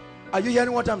 Are you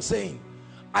hearing what I'm saying?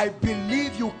 I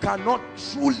believe you cannot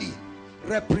truly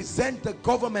represent the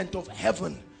government of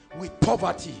heaven with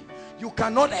poverty. You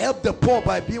cannot help the poor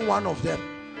by being one of them.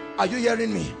 Are you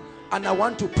hearing me? And I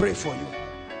want to pray for you.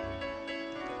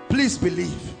 Please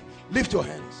believe. Lift your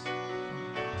hands.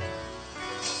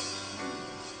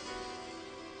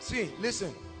 See,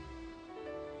 listen.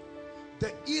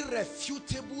 The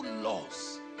irrefutable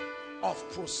laws of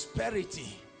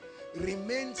prosperity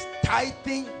remains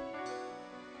tithing,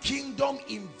 kingdom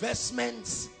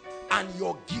investments, and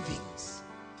your givings.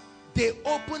 They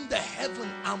open the heaven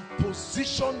and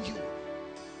position you,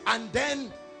 and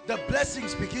then the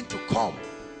blessings begin to come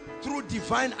through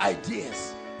divine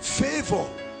ideas, favor,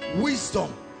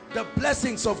 wisdom, the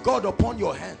blessings of God upon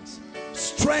your hands,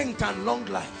 strength and long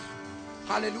life.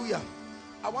 Hallelujah.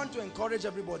 I want to encourage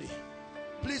everybody,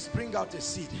 please bring out a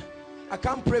seed. I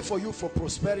can't pray for you for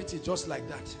prosperity just like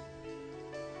that.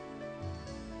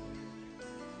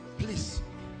 Please,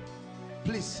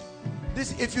 please.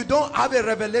 This, if you don't have a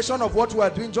revelation of what we are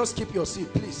doing, just keep your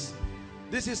seed, please.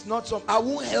 This is not some, I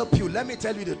won't help you. Let me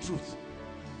tell you the truth.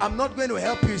 I'm not going to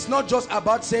help you. It's not just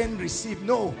about saying receive.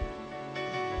 No.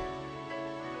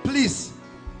 Please,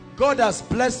 God has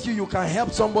blessed you. You can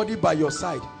help somebody by your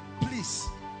side. Please,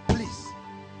 please.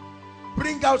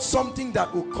 Bring out something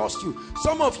that will cost you.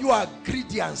 Some of you are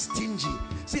greedy and stingy.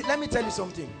 See, let me tell you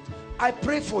something. I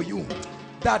pray for you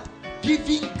that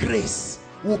giving grace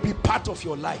will be part of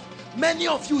your life. Many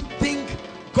of you think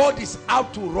God is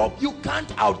out to rob. You can't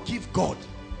outgive God.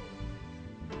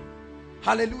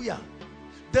 Hallelujah.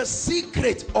 The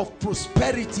secret of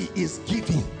prosperity is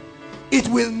giving. It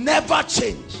will never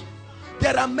change.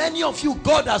 There are many of you,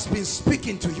 God has been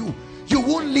speaking to you. You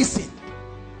won't listen.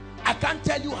 I can't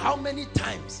tell you how many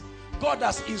times God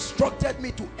has instructed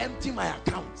me to empty my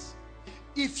accounts.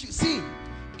 If you see,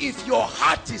 if your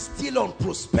heart is still on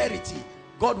prosperity,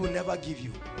 God will never give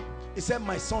you. He said,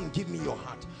 my son, give me your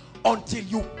heart. Until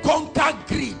you conquer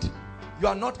greed, you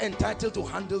are not entitled to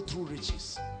handle true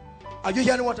riches. Are you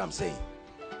hearing what I'm saying?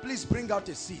 Please bring out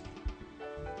a seed.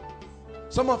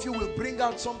 Some of you will bring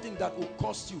out something that will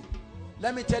cost you.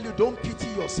 Let me tell you, don't pity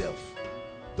yourself.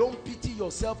 Don't pity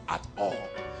yourself at all.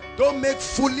 Don't make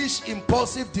foolish,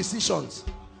 impulsive decisions.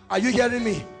 Are you hearing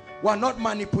me? We're not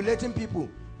manipulating people.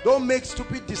 Don't make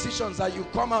stupid decisions that you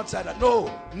come outside and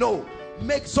no, no.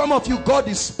 Make, some of you, God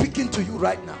is speaking to you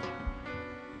right now.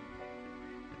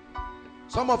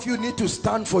 Some of you need to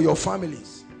stand for your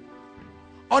families.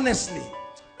 Honestly,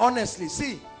 honestly,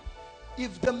 see,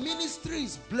 if the ministry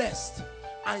is blessed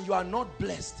and you are not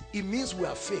blessed, it means we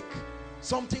are fake.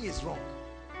 Something is wrong.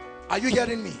 Are you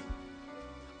hearing me?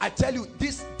 I tell you,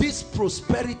 this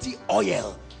prosperity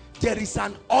oil, there is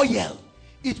an oil.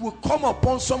 It will come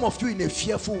upon some of you in a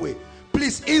fearful way.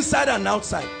 Please, inside and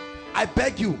outside, I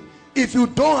beg you, if you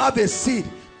don't have a seed,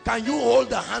 can you hold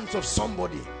the hands of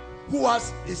somebody who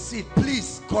has a seed?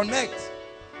 Please connect.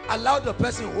 Allow the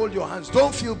person hold your hands.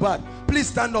 Don't feel bad. Please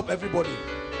stand up, everybody.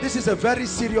 This is a very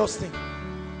serious thing.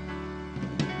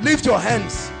 Lift your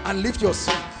hands and lift your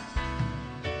seed.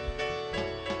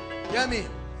 Hear me?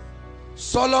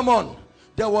 Solomon,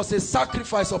 there was a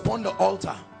sacrifice upon the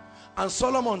altar, and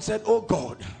Solomon said, oh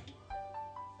God,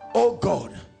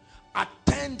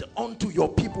 attend unto your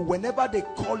people. Whenever they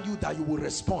call you, that you will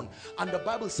respond. And the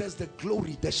Bible says the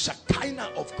glory, the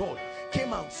Shekinah of God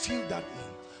came and filled that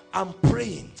room. I'm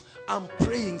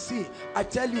praying. See, I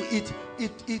tell you,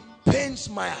 it pains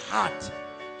my heart.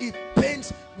 It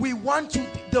pains. We want you,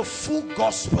 the full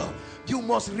gospel. You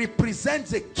must represent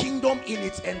the kingdom in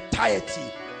its entirety.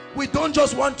 We don't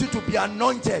just want you to be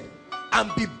anointed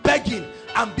and be begging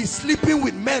and be sleeping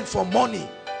with men for money.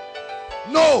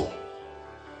 No.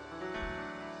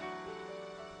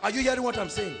 Are you hearing what I'm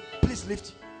saying? Please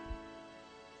lift.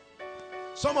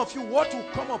 Some of you, what will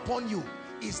come upon you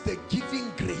is the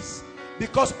giving grace.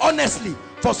 Because honestly,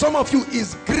 for some of you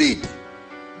is greed.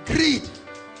 Greed.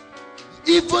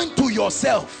 Even to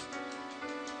yourself.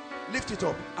 Lift it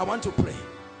up. I want to pray.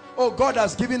 Oh, God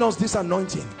has given us this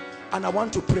anointing, and I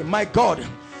want to pray. My God,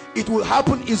 it will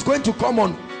happen. It's going to come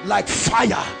on like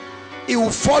fire. It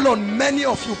will fall on many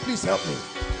of you. Please help me.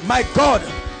 My God,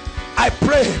 I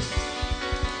pray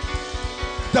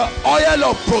the oil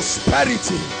of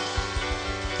prosperity,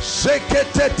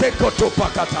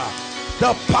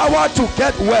 the power to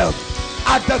get wealth,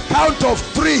 at the count of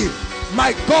 3,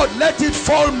 my God, let it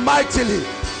fall mightily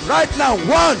right now.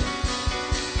 1,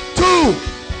 2,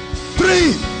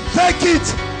 3. Take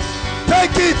it,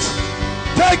 take it,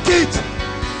 take it,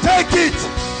 take it,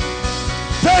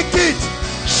 take it.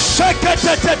 Shake it.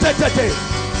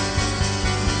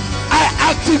 I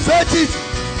activate it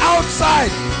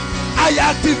outside. I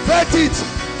activate it.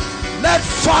 Let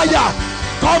fire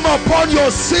come upon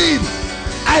your seed.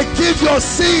 I give your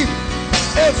seed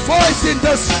a voice in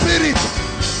the spirit.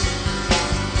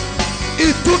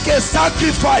 It took a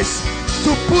sacrifice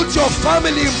to put your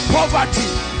family in poverty.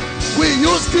 We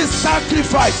use this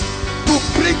sacrifice to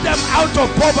bring them out of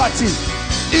poverty.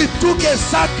 It took a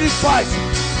sacrifice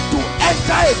to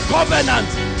enter a covenant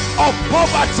of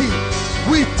poverty.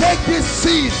 We take this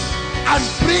seed and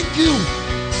bring you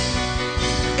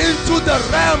into the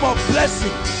realm of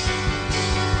blessing.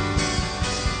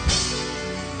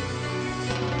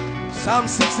 Psalm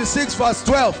 66 verse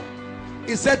 12.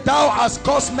 It said, thou hast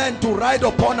caused men to ride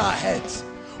upon our heads.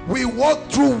 We walk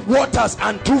through waters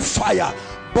and through fire,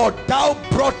 but thou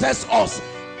broughtest us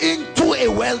into a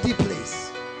wealthy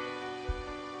place.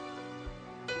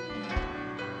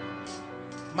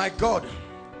 My God,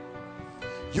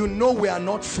 you know we are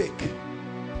not fake.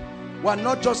 We are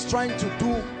not just trying to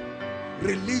do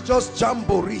religious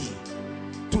jamboree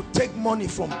to take money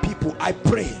from people. I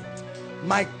pray,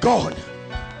 my God,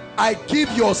 I give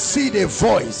your seed a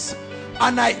voice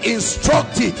and I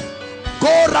instruct it,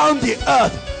 go around the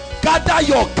earth, gather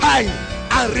your kind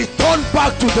and return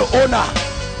back to the owner.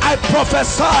 I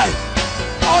prophesy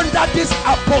under this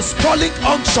apostolic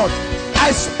unction,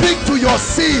 I speak to your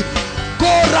seed, go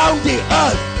around the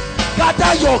earth,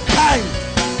 gather your kind,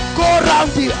 go around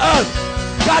the earth,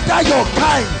 gather your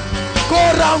kind, go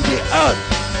around the earth,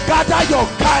 gather your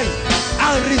kind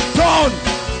and return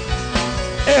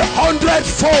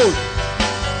 100-fold.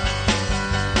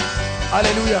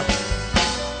 Hallelujah.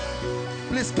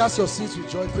 Please cast your seats with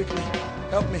joy quickly.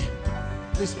 Help me.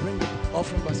 Please bring the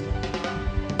offering basket.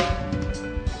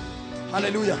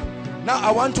 Hallelujah. Now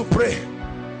I want to pray.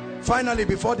 Finally,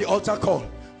 before the altar call,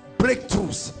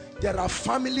 breakthroughs. There are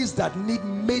families that need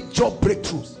major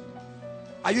breakthroughs.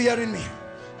 Are you hearing me?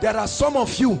 There are some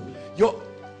of you,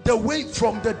 the way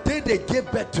from the day they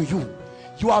gave birth to you,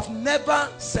 you have never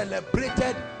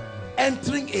celebrated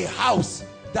entering a house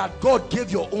that God gave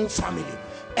your own family.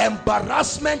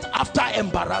 Embarrassment after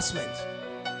embarrassment.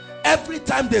 Every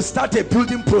time they start a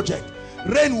building project,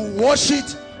 rain will wash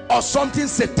it or something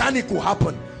satanic will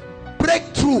happen.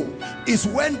 Breakthrough is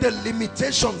when the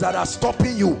limitations that are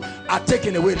stopping you are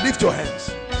taken away. Lift your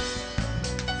hands.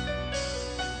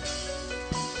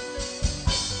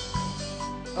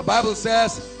 The Bible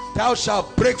says, thou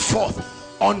shalt break forth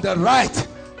on the right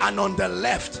and on the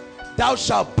left. Thou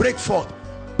shalt break forth.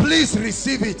 Please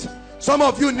receive it. Some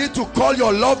of you need to call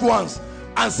your loved ones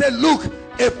and say, look,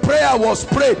 a prayer was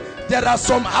prayed. There are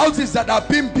some houses that are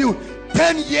being built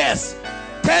 10 years.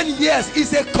 10 years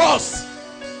is a curse.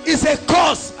 It's a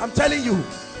curse. I'm telling you.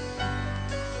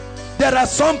 There are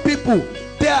some people,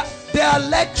 they are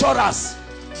lecturers,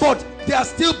 but they are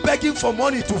still begging for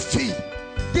money to feed.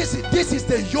 This is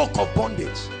the yoke of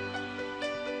bondage.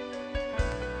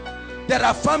 There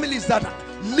are families that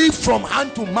live from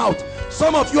hand to mouth.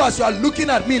 Some of you, as you are looking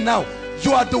at me now,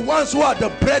 you are the ones who are the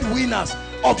breadwinners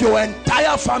of your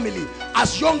entire family,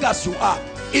 as young as you are.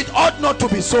 It ought not to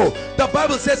be so. The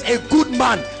Bible says a good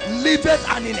man leaveth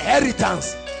an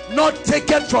inheritance not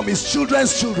taken from his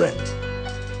children's children.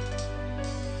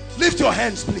 Lift your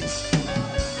hands, please.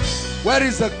 Where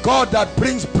is the God that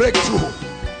brings breakthrough?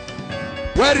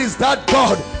 Where is that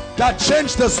God that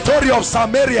changed the story of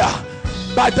Samaria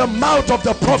by the mouth of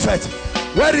the prophet?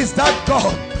 Where is that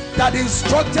God that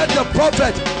instructed the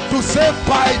prophet to say,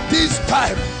 by this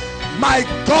time, my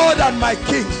God and my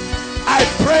King, I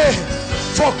pray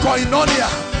for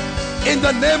koinonia in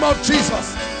the name of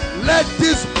Jesus. Let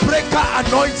this breaker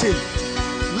anointing,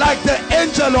 like the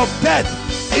angel of death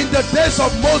in the days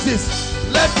of Moses,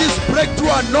 let this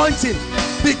breakthrough anointing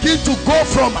begin to go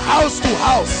from house to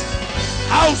house,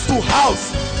 house to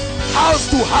house, house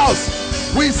to house.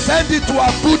 We send it to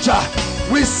Abuja,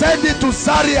 we send it to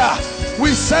Zaria,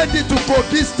 we send it to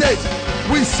Kogi State,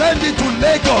 we send it to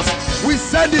Lagos, we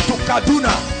send it to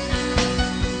Kaduna.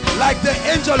 Like the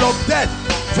angel of death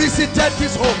visited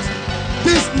these homes.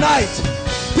 This night,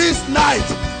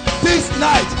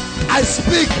 I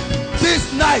speak,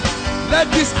 this night,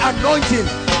 let this anointing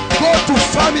go to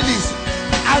families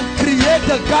and create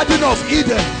the Garden of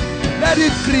Eden. Let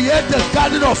it create the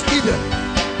Garden of Eden.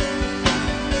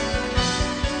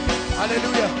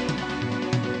 Hallelujah.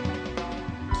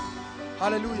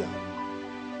 Hallelujah.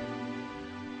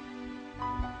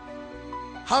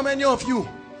 How many of you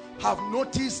have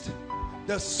noticed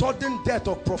the sudden death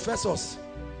of professors?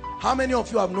 How many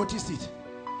of you have noticed it?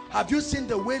 Have you seen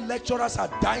the way lecturers are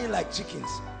dying like chickens?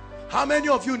 How many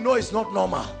of you know it's not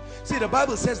normal? See, the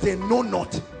Bible says they know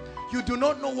not. You do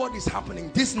not know what is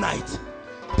happening. This night,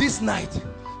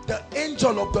 the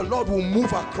angel of the Lord will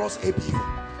move across Abihu.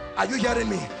 Are you hearing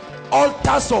me?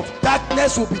 Altars of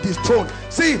darkness will be dethroned.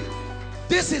 See,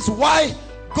 this is why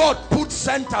God put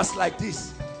centers like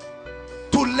this,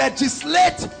 to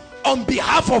legislate on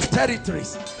behalf of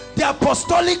territories. The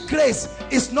apostolic grace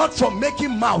is not for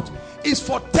making mouth, it's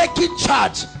for taking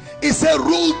charge. It's a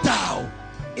rule down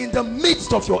in the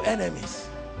midst of your enemies.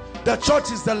 The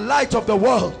church is the light of the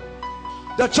world.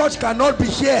 The church cannot be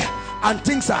here and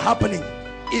things are happening.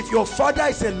 If your father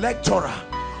is a lecturer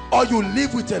or you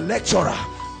live with a lecturer,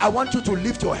 I want you to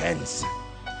lift your hands.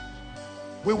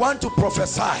 We want to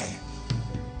prophesy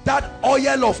that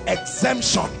oil of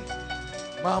exemption.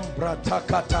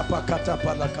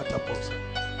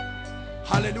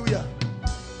 Hallelujah.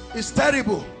 It's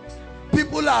terrible.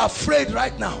 People are afraid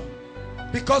right now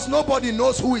because nobody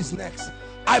knows who is next.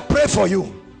 I pray for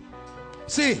you.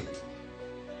 See,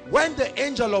 when the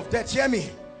angel of death, hear me,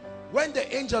 when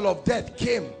the angel of death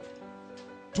came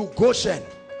to Goshen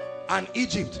and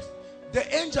Egypt, the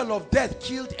angel of death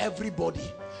killed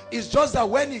everybody. It's just that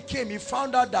when he came, he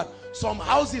found out that some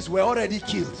houses were already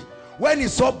killed. When he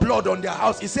saw blood on their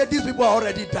house, he said these people are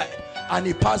already died, and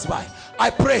he passed by. I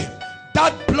pray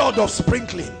that blood of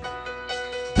sprinkling,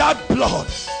 that blood,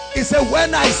 he said,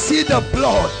 when I see the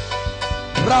blood,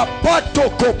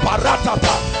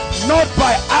 not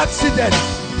by accident,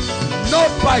 not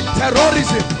by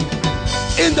terrorism,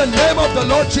 in the name of the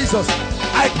Lord Jesus,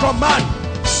 I command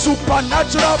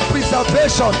supernatural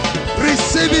preservation.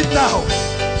 Receive it now.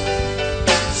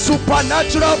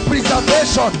 Supernatural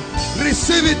preservation,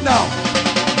 receive it now.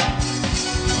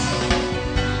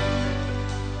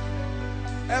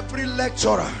 Every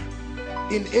lecturer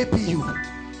in APU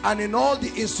and in all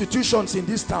the institutions in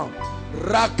this town,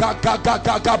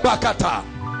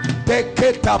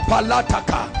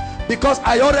 because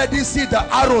I already see the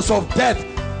arrows of death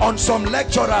on some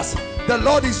lecturers. The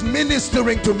Lord is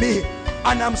ministering to me,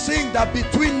 and I'm seeing that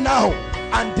between now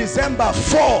and December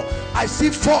 4, I see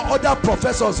 4 other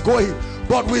professors going,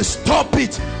 but we stop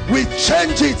it, we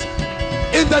change it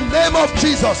in the name of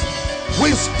Jesus.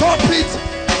 We stop it,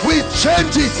 we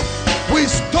change it, we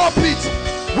stop it,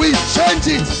 we change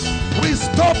it, we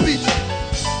stop it.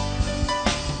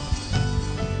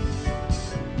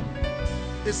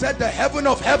 He said the heaven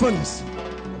of heavens,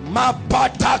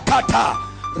 mapatakata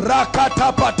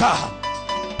rakatapata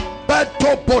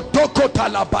betopotokota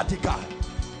labatika.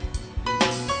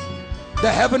 The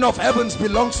heaven of heavens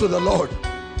belongs to the Lord,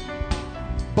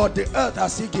 but the earth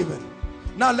has he given.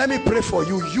 Now let me pray for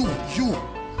you.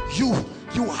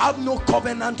 You have no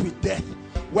covenant with death.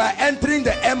 We're entering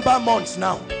the ember months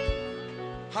now.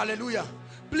 Hallelujah.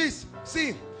 Please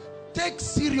see, take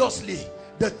seriously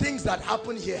the things that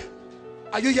happen here.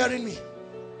 Are you hearing me?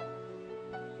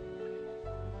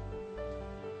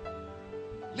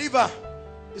 Leave her.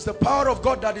 It's the power of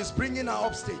God that is bringing her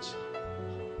upstage.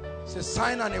 It's a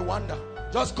sign and a wonder.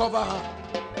 Just cover her.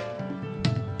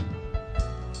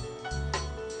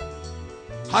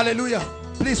 Hallelujah.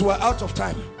 Please, we're out of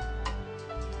time.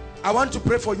 I want to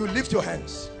pray for you. Lift your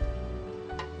hands.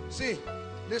 See,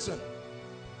 listen.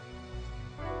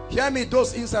 Hear me,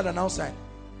 those inside and outside.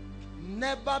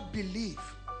 Never believe.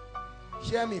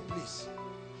 Hear me, please.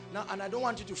 Now, and I don't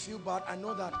want you to feel bad. I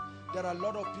know that there are a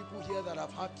lot of people here that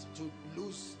have had to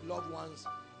lose loved ones.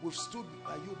 We've stood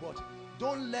by you, but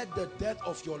don't let the death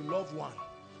of your loved one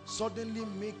suddenly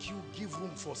make you give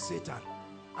room for Satan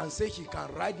and say he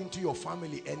can ride into your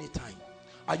family anytime.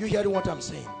 Are you hearing what I'm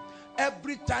saying?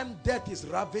 Every time death is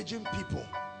ravaging people,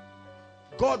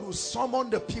 God will summon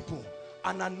the people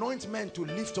and anoint men to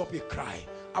lift up a cry.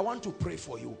 I want to pray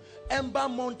for you. Ember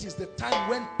month is the time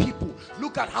when people,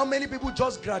 look at how many people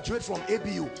just graduate from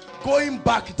ABU. Going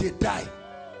back, they die.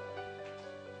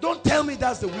 Don't tell me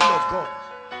that's the will of God.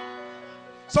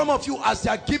 Some of you, as they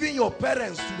are giving your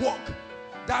parents work,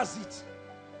 that's it.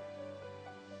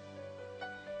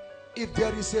 If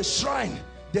there is a shrine,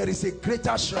 there is a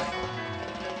greater shrine.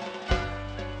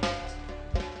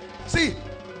 See,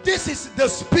 this is the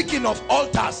speaking of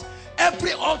altars.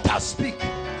 Every altar speak. The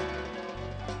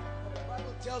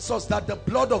Bible tells us that the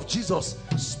blood of Jesus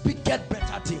speaketh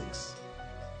better things.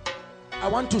 I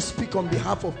want to speak on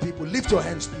behalf of people. Lift your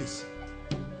hands, please.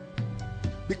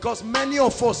 Because many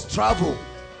of us travel.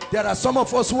 There are some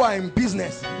of us who are in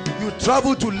business. You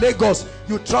travel to Lagos,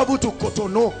 you travel to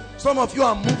Cotonou. Some of you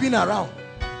are moving around.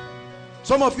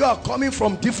 Some of you are coming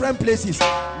from different places.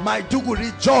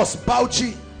 Maiduguri, Jos,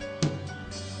 Bauchi.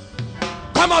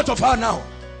 Come out of her now.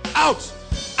 Out.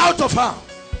 Out of her.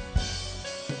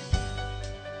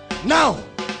 Now.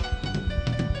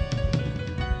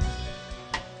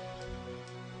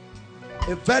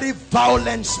 A very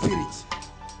violent spirit.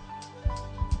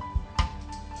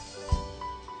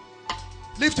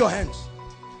 Lift your hands.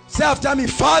 Say after me,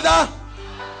 Father,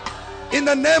 in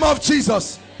the name of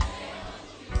Jesus,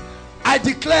 I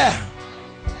declare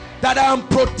that I am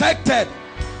protected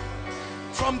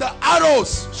from the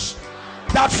arrows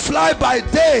that fly by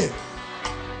day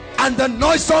and the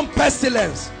noisome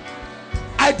pestilence.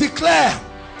 I declare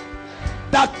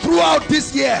that throughout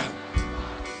this year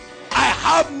I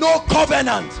have no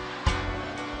covenant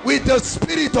with the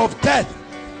spirit of death.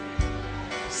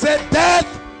 Say, death,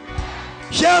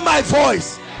 hear my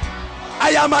voice.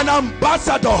 I am an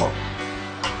ambassador,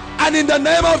 and in the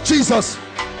name of Jesus,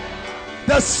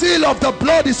 the seal of the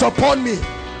blood is upon me.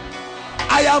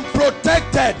 I am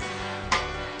protected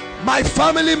My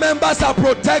family members are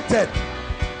protected.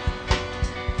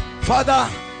 Father,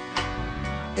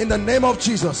 in the name of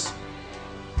Jesus,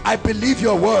 I believe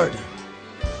your word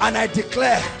and I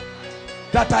declare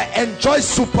that I enjoy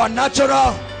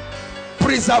supernatural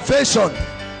preservation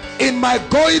in my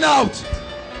going out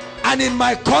and in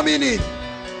my coming in.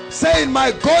 Say, in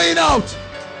my going out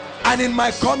and in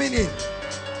my coming in.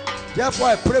 Therefore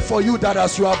I pray for you that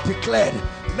as you have declared,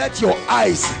 let your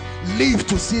eyes live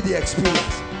to see the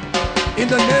experience. In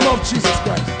the name of Jesus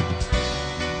Christ.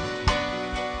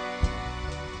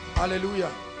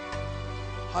 Hallelujah.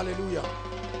 Hallelujah.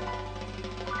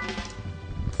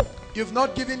 You've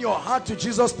not given your heart to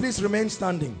Jesus, please remain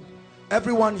standing.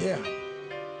 Everyone here,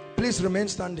 please remain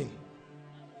standing.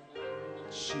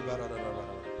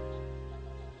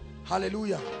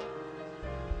 Hallelujah.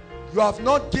 You have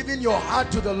not given your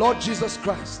heart to the Lord Jesus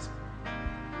Christ.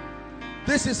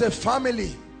 This is a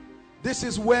family. This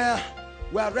is where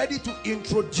we are ready to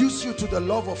introduce you to the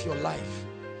love of your life.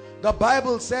 The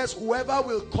Bible says whoever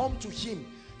will come to him,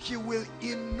 he will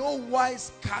in no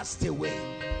wise cast away.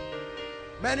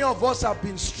 Many of us have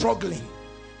been struggling.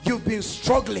 You've been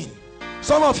struggling.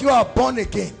 Some of you are born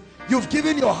again. You've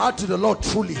given your heart to the Lord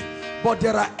truly, but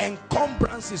there are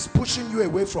encumbrances pushing you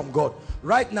away from God.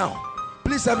 Right now,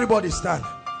 please everybody stand.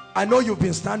 I know you've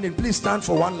been standing. Please stand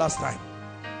for one last time.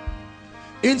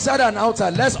 Inside and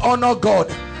outside, let's honor God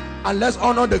and let's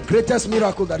honor the greatest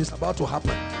miracle that is about to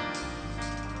happen.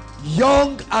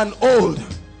 Young and old,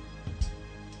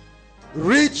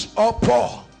 rich or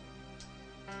poor,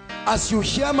 as you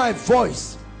hear my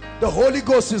voice, the Holy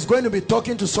Ghost is going to be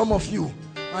talking to some of you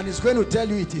and is going to tell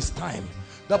you it is time.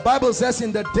 The Bible says,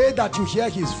 in the day that you hear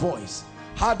his voice,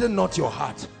 harden not your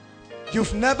heart.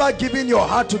 You've never given your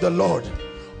heart to the Lord,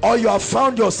 or you have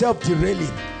found yourself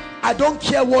derailing. I don't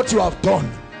care what you have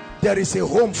done. There is a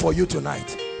home for you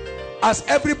tonight. As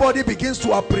everybody begins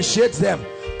to appreciate them,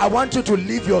 I want you to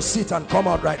leave your seat and come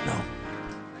out right now.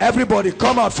 Everybody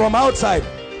come out from outside.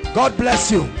 God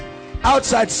bless you.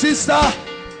 Outside, sister,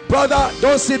 brother,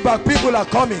 don't sit back. People are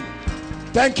coming.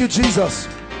 Thank you, Jesus.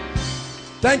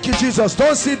 Thank you, Jesus.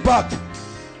 Don't sit back.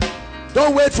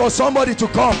 Don't wait for somebody to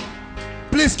come.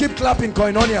 Please keep clapping,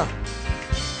 Koinonia.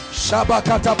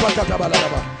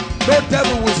 No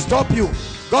devil will stop you.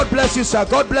 God bless you, sir.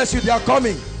 God bless you. They are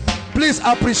coming. Please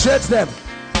appreciate them.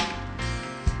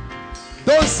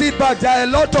 Don't sit back. There are a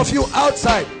lot of you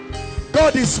outside.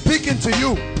 God is speaking to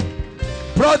you.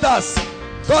 Brothers,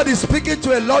 God is speaking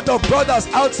to a lot of brothers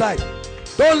outside.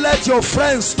 Don't let your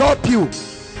friends stop you.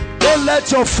 Don't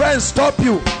let your friends stop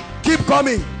you. Keep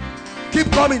coming.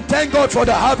 Keep coming. Thank God for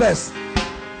the harvest.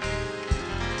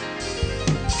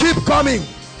 Keep coming.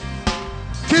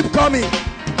 Keep coming.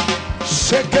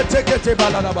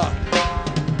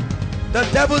 The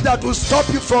devil that will stop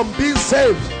you from being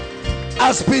saved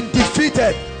has been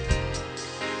defeated.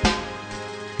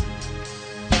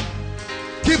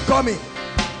 Keep coming.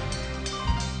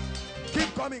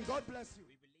 Keep coming. God bless you.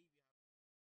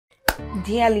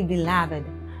 Dearly beloved,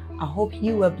 I hope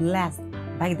you were blessed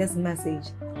by this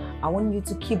message. I want you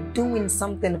to keep doing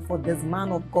something for this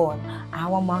man of God,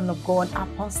 our man of God,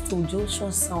 Apostle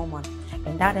Joshua Selman.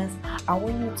 And that is, I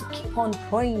want you to keep on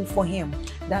praying for him,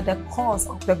 that the cause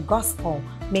of the gospel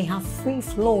may have free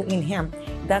flow in him,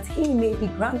 that he may be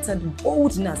granted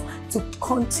boldness to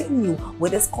continue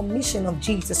with this commission of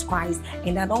Jesus Christ,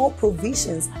 and that all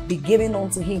provisions be given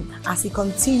unto him as he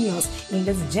continues in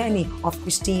this journey of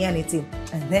Christianity.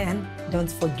 And then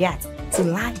don't forget to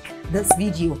like this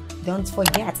video. Don't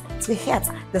forget to hit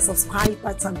the subscribe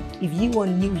button if you are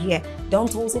new here.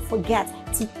 Don't also forget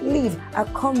to leave a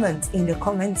comment in the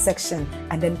comment section,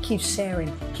 and then keep sharing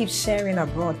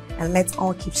abroad, and let's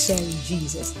all keep sharing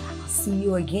Jesus. I'll see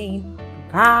you again.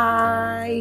 Bye.